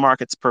whatever the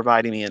market's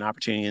providing me an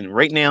opportunity. And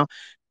right now,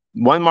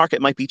 one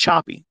market might be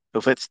choppy.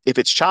 If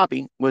it's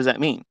choppy, what does that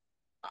mean?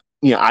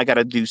 I got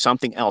to do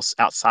something else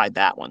outside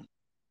that one.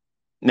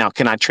 Now,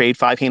 can I trade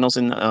five handles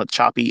in a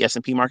choppy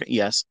S&P market?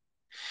 Yes.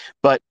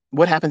 But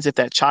what happens if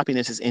that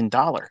choppiness is in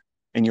dollar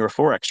and you're a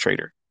Forex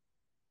trader?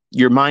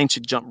 Your mind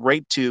should jump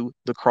right to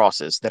the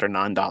crosses that are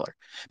non-dollar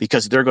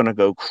because they're going to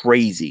go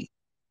crazy.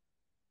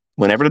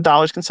 Whenever the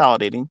dollar's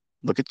consolidating,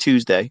 look at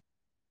Tuesday.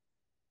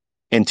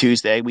 And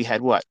Tuesday, we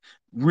had what?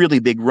 Really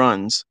big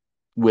runs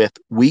with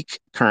weak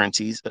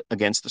currencies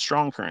against the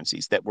strong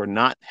currencies that were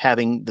not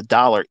having the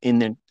dollar in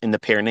the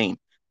pair name.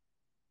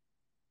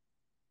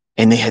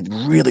 And they had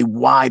really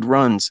wide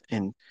runs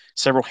and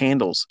several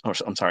handles, or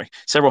I'm sorry,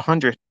 several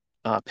hundred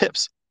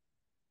pips.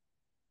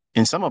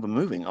 And some of them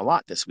moving a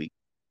lot this week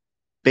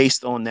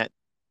based on that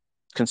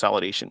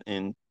consolidation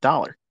in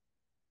dollar.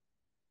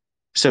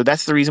 So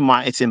that's the reason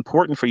why it's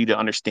important for you to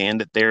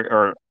understand that there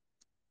are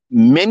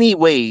many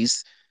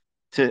ways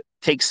to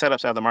take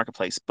setups out of the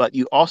marketplace, but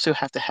you also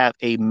have to have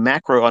a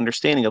macro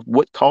understanding of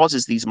what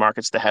causes these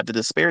markets to have the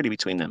disparity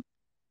between them.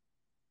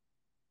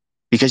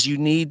 Because you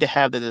need to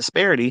have the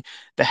disparity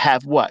to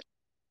have what?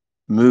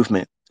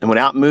 Movement. And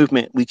without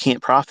movement, we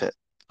can't profit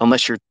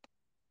unless you're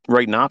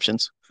writing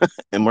options.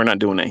 And we're not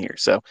doing that here.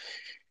 So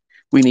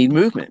we need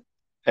movement.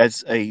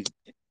 As a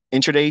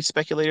intraday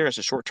speculator, as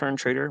a short-term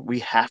trader, we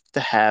have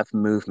to have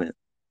movement.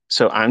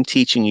 So I'm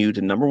teaching you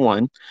to, number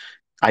one,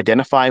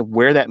 identify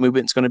where that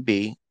movement is going to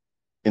be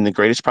in the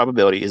greatest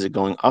probability. Is it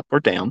going up or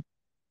down?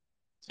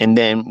 And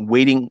then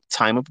waiting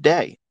time of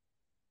day.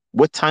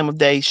 What time of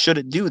day should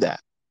it do that?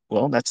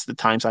 Well, that's the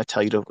times I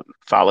tell you to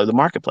follow the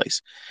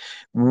marketplace.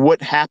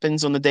 What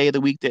happens on the day of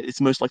the week that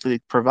it's most likely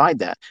to provide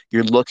that?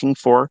 You're looking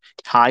for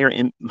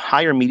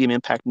higher medium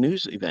impact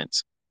news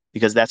events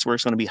because that's where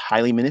it's going to be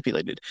highly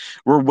manipulated.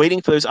 We're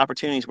waiting for those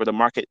opportunities where the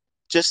market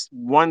just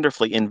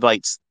wonderfully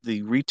invites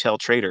the retail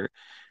trader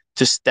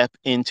to step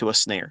into a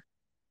snare.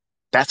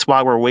 That's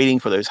why we're waiting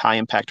for those high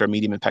impact or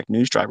medium impact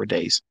news driver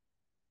days.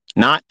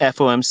 Not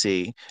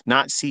FOMC,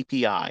 not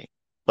CPI,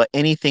 but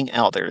anything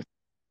other,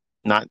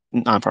 not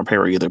non-farm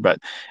payroll either, but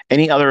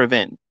any other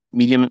event,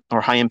 medium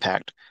or high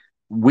impact.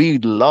 We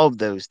love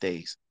those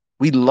days.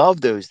 We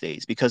love those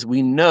days because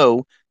we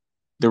know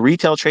the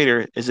retail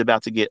trader is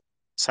about to get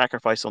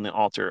sacrificed on the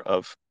altar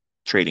of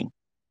trading.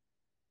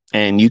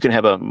 And you can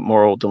have a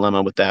moral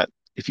dilemma with that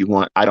if you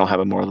want. I don't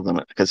have a moral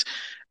dilemma because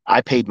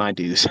I paid my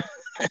dues.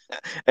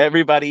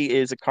 Everybody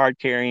is a card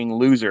carrying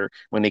loser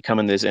when they come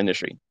in this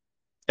industry.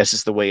 That's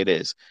just the way it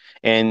is.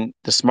 And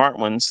the smart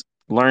ones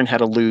learn how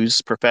to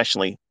lose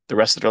professionally the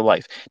rest of their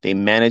life. They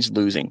manage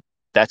losing.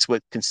 That's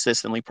what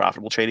consistently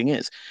profitable trading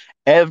is.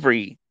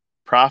 Every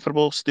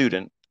profitable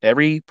student,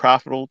 every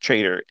profitable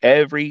trader,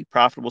 every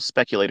profitable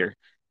speculator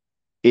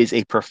is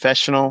a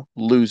professional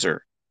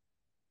loser.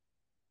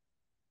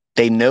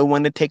 They know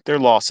when to take their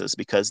losses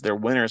because their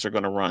winners are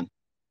going to run.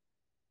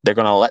 They're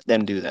going to let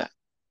them do that.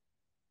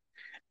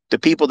 The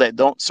people that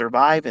don't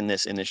survive in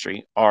this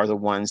industry are the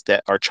ones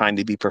that are trying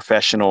to be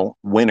professional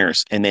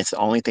winners, and it's the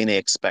only thing they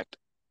expect.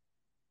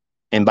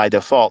 And by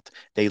default,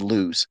 they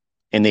lose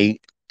and they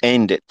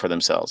end it for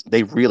themselves.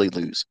 They really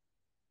lose.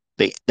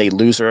 They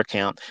lose their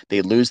account.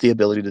 They lose the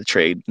ability to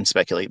trade and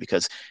speculate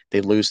because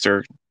they lose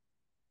their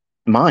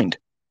mind.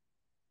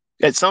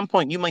 At some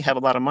point, you might have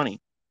a lot of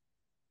money.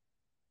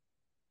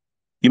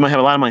 You might have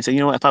a lot of money. Say, you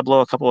know what? If I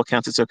blow a couple of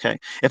accounts, it's okay.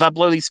 If I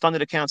blow these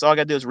funded accounts, all I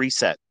got to do is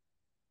reset.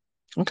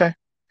 Okay.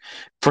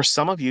 For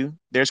some of you,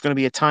 there's going to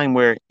be a time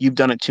where you've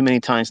done it too many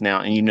times now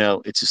and you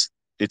know it's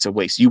a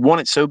waste. You want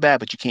it so bad,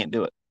 but you can't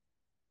do it.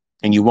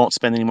 And you won't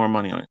spend any more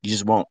money on it. You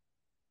just won't.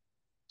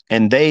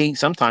 And they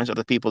sometimes are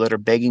the people that are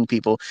begging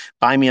people,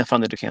 buy me a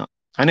funded account.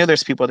 I know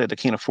there's people out there that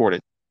can't afford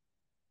it,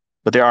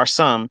 but there are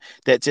some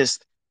that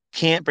just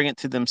can't bring it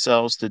to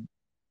themselves to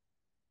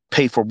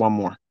pay for one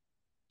more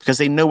because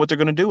they know what they're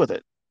going to do with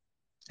it.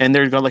 And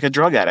they're going like a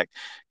drug addict.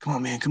 Come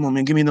on, man,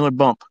 give me another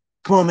bump.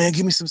 Come on, man,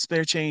 give me some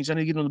spare change. I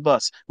need to get on the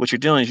bus. What you're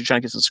doing is you're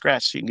trying to get some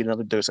scratch so you can get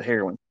another dose of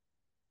heroin.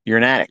 You're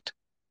an addict,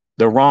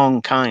 the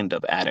wrong kind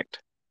of addict.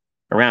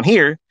 Around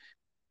here,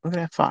 look at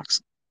that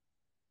fox.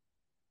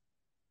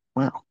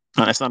 Wow.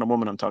 That's not a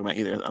woman I'm talking about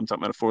either. I'm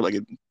talking about a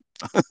four-legged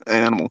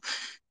animal.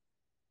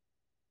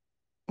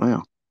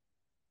 Wow.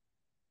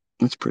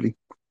 That's pretty.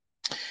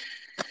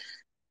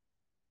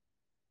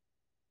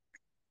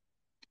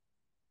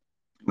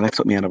 That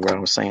took me out of what I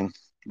was saying.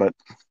 But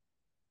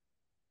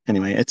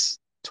anyway, it's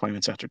 20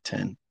 minutes after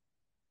 10.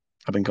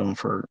 I've been going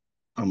for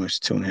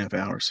almost 2.5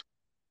 hours.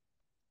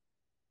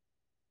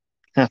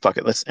 Ah, fuck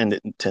it. Let's end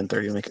it at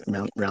 10:30. Make it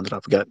round it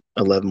up. We got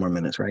 11 more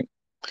minutes, right?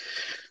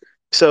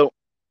 So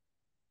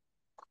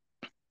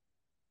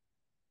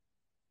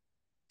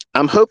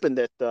I'm hoping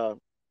that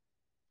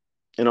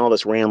in all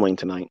this rambling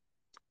tonight,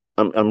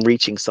 I'm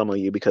reaching some of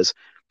you because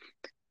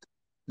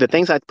the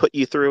things I put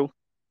you through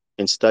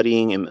in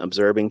studying and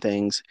observing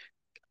things,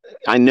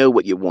 I know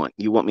what you want.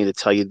 You want me to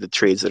tell you the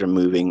trades that are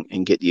moving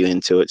and get you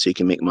into it so you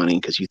can make money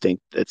because you think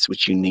that's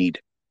what you need.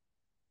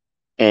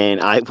 And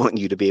I want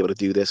you to be able to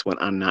do this when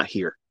I'm not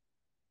here.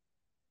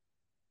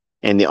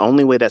 And the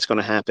only way that's going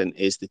to happen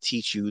is to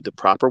teach you the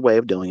proper way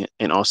of doing it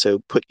and also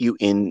put you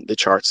in the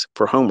charts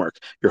for homework.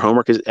 Your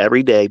homework is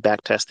every day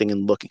back testing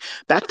and looking.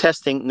 Back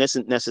testing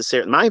isn't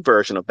necessarily, my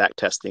version of back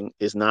testing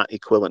is not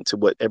equivalent to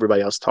what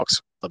everybody else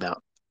talks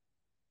about.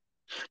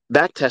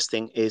 Back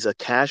testing is a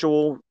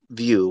casual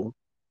view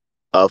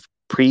of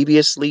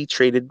previously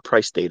traded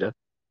price data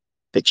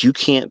that you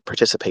can't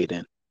participate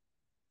in.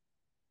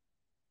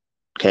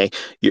 Okay.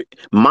 Your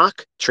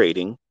mock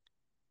trading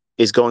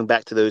is going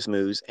back to those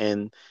moves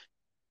and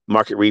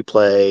market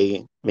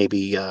replay,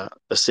 maybe a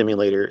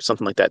simulator,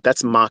 something like that.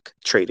 That's mock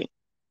trading.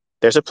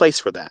 There's a place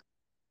for that.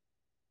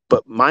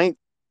 But my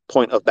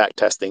point of back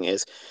testing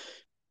is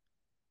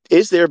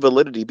there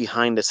validity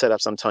behind the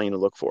setups I'm telling you to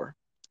look for?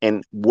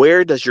 And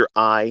where does your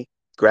eye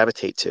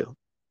gravitate to?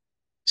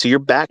 So you're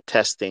back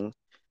testing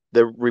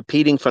the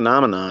repeating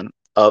phenomenon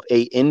of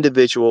a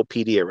individual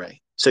PD array.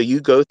 So you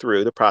go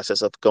through the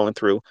process of going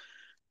through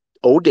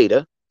old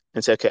data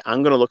and say, okay,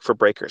 I'm going to look for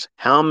breakers.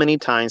 How many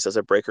times does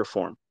a breaker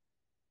form?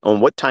 On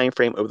what time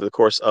frame over the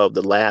course of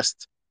the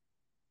last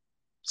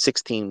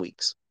 16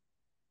 weeks,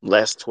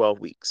 last 12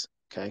 weeks?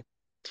 Okay.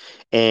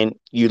 And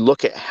you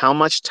look at how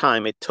much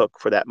time it took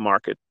for that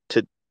market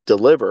to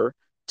deliver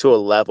to a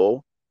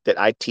level that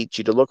I teach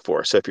you to look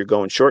for. So if you're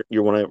going short,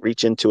 you want to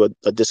reach into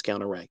a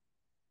discount array,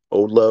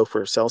 old low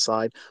for sell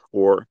side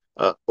or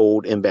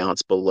old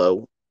imbalance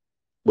below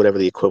whatever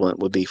the equivalent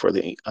would be for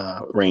the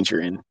range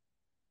you're in.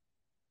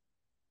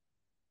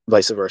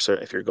 Vice versa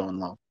if you're going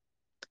long.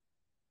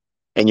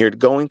 And you're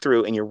going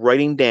through and you're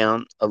writing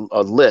down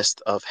a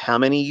list of how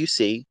many you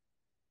see,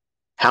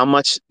 how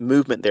much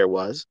movement there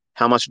was,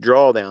 how much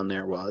drawdown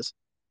there was.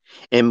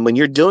 And when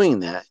you're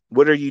doing that,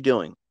 what are you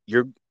doing?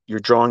 You're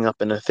drawing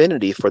up an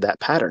affinity for that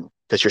pattern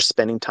because you're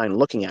spending time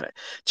looking at it.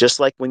 Just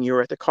like when you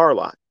were at the car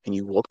lot and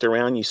you looked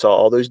around, you saw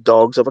all those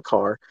dogs of a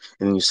car,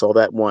 and you saw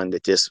that one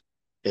that just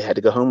it had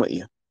to go home with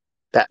you.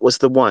 That was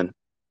the one.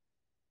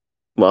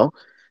 Well,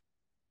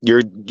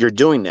 you're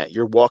doing that.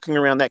 You're walking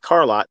around that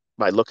car lot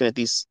by looking at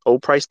these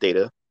old price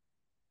data,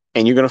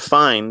 and you're going to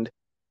find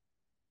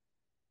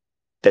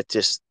that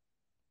just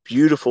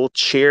beautiful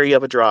cherry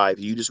of a drive.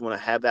 You just want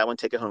to have that one,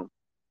 take it home.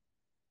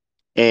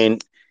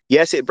 And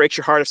yes, it breaks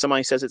your heart if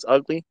somebody says it's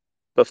ugly,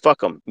 but fuck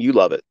them. You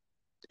love it.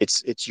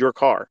 It's your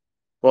car.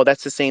 Well,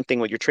 that's the same thing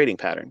with your trading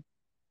pattern.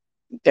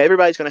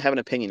 Everybody's going to have an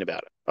opinion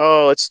about it.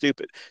 Oh, it's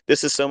stupid.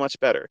 This is so much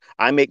better.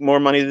 I make more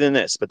money than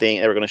this, but they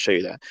ain't ever going to show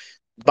you that.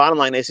 Bottom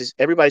line is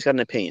everybody's got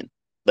an opinion.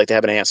 Like they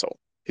have an asshole.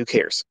 Who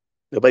cares?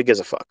 Nobody gives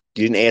a fuck.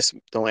 You didn't ask.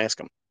 Don't ask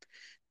them.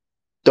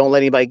 Don't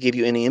let anybody give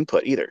you any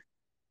input either.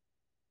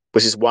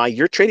 Which is why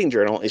your trading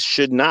journal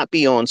should not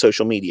be on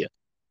social media.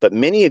 But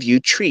many of you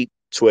treat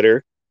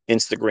Twitter,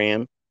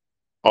 Instagram,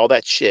 all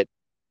that shit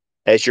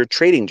as your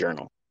trading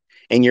journal,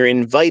 and you're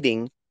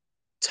inviting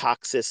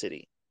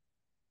toxicity.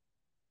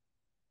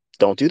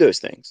 Don't do those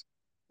things.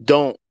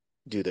 Don't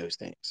do those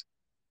things.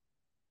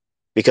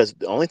 Because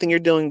the only thing you're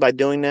doing by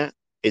doing that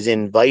is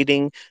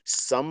inviting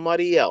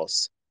somebody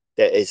else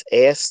that is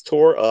ass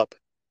tore up.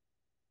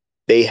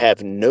 They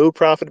have no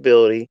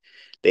profitability.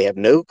 They have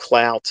no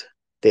clout.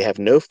 They have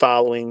no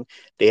following.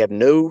 They have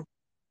no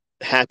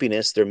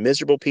happiness. They're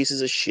miserable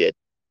pieces of shit.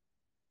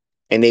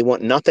 And they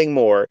want nothing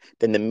more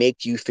than to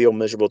make you feel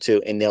miserable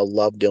too. And they'll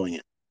love doing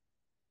it.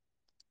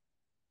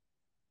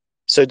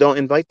 So don't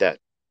invite that.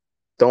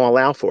 Don't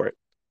allow for it.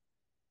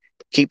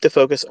 Keep the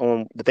focus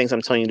on the things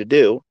I'm telling you to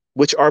do,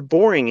 which are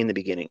boring in the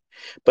beginning.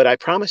 But I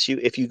promise you,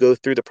 if you go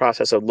through the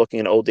process of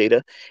looking at old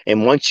data,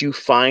 and once you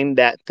find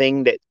that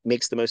thing that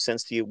makes the most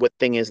sense to you, what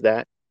thing is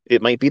that?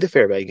 It might be the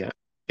fair value gap.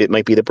 It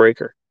might be the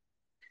breaker.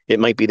 It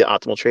might be the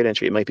optimal trade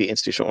entry. It might be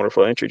institutional order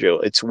flow entry drill.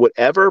 It's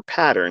whatever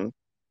pattern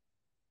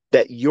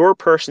that your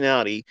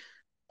personality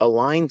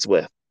aligns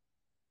with.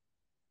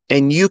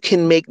 And you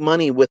can make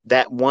money with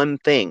that one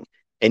thing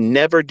and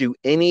never do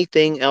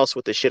anything else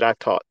with the shit I've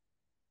taught.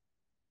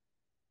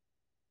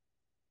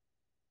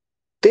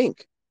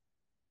 Think.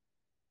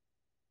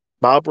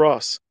 Bob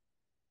Ross.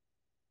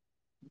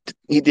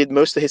 He did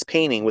most of his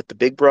painting with the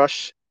big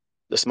brush,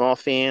 the small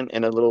fan,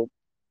 and a little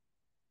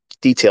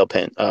detail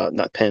pen,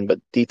 not pen, but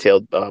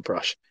detailed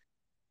brush.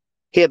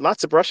 He had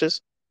lots of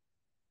brushes,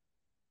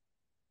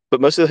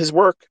 but most of his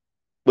work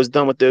was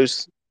done with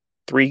those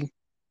three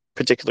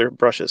particular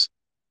brushes.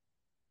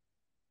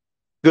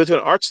 Go to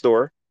an art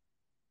store,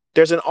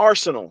 there's an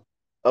arsenal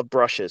of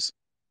brushes.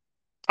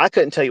 I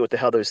couldn't tell you what the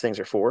hell those things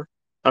are for.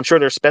 I'm sure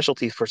they're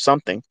specialty for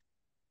something,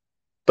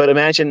 but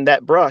imagine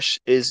that brush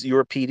is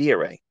your PD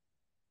array.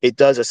 It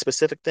does a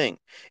specific thing.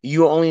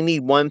 You only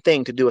need one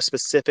thing to do a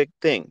specific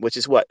thing, which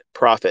is what?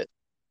 Profit.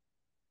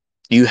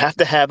 You have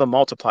to have a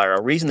multiplier,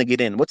 a reason to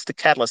get in. What's the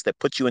catalyst that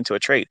puts you into a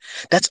trade?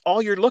 That's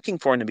all you're looking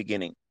for in the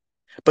beginning.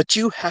 But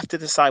you have to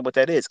decide what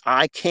that is.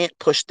 I can't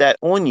push that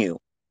on you,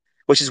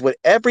 which is what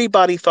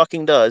everybody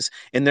fucking does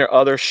in their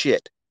other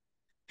shit.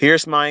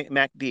 Here's my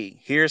MACD.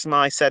 Here's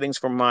my settings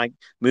for my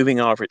moving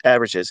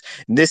averages.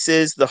 This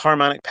is the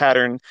harmonic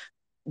pattern.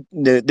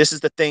 This is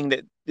the thing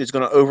that is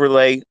going to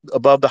overlay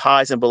above the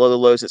highs and below the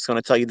lows. It's going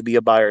to tell you to be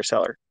a buyer or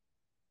seller.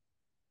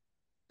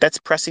 That's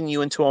pressing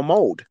you into a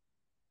mold.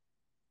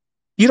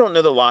 You don't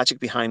know the logic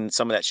behind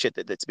some of that shit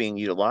that's being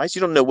utilized.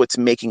 You don't know what's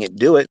making it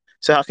do it.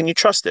 So how can you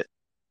trust it?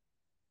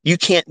 You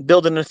can't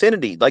build an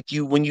affinity like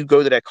you when you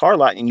go to that car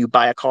lot and you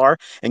buy a car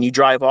and you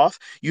drive off.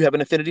 You have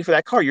an affinity for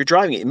that car. You're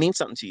driving it. It means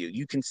something to you.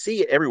 You can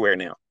see it everywhere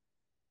now.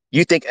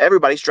 You think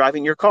everybody's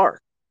driving your car.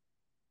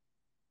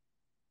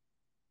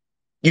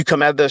 You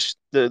come out of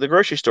the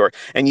grocery store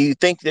and you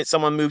think that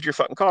someone moved your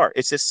fucking car.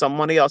 It's just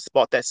somebody else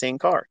bought that same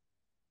car.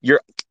 Your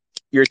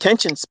your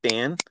attention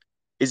span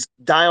is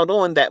dialed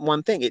on that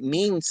one thing. It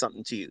means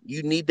something to you.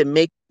 You need to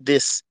make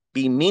this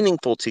be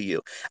meaningful to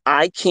you.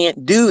 I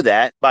can't do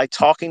that by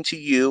talking to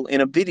you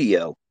in a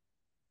video.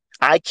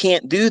 I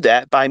can't do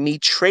that by me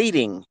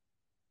trading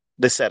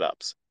the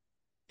setups.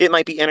 It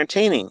might be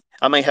entertaining.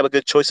 I might have a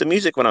good choice of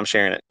music when I'm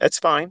sharing it. That's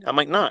fine. I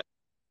might not.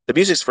 The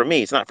music's for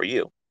me, it's not for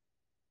you.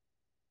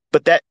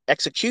 But that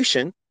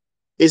execution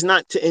is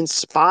not to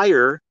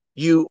inspire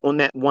you on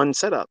that one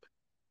setup.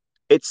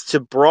 It's to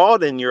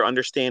broaden your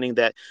understanding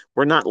that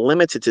we're not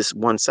limited to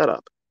one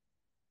setup.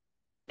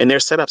 And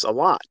there's setups a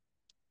lot.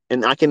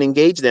 And I can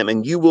engage them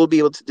and you will be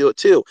able to do it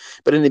too.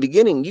 But in the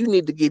beginning, you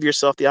need to give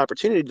yourself the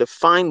opportunity to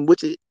find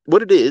what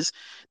it is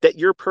that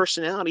your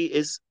personality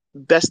is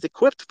best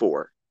equipped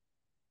for.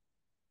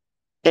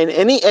 And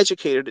any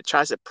educator that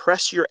tries to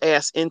press your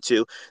ass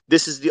into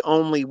this is the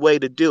only way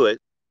to do it,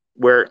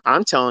 where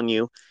I'm telling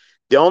you,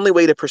 the only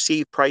way to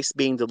perceive price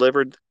being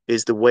delivered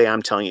is the way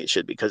I'm telling you it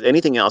should be, because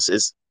anything else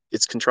is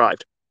it's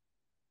contrived.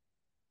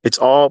 It's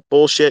all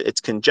bullshit.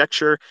 It's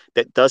conjecture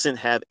that doesn't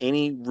have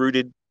any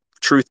rooted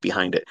truth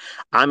behind it.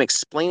 I'm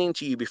explaining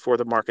to you before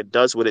the market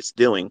does what it's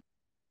doing.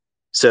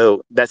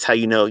 So that's how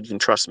you know you can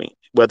trust me.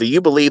 Whether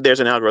you believe there's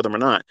an algorithm or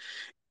not,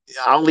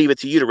 I'll leave it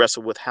to you to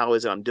wrestle with how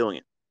is it I'm doing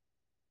it.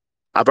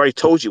 I've already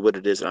told you what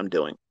it is that I'm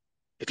doing.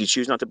 If you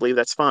choose not to believe,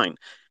 that's fine.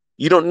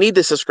 You don't need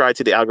to subscribe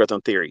to the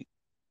algorithm theory.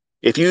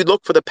 If you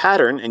look for the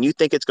pattern and you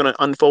think it's going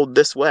to unfold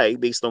this way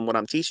based on what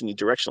I'm teaching you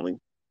directionally,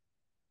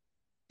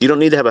 you don't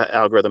need to have an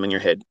algorithm in your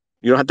head.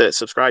 You don't have to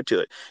subscribe to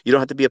it. You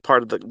don't have to be a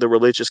part of the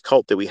religious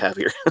cult that we have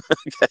here.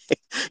 Okay.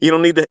 You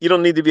don't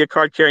need to be a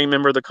card carrying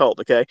member of the cult.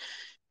 Okay.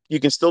 You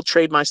can still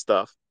trade my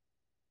stuff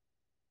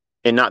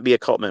and not be a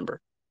cult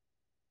member.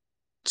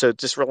 So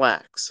just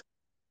relax.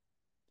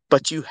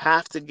 But you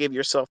have to give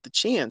yourself the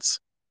chance,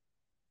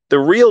 the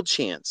real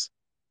chance,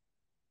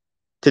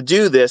 to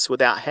do this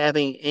without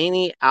having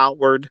any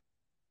outward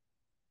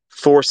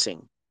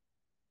forcing.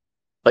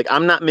 Like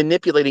I'm not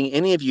manipulating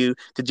any of you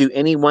to do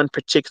any one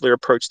particular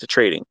approach to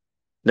trading.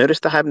 Notice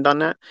I haven't done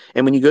that.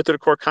 And when you go through the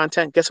core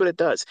content, guess what it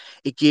does?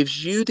 It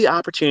gives you the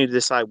opportunity to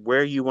decide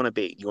where you want to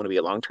be. You want to be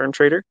a long-term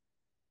trader?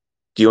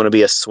 Do you want to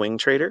be a swing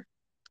trader?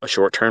 A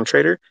short-term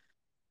trader?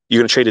 You're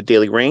going to trade a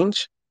daily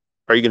range?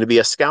 Or are you going to be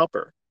a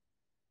scalper?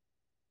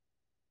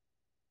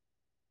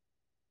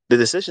 The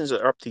decisions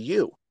are up to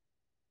you.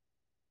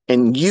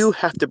 And you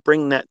have to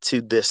bring that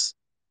to this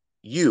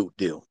you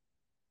do.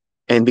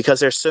 And because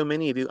there's so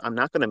many of you, I'm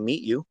not going to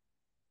meet you.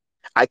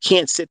 I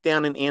can't sit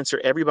down and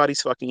answer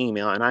everybody's fucking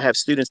email. And I have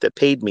students that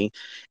paid me.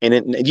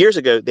 And years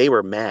ago, they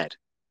were mad.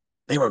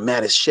 They were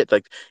mad as shit.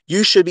 Like,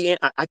 you should be.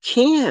 I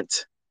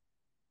can't.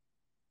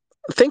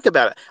 Think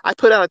about it. I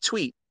put out a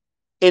tweet.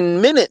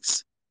 In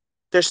minutes,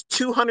 there's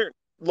 200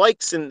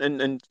 likes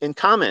and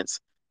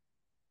comments.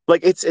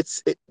 Like, it's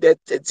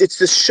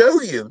to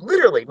show you,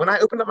 literally, when I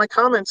opened up my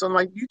comments on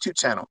my YouTube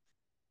channel.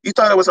 You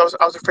thought I was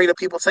afraid of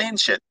people saying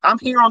shit. I'm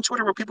here on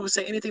Twitter where people can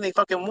say anything they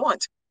fucking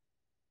want.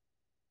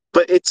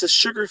 But it's a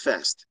sugar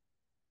fest.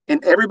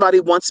 And everybody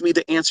wants me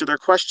to answer their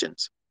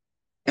questions.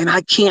 And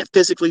I can't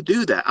physically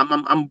do that.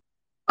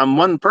 I'm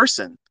one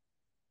person.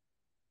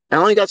 I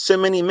only got so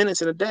many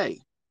minutes in a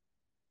day.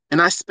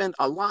 And I spend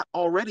a lot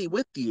already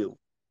with you.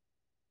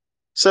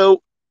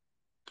 So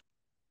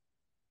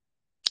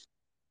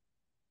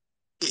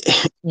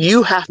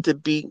you have to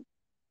be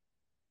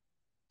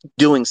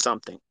doing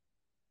something.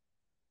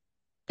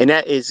 And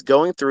that is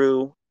going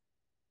through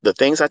the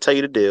things I tell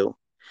you to do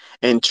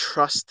and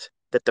trust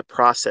that the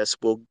process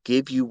will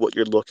give you what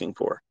you're looking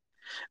for.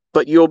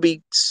 But you'll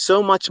be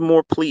so much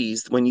more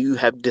pleased when you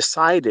have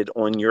decided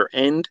on your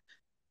end,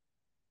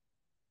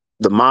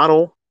 the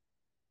model,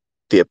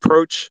 the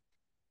approach,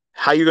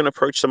 how you're going to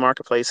approach the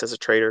marketplace as a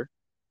trader.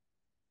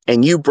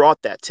 And you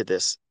brought that to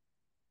this.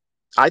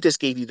 I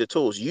just gave you the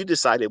tools. You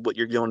decided what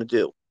you're going to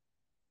do.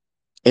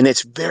 And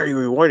it's very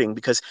rewarding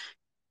because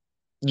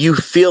you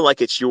feel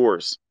like it's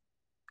yours.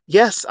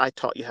 Yes, I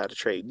taught you how to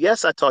trade.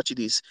 Yes, I taught you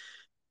these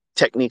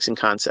techniques and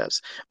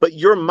concepts. But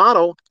your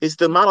model is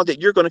the model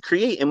that you're going to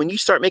create. And when you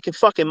start making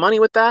fucking money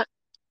with that,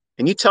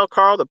 and you tell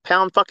Carl to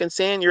pound fucking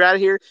sand, you're out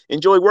of here.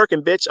 Enjoy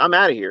working, bitch. I'm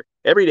out of here.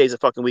 Every day's a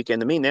fucking weekend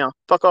to me now.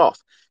 Fuck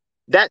off.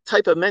 That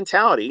type of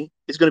mentality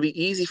is going to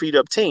be easy for you to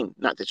obtain.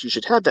 Not that you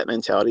should have that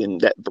mentality and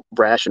that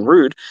brash and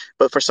rude,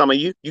 but for some of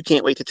you, you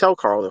can't wait to tell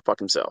Carl to fuck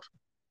himself.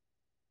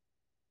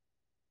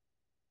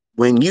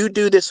 When you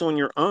do this on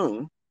your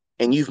own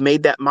and you've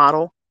made that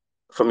model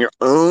from your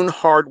own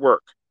hard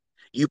work,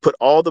 you put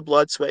all the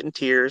blood, sweat, and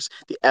tears,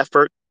 the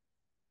effort,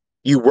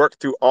 you work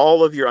through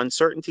all of your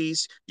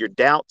uncertainties, your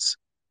doubts,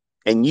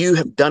 and you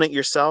have done it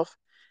yourself.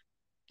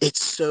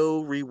 It's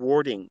so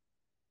rewarding.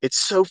 It's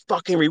so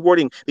fucking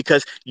rewarding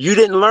because you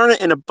didn't learn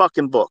it in a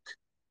fucking book.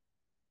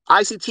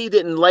 ICT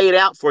didn't lay it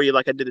out for you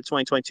like I did the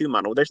 2022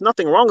 model. There's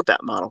nothing wrong with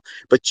that model,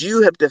 but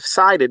you have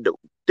decided that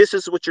this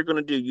is what you're going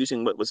to do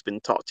using what was been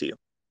taught to you.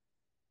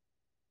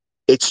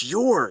 It's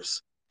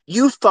yours.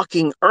 You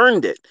fucking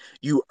earned it.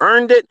 You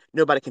earned it.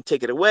 Nobody can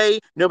take it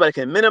away. Nobody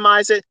can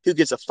minimize it. Who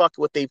gives a fuck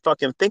what they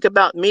fucking think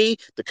about me,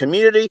 the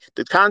community,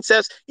 the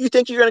concepts? You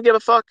think you're going to give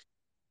a fuck?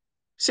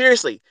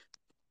 Seriously,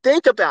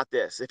 think about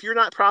this. If you're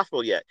not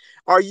profitable yet,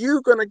 are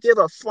you going to give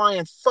a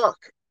flying fuck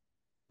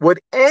what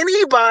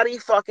anybody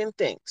fucking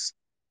thinks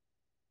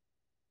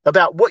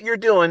about what you're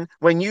doing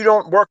when you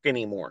don't work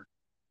anymore?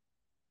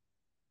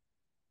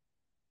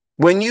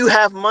 When you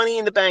have money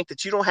in the bank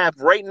that you don't have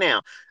right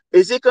now,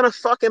 is it going to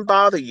fucking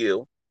bother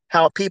you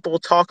how people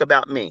talk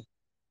about me?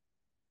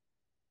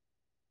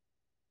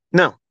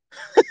 No,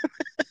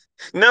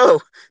 no,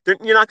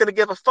 you're not going to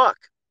give a fuck.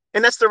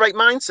 And that's the right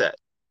mindset.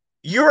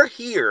 You're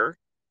here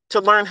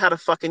to learn how to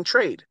fucking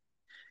trade.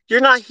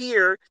 You're not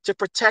here to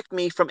protect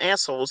me from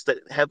assholes that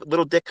have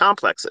little dick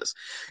complexes.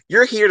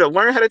 You're here to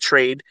learn how to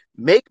trade,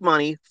 make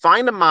money,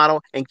 find a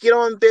model, and get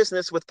on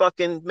business with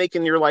fucking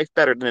making your life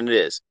better than it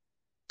is.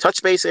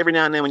 Touch base every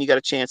now and then when you got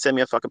a chance. Send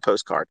me a fucking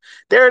postcard.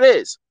 There it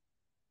is.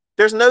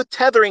 There's no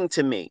tethering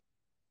to me.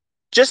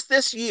 Just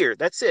this year.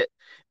 That's it.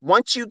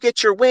 Once you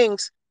get your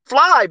wings,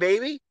 fly,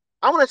 baby.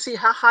 I want to see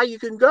how high you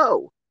can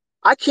go.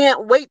 I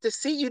can't wait to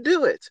see you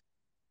do it.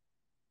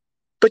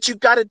 But you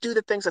got to do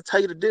the things I tell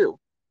you to do.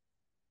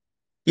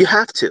 You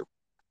have to.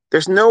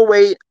 There's no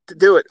way to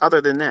do it other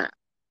than that.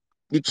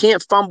 You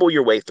can't fumble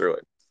your way through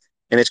it.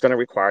 And it's going to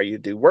require you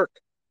to do work.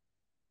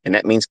 And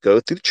that means go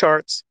through the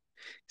charts,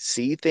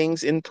 see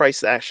things in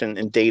price action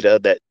and data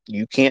that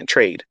you can't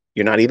trade.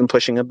 You're not even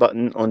pushing a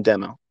button on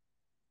demo.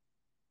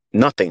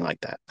 Nothing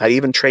like that. Not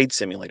even trade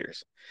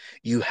simulators.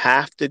 You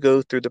have to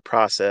go through the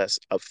process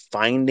of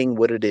finding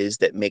what it is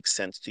that makes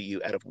sense to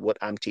you out of what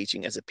I'm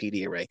teaching as a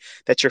PD array.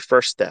 That's your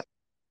first step.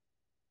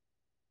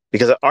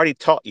 Because I already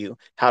taught you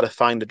how to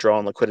find the draw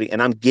on liquidity, and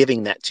I'm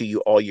giving that to you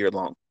all year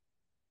long.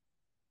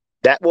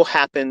 That will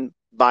happen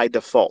by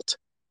default.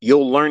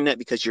 You'll learn that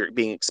because you're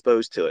being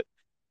exposed to it.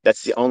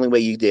 That's the only way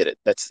you did it.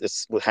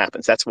 That's what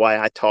happens. That's why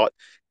I taught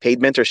paid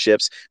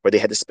mentorships where they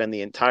had to spend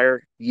the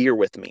entire year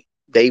with me.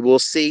 They will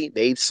see,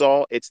 they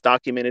saw, it's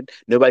documented.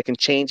 Nobody can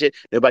change it.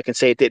 Nobody can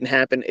say it didn't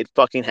happen. It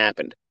fucking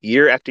happened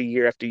year after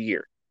year after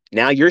year.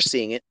 Now you're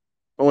seeing it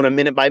on a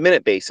minute by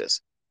minute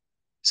basis.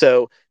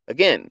 So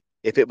again,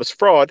 if it was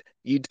fraud,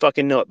 you'd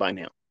fucking know it by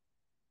now.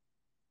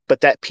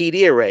 But that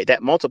PD array,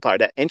 that multiplier,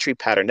 that entry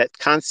pattern, that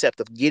concept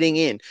of getting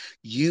in,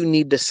 you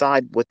need to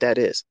decide what that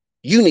is.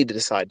 You need to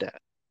decide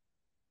that.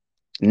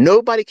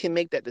 Nobody can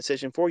make that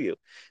decision for you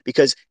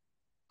because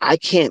I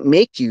can't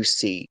make you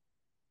see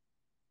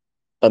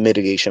a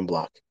mitigation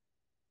block.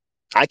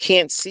 I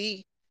can't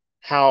see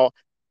how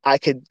I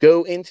could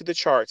go into the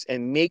charts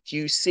and make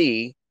you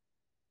see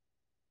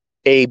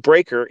a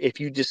breaker if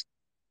you just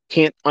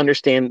can't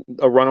understand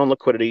a run on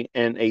liquidity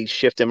and a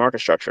shift in market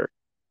structure.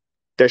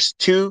 There's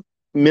two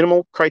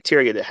minimal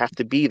criteria that have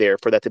to be there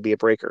for that to be a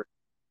breaker.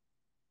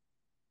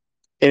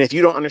 And if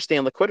you don't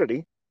understand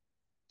liquidity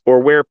or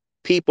where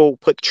people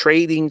put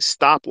trading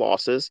stop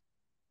losses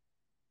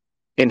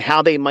and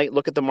how they might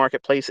look at the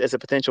marketplace as a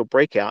potential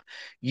breakout,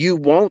 you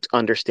won't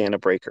understand a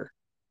breaker.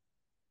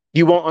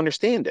 You won't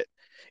understand it.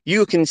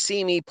 You can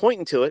see me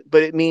pointing to it,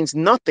 but it means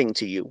nothing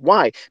to you.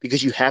 Why?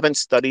 Because you haven't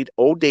studied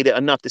old data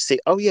enough to say,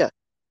 oh, yeah,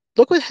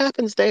 look what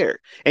happens there.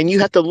 And you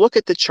have to look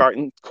at the chart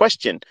and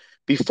question,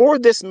 before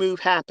this move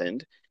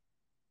happened,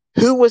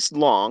 who was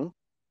long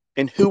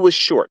and who was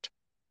short?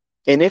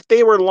 And if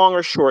they were long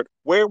or short,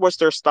 where was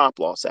their stop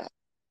loss at?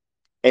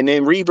 And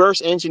then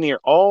reverse engineer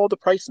all the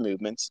price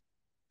movements,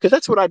 because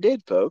that's what I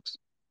did, folks.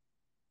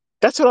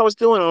 That's what I was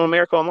doing on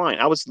America Online.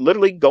 I was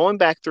literally going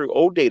back through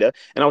old data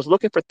and I was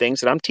looking for things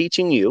that I'm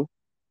teaching you.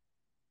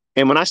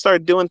 And when I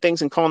started doing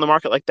things and calling the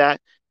market like that,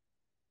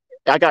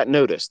 I got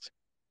noticed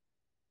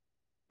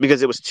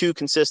because it was too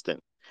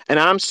consistent. And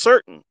I'm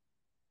certain,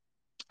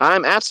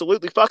 I'm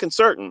absolutely fucking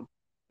certain,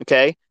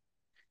 okay,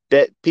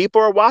 that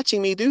people are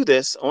watching me do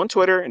this on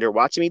Twitter and they're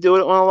watching me do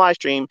it on a live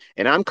stream.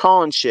 And I'm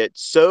calling shit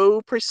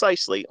so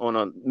precisely on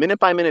a minute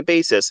by minute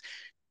basis.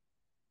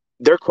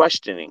 They're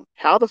questioning,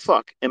 how the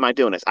fuck am I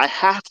doing this? I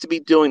have to be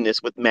doing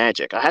this with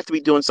magic. I have to be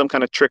doing some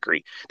kind of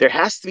trickery. There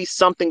has to be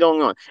something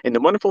going on. And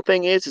the wonderful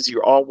thing is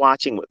you're all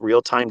watching with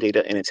real-time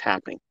data and it's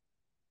happening.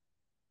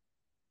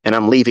 And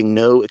I'm leaving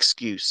no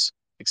excuse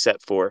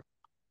except for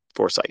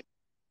foresight.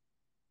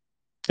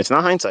 It's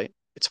not hindsight,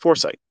 it's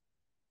foresight.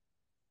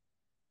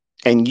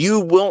 And you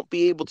won't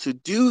be able to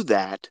do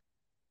that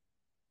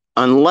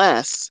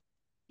unless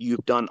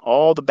you've done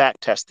all the back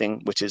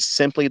testing, which is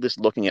simply just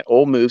looking at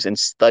old moves and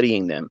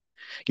studying them.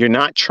 You're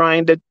not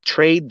trying to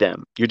trade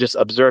them. You're just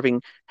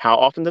observing how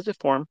often does it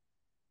form,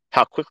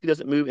 how quickly does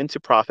it move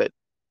into profit,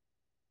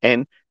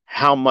 and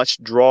how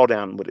much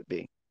drawdown would it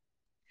be.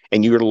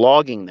 And you're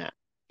logging that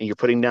and you're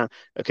putting down,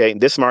 okay,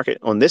 this market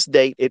on this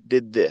date, it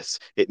did this.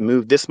 It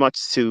moved this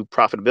much to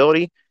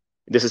profitability.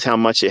 This is how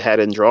much it had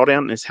in drawdown,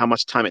 and this is how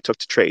much time it took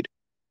to trade.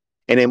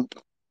 And then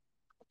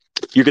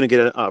you're going to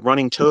get a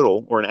running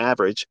total or an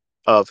average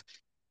of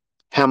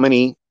how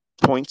many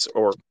points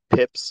or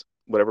pips,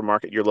 whatever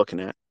market you're looking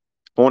at,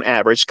 on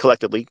average,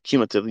 collectively,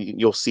 cumulatively,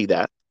 you'll see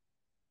that.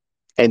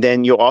 And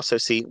then you'll also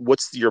see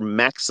what's your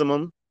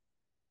maximum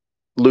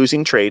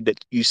losing trade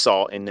that you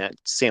saw in that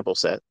sample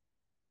set,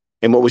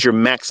 and what was your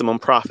maximum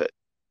profit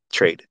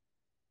trade.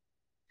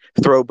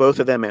 Throw both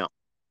of them out.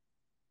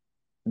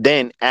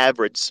 Then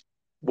average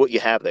what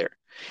you have there.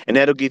 And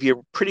that'll give you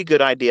a pretty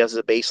good idea as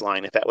a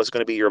baseline. If that was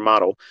going to be your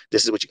model,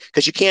 this is what you,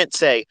 because you can't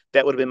say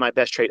that would have been my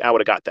best trade. I would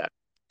have got that.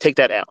 Take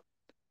that out.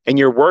 And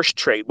your worst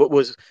trade, what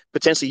was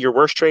potentially your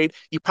worst trade,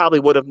 you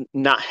probably would have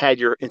not had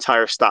your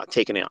entire stock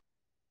taken out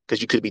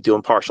because you could be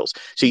doing partials.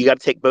 So you got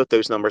to take both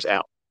those numbers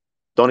out.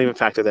 Don't even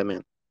factor them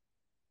in.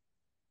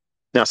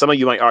 Now, some of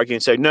you might argue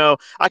and say, no,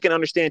 I can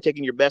understand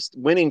taking your best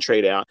winning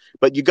trade out,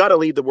 but you got to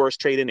leave the worst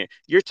trade in there.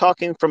 You're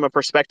talking from a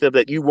perspective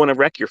that you want to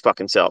wreck your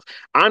fucking self.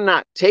 I'm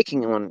not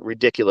taking on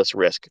ridiculous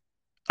risk.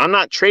 I'm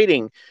not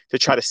trading to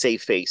try to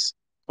save face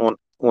on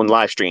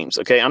live streams.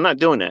 Okay. I'm not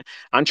doing that.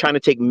 I'm trying to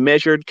take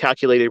measured,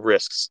 calculated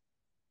risks.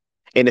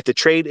 And if the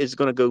trade is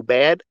going to go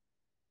bad,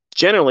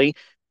 generally,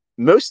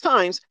 most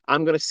times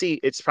I'm going to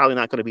see it's probably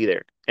not going to be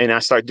there. And I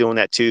start doing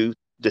that too.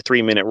 The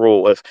 3-minute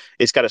rule of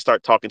it's got to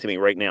start talking to me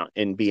right now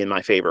and be in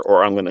my favor,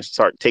 or I'm going to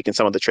start taking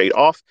some of the trade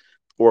off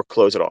or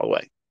close it all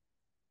away.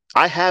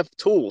 I have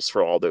tools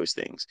for all those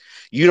things.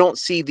 You don't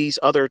see these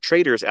other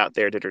traders out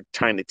there that are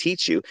trying to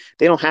teach you.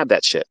 They don't have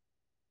that shit.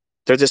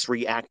 They're just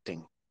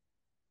reacting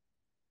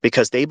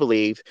because they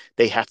believe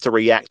they have to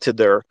react to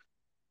their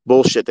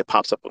bullshit that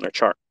pops up on their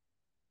chart.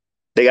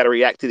 They got to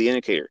react to the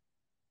indicator.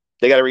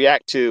 They got to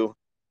react to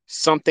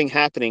something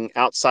happening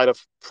outside of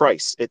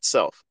price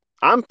itself.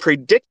 I'm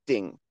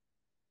predicting,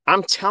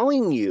 I'm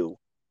telling you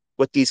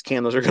what these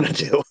candles are going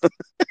to do.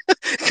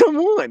 Come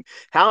on.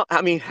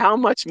 How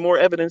much more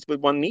evidence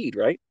would one need,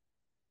 right?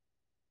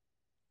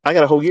 I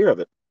got a whole year of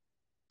it.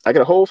 I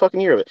got a whole fucking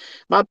year of it.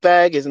 My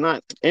bag is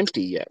not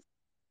empty yet.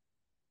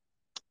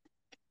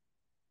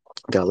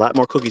 Got a lot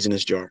more cookies in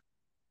this jar.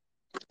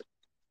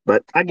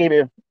 But I gave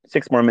you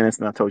 6 more minutes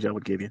than I told you I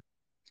would give you.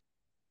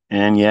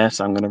 And yes,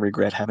 I'm going to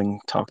regret having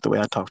talked the way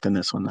I talked in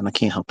this one. And I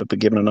can't help it, but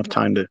given enough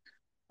time to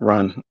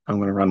run, I'm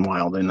going to run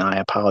wild. And I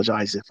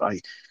apologize if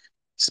I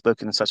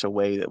spoke in such a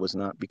way that was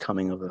not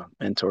becoming of a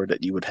mentor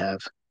that you would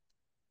have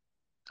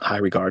high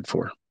regard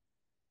for.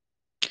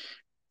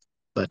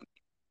 But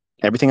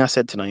everything I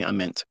said tonight, I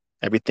meant.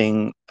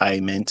 Everything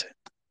I meant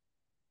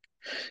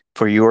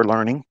for your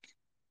learning,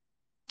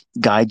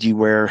 guide you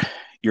where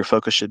your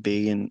focus should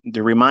be, and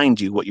to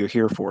remind you what you're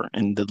here for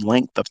and the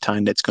length of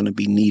time that's going to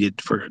be needed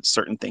for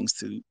certain things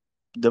to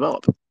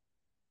develop.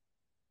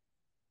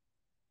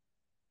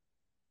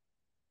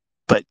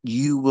 But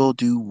you will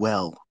do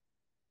well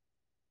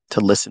to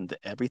listen to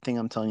everything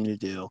I'm telling you to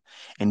do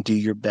and do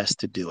your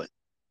best to do it,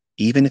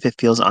 even if it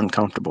feels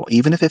uncomfortable,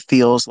 even if it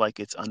feels like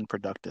it's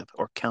unproductive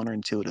or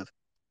counterintuitive.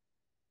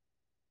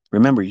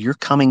 Remember, you're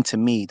coming to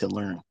me to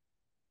learn.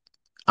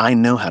 I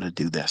know how to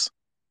do this.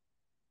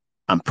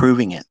 I'm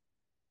proving it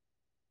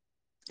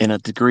in a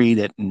degree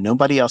that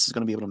nobody else is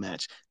going to be able to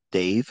match.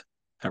 Dave,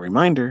 a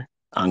reminder,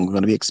 I'm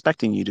going to be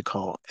expecting you to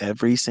call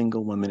every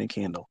single 1 minute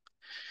candle.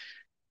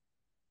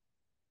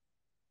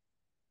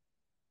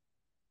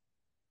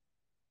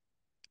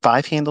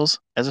 Five handles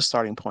as a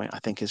starting point, I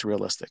think is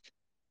realistic.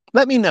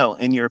 Let me know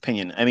in your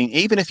opinion. I mean,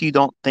 even if you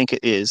don't think it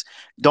is,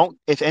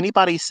 if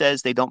anybody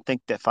says they don't think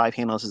that five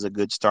handles is a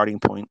good starting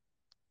point,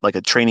 like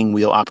a training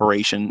wheel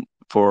operation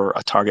for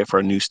a target for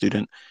a new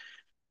student,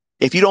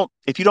 if you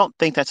don't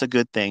think that's a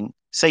good thing,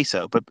 say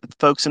so. But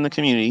folks in the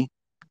community,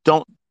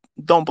 don't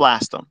don't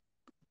blast them.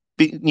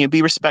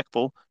 Be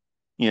respectful,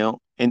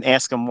 and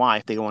ask them why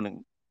if they don't want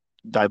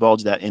to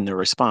divulge that in their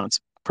response.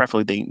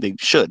 Preferably, they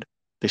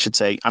should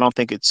say, I don't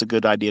think it's a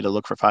good idea to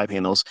look for five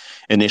handles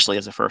initially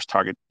as a first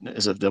target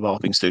as a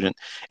developing student,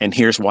 and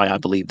here's why I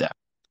believe that.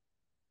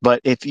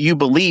 But if you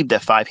believe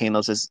that five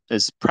handles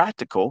is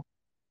practical,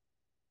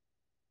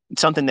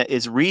 something that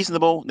is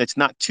reasonable, that's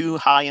not too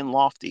high and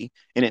lofty,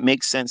 and it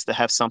makes sense to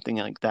have something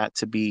like that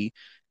to be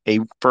a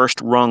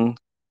first rung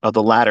of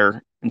the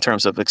ladder in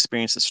terms of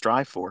experience to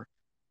strive for,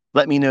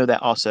 let me know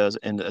that also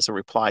as a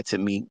reply to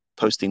me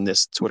posting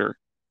this Twitter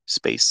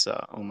space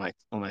on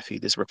my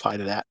feed. This reply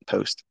to that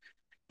post,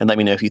 and let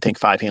me know if you think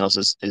five handles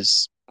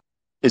is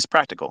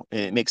practical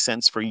and it makes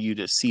sense for you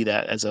to see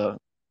that as a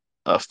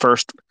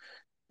first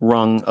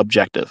rung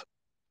objective,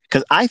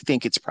 because I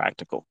think it's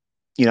practical.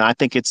 I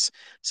think it's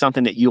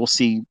something that you'll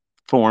see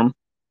form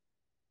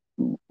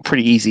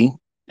pretty easy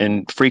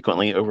and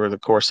frequently over the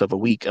course of a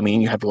week. I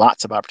mean, you have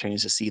lots of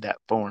opportunities to see that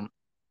form.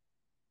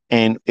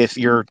 And if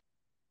you're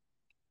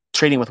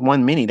trading with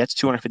one mini, that's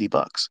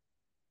 $250.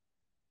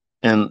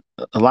 And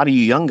a lot of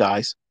you young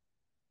guys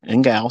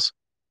and gals,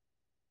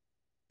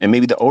 and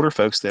maybe the older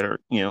folks that are,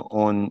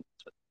 on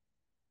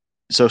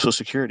Social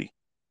Security,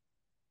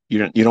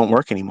 you don't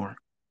work anymore.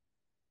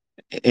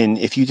 And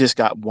if you just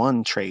got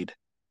one trade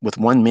with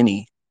one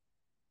mini,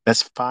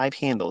 that's five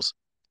handles.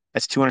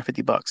 That's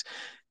 $250.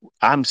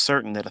 I'm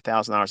certain that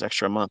 $1,000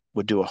 extra a month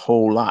would do a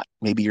whole lot.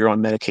 Maybe you're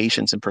on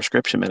medications and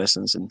prescription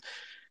medicines, and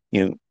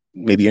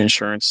maybe your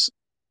insurance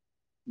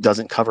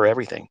doesn't cover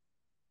everything.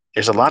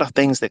 There's a lot of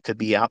things that could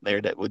be out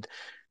there that would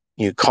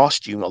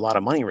cost you a lot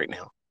of money right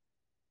now.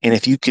 And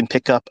if you can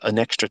pick up an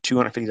extra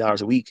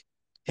 $250 a week,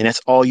 and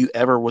that's all you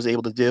ever was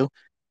able to do,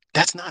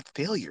 that's not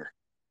failure.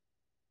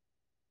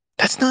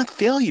 That's not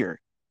failure.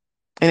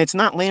 And it's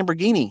not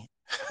Lamborghini.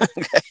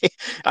 Okay.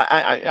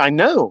 I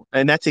know.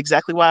 And that's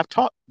exactly why I've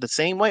taught the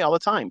same way all the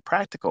time.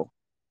 Practical.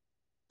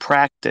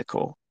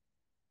 Practical.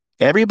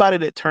 Everybody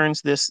that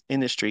turns this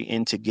industry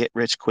into get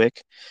rich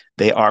quick,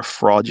 they are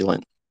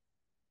fraudulent,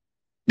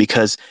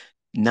 because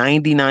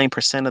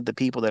 99% of the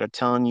people that are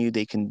telling you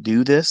they can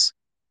do this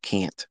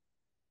can't.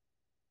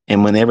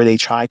 And whenever they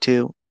try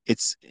to,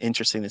 it's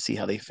interesting to see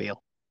how they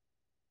fail.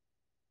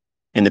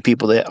 And the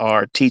people that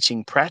are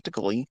teaching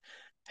practically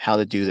how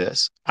to do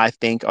this, I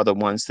think, are the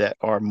ones that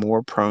are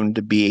more prone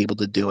to be able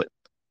to do it.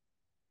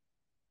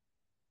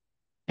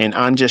 And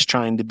I'm just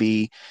trying to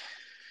be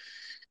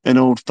an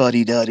old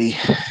fuddy-duddy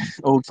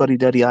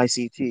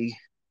ICT.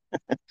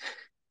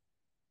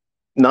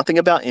 Nothing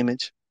about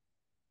image,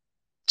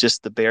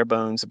 just the bare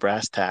bones, the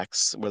brass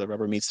tacks, where the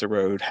rubber meets the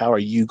road. How are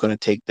you going to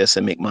take this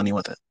and make money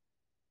with it?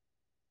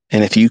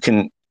 And if you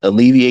can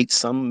alleviate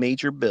some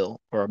major bill,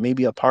 or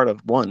maybe a part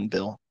of one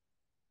bill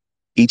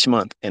each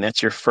month, and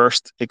that's your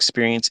first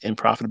experience in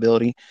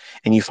profitability,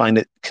 and you find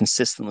it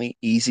consistently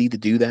easy to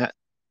do that,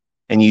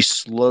 and you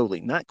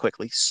slowly, not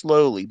quickly,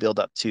 slowly build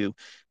up to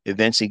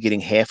eventually getting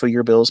half of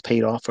your bills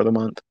paid off for the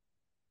month,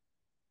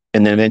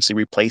 and then eventually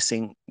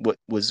replacing what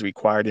was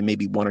required in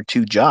maybe one or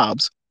two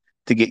jobs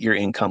to get your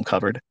income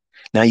covered.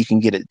 Now you can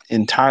get it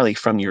entirely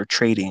from your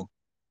trading.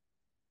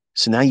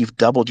 So now you've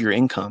doubled your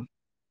income.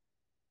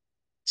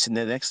 So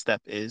the next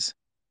step is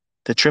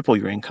to triple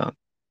your income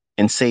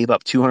and save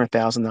up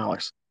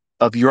 $200,000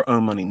 of your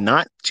own money,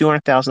 not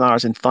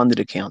 $200,000 in funded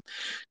account,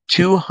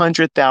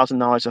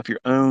 $200,000 of your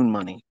own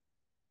money.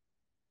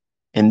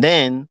 And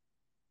then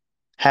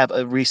have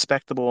a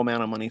respectable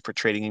amount of money for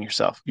trading in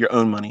yourself, your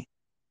own money.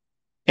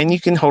 And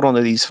you can hold on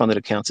to these funded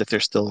accounts if they're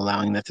still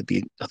allowing that to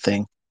be a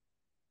thing.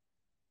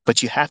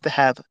 But you have to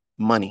have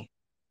money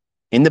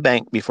in the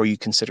bank before you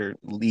consider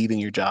leaving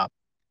your job.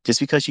 Just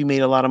because you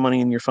made a lot of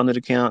money in your funded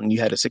account and you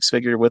had a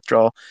six-figure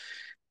withdrawal,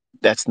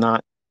 that's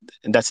not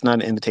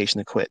an invitation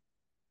to quit,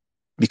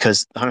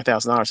 because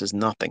 $100,000 is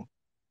nothing.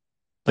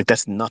 Like,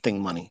 that's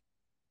nothing money.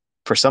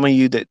 For some of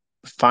you that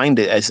find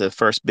it as a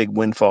first big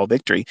windfall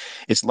victory,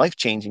 it's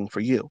life-changing for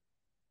you.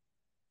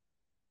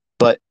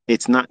 But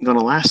it's not going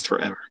to last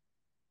forever.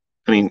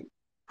 I mean,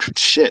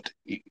 shit,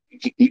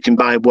 you can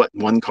buy what,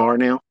 one car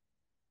now?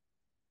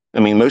 I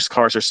mean, most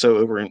cars are so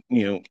over,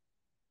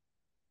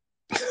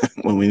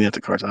 when we get the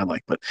cars I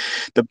like. But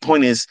the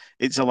point is,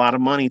 it's a lot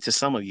of money to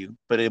some of you,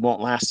 but it won't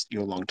last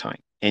you a long time.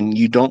 And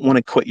you don't want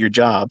to quit your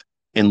job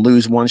and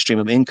lose one stream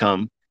of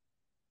income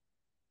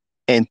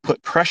and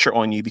put pressure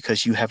on you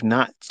because you have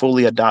not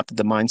fully adopted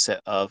the mindset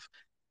of,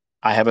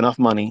 I have enough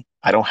money,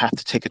 I don't have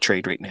to take a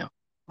trade right now,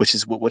 which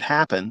is what would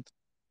happen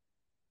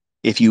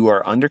if you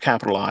are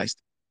undercapitalized,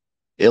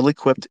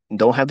 ill-equipped, and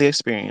don't have the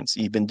experience.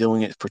 You've been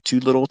doing it for too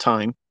little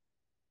time.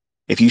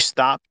 If you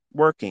stop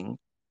working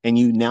and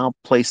you now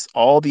place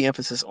all the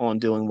emphasis on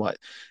doing what?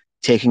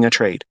 Taking a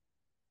trade.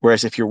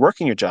 Whereas if you're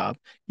working your job,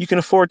 you can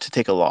afford to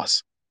take a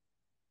loss.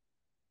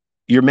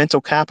 Your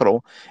mental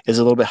capital is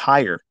a little bit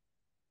higher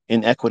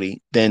in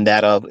equity than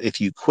that of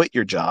if you quit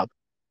your job,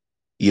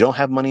 you don't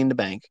have money in the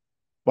bank.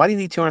 Why do you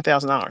need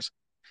 $200,000?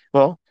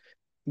 Well,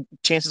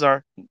 chances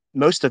are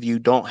most of you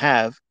don't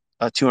have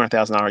a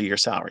 $200,000 a year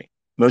salary.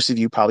 Most of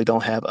you probably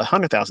don't have a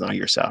 $100,000 a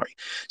year salary.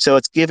 So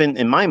it's given,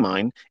 in my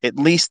mind, at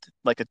least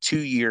like a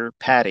 2-year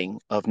padding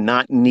of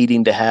not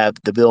needing to have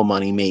the bill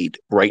money made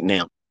right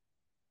now.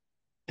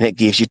 And it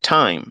gives you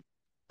time.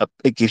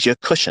 It gives you a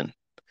cushion.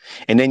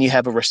 And then you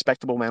have a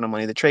respectable amount of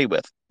money to trade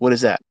with. What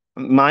is that?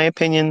 My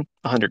opinion,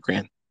 100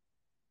 grand.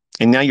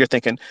 And now you're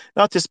thinking,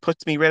 that just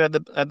puts me right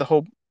at the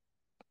whole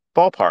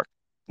ballpark.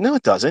 No,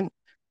 it doesn't.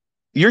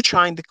 You're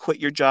trying to quit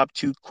your job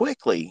too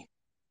quickly.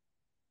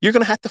 You're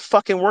going to have to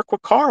fucking work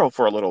with Carl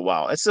for a little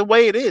while. It's the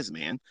way it is,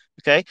 man.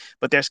 Okay.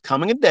 But there's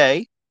coming a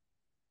day,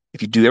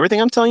 if you do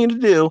everything I'm telling you to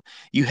do,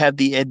 you have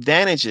the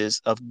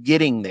advantages of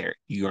getting there.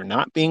 You're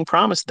not being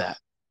promised that.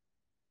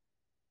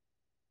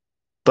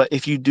 But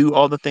if you do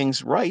all the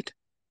things right,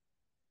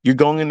 you're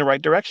going in the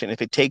right direction.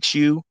 If it takes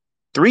you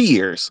 3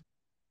 years,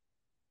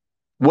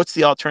 what's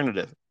the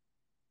alternative?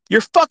 You're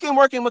fucking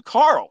working with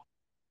Carl.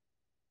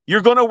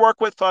 You're going to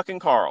work with fucking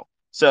Carl.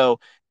 So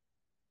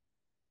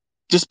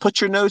just put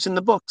your nose in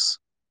the books.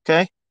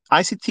 Okay.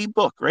 ICT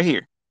book right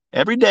here.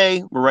 Every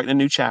day we're writing a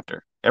new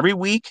chapter. Every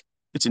week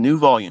it's a new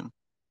volume.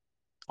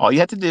 All you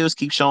have to do is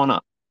keep showing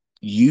up.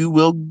 You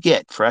will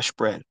get fresh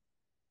bread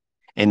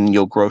and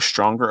you'll grow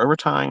stronger over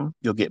time.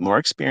 You'll get more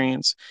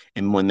experience.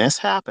 And when this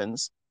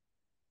happens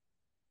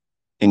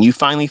and you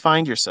finally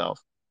find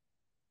yourself,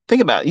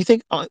 think about it. You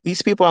think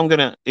these people I'm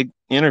going to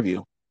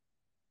interview,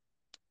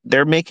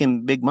 they're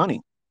making big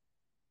money.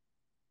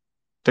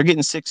 They're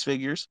getting six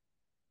figures.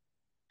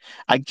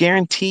 I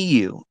guarantee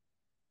you,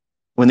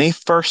 when they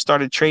first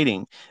started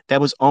trading,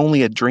 that was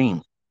only a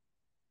dream.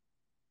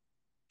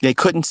 They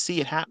couldn't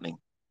see it happening.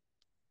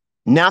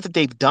 Now that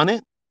they've done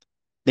it,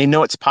 they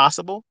know it's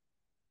possible.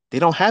 They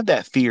don't have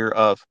that fear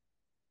of,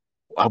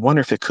 I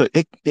wonder if it could.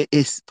 It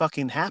is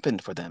fucking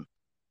happened for them.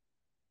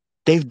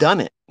 They've done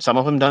it. Some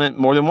of them done it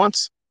more than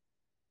once.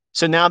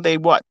 So now they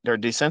what? They're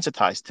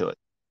desensitized to it.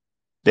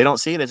 They don't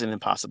see it as an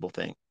impossible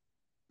thing.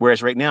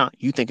 Whereas right now,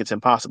 you think it's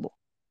impossible.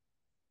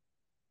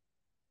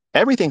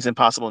 Everything's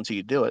impossible until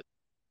you do it.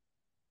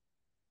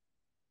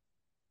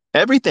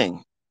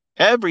 Everything.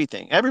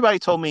 Everything. Everybody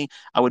told me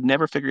I would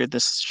never figure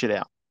this shit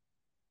out.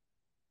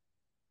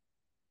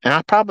 And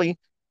I probably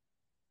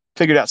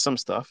figured out some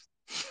stuff.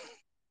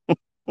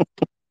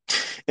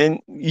 And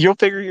you'll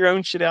figure your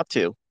own shit out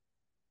too.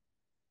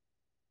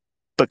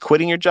 But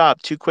quitting your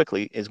job too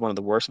quickly is one of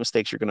the worst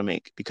mistakes you're going to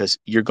make because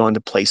you're going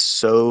to place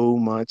so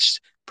much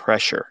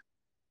pressure.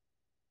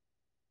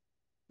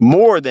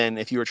 More than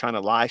if you were trying to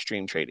live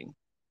stream trading.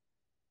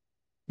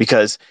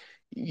 Because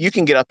you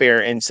can get up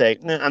there and say,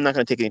 no, I'm not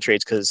going to take any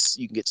trades because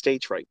you can get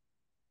stage fright.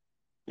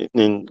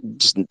 And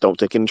just don't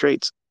take any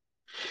trades.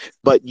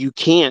 But you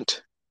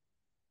can't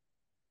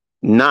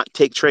not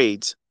take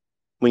trades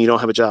when you don't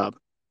have a job.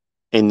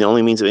 And the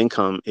only means of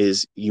income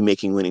is you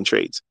making winning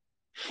trades.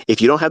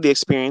 If you don't have the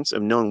experience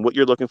of knowing what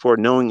you're looking for,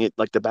 knowing it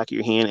like the back of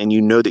your hand, and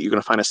you know that you're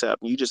going to find a setup,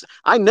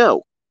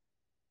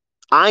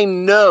 I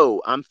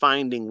know I'm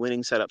finding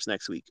winning setups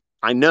next week.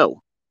 I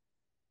know.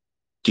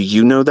 Do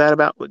you know that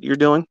about what you're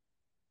doing?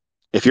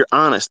 If you're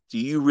honest, do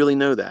you really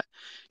know that?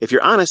 If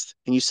you're honest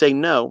and you say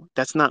no,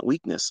 that's not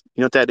weakness.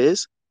 You know what that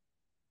is?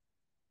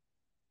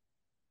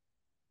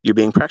 You're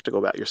being practical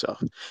about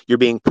yourself. You're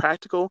being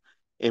practical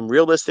and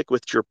realistic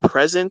with your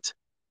present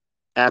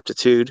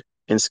aptitude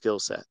and skill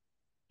set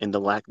and the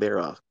lack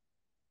thereof.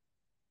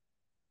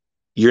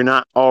 You're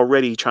not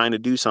already trying to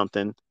do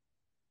something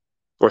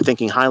or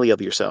thinking highly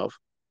of yourself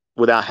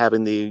without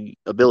having the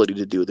ability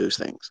to do those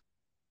things.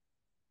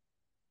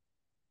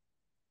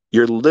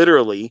 You're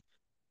literally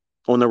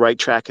on the right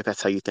track if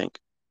that's how you think.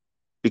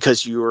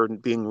 Because you're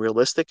being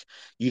realistic,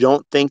 you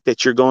don't think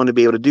that you're going to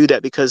be able to do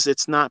that because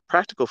it's not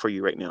practical for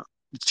you right now.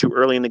 It's too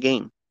early in the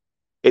game.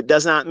 It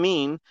does not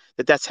mean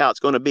that that's how it's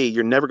going to be.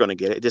 You're never going to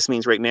get it. It just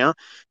means right now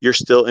you're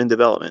still in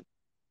development.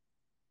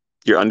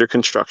 You're under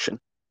construction.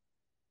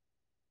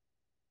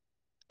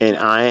 And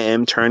I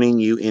am turning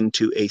you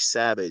into a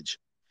savage.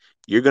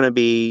 You're going to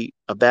be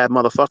a bad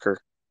motherfucker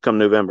come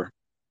November.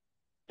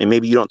 And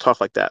maybe you don't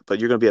talk like that, but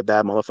you're going to be a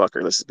bad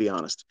motherfucker. Let's just be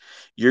honest.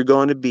 You're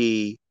going to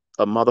be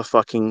a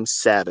motherfucking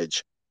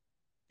savage.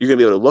 You're going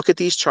to be able to look at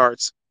these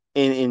charts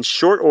in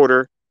short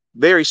order,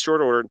 very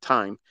short order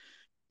time.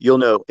 You'll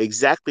know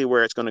exactly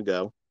where it's going to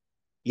go.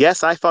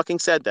 Yes, I fucking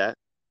said that.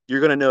 You're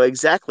going to know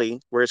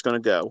exactly where it's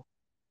going to go.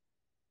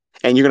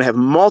 And you're going to have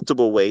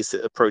multiple ways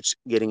to approach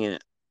getting in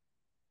it.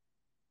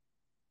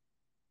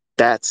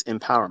 That's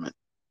empowerment.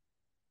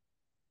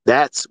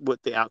 That's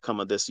what the outcome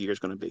of this year is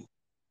going to be.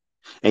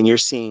 And you're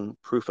seeing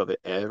proof of it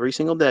every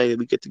single day that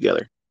we get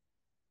together.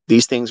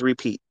 These things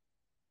repeat.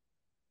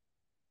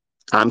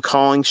 I'm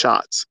calling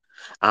shots.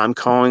 I'm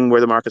calling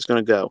where the market's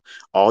going to go.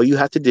 All you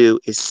have to do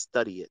is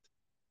study it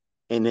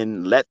and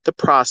then let the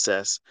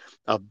process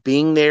of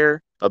being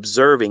there,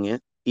 observing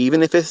it,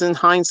 even if it's in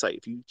hindsight,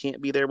 if you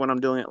can't be there when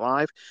I'm doing it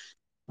live,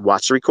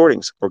 watch the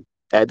recordings or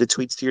add the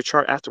tweets to your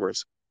chart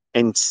afterwards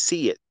and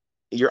see it.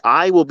 Your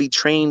eye will be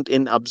trained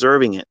in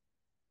observing it.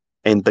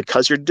 And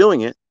because you're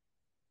doing it,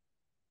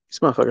 these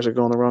motherfuckers are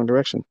going the wrong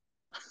direction.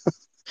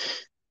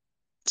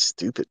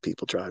 Stupid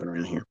people driving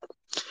around here.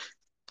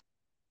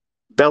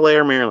 Bel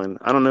Air, Maryland.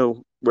 I don't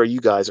know where you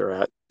guys are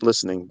at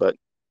listening, but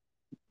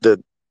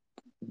the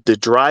the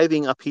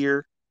driving up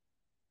here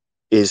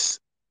is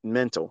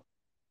mental.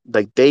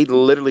 Like they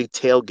literally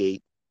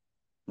tailgate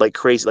like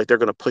crazy, like they're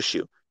gonna push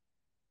you.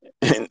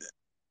 And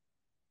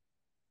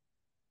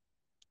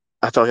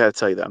I felt like I had to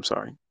tell you that. I'm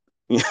sorry.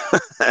 I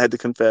had to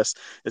confess.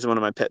 It's one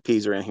of my pet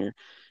peeves around here.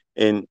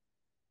 And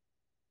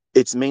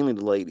it's mainly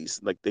the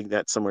ladies. Like they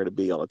got somewhere to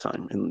be all the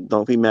time. And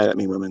don't be mad at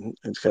me, women.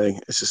 Okay.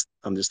 It's just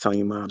I'm just telling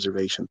you my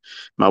observation.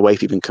 My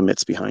wife even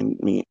commits behind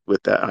me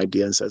with that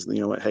idea and says,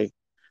 you know what, hey,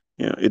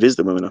 it is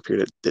the women up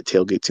here that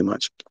tailgate too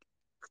much.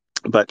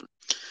 But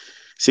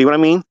see what I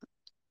mean?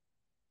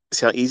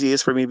 See how easy it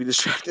is for me to be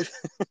distracted?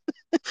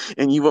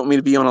 And you want me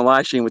to be on a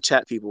live stream with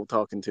chat people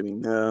talking to me?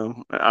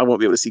 No, I won't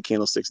be able to see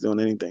candlesticks doing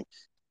anything.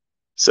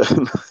 So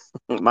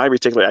My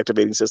reticular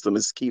activating system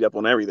is keyed up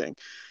on everything.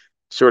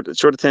 Short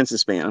attention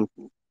span.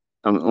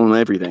 I'm on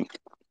everything.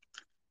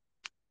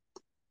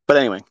 But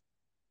anyway,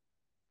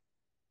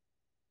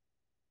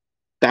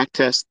 back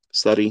test,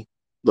 study,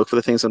 look for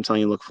the things I'm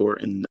telling you to look for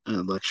in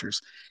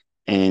lectures,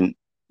 and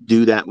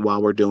do that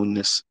while we're doing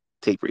this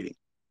tape reading.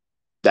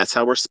 That's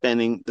how we're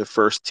spending the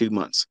first 2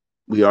 months.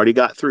 We already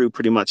got through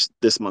pretty much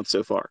this month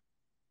so far.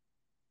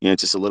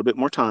 Just a little bit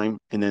more time,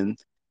 and then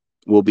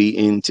we'll be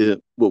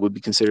into what would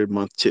be considered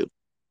month 2.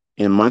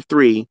 In month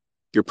 3,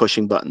 you're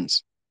pushing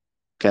buttons.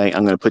 Okay,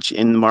 I'm going to put you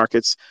in the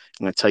markets.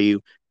 I'm going to tell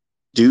you,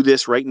 do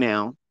this right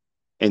now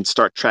and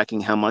start tracking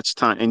how much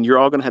time. And you're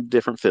all going to have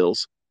different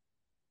fills.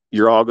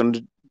 You're all going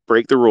to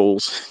break the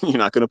rules. You're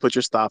not going to put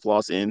your stop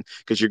loss in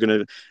because you're going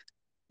to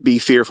be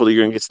fearful that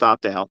you're going to get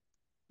stopped out.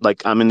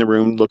 Like I'm in the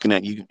room looking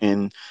at you,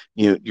 and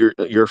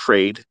you're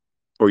afraid,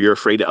 or you're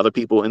afraid that other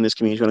people in this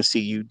community are going to see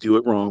you do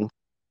it wrong.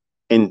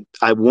 And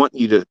I want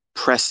you to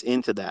press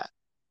into that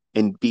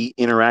and be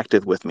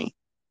interactive with me.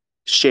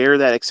 Share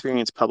that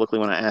experience publicly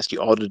when I ask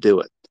you all to do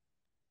it.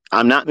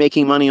 I'm not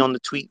making money on the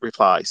tweet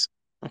replies.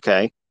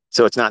 Okay.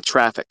 So it's not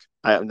traffic.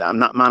 I'm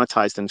not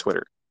monetized in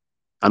Twitter.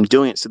 I'm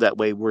doing it so that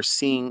way we're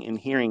seeing and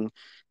hearing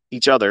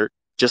each other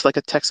just like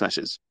a text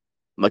message.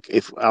 Like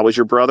if I was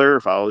your brother,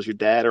 if I was your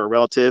dad or a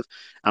relative,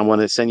 I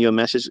want to send you a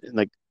message,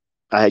 like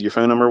I had your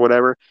phone number or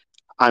whatever.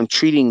 I'm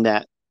treating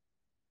that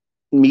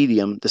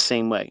medium the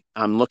same way.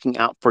 I'm looking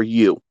out for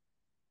you.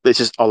 It's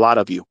just a lot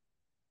of you.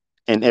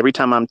 And every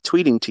time I'm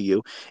tweeting to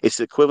you, it's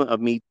the equivalent of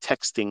me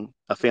texting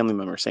a family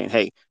member saying,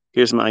 "Hey,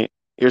 here's my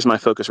here's my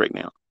focus right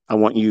now. I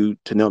want you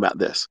to know about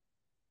this."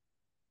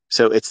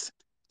 So it's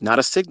not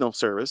a signal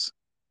service,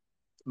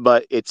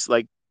 but it's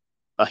like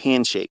a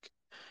handshake.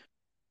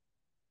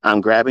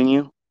 I'm grabbing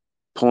you,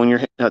 pulling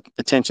your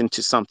attention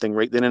to something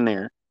right then and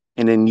there,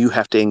 and then you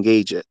have to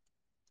engage it.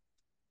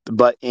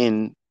 But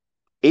in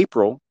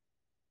April,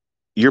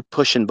 you're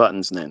pushing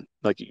buttons then.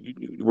 Like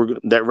we're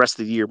that rest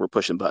of the year, we're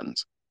pushing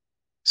buttons.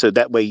 So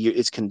that way,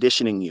 it's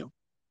conditioning you.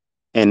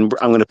 And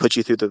I'm going to put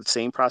you through the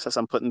same process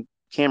I'm putting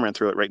Cameron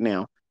through it right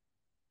now.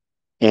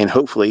 And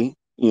hopefully,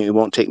 it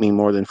won't take me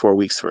more than 4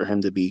 weeks for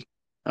him to be.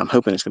 I'm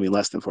hoping it's going to be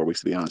less than 4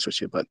 weeks, to be honest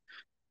with you. But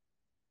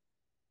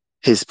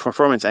his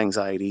performance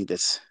anxiety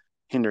that's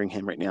hindering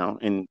him right now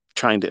and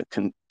trying to,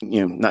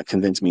 not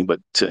convince me, but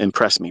to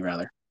impress me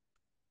rather.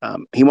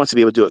 He wants to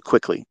be able to do it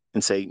quickly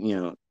and say,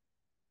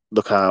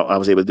 look how I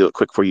was able to do it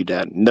quick for you,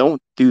 Dad.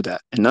 Don't do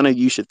that. And none of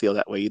you should feel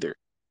that way either.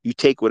 You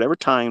take whatever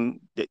time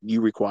that you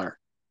require.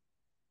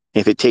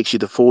 If it takes you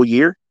the full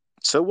year,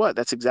 so what?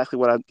 That's exactly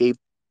what I gave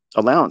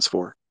allowance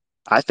for.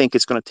 I think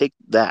it's going to take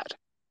that.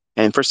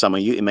 And for some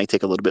of you, it may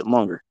take a little bit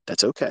longer.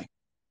 That's okay.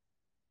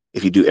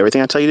 If you do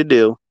everything I tell you to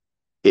do,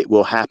 it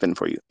will happen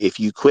for you. If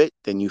you quit,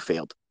 then you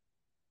failed.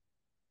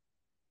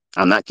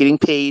 I'm not getting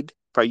paid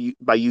by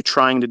you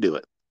trying to do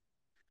it.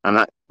 I'm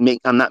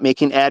not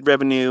making ad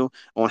revenue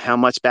on how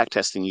much back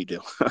testing you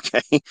do.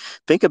 Okay.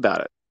 Think about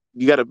it.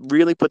 You got to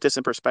really put this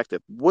in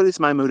perspective. What is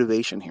my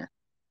motivation here?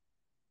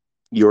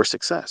 Your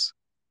success.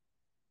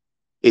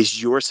 Is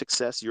your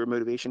success your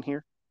motivation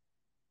here?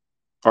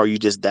 Or are you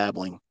just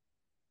dabbling?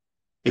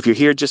 If you're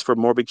here just for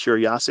morbid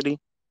curiosity,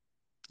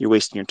 you're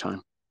wasting your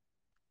time.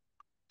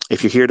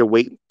 If you're here to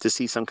wait to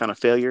see some kind of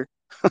failure,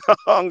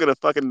 I'm going to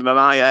fucking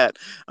deny that.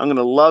 I'm going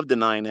to love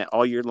denying that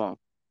all year long.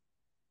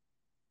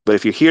 But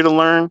if you're here to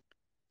learn,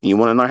 and you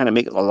want to learn how to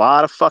make a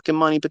lot of fucking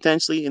money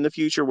potentially in the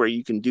future where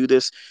you can do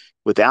this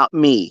without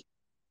me,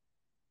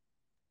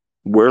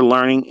 we're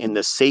learning in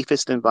the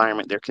safest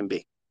environment there can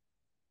be.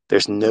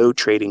 There's no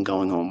trading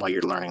going on while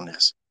you're learning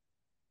this.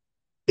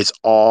 It's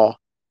all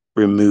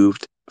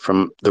removed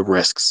from the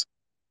risks.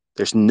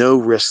 There's no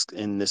risk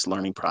in this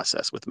learning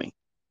process with me.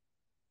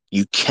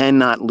 You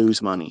cannot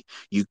lose money.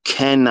 You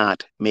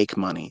cannot make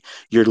money.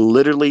 You're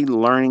literally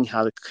learning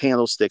how the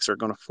candlesticks are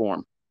going to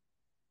form.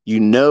 You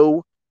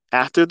know,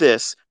 after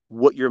this,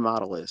 what your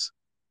model is.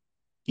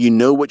 You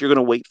know what you're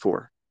going to wait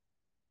for.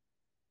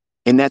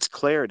 And that's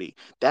clarity.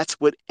 That's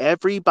what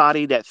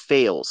everybody that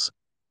fails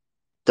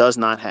does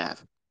not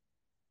have.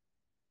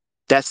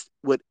 That's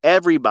what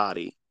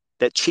everybody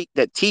that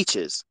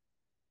teaches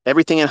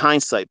everything in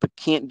hindsight, but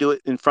can't do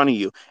it in front of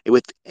you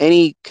with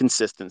any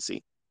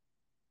consistency.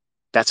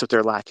 That's what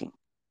they're lacking.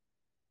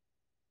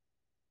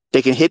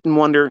 They can hit and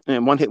wonder,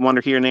 and one hit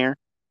wonder here and there,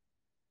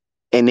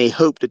 and they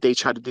hope that they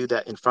try to do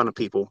that in front of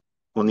people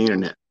on the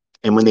internet.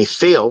 And when they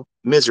fail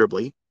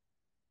miserably,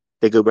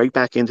 they go right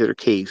back into their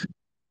cave.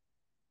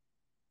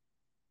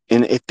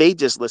 And if they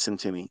just listen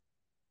to me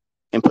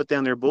and put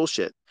down their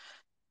bullshit,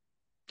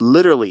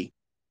 literally,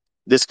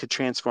 this could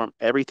transform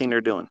everything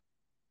they're doing.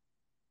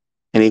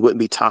 And it wouldn't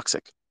be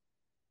toxic.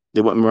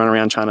 They wouldn't run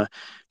around trying to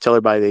tell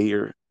everybody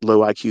they're low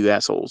IQ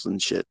assholes and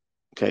shit.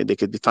 Okay. They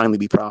could finally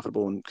be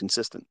profitable and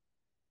consistent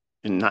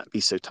and not be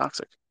so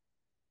toxic.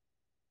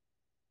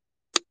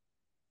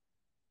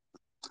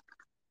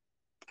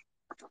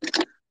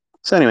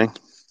 So anyway,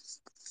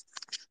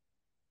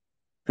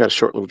 got a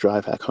short little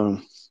drive back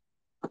home.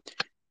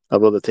 I'll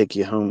be able to take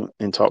you home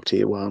and talk to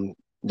you while I'm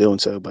doing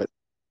so, but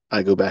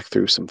I go back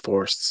through some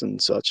forests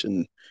and such,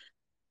 and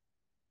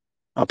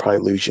I'll probably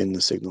lose you in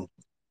the signal.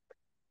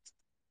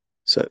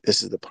 So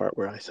this is the part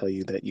where I tell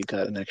you that you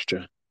got an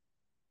extra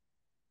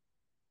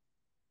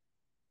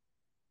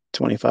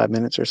 25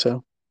 minutes or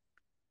so.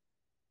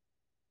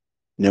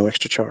 No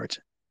extra charge.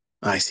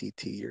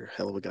 ICT, you're a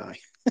hell of a guy.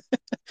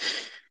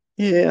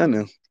 Yeah, I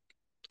know.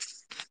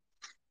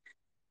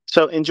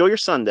 So enjoy your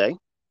Sunday.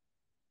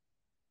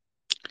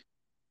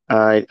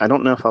 I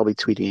don't know if I'll be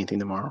tweeting anything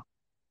tomorrow,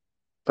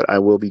 but I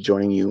will be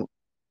joining you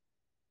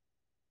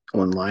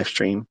on live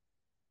stream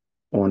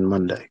on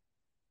Monday,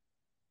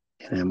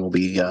 and then we'll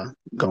be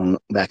going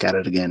back at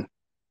it again.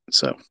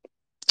 So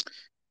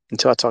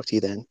until I talk to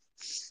you then,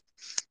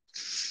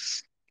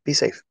 be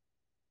safe.